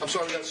 I'm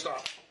sorry, we got to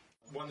stop.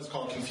 One is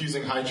called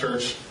Confusing High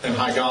Church and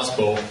High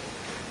Gospel.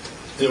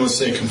 It would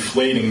say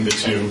conflating the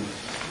two.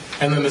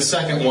 And then the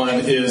second one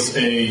is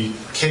a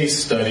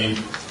case study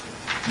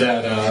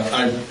that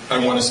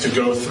I want us to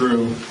go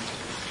through,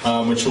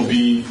 which will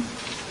be,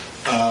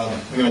 I'm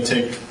going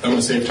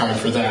to save time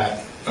for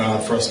that,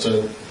 for us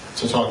to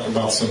talk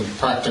about some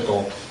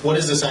practical. What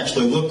does this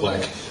actually look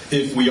like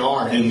if we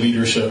are in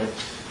leadership,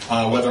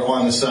 whether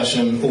on the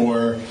session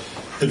or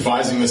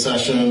advising the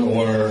session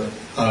or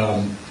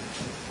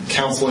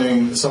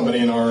counseling somebody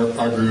in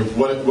our group?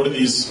 What are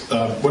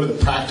the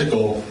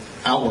practical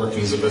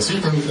outworkings of this,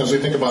 even as we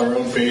think about our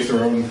own faith or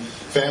our own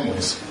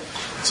families?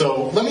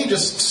 So let me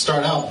just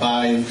start out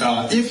by,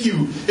 if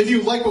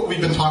you like what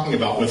we've been talking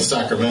about with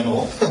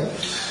sacramental,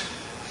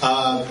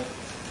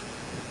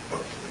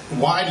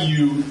 why do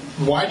you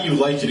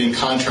like it in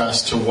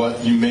contrast to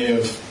what you may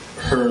have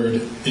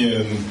heard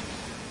in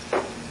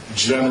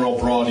general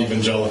broad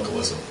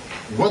evangelicalism?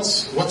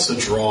 What's the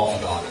draw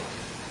about it?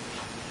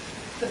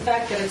 The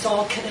fact that it's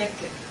all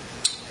connected.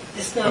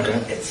 It's not. Okay.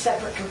 It's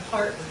separate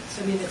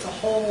compartments. I mean, it's a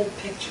whole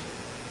picture.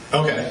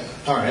 Okay.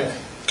 All right.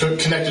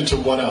 Connected to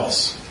what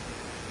else?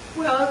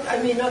 Well,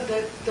 I mean,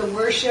 the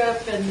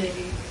worship and the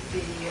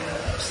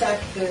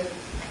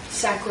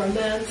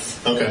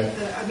sacraments.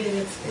 Okay. I mean,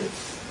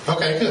 it's.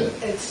 Okay. Good.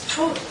 It's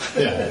total.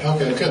 Yeah.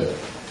 Okay. Good.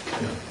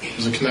 Yeah.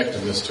 There's a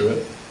connectedness to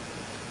it.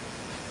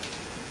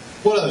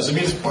 What others? I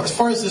mean, as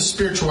far as this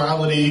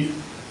spirituality,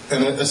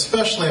 and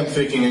especially I'm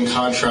thinking in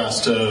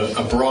contrast to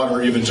a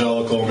broader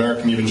evangelical,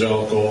 American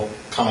evangelical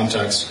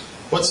context,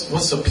 what's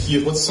some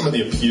of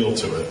the appeal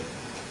to it?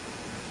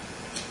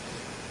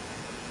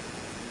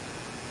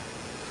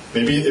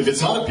 Maybe if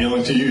it's not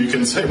appealing to you, you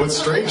can say what's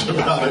strange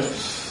about it.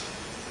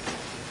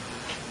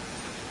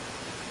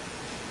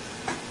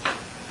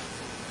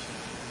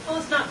 Well,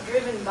 it's not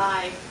driven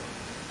by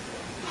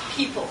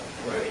people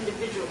or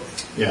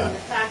individuals. Yeah. And the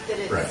fact that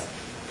it's... Right.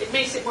 It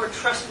makes it more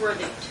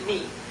trustworthy to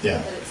me. Yeah.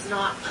 That it's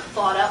not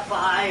thought up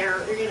by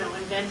or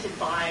invented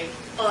by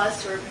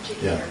us or a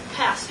particular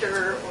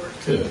pastor or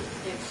Good.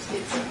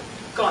 It's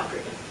God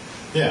driven.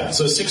 Yeah.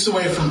 So it sticks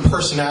away from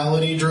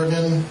personality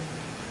driven.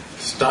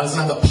 Doesn't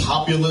have the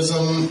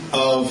populism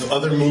of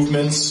other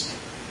movements,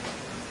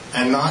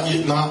 and not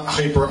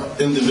hyper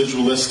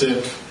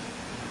individualistic.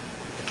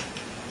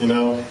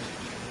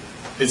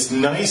 It's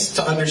nice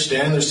to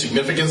understand there's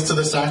significance to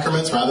the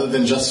sacraments rather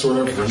than just sort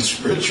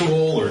of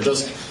ritual or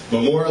just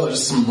memorial or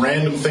just some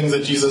random things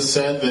that Jesus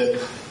said that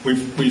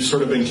we've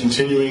sort of been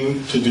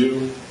continuing to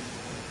do.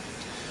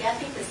 Yeah, I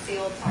think the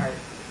seal part.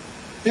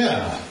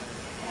 Yeah.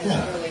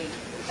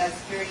 That's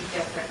very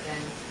different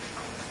than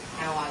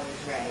how I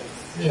was raised.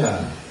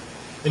 Yeah.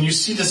 And you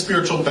see the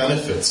spiritual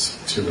benefits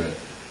to it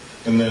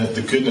and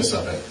the goodness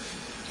of it.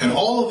 And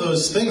all of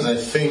those things I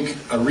think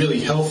are really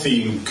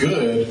healthy and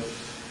good.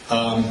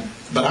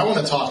 But I want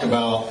to talk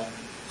about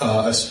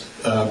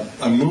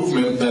a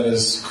movement that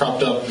has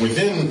cropped up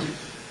within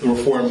the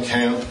Reformed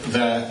camp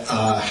that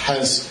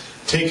has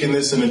taken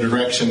this in a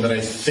direction that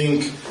I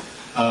think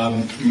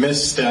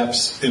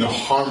missteps in a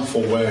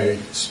harmful way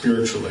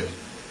spiritually.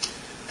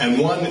 And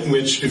one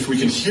which, if we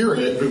can hear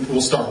it,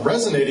 we'll start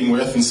resonating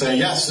with and say,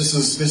 yes,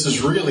 this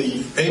is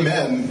really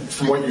amen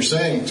from what you're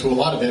saying to a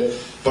lot of it,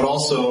 but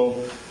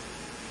also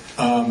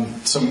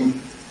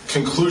some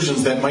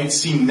conclusions that might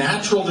seem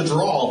natural to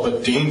draw,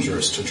 but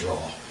dangerous to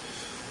draw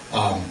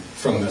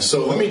from this.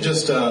 So let me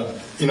just,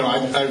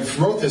 I've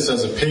wrote this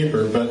as a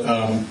paper, but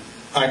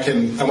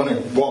I want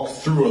to walk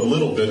through a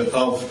little bit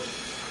of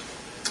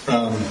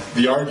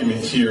the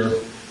argument here.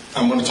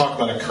 I'm going to talk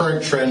about a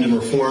current trend in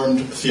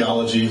Reformed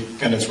theology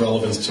and its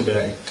relevance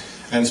today,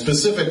 and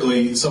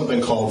specifically something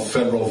called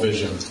federal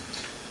vision.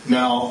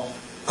 Now,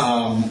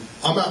 I'm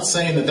not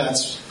saying that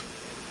that's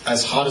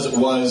as hot as it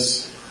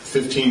was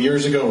 15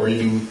 years ago or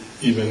even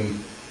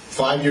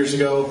 5 years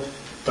ago,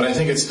 but I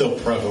think it's still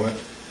prevalent.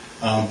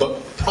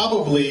 But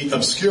probably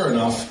obscure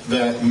enough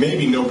that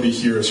maybe nobody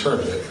here has heard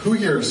of it. Who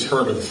here has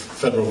heard of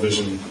federal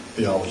vision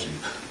theology?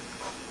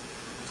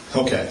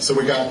 Okay, so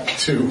we got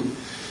 2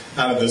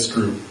 out of this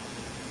group.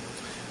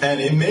 And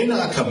it may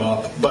not come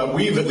up, but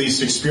we've at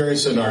least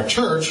experienced in our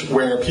church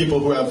where people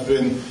who have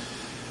been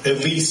at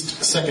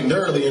least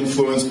secondarily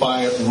influenced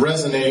by it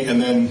resonate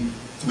and then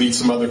lead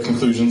some other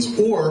conclusions,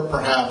 or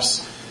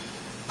perhaps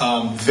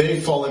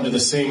they fall into the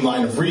same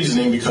line of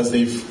reasoning because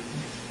they've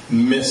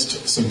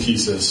missed some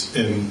pieces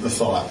in the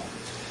thought.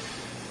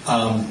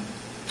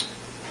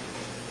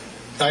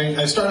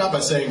 I start out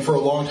by saying for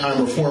a long time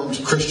Reformed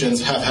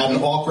Christians have had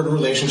an awkward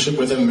relationship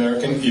with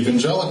American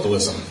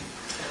evangelicalism.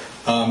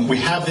 We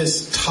have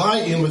this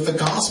tie-in with the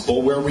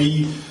gospel where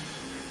we,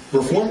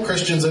 Reformed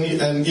Christians and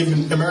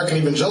even American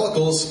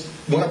evangelicals,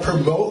 want to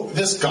promote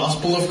this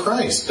gospel of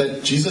Christ,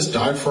 that Jesus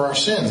died for our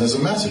sins as a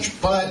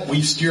message. But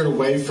we've steered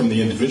away from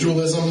the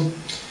individualism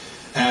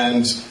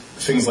and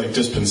things like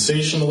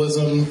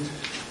dispensationalism,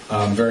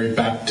 very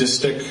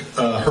Baptistic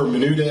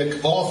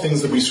hermeneutic, all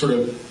things that we sort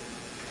of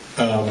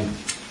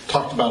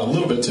talked about a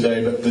little bit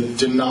today, but the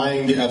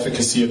denying the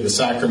efficacy of the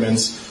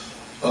sacraments,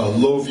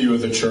 low view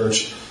of the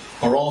church,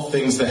 are all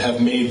things that have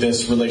made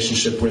this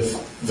relationship with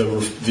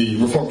the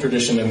Reformed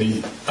tradition and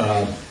the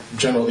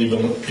general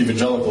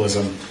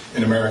evangelicalism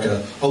in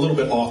America a little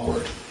bit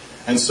awkward.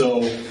 And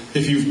so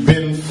if you've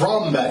been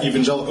from that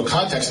evangelical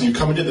context and you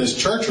come into this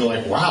church, you're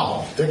like,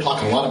 wow, they're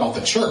talking a lot about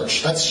the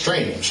church. That's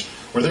strange.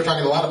 Or they're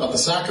talking a lot about the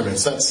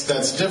sacraments.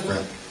 That's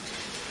different.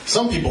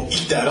 Some people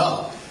eat that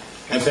up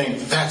and think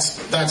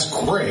that's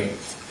great.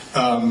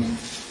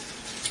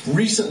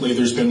 Recently,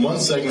 there's been one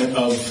segment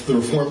of the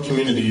Reformed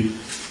community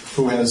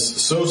who has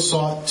so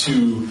sought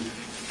to,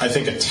 I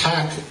think,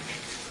 attack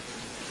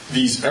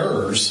these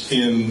errors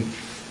in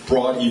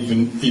broad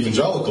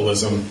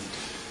evangelicalism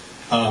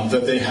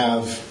that they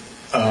have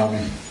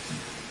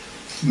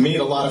made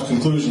a lot of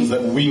conclusions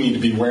that we need to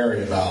be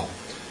wary about.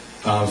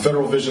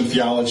 Federal Vision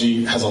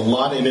theology has a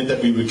lot in it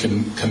that we would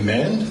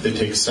commend. They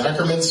take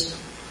sacraments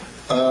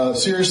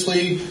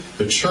seriously,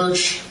 the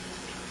church,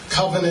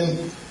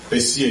 covenant.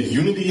 They see a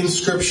unity in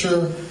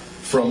Scripture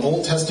from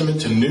Old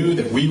Testament to New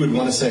that we would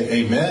want to say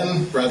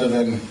amen rather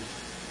than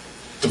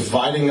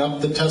dividing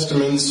up the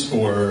Testaments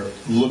or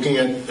looking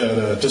at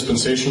a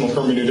dispensational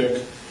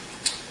hermeneutic.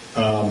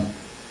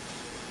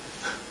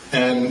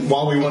 And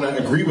while we want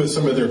to agree with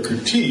some of their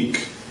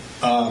critique,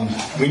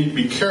 we need to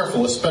be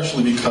careful,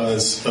 especially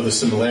because of the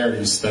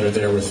similarities that are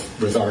there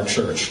with our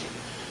church.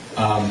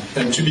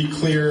 And to be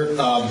clear,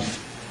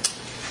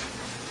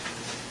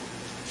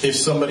 if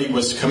somebody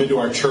was to come into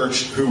our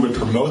church who would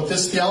promote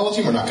this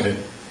theology, we're not going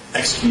to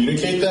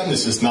excommunicate them.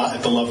 This is not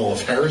at the level of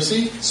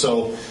heresy.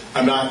 So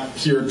I'm not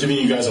here giving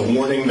you guys a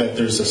warning that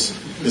there's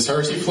this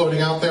heresy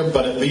floating out there,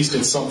 but at least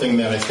it's something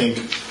that I think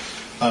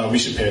we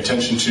should pay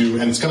attention to,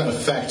 and it's going to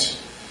affect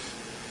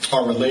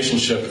our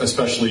relationship,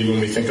 especially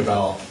when we think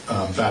about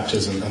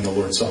baptism and the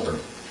Lord's Supper.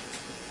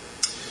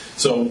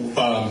 So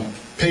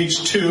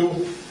page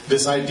 2,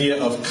 this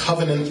idea of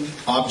covenant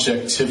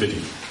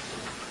objectivity.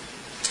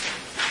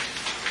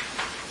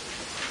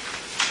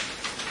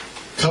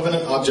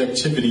 Covenant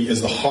objectivity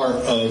is the heart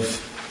of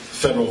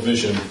Federal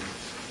Vision.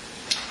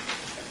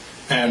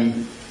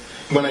 And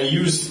when I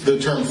use the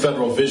term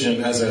Federal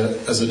Vision as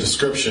a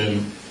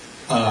description,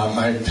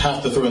 I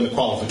have to throw in the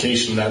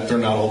qualification that they're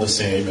not all the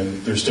same,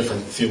 and there's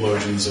different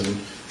theologians and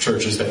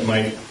churches that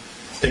might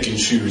pick and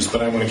choose,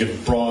 but I want to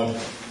give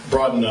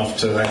broad enough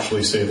to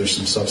actually say there's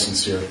some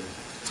substance here.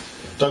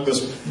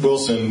 Douglas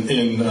Wilson,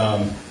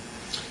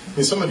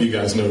 some of you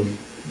guys know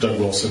Doug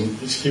Wilson.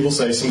 He will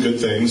say some good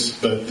things,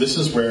 but this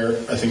is where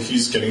I think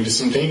he's getting to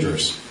some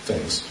dangerous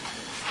things.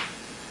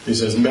 He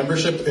says,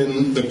 membership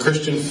in the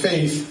Christian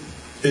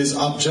faith is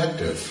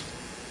objective.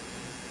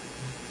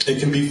 It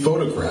can be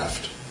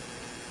photographed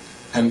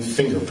and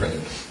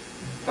fingerprinted.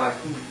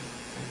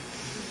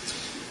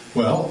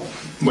 Well,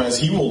 as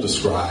he will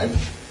describe,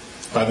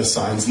 by the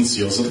signs and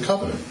seals of the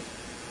covenant.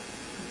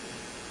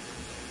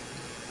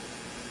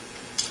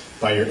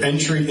 By your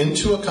entry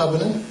into a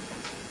covenant,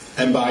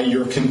 and by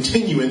your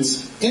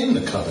continuance in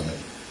the covenant.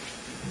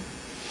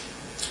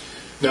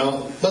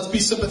 Now, let's be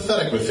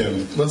sympathetic with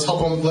him. Let's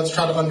help him. Let's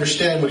try to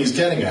understand what he's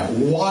getting at.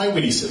 Why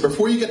would he say?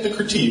 Before you get to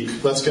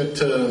critique, let's get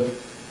to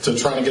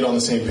trying to get on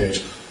the same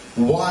page.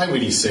 Why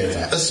would he say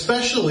that?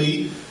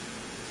 Especially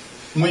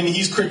when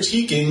he's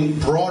critiquing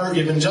broader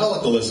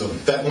evangelicalism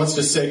that wants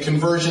to say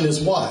conversion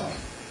is what?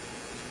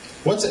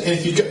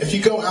 If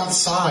you go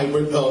outside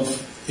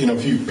of,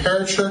 if you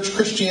parachurch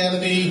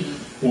Christianity,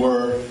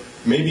 or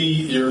maybe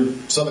your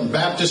Southern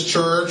Baptist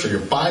church or your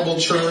Bible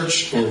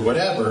church or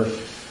whatever,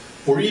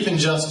 or even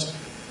just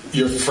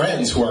your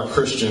friends who are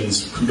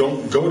Christians who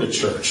don't go to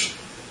church,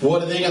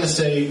 what are they going to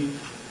say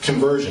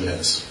conversion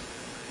is?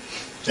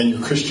 And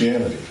your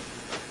Christianity?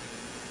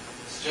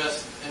 It's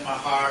just in my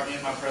heart,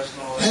 in my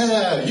personal life.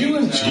 Yeah, you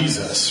and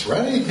Jesus,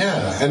 right?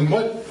 Yeah. And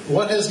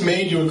what has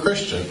made you a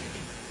Christian?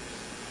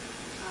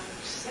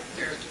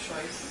 Your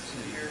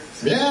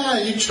choice. Yeah,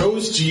 you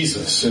chose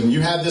Jesus, and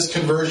you had this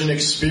conversion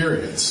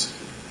experience.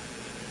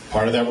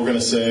 Part of that we're going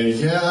to say,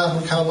 yeah,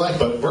 we kind of like,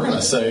 but we're going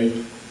to say,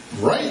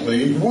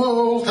 rightly,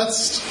 whoa,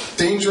 that's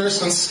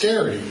dangerous and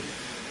scary.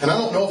 And I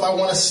don't know if I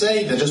want to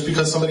say that just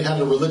because somebody had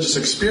a religious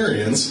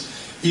experience,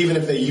 even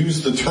if they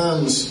use the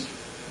terms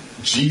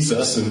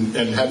Jesus and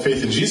have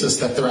faith in Jesus,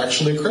 that they're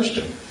actually a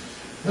Christian.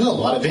 There's a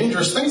lot of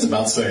dangerous things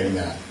about saying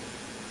that.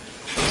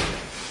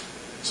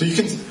 So you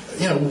can,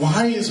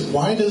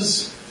 why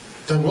does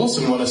Doug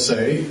Wilson want to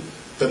say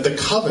that the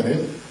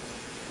covenant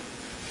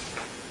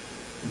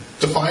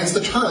defines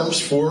the terms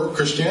for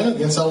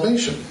Christianity and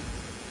salvation?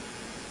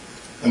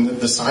 And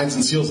the signs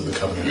and seals of the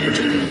covenant in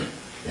particular.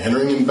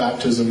 Entering in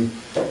baptism.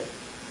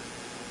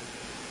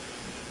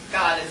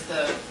 God is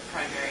the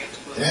primary.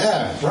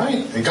 Yeah,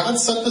 right. And God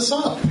set this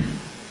up.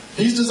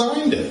 He's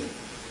designed it.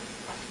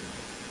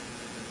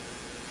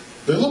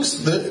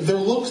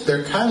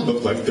 They kind of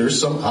look like there's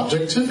some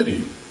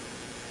objectivity.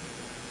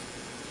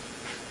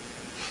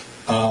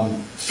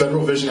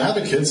 Federal Vision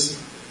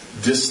advocates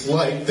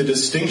dislike the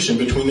distinction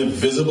between the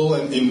visible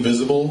and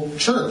invisible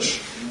church,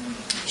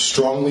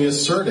 strongly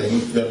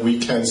asserting that we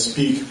can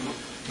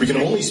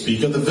only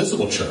speak of the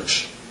visible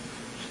church.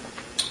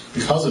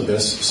 Because of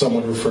this, some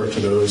would refer to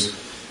those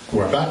who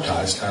are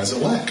baptized as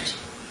elect.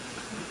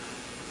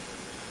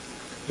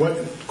 What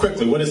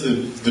is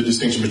the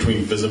distinction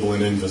between visible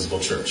and invisible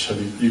church?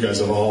 You guys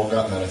have all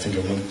gotten that, I think,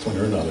 at one point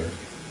or another.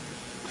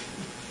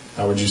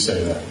 How would you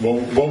say that?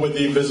 What would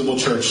the invisible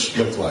church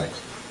look like?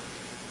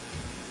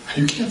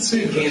 You can't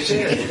see it. You can't see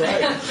it,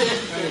 right.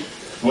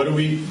 What do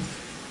we...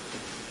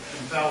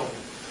 Infallible.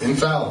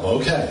 Infallible,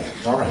 okay.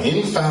 All right,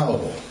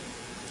 infallible.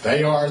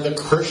 They are the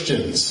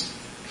Christians.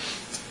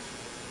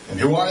 And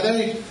who are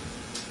they?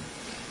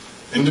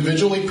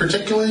 Individually,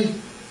 particularly?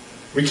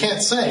 We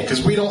can't say,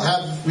 because we don't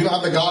have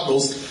the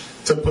goggles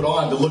to put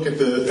on to look at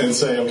and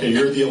say, okay,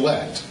 you're the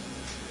elect.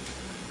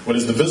 What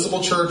is the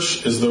visible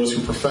church is those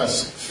who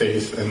profess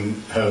faith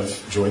and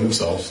have joined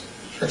themselves to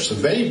the church. So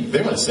they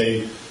want to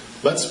say,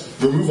 let's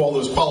remove all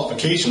those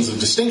qualifications and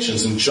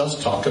distinctions and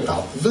just talk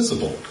about the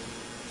visible.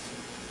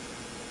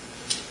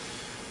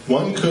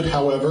 One could,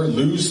 however,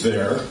 lose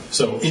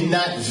so in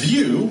that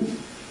view,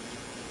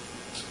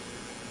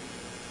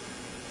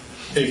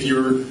 if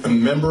you're a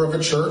member of a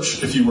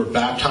church, if you were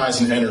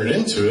baptized and entered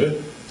into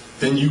it,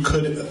 then you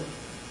could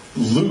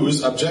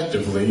lose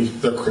objectively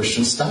their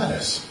Christian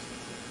status.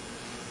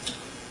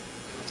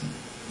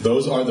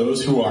 Those are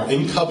those who are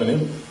in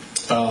covenant,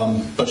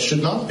 but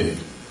should not be.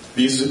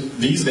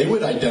 These they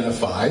would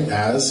identify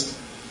as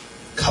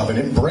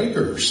covenant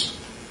breakers.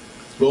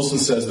 Wilson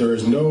says there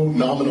is no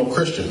nominal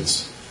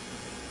Christians,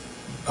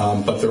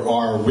 but there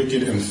are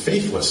wicked and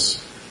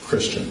faithless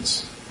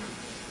Christians.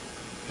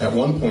 At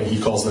one point he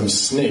calls them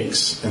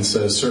snakes and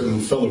says certain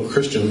fellow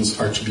Christians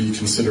are to be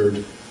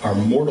considered our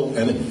mortal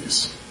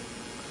enemies.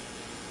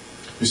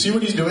 You see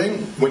what he's doing?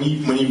 When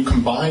you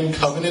combine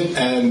covenant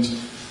and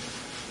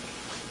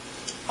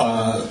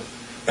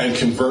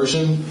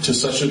conversion to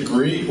such a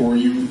degree, or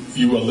you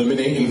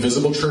eliminate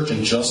invisible church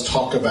and just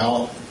talk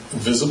about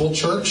visible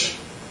church,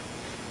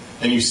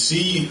 and you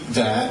see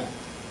that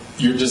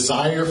your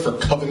desire for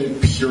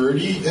covenant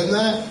purity in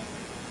that,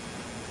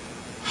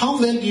 how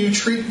then do you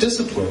treat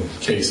discipline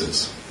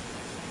cases?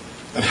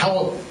 And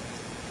how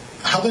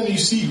then do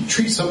you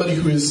treat somebody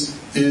who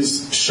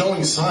is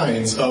showing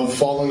signs of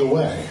falling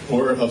away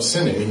or of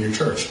sinning in your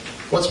church?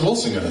 What's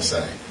Wilson going to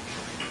say?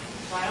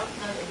 Well, I don't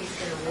know that he's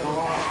going to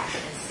look back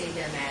and see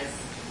them as,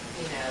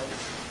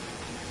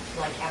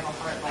 like have a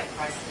heart like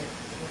Christ did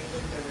when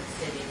Luther was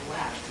sitting and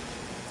wept.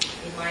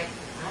 He might,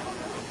 I don't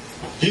know.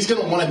 He's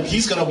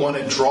going to want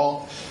to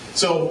draw.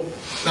 So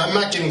I'm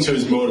not getting to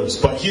his motives,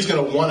 but he's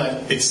going to want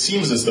to. It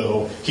seems as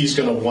though he's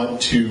going to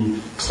want to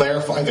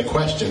clarify the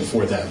question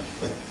for them.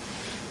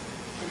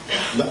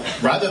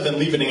 Rather than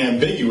leaving it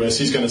ambiguous,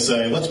 he's going to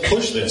say, let's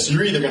push this.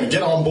 You're either going to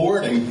get on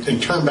board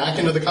and turn back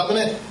into the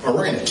covenant, or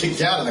we're going to kick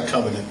you out of the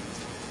covenant.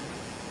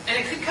 And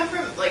it could come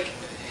from,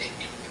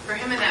 for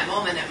him in that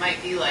moment, it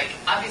might be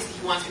obviously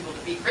he wants people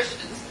to be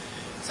Christians.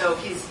 So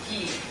his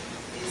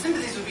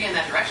sympathies would be in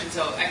that direction.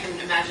 So I can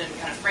imagine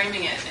kind of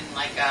framing it in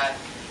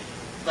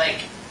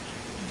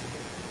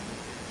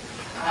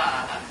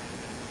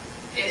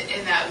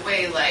in that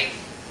way,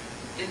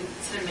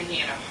 instead of making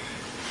it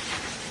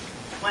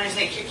when I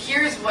say,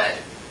 here's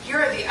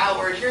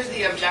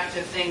the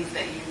objective things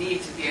that you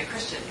need to be a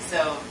Christian,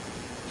 so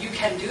you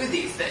can do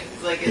these things.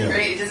 Right?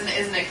 Isn't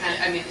it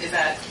kind of, is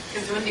that,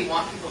 because wouldn't he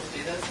want people to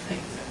do those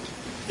things?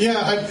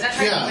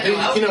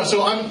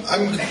 So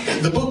I'm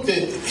the book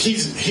that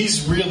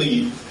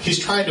he's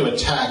trying to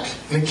attack,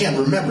 and again,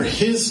 remember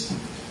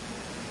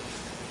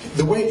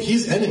the way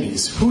his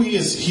enemies, who he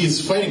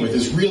is fighting with,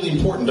 is really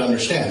important to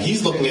understand.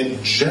 He's looking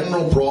at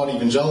general broad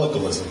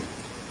evangelicalism,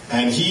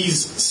 and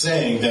he's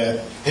saying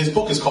that his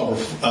book is called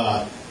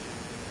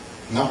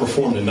not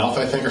Reformed Enough,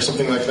 I think, or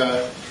something like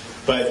that.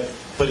 But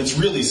it's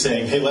really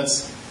saying, hey,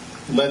 let's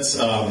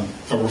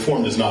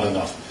Reformed is not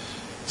enough.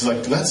 It's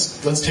like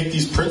let's take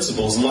these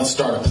principles and let's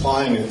start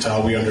applying it to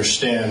how we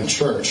understand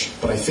church.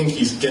 But I think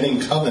he's getting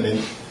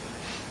covenant.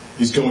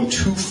 He's going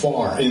too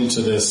far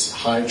into this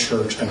high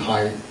church and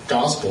high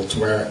gospel to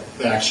where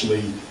they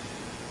actually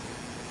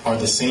are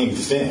the same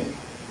thing.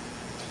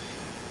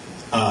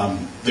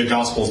 The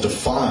gospel is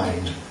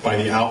defined by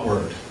the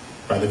outward,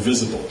 by the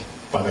visible,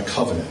 by the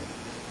covenant.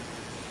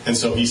 And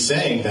so he's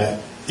saying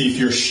that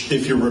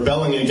if you're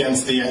rebelling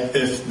against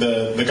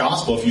the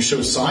gospel, if you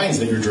show signs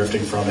that you're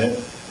drifting from it,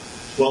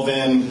 well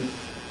then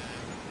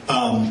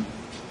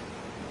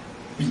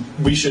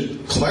we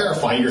should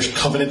clarify your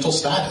covenantal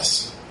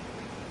status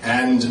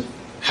and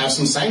have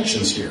some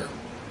sanctions here.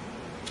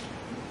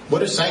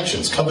 What are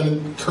sanctions?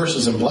 Covenant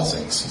curses and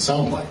blessings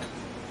sound like.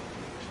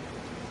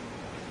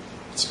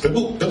 It's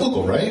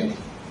biblical, right?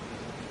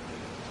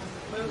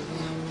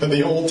 In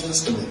the Old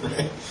Testament,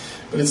 right?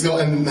 But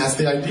and that's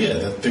the idea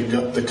that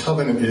the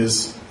covenant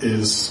is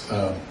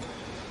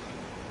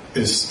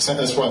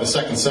that's why the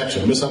second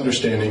section,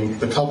 misunderstanding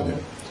the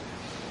covenant.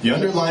 The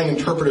underlying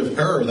interpretive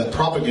error that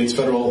propagates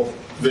Federal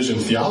Vision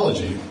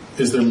theology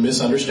is their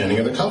misunderstanding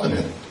of the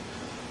covenant.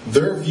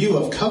 Their view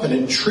of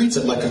covenant treats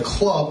it like a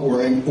club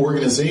or an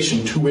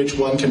organization to which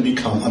one can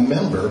become a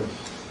member.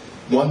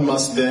 One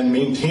must then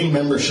maintain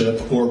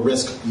membership or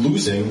risk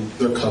losing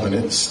their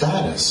covenant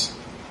status.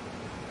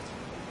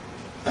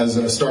 As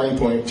a starting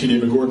point, T.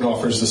 David Gordon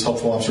offers this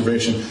helpful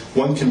observation.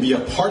 One can be a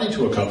party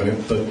to a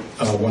covenant, but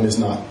one is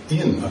not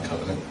in a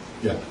covenant.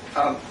 Yeah.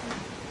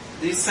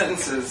 These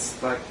sentences,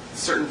 like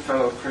certain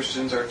fellow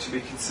Christians are to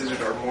be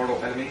considered our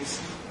mortal enemies.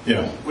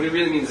 Yeah. What it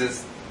really means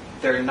is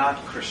they're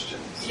not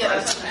Christians. Yeah, right?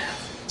 that's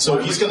what So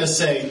he's going to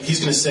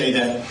say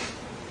that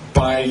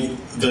by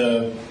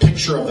the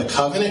picture of the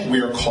covenant,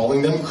 we are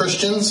calling them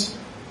Christians,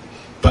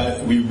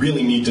 but we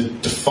really need to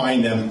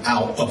define them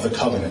out of the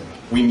covenant.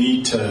 We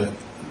need to.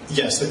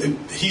 Yes,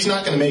 he's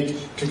not going to make,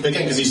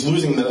 again, because he's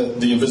losing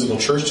the invisible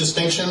church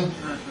distinction,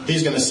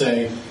 he's going to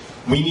say,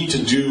 we need to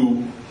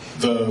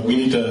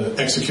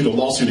execute a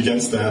lawsuit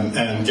against them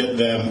and get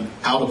them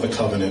out of the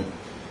covenant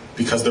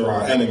because they're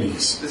our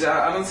enemies.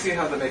 I don't see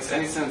how that makes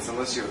any sense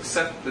unless you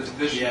accept the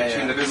division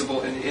between the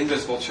visible and the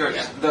invisible church.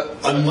 Yeah.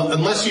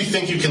 Unless you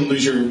think you can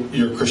lose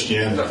your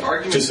Christianity,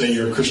 to say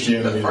you're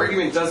Christianity. The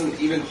argument doesn't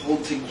even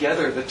hold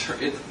together.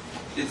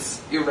 It's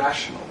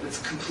irrational. It's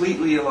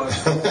completely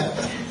illogical.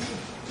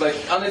 Like,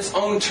 on its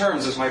own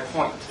terms is my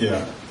point.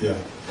 Yeah.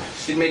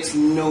 It makes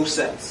no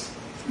sense.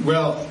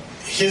 Well,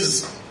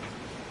 there's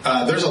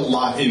a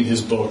lot in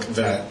his book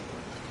that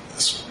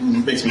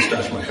makes me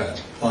scratch my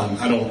head.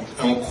 I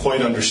don't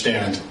quite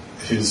understand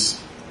his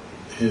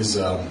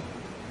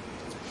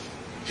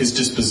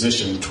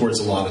disposition towards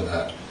a lot of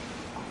that.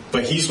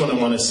 But he's going to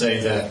want to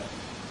say that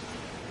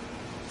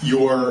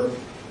your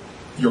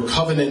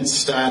covenant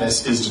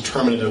status is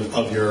determinative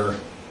of your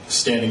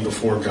standing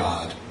before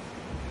God.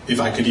 If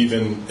I could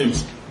even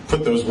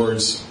put those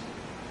words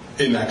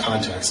in that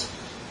context.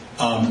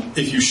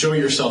 If you show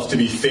yourself to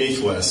be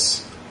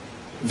faithless,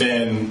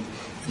 then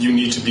you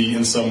need to be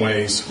in some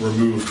ways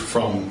removed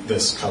from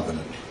this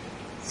covenant.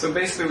 So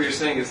basically what you're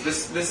saying is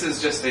this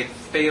is just a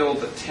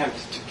failed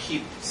attempt to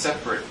keep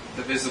separate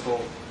the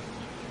visible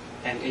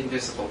and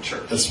invisible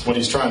church. That's what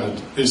he's trying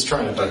to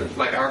do.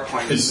 Like our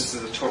point is this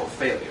is a total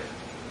failure.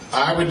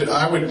 I would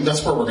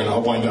that's where we're going to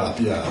wind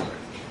up, yeah.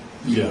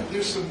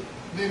 There's some,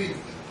 maybe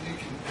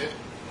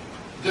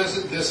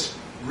doesn't this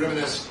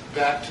reminisce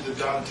back to the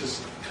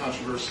Donatist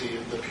controversy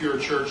and the pure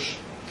church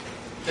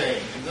thing?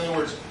 In other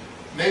words,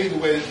 maybe the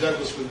way that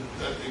Douglas would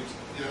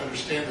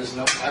understand this,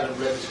 and I haven't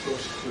read this book,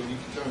 so you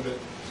can tell me,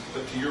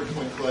 but to your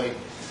point, Clay,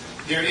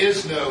 there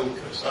is no,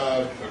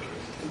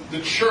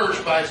 the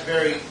church by its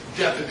very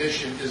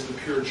definition is the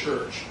pure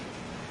church.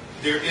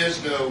 There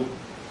is no,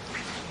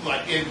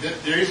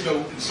 there is no,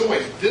 in some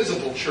ways,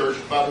 visible church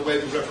by the way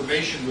the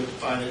Reformation would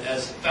define it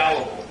as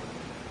fallible.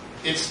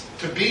 It's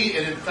to be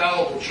an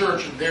infallible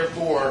church, and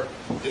therefore,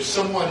 if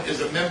someone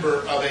is a member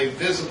of a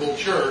visible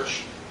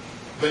church,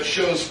 but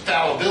shows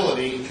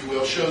fallibility, if you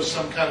will, shows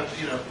some kind of,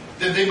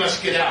 then they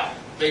must get out.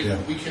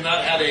 We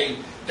cannot have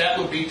that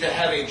would be to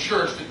have a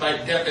church that by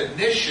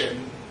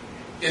definition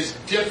is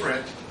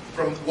different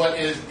from what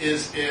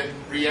is in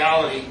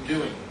reality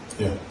doing.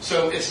 Yeah.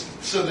 So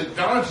the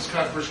Donatist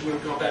controversy would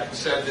have gone back and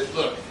said that,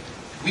 look,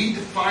 we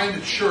define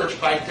the church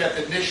by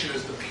definition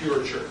as the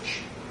pure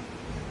church.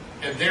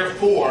 And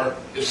therefore,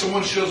 if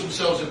someone shows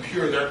themselves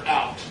impure, they're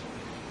out.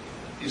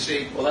 You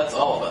see? Well, that's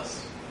all of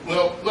us.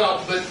 Well,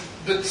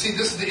 but see,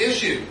 this is the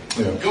issue.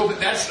 Yeah. But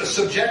that's a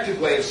subjective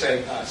way of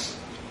saying us.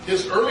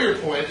 His earlier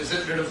point is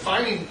that they're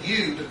defining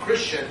you, the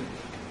Christian,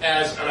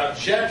 as an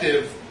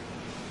objective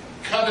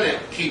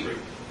covenant keeper.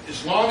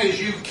 As long as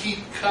you keep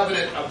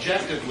covenant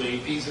objectively,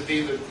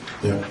 vis-a-vis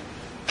the... Yeah.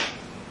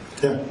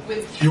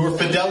 Your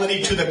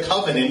fidelity to the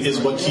covenant is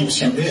what keeps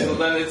you in. So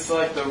then it's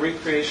like the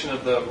recreation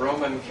of the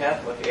Roman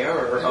Catholic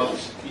error of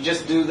you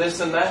just do this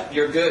and that,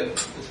 you're good.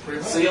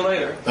 See you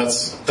later.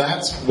 That's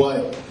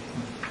what,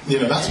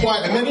 that's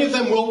why, and many of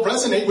them will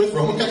resonate with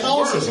Roman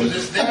Catholicism.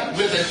 It's that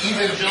with an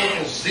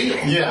evangelical zeal.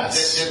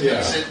 Yes. It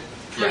makes it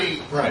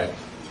pretty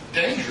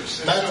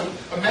dangerous. And so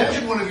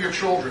imagine one of your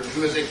children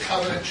who is a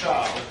covenant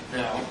child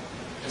now,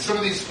 and some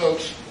of these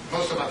folks,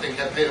 most of them I think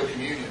have paedo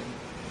communion.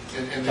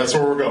 That's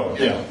where we're going.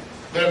 Yeah.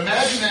 But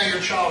imagine now your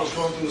child is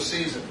going through a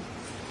season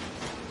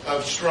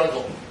of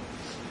struggle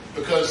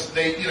because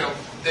they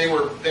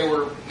were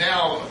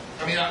now.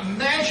 I mean,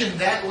 imagine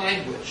that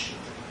language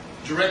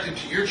directed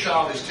to your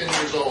child who's 10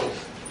 years old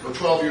or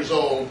 12 years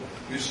old,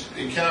 who's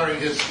encountering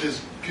his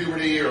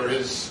puberty or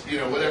his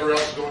whatever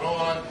else is going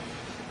on,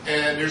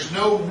 and there's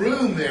no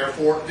room there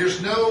there's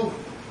no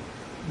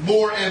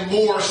more and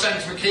more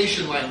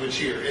sanctification language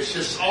here. It's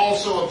just all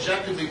so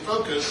objectively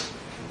focused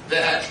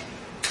that.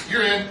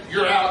 You're in,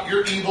 you're out,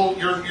 you're evil,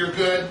 you're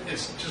good.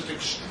 It's just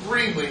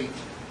extremely,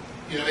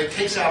 it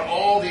takes out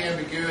all the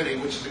ambiguity,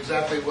 which is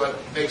exactly what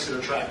makes it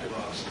attractive,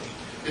 honestly.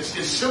 It's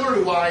similar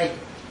to why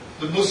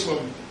the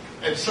Muslim,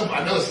 and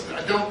I'm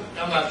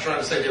not trying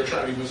to say they're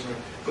trying to be Muslim,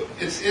 but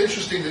it's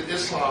interesting that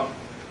Islam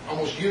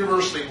almost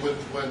universally when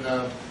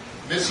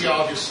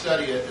missiologists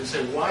study it and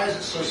say, why is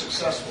it so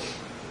successful?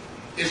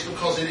 It's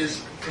because it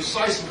is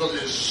precisely because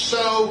it is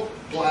so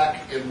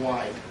black and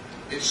white.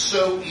 It's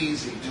so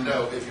easy to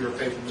know if you're a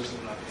faithful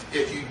Muslim or not.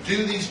 If you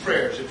do these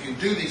prayers, if you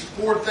do these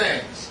 4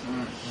 things,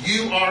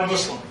 you are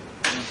Muslim.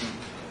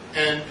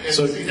 And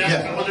so, see,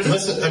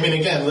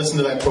 that's listen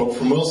to that quote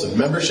from Wilson.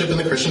 Membership in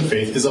the Christian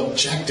faith is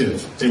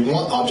objective. They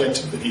want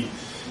objectivity.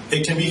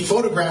 It can be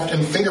photographed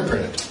and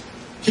fingerprinted.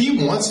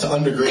 He wants to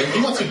undergird.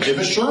 He wants to give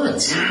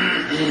assurance.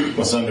 He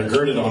wants to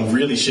undergird it on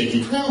really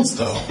shaky grounds,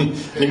 though. And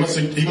he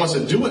wants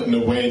to do it in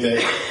a way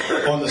that,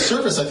 on the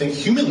surface, I think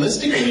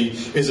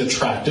humanistically is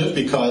attractive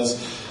because,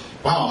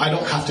 wow, I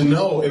don't have to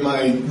know, am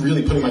I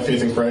really putting my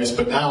faith in Christ?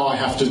 But now I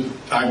have to.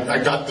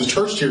 I got the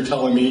church here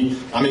telling me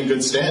I'm in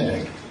good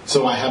standing,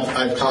 so I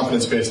have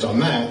confidence based on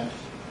that.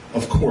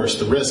 Of course,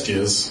 the risk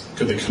is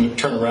could they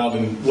turn around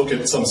and look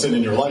at some sin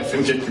in your life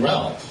and kick you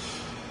out.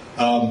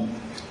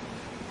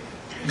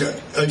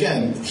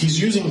 Again, he's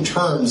using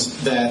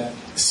terms that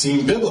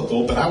seem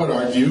biblical, but I would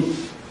argue,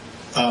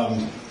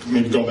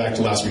 maybe go back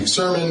to last week's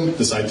sermon,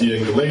 this idea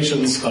in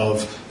Galatians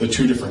of the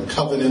 2 different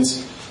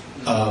covenants.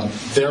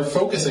 They're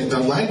focusing, the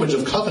language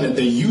of covenant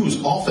they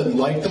use often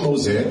like the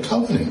Mosaic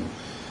covenant.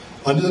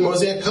 Under the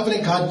Mosaic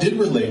covenant, God did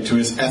relate to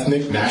his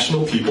ethnic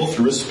national people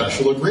through a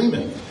special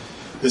agreement.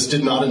 This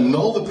did not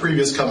annul the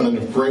previous covenant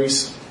of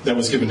grace that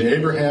was given to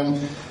Abraham.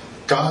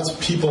 God's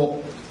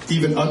people,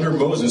 even under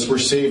Moses, were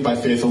saved by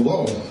faith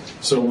alone.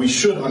 So we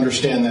should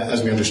understand that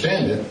as we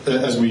understand it,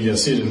 as we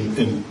see it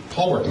in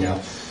Paul working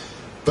out.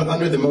 But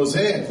under the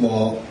Mosaic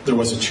law, there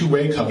was a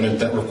 2-way covenant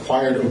that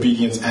required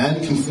obedience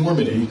and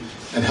conformity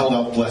and held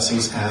out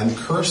blessings and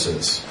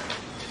curses.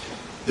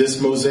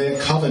 This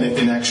Mosaic covenant,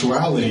 in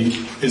actuality,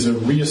 is a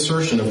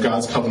reassertion of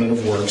God's covenant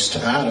of works to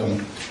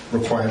Adam,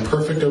 requiring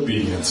perfect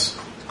obedience.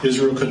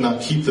 Israel could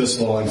not keep this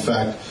law. In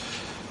fact,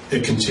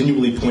 it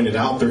continually pointed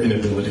out their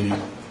inability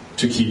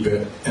to keep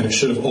it, and it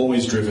should have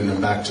always driven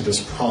them back to this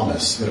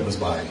promise that it was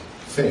by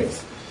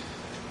faith.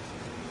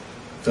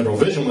 Federal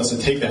Vision wants to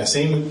take that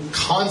same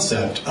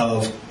concept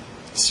of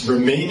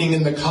remaining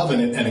in the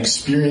covenant and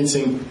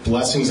experiencing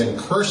blessings and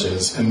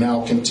curses, and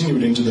now continue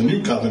it into the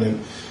new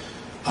covenant.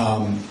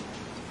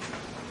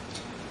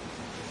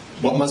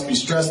 What must be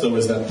stressed, though,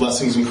 is that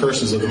blessings and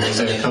curses of the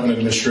Mosaic covenant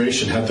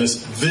administration have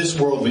this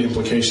worldly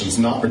implications,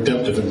 not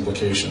redemptive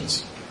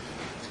implications.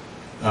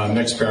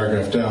 Next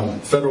paragraph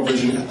down. Federal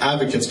Vision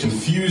advocates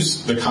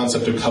confuse the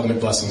concept of covenant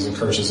blessings and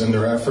curses in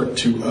their effort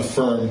to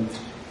affirm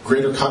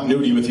greater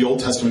continuity with the Old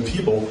Testament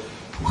people.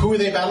 Who are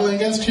they battling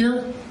against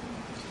here?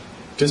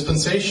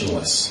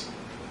 Dispensationalists.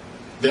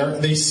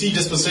 They see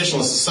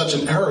dispensationalists as such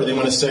an error. They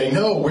want to say,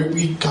 no,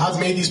 God's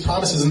made these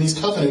promises and these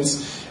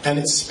covenants, and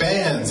it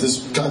spans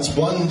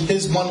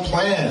His one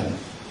plan.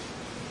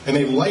 And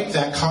they like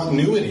that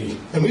continuity.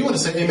 And we want to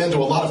say amen to a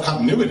lot of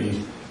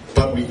continuity,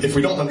 but if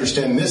we don't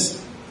understand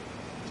this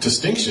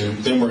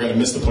distinction, then we're going to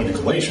miss the point of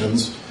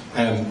Galatians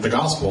and the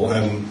gospel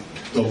and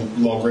the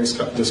law of grace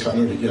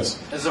discontinuity. Yes?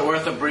 Is it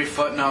worth a brief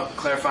footnote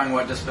clarifying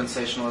what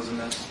dispensationalism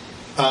is?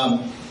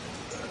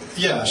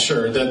 Yeah,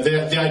 sure.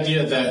 The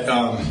idea that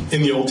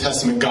in the Old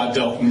Testament God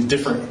dealt in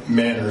different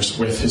manners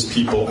with his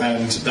people,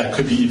 and that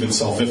could be even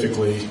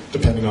salvifically,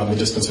 depending on the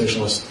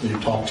dispensationalist you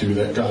talk to,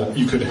 that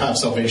you could have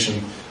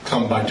salvation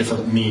come by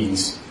different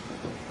means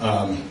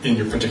in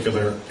your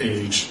particular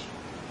age,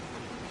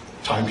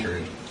 time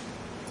period.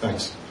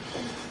 Thanks.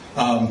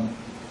 And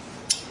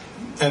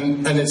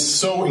it's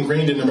so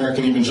ingrained in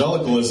American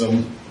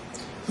evangelicalism.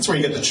 That's where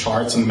you get the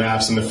charts and the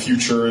maps and the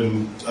future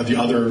and the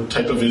other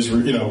type of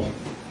Israel,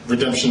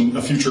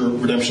 a future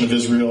redemption of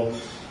Israel.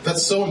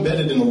 That's so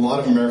embedded in a lot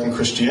of American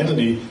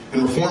Christianity,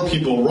 and Reformed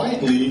people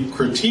rightly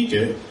critique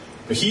it,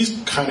 but he's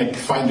kind of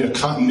finding a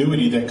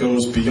continuity that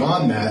goes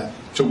beyond that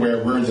to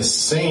where we're the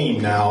same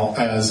now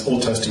as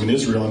Old Testament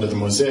Israel under the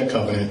Mosaic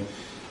covenant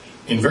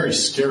in very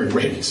scary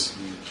ways.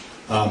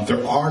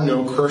 There are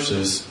no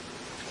curses.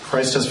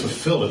 Christ has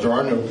fulfilled it. There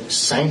are no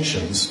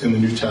sanctions in the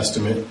New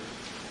Testament,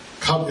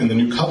 in the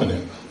New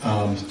Covenant,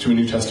 to a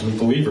New Testament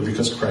believer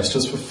because Christ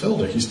has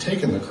fulfilled it. He's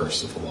taken the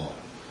curse of the law.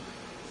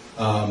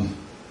 All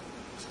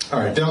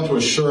right, down to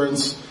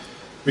assurance.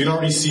 We can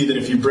already see that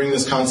if you bring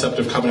this concept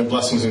of covenant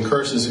blessings and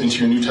curses into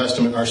your New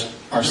Testament,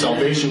 our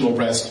salvation will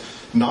rest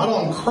not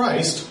on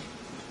Christ,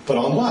 but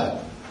on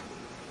what?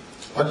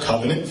 Our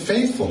covenant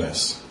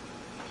faithfulness.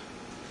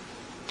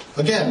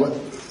 Again,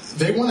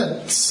 they want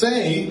to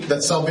say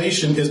that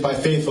salvation is by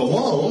faith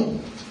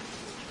alone,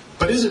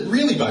 but is it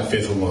really by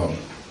faith alone?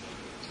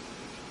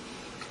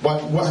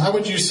 How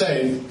would you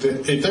say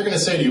that if they're going to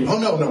say to you, "Oh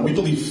no, we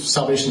believe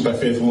salvation is by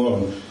faith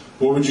alone"?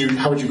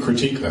 How would you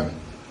critique them?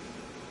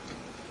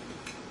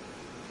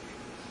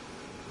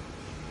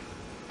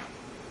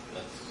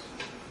 That's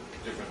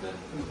different than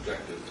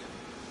objective.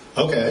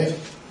 Okay.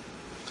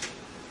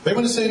 They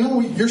want to say,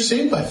 "No, you're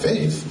saved by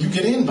faith. You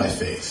get in by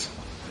faith."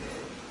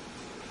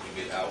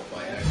 You get out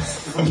by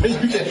accident.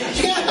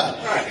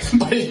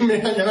 But you're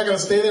not going to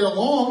stay there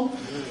long.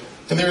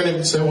 And they're going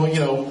to say,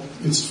 well,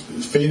 it's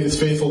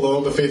faith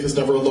alone, but faith is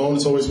never alone.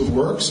 It's always with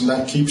works, and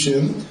that keeps you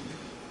in.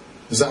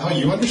 Is that how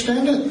you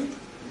understand it?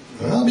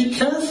 Well, be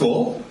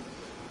careful,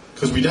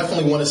 because we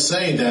definitely want to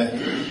say that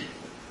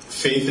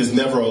faith is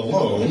never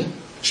alone.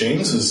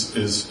 James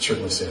is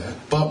certainly saying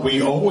that. But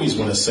we always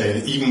want to say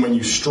that even when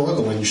you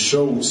struggle and you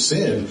show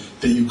sin,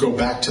 that you go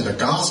back to the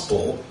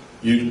gospel.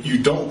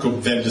 You don't go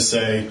then to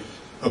say,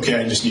 okay,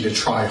 I just need to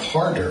try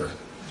harder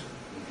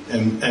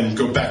and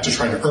go back to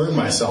trying to earn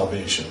my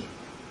salvation.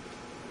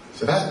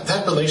 So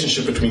that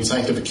relationship between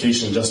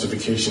sanctification and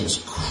justification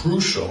is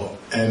crucial.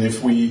 And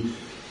if we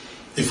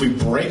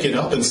break it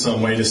up in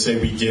some way to say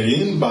we get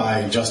in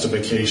by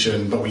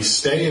justification, but we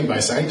stay in by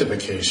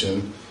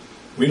sanctification,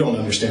 we don't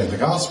understand the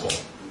gospel.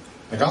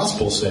 The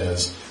gospel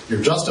says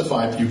you're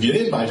justified, you get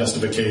in by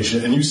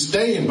justification, and you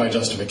stay in by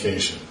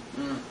justification.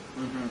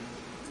 Mm-hmm.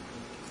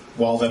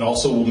 While that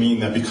also will mean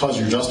that because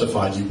you're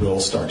justified, you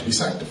will start to be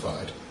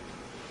sanctified.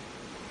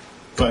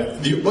 But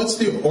what's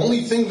the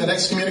only thing that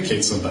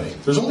excommunicates somebody?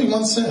 There's only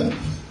one sin.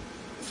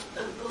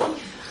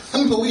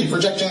 Unbelief,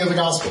 rejection of the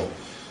gospel.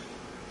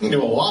 You can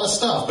do a lot of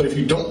stuff, but if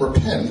you don't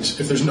repent,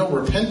 if there's no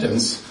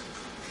repentance,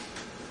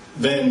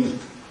 then,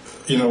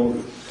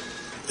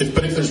 if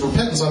there's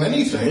repentance on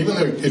anything, even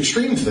the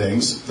extreme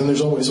things, then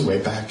there's always a way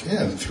back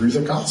in through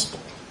the gospel.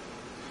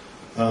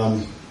 Did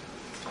Ed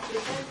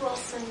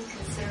Wilson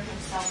consider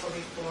himself a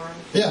reformed?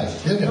 Yeah.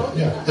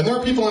 And there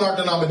are people in our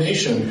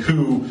denomination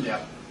who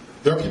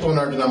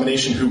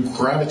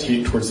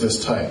gravitate towards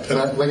this type. And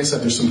like I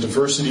said, there's some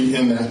diversity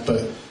in that,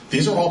 but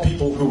these are all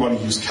people who want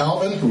to use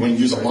Calvin, who want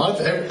to use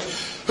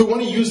who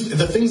want to use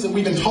the things that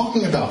we've been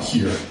talking about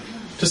here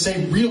to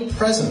say real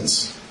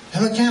presence.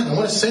 And again, I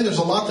want to say there's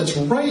a lot that's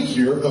right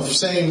here of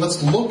saying,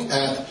 let's look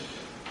at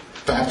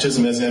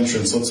baptism as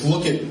entrance. Let's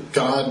look at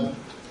God,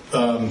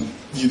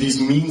 these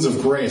means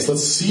of grace.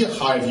 Let's see a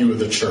high view of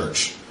the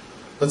church.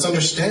 Let's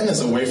understand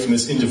this away from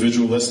this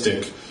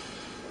individualistic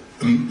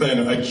and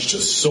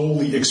just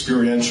solely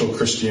experiential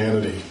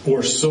Christianity,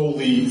 or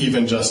solely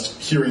even just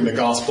hearing the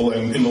gospel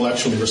and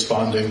intellectually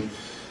responding.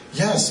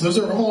 Yes, those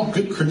are all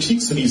good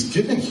critiques that he's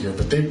given here,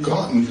 but they've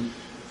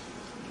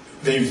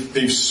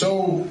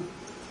so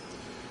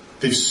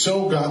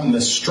gotten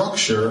the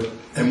structure,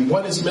 and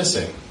what is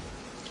missing?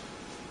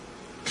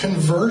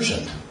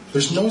 Conversion.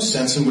 There's no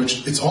sense in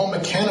which it's all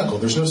mechanical.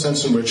 There's no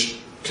sense in which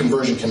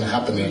conversion can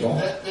happen at all.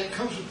 That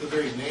comes with the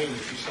very name,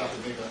 if you stop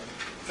and think about it.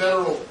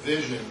 Federal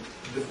vision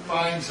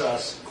defines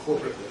us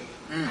corporately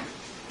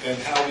and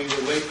how we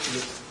relate to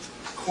the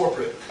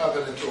corporate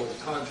covenantal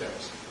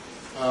context.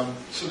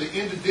 So the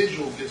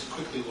individual gets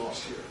quickly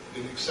lost here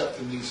in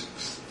accepting these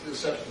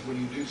exceptions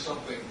when you do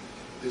something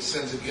that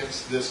sins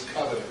against this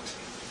covenant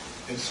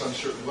in some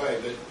certain way.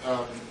 But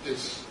the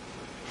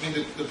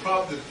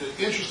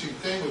interesting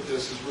thing with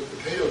this is with the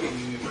Paedo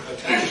communion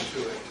attached to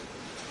it.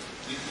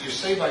 You're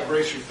saved by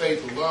grace through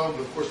faith alone,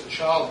 but of course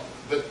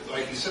but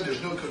like you said,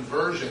 there's no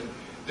conversion.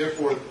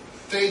 Therefore,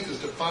 faith is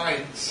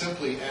defined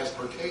simply as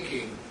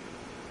partaking,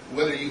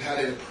 whether you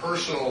had a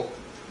personal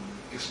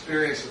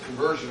experience of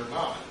conversion or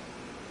not.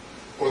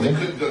 Or they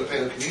couldn't go to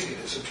Paedo communion.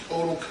 It's a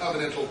total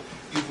covenantal,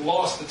 you've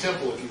lost the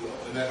temple, if you will,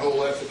 and that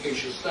whole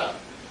efficacious stuff.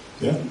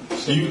 Yeah.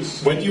 So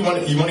you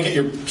want to get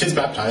your kids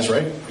baptized,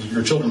 right?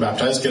 Your children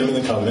baptized, get them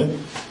in the covenant.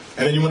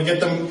 And then you want to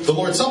get them the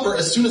Lord's Supper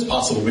as soon as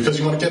possible, because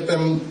you want to get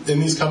them in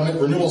these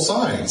covenant renewal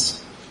signs.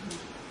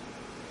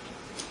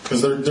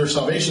 Because their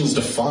salvation is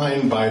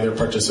defined by their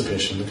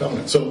participation in the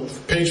covenant. So,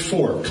 page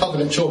 4,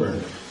 covenant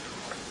children.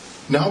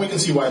 Now we can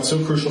see why it's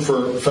so crucial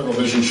for Federal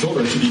Vision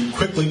children to be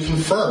quickly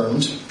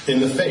confirmed in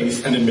the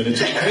faith and admitted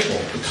to the table.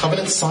 The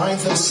covenant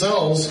signs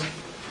themselves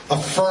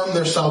affirm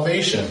their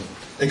salvation.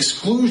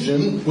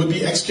 Exclusion would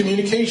be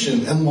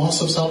excommunication and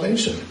loss of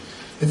salvation.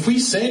 If we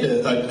say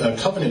to a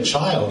covenant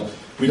child,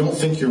 we don't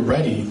think you're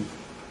ready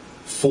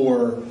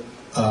to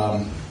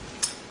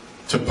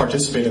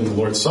participate in the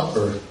Lord's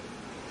Supper,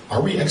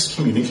 are we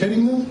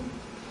excommunicating them?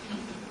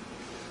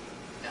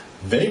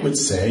 They would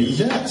say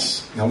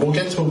yes. Now we'll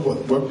get to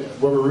what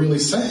we're really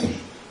saying.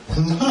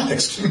 We're not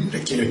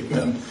excommunicating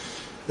them.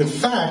 In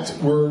fact,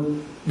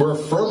 we're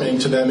affirming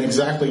to them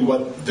exactly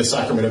what the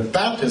sacrament of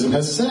baptism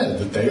has said,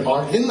 that they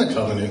are in the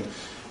covenant,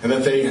 and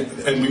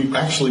we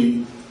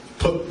actually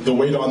put the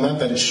weight on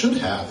that it should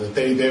have, that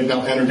they have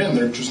now entered in.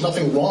 There's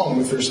nothing wrong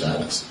with their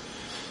status.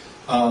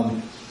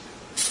 The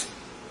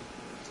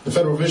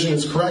Federal Vision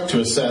is correct to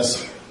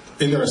assess,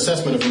 in their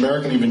assessment of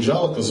American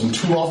evangelicalism,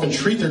 too often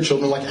treat their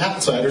children like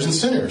outsiders and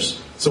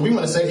sinners. So we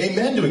want to say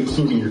amen to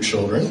including your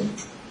children.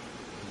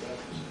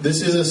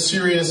 This is a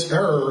serious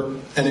error,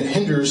 and it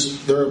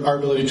hinders our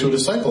ability to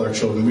disciple our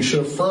children. We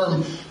should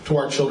affirm to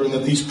our children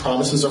that these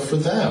promises are for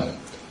them.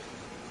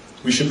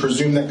 We should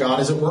presume that God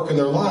is at work in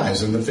their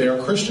lives and that they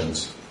are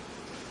Christians.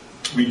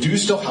 We do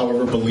still,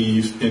 however,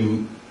 believe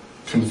in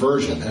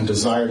conversion and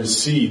desire to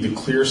see the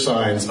clear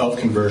signs of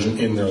conversion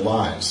in their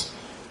lives.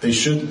 They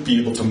should be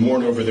able to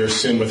mourn over their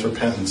sin with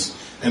repentance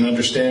and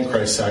understand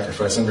Christ's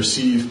sacrifice and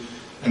receive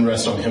and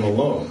rest on Him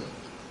alone.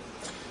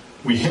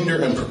 We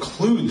hinder and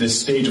preclude this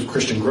stage of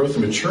Christian growth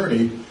and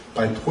maturity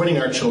by pointing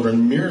our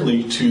children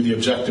merely to the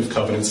objective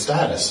covenant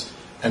status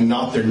and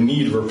not their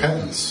need of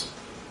repentance.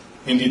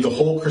 Indeed, the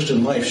whole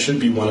Christian life should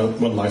be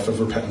one life of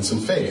repentance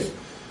and faith.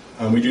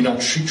 We do not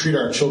treat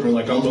our children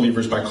like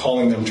unbelievers by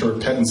calling them to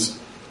repentance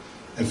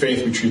and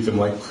faith. We treat them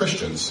like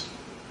Christians.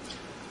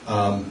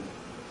 To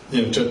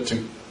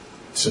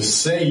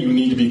say you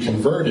need to be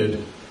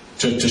converted,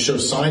 to show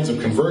signs of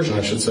conversion,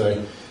 I should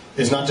say,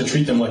 is not to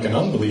treat them like an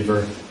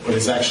unbeliever, but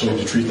is actually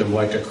to treat them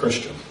like a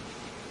Christian.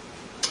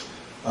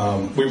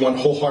 We want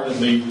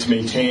wholeheartedly to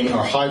maintain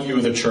our high view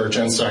of the church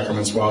and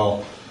sacraments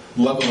while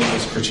leveling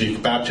this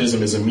critique.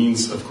 Baptism is a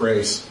means of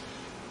grace.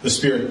 The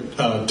Spirit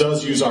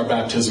does use our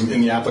baptism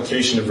in the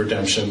application of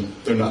redemption,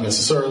 though not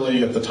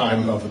necessarily at the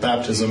time of the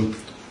baptism,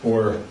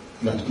 or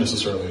not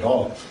necessarily at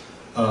all.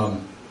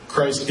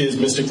 Christ is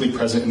mystically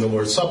present in the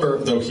Lord's Supper,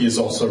 though he is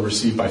also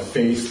received by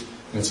faith,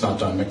 and it's not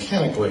done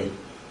mechanically.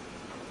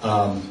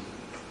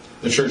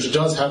 The church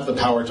does have the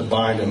power to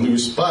bind and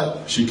loose,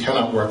 but she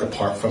cannot work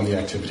apart from the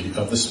activity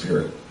of the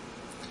Spirit.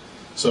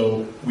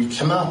 So we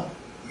cannot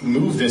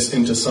move this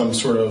into some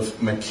sort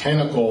of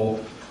mechanical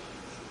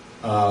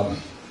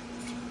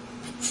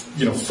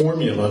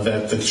formula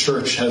that the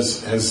church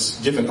has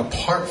given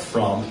apart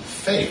from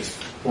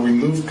faith, where we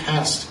move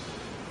past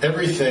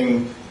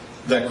everything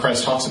that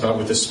Christ talks about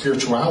with the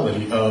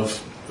spirituality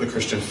of the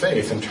Christian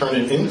faith and turn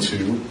it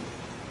into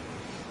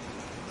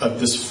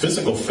this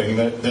physical thing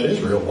that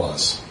Israel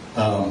was,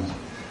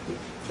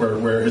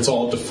 where it's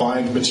all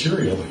defined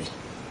materially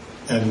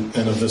and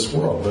of this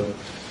world.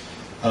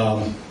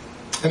 But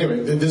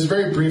anyway, this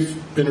very brief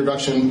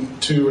introduction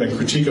to and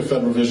critique of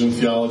Federal Vision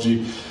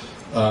theology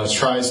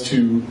tries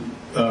to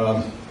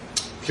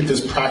keep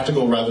this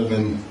practical rather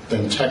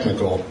than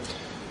technical.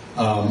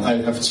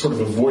 I've sort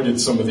of avoided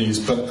some of these,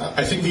 but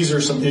I think these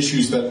are some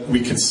issues that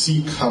we could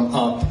see come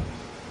up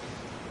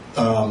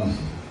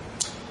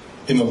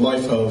in the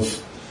life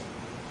of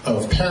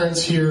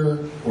parents here,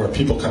 or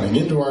people coming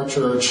into our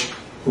church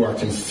who are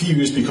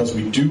confused, because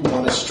we do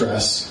want to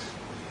stress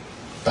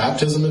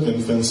baptism of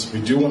infants. We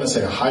do want to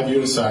say a high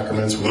view of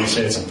sacraments. We want to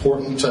say it's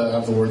important to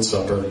have the Lord's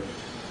Supper.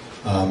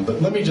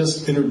 But let me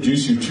just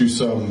introduce you to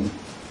some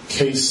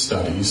case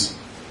studies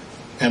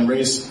and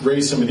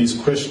raise some of these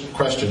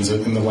questions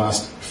in the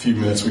last few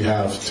minutes we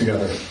have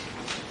together.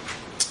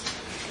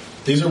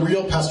 These are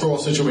real pastoral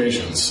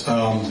situations,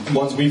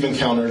 ones we've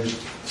encountered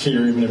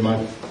here, even in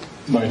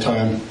my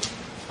time.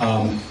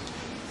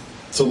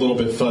 It's a little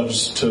bit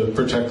fudged to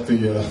protect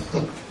the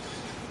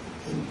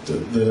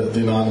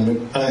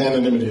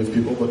anonymity of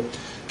people. But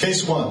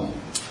case one: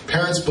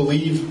 parents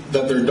believe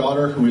that their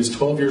daughter, who is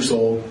 12 years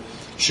old,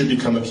 should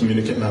become a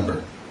communicant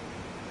member.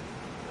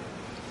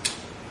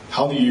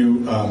 How do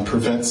you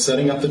prevent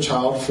setting up the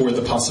child for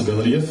the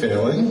possibility of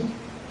failing?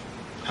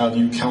 How do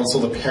you counsel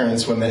the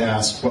parents when they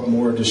ask, what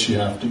more does she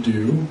have to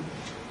do?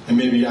 And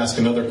maybe ask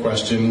another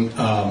question,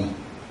 how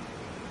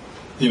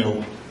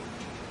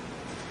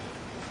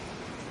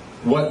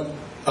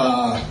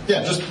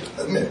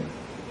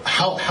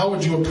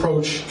would you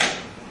approach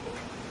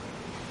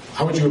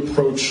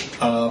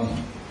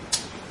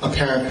a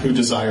parent who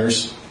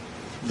desires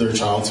their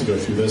child to go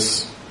through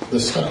this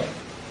step?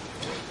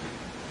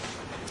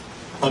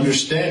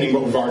 Understanding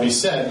what we've already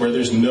said, where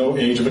there's no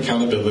age of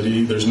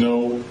accountability, there's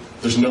no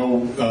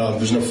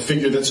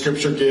figure that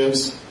Scripture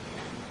gives,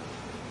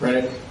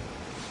 right?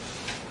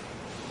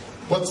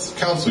 What's the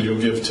counsel you'll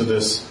give to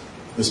this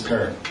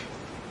parent?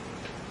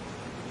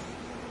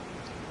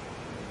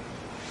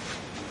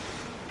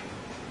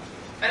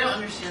 I don't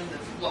understand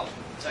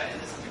sorry,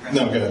 this is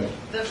aggressive. No, go ahead.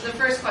 The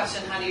first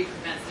question, how do you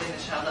prevent setting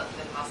the child up for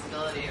the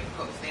possibility of,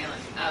 quote, failing?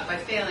 By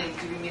failing,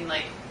 do we mean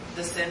like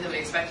the sin that we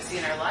expect to see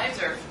in our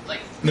lives, or like...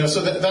 No,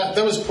 so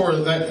that was poor.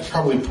 That's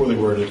probably poorly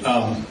worded.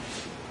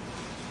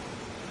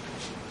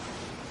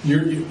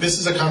 This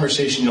is a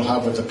conversation you'll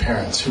have with the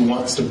parents who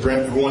want to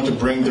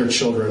bring their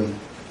children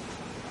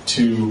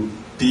to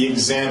be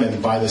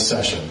examined by the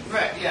session.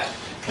 Right. Yeah.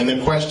 And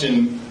the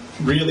question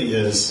really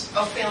is: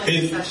 failing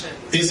the session.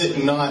 Is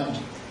it not?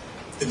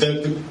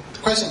 The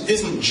question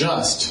isn't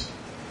just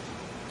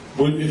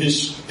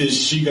is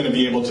she going to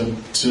be able to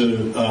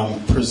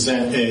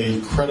present a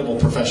credible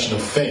profession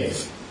of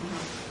faith,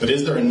 but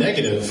is there a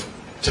negative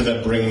to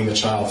them bringing the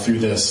child through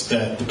this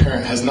that the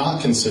parent has not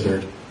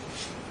considered?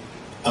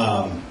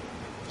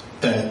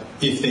 That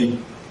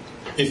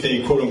if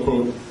they quote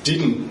unquote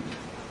didn't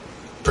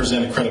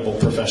present a credible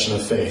profession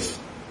of faith,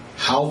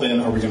 how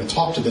then are we going to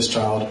talk to this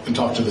child and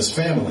talk to this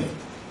family?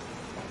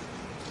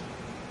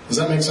 Does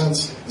that make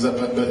sense? Is that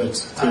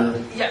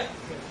clear? Yeah.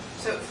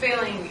 So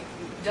failing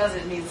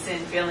doesn't mean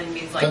sin. Failing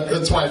means like...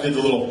 That's why I did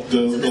the little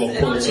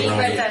quotes around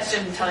it. That's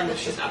Jim telling you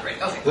she's not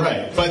right. Okay.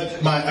 Right.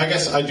 But I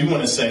guess I do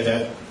want to say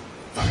that,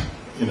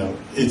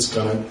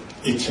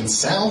 it can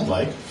sound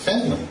like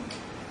failing.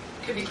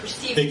 It can be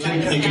perceived it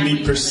can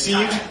be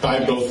perceived by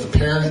both the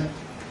parent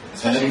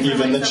and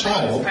even the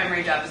child. His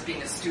primary job is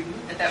being a student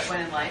at that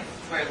point in life,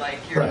 where like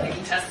you're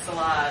taking tests a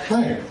lot.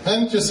 Right.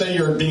 And just say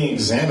you're being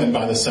examined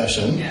by the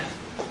session. Yeah.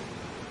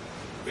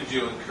 Would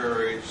you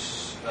encourage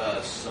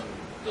some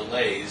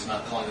delays,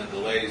 not calling them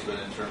delays, but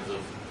in terms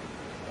of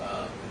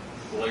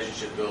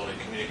relationship building,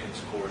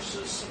 communicance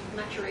courses, some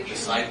maturation,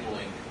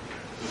 discipling,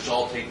 which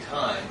all take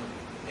time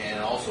and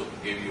also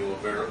can give you a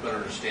better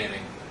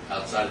understanding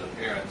outside of the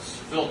parents'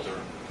 filter.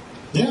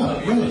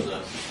 Yeah, You right. as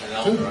an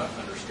elder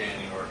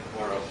understanding, or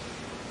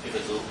if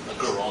it's a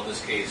girl, in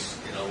this case,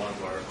 one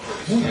of our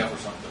church staff or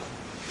something,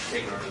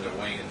 taking her under their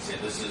wing and saying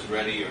this is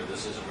ready or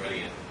this isn't ready,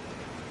 and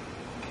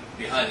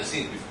behind the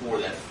scenes before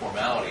that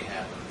formality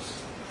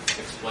happens,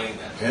 explain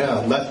that. Yeah,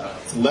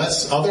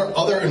 less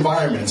other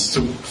environments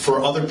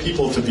for other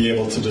people to be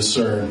able to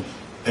discern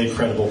a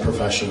credible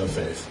profession of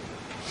faith.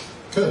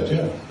 Good,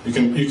 yeah.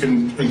 You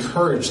can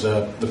encourage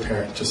the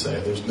parent to say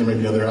there may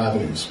be other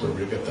avenues where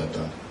we get that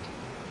done.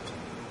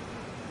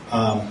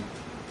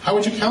 How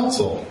would you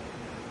counsel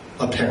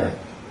a parent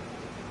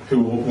who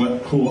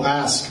will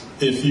ask,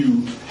 if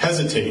you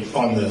hesitate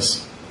on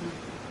this,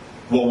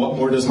 well, what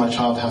more does my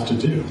child have to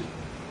do?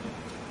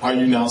 Are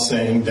you now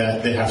saying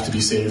that they have to be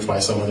saved by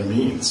some other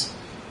means?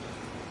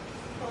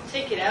 Well,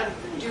 take it out of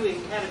the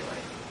doing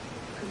category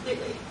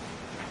completely,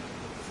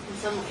 in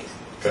some ways.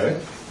 Okay.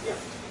 Yeah.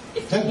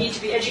 If they need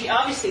to be educated,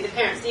 obviously the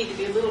parents need to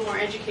be a little more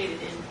educated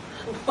in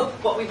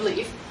what we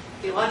believe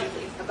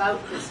theologically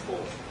about this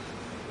whole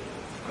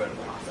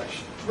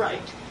process.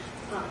 Right.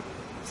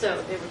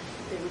 So there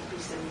would be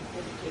some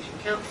education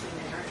counseling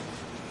there,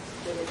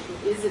 that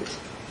it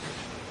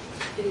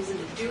isn't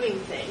a doing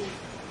thing,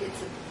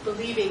 it's a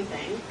believing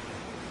thing,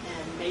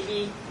 and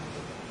maybe,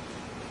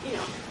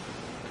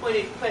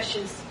 pointed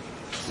questions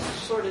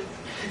sort of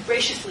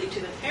graciously to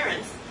the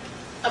parents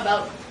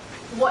about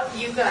what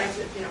you guys,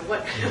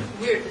 what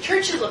the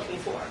church is looking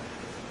for.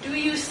 Do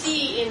you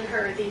see in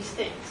her these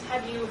things?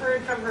 Have you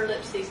heard from her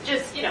lips these?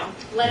 Just,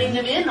 letting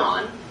them in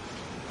on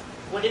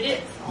what it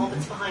is, all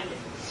that's behind it.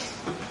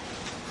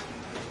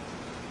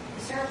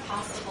 Is there a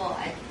possible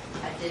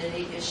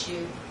identity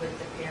issue with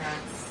the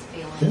parents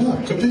feeling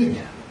Yeah, could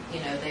be.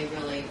 They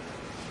really,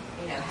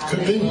 how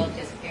could they be. look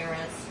as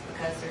parents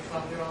because they're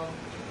 12-year-old?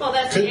 Well,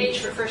 that's the age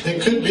for first.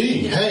 It could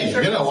be. Hey,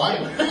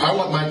 I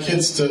want my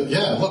kids to.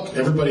 Yeah, look,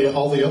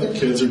 all the other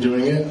kids are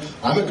doing it.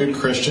 I'm a good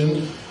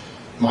Christian.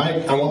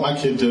 I want my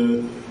kid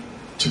to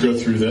go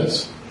through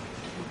this.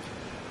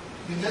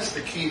 I mean, that's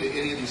the key to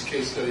any of these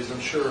case studies. I'm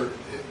sure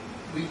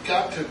we've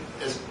got to,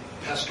 as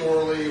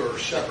pastorally or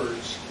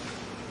shepherds.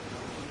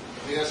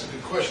 I mean, that's a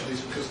good question,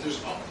 because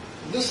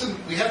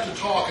we have to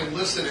talk and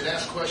listen and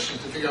ask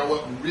questions to figure out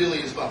what really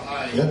is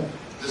behind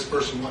this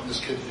person wanting this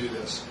kid to do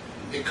this.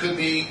 It could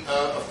be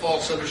a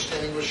false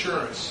understanding of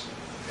assurance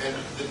and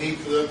the need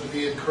for them to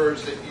be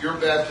encouraged that your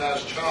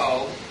baptized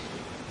child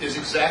is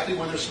exactly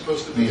where they're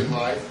supposed to be in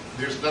life.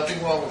 There's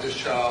nothing wrong with this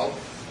child.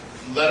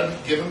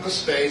 Give them the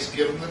space,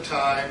 give them the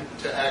time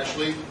to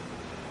actually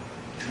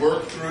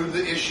work through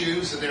the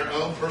issues and their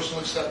own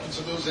personal acceptance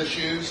of those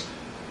issues.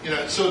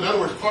 So in other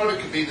words, part of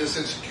it could be this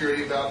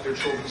insecurity about their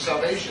children's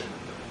salvation.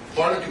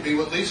 Part of it could be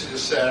what Lisa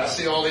just said. I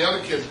see all the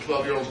other kids,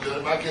 12-year-olds doing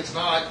it. My kid's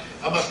not.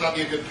 I must not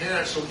be a good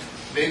parent. So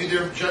maybe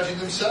they're judging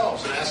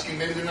themselves and asking,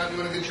 maybe they're not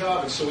doing a good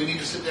job. And so we need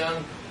to sit down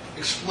and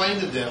explain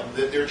to them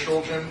that their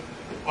children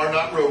are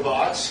not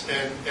robots,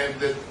 and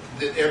that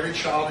every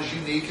child is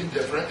unique and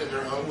different in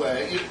their own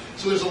way.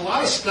 So there's a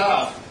lot of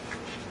stuff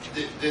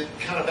that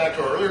kind of back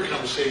to our earlier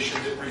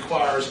conversation that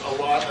requires a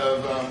lot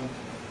of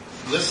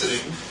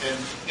listening and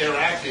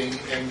interacting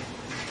and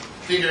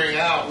figuring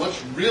out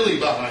what's really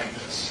behind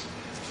this.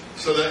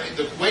 So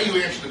the way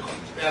you ask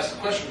the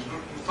question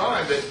is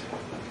fine, but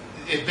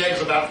it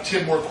begs about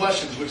 10 more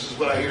questions, which is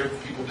what I hear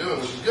people doing,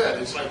 which is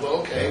good. It's like, well,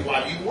 okay,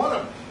 why do you want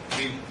them to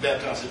be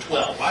baptized at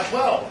 12? Why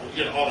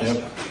 12? All this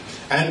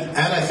stuff. And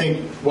I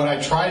think what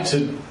I tried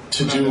to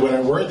do when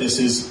I word this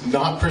is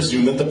not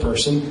presume that the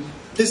person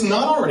is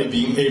not already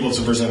being able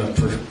to present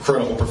a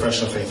credible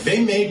profession of faith.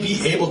 They may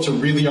be able to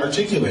really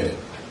articulate it,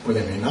 or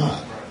they may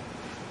not.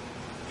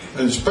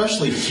 And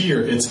especially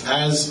here, it's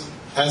as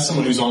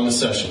someone who's on the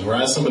session, or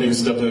as somebody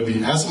who's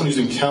WWB, as someone who's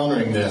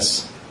encountering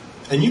this,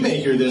 and you may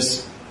hear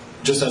this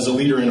just as a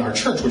leader in our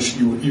church, which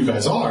you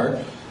guys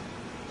are,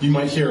 you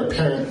might hear a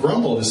parent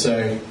grumble to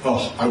say,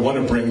 oh, I want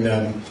to bring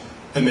them,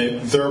 and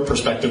their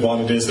perspective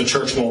on it is the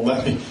church won't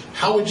let me.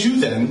 How would you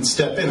then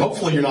step in?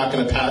 Hopefully you're not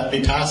going to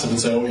be passive and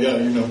say, oh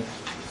yeah,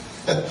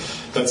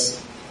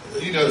 that's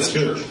good.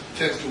 Church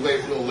tends to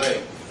wait real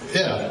late.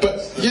 Yeah, but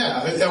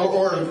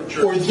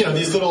or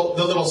these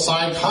little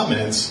side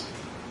comments.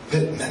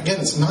 That, again,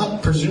 it's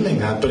not presuming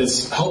that, but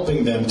it's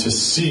helping them to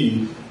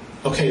see,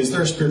 okay, is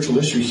there a spiritual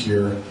issue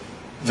here?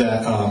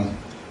 That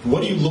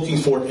what are you looking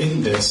for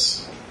in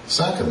this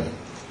sacrament,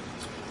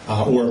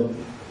 or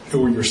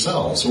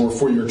yourselves, or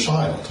for your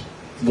child?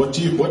 What's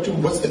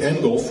the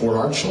end goal for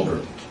our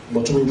children?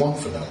 What do we want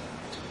for them?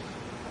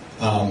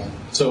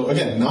 So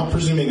again, not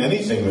presuming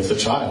anything with the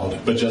child,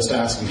 but just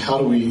asking, how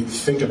do we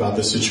think about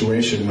this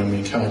situation when we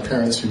encounter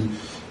parents who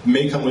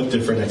may come with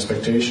different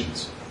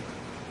expectations?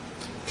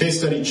 Case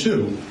study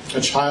 2,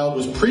 a child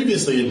was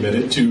previously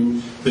admitted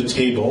to the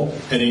table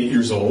at 8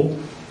 years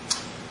old.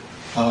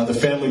 The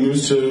family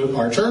moves to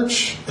our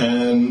church,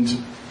 and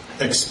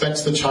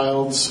expects the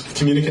child's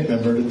communicant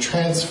member to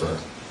transfer.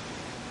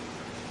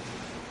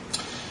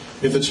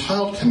 If the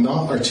child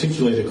cannot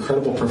articulate a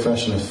credible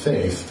profession of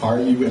faith, are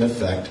you in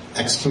effect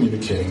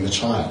excommunicating the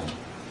child?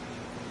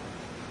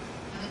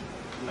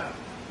 No.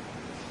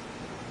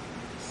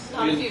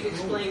 Not if you've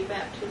explained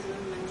baptism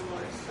and the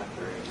Lord's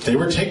Supper. They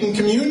were taking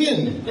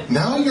communion.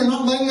 Now you're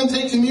not letting them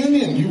take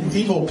communion, you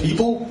evil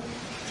people.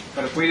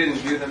 But if we didn't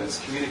view them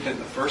as communicant in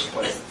the first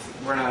place,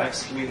 we're not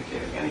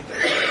excommunicating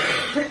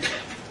anything.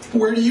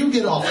 Where do you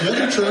get off? The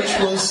other church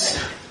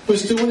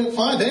was doing it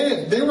fine.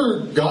 They were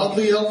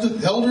godly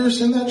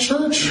elders in that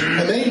church,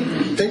 and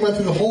they went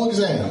through the whole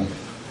exam.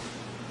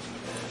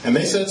 And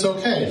they said it's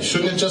okay.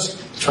 Shouldn't it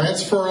just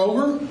transfer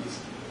over?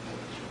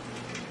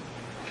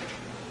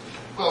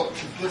 Well,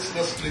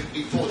 let's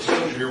be full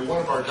exposure here. One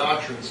of our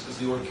doctrines is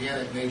the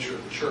organic nature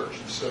of the church.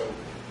 And so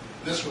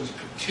this one's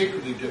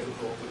particularly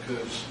difficult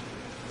because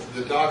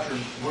the doctrine,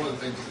 one of the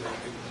things that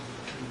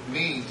it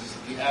means is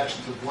that the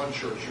actions of one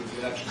church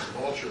are the actions of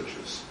all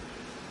churches.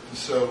 And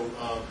so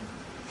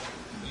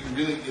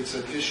it's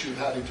an issue of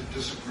having to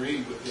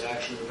disagree with the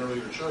action of an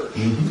earlier church.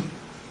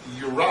 Mm-hmm.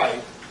 You're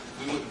right.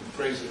 We wouldn't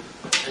phrase it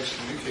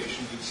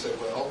excommunication. We'd say,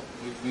 well,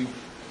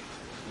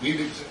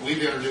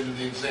 we've entered into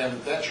the exam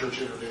that church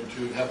entered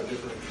into and have a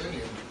different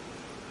opinion.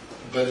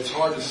 But it's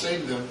hard to say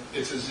to them,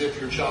 it's as if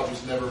your child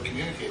was never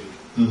communicated.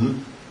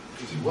 Mm-hmm.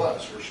 Because he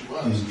was, or she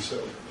was. Mm-hmm.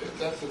 So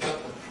that's the tough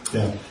one.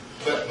 Yeah.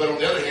 But on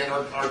the other hand,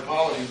 our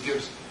polity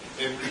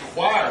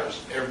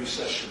requires every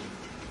session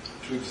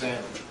to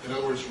examine. In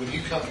other words, when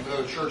you come to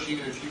another church,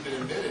 even if you've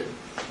been admitted,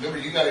 remember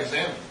you got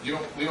examined.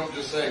 We don't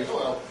just say, oh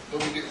well, we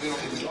don't need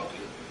to talk to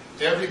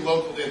you. Every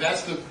local, and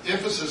that's the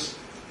emphasis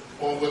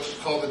on what's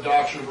called the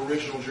doctrine of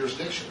original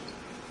jurisdiction,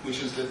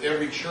 which is that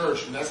every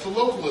church, and that's the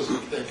localism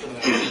thing coming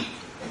out,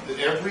 that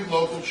every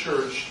local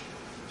church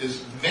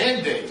is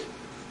mandated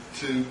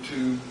to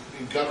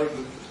govern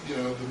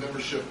the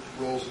membership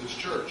roles of its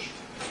church.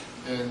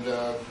 And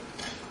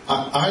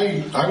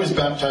I was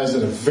baptized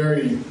in a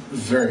very,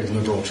 very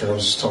liberal church. I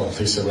was just telling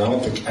Lisa, but I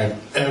don't think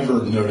I've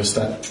ever noticed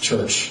that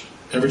church,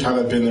 every time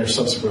I've been there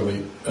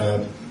subsequently,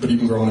 but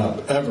even growing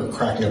up, ever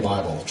cracking a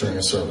Bible during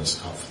a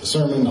service. Not for the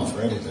sermon, not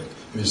for anything.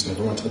 We just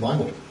never went to the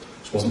Bible. It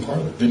just wasn't part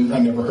of it. I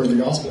never heard the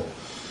gospel.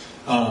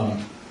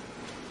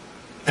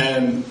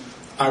 And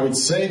I would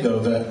say, though,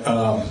 that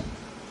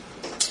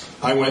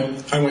I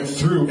went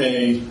through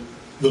a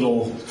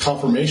little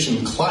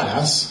confirmation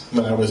class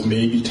when I was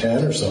maybe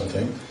 10 or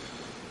something.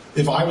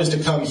 If I was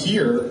to come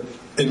here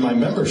in my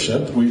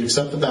membership, we'd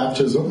accept the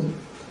baptism,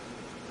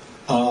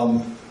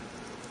 but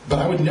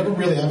I would never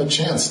really have a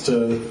chance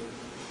to,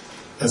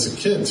 as a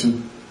kid,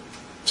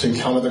 to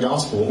encounter the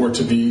gospel or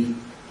to be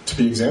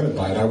examined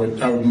by it. I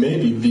would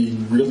maybe be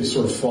really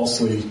sort of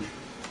falsely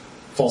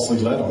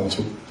led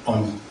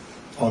on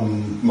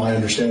my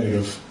understanding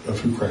of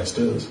who Christ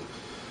is.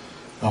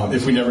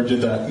 If we never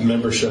did that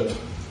membership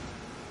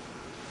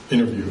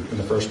interview in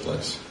the first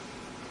place.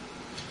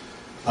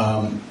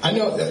 I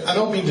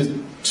don't mean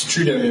to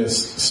treat any of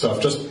this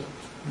stuff just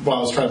while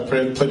I was trying to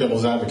play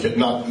devil's advocate.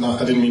 I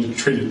didn't mean to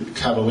treat it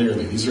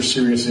cavalierly. These are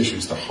serious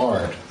issues. They're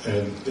hard,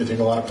 and they take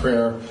a lot of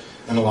prayer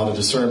and a lot of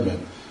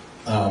discernment.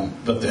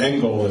 But the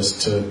end goal is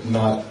to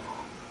not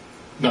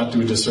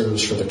do a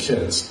disservice for the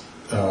kids,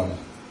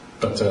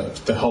 but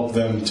to help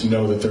them to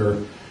know that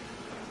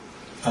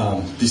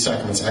these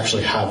sacraments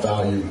actually have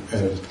value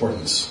and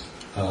importance,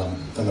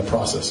 and the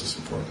process is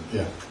important.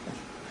 Yeah.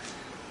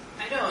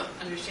 I don't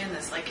understand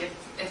this. Like,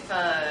 if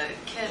a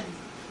kid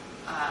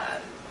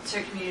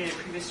took communion in a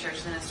previous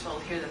church and then is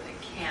told here that they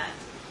can't,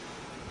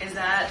 is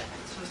that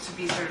supposed to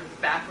be sort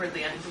of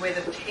backwardly, the way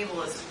the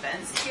table is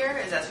fenced here,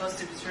 is that supposed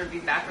to sort of be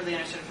backwardly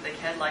understood for the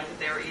kid, like that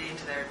they were eating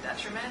to their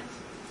detriment?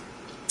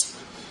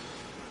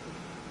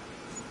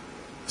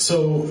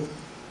 So,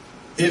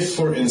 if,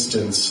 for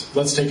instance,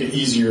 let's take an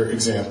easier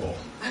example.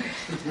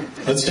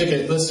 Let's take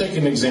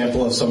an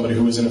example of somebody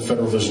who was in a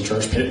Federal Vision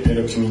Church, paid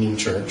a communion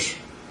church,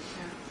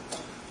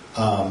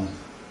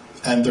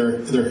 and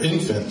they're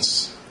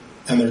infants,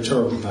 and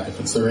not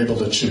infants, they're able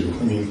to chew.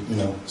 I mean,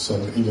 so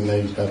even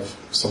they have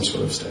some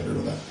sort of standard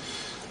of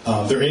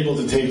that. They're able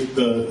to take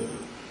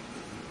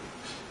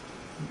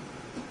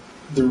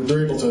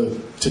they're able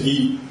to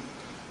eat.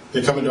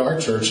 They come into our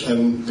church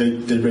and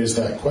they raise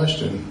that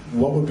question: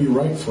 what would be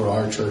right for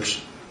our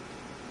church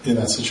in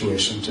that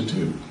situation to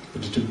do?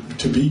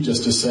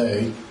 To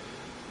say,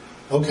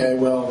 okay,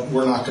 well,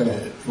 we're not going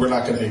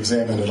to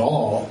examine at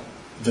all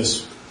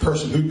this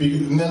person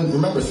and then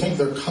remember, think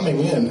they're coming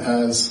in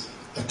as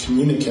a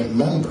communicant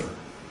member,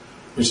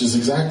 which is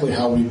exactly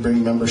how we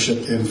bring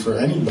membership in for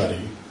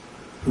anybody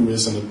who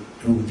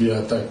would be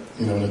at that,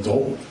 an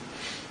adult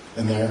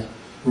in there,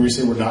 where we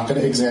say we're not going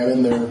to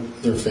examine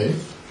their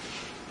faith.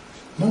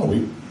 No,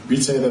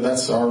 we'd say that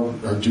that's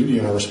our duty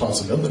and our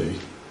responsibility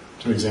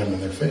to examine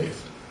their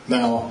faith.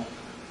 Now,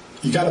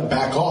 you got to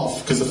back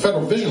off, because the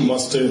Federal Vision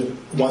wants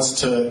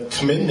to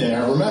come in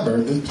there.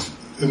 Remember,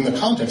 in the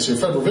context here,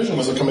 Federal Vision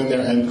was to come in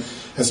there and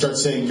start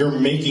saying, you're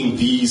making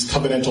these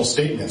covenantal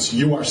statements.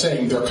 You are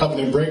saying they're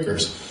covenant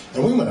breakers.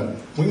 And we want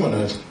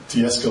to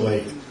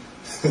de-escalate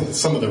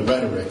some of the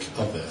rhetoric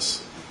of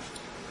this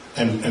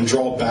and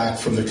draw back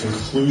from the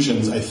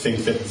conclusions I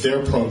think that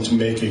they're prone to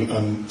making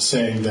on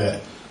saying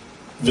that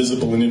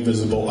visible and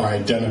invisible are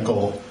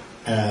identical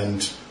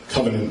and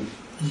covenant,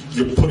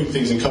 you're putting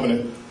things in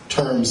covenant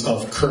terms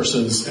of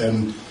curses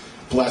and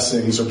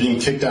blessings or being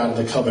kicked out of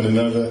the covenant.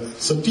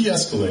 So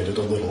de-escalate it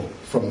a little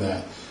from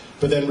that.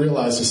 But then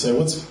realize to say,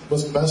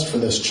 what's best for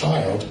this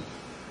child?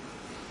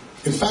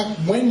 In fact,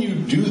 when you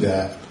do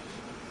that,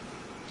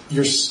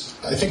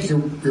 I think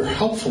you're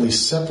helpfully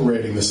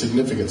separating the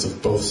significance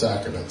of both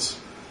sacraments,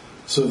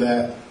 so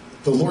that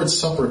the Lord's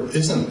Supper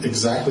isn't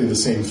exactly the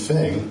same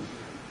thing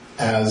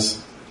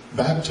as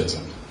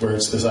baptism, where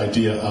it's this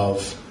idea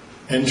of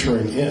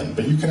entering in,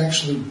 but you can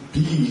actually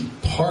be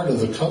part of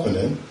the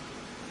covenant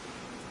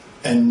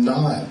and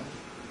not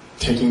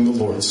taking the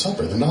Lord's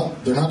Supper.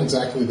 They're not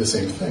exactly the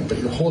same thing, but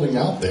you're holding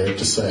out there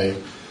to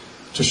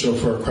show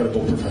for a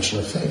credible profession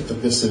of faith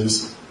that this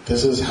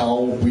is how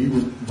we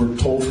were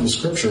told from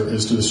Scripture,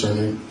 is to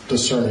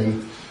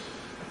discerning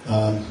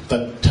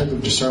that type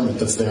of discernment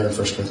that's there in 1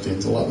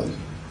 Corinthians 11.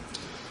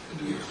 And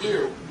to be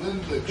clear,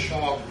 when the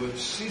child would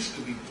cease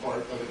to be part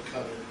of a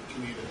covenant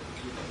community,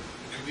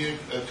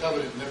 a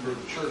covenant member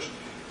of the church,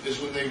 is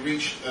when they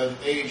reach an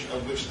age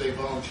of which they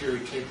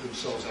voluntarily take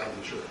themselves out of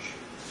the church.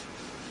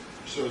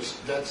 So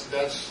that's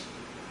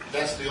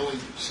the only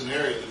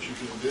scenario that you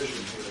can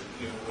envision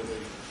here, where they,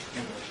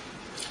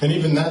 And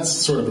even that's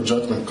sort of a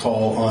judgment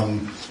call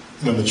on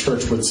when the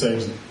church would say,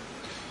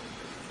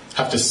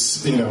 we're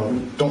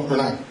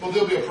not. Well,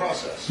 there'll be a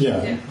process.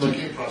 Yeah. There'll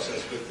be a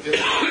process, but if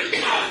it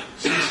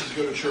ceases to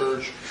go to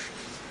church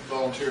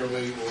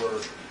voluntarily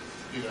or,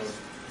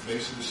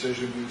 makes a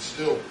decision, we'd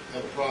still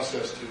have a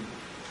process to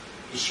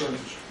discern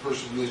if the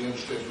person really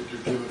understands what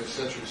they're doing,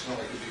 etc. It's not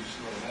like it'd be just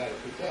automatic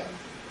with that.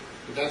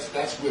 But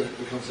that's when it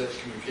becomes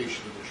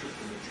excommunication in the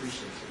true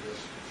sense, I guess.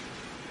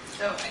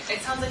 So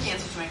it sounds like the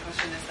answer to my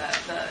question is that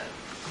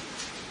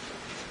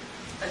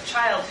a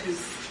child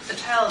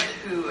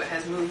who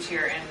has moved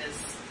here and is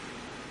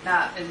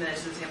not admitted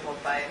to the table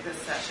by this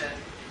session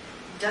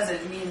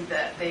doesn't mean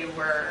that they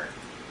were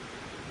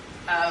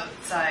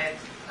outside.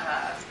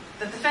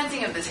 That the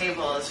fencing of the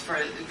table is for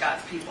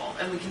God's people,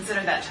 and we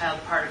consider that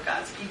child part of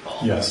God's people.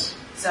 Yes.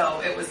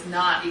 So it was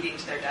not eating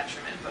to their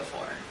detriment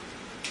before.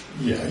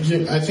 Yeah,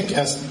 I think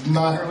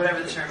or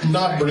whatever the term is,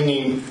 not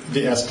bringing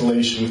the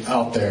escalation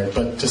out there,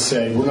 but to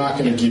say we're not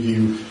going to give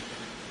you,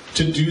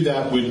 to do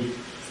that would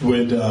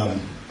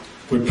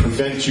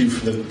prevent you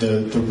from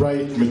the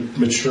right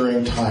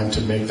maturing time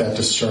to make that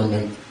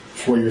discernment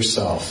for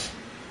yourself,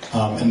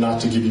 and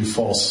not to give you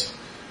false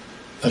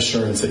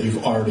assurance that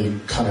you've already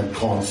kind of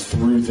gone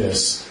through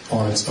this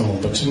on its own,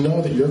 but to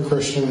know that you're a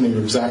Christian and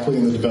you're exactly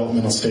in the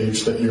developmental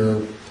stage that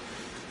you're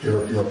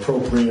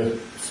appropriate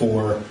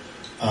for.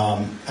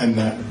 And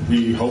that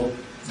we hope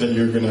that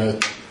you're going to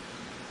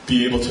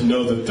be able to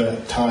know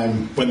that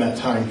when that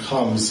time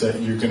comes,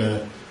 that you're going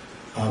to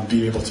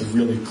be able to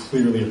really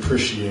clearly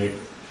appreciate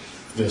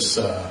this,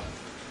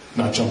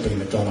 not jumping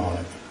the gun on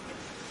it.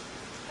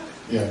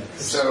 Yeah.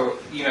 So,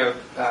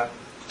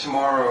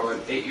 tomorrow an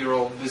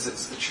 8-year-old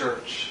visits the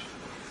church,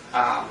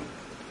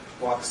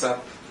 walks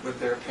up with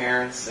their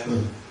parents,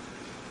 and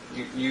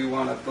you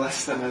want to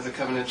bless them as a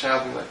covenant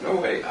child, and you're like, no,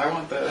 wait, I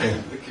want the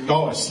communion.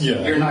 Oh,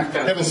 yeah. You're not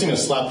going to. Haven't seen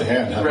us slap the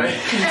hand, have right? you?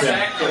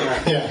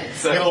 Exactly. Yeah.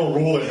 So, get a little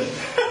rule in it.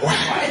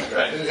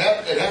 Right.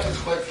 It happens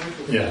quite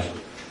frequently. Yeah.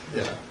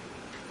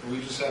 We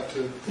just have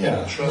to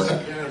trust the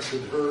parents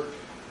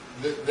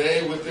that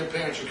they, with their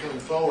parents, are coming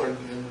forward,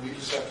 and we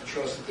just have to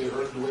trust that they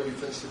heard the way we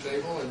fence the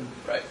table, and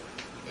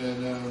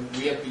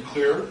we have to be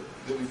clear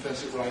that we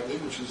fence it rightly,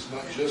 which is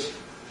not just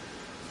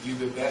you've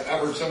been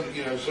I've heard some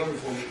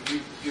before.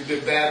 You've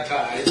been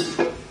baptized.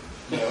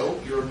 No,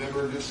 you're a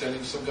member of good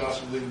standing, some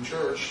gospel-believing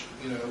church,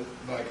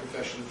 by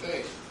profession of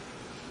faith.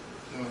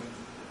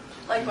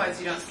 Likewise,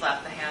 you don't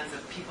slap the hands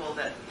of people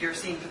that you're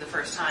seeing for the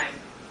first time.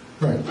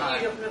 Right.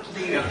 You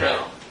don't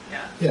know.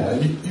 Yeah.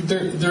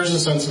 There's a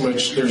sense in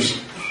which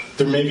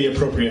there may be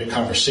appropriate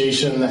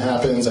conversation that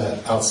happens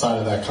outside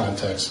of that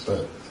context,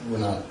 but we're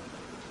not.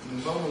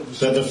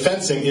 The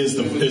fencing is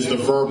the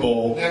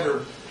verbal.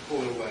 Never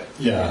pull it away.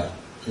 Yeah.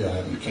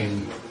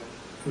 And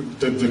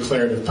the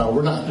declarative power.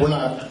 We don't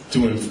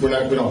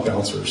have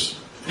bouncers.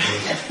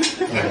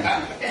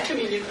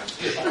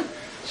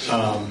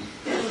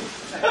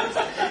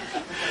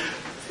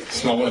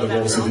 It's not one of the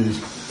roles of the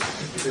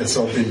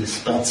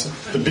SLBs. Bouncer.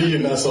 The B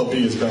in SLB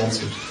is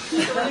bouncer.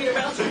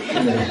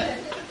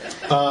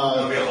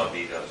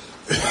 WLB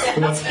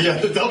does.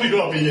 The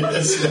WLB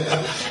is.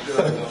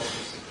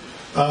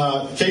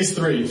 Case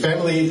 3.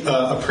 Family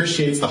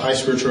appreciates the high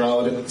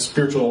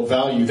spiritual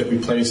value that we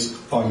place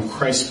on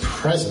Christ's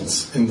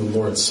presence in the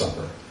Lord's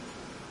Supper.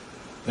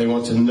 They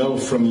want to know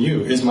from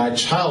you, is my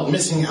child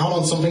missing out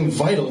on something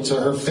vital to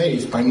her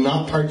faith by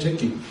not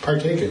partaking?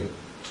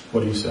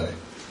 What do you say?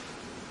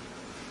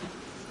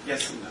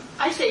 Yes and no.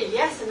 I say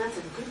yes and that's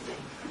a good thing.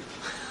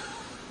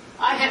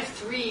 I have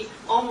 3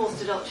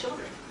 almost adult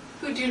children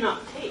who do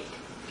not take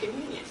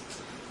communion.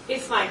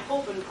 It's my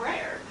hope and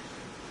prayer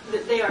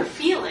that they are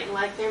feeling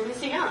like they're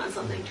missing out on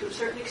something to a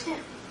certain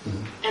extent.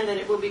 Mm-hmm. And that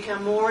it will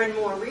become more and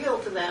more real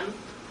to them,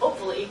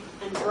 hopefully,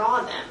 and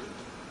draw them,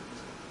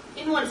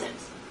 in one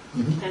sense.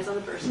 Mm-hmm. Depends on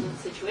the person and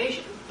the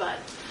situation. But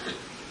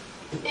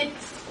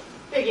it's,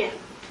 again,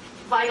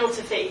 vital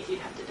to faith, you'd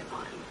have to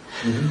define.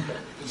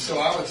 Mm-hmm. And so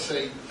I would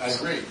say, I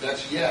agree,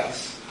 that's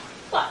yes.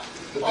 But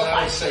then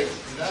I would say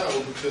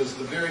no, because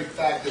the very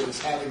fact that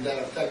it's having that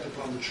effect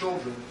upon the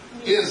children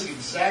is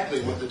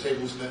exactly what the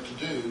table is meant to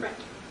do. Right.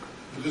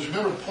 Because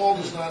remember, Paul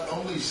does not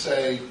only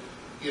say,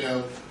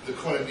 the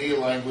koinonia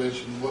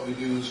language and what we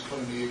do is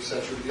koinonia,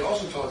 etc., but he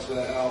also talks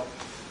about how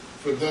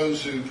for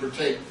those who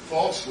partake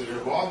falsely or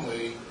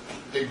wrongly,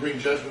 they bring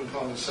judgment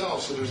upon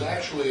themselves. So there's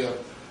actually a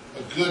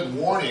good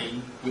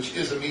warning, which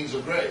is a means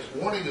of grace.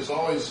 Warning is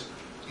always,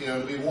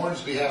 to be warned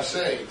is to be half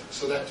saved.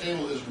 So that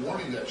table is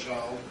warning that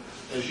child,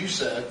 as you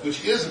said,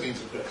 which is a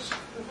means of grace.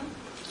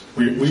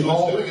 Mm-hmm. We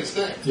all doing its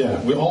thing.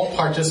 Yeah, we all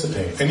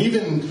participate, and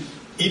even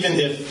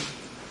if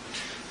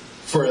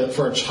for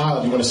a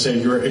child you want to say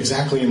you're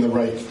exactly in the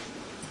right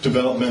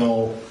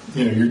developmental,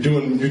 you're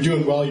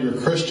doing well, you're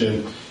a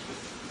Christian,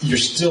 you're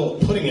still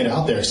putting it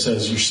out there.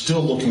 Says you're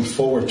still looking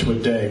forward to a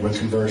day when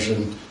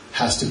conversion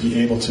has to be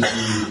able to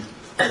be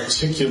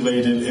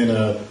articulated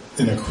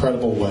in a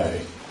credible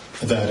way.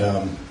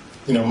 That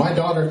my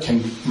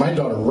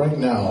daughter right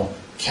now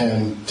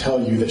can tell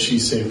you that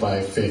she's saved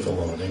by faith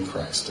alone in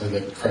Christ, and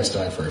that Christ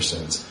died for her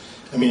sins.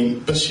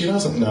 But she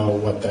doesn't know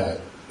what that...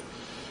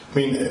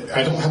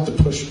 I don't have to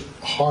push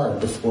hard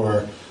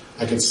before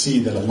I can see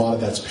that a lot of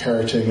that's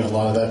parroting, a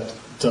lot of that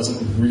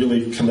doesn't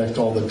really connect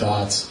all the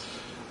dots.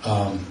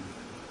 So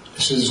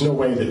there's no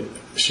way that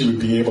she would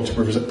be able to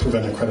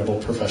prevent a credible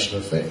profession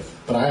of faith.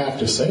 But I have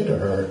to say to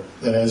her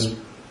that as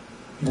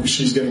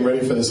she's getting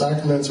ready for the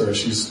sacraments, or as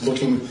she's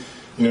looking,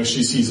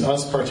 she sees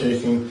us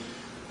partaking,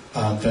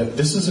 that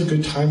this is a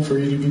good time for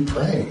you to be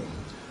praying.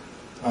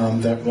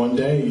 That one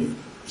day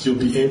you'll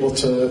be able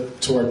to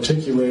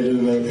articulate it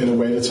in a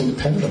way that's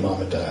independent of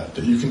mom and dad.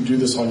 That you can do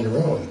this on your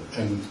own,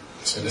 and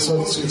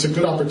so it's a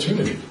good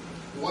opportunity.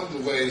 One of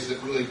the ways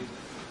that really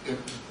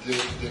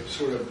that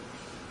sort of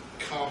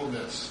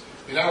complements.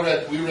 We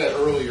read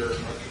earlier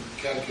in our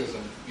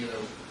catechism,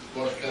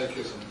 large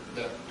catechism,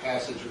 that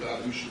passage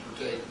about who should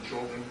partake in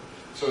children.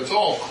 So it's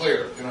all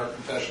clear in our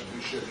confession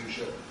who should.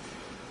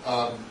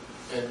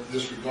 In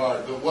this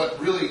regard. But what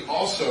really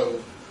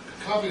also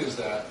accompanies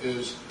that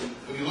is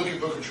when you look at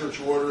Book of Church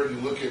Order and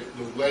you look at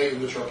the way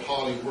in which our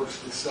polity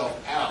works itself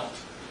out,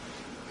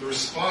 the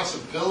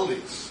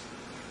responsibilities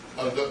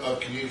of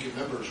communicant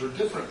members are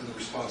different than the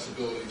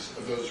responsibilities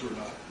of those who are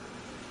not.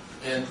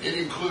 And it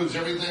includes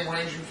everything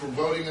ranging from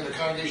voting in a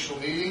congregational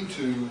meeting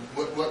to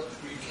what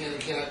you can and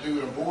cannot do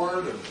in a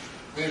board. And,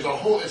 there's a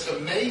whole... It's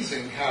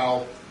amazing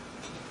how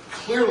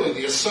clearly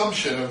the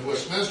assumption of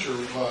Westminster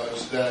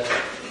was that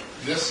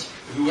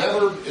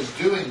whoever is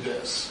doing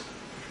this,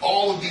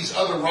 all of these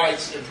other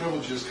rights and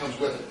privileges comes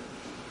with it.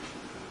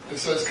 And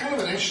so it's kind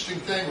of an interesting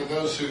thing when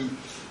those who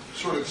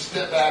sort of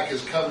step back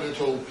as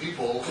covenantal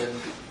people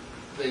and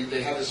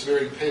they have this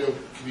very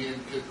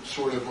paedo-communicant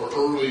sort of, or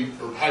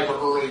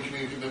hyper-early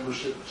community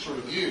membership sort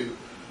of view.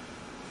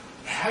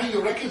 How do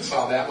you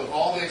reconcile that with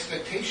all the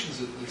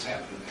expectations that's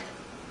happening there?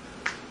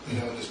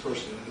 In this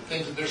person, and the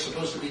things that they're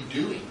supposed to be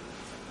doing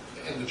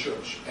in the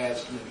church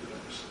as community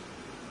members,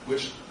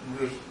 which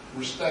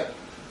respect,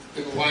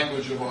 in the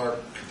language of our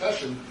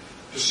confession,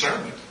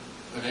 discernment,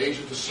 an age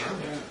of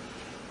discernment.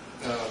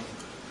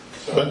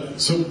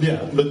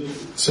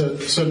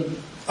 So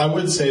I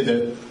would say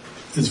that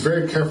it's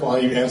very careful how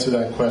you answer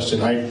that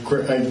question. I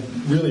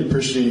really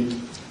appreciate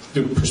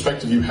the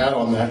perspective you had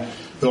on that,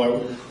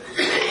 though.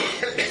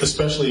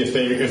 Especially if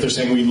they're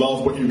saying we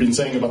love what you've been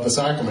saying about the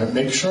sacrament,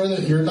 make sure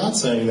that you're not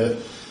saying that.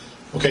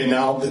 Okay,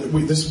 now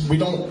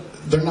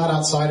they're not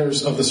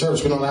outsiders of the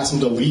service. We don't ask them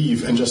to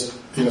leave and just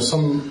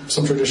some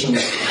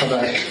traditions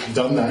have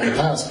done that in the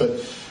past, but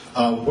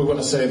we want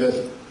to say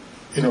that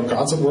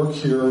God's at work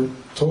here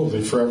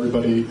totally for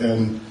everybody,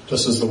 and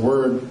just as the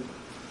word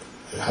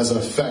has an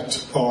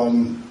effect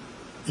on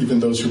even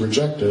those who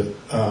reject it,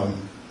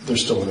 they're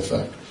still in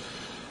effect.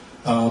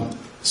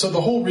 So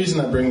the whole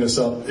reason I bring this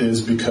up is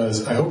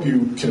because I hope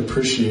you can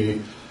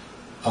appreciate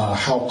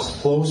how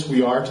close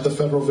we are to the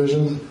Federal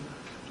Vision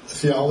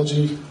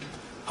theology,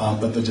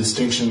 but the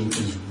distinction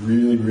is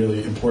really,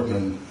 really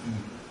important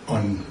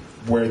on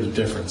where the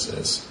difference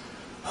is.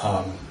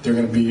 There are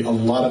going to be a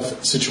lot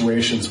of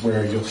situations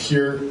where you'll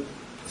hear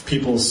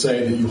people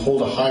say that you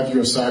hold a high view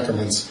of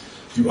sacraments,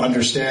 you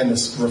understand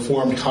this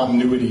Reformed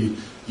continuity,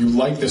 you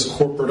like this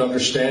corporate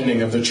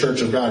understanding of the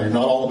Church of God, you're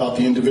not all about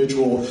the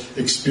individual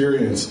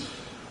experience,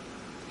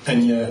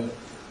 and yet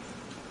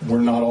we're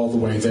not all the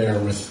way there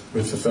with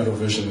the Federal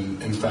Vision.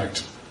 In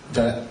fact,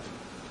 that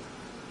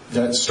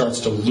starts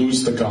to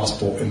lose the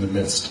gospel in the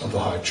midst of the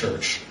high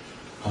church.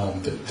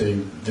 that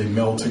they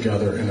meld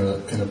together in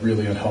a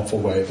really unhelpful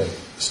way that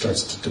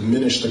starts to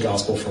diminish the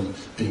gospel from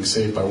being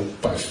saved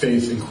by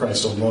faith in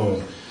Christ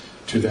alone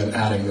to then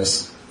adding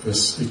this.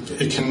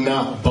 It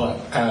cannot but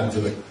add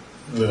to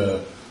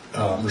the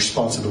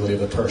responsibility of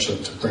the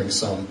person to bring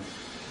some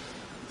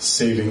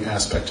saving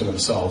aspect to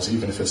themselves,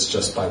 even if it's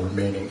just by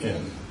remaining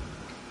in.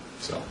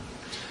 So,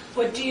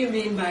 what do you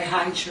mean by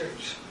high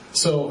church?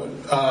 So,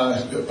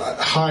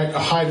 a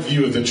high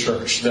view of the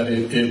church, that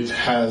it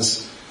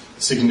has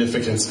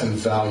significance and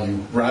value,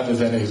 rather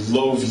than a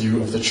low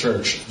view of the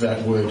church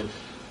that would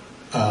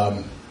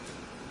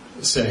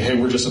say, "Hey,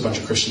 we're just a bunch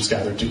of Christians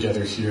gathered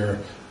together here.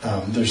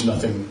 There's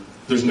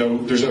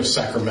no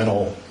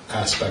sacramental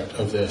aspect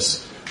of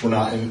this. We're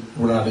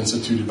not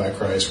instituted by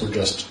Christ. We're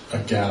just a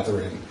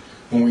gathering."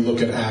 When we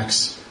look at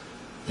Acts,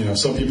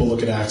 some people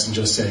look at Acts and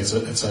just say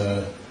it's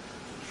a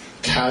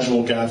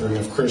casual gathering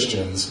of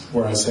Christians,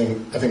 whereas I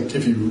think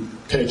if you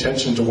pay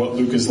attention to what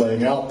Luke is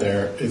laying out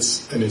there,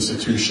 it's an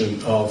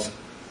institution of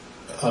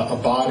a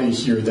body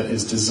here that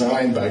is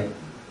designed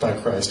by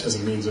Christ as a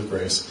means of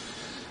grace,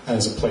 and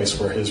as a place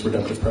where his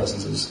redemptive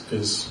presence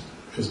is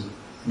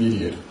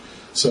mediated.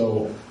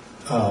 So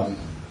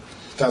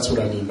that's what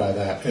I mean by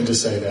that. And to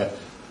say that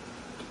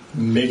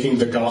making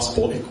the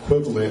gospel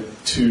equivalent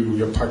to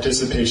your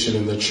participation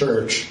in the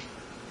church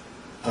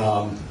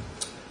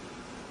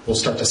will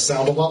start to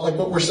sound a lot like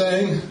what we're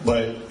saying,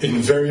 but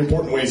in very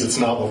important ways it's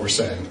not what we're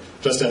saying.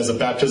 Just as a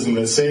baptism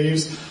that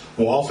saves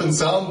will often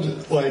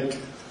sound like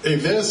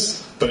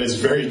this, but it's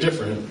very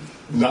different.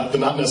 Not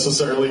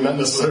necessarily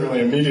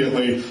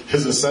immediately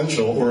is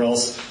essential, or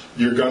else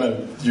you're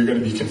gonna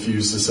be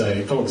confused to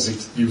say, "Oh,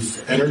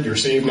 you've entered, you're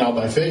saved now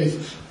by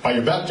faith, by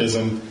your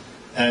baptism,"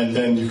 and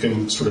then you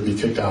can sort of be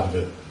kicked out of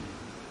it.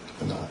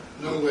 But not.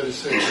 Another way to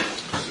say it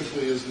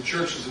simply is the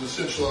church is an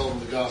essential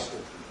element of the gospel.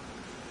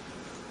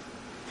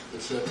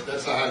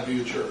 That's how I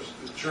view the church.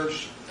 The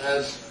church,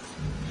 as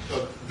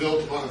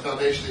built upon the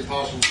foundation of the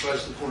apostles,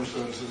 Christ the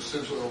cornerstone, is an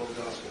essential element of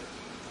the gospel.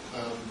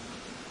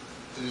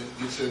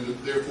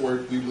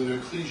 Therefore, we believe in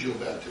ecclesial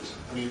baptism.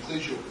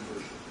 Ecclesial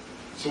conversion.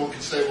 Someone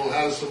can say, "Well,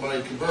 how does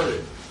somebody convert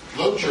it?"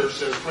 Low church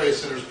says, "Pray a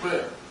sinner's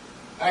prayer."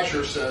 High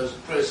church says,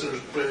 "Pray a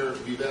sinner's prayer to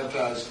be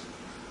baptized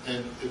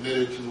and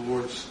admitted to the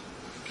Lord's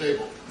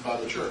table by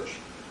the church."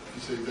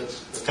 You see,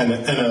 that's and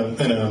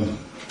a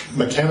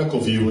mechanical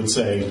view would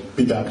say,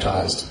 "Be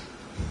baptized."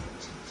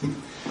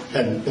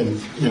 and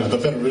the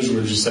federalism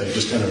would just say,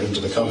 "Just enter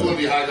into the covenant." It would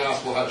be high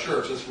gospel, high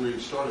church. That's where you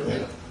started.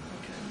 Yeah.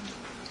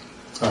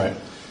 All right.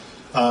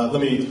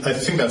 I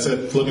think that's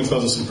it. Let me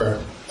close this in prayer.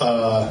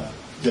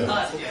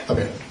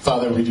 Okay.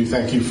 Father, we do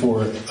thank you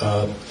for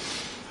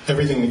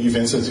everything that you've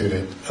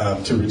instituted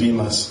to redeem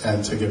us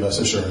and to give us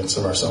assurance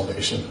of our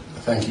salvation.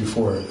 Thank you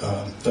for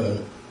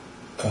the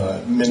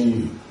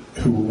many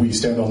who we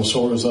stand on the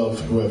shoulders of,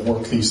 who have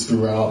worked these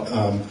throughout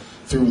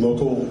through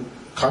local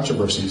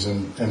controversies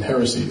and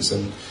heresies,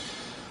 and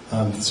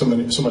so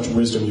much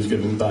wisdom you've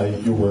given by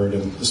your word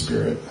and the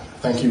Spirit.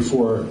 Thank you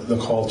for the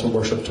call to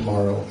worship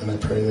tomorrow, and I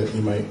pray that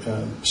you might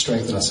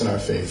strengthen us in our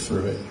faith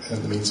through it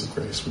and the means of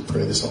grace. We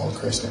pray this all in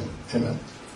Christ's name. Amen.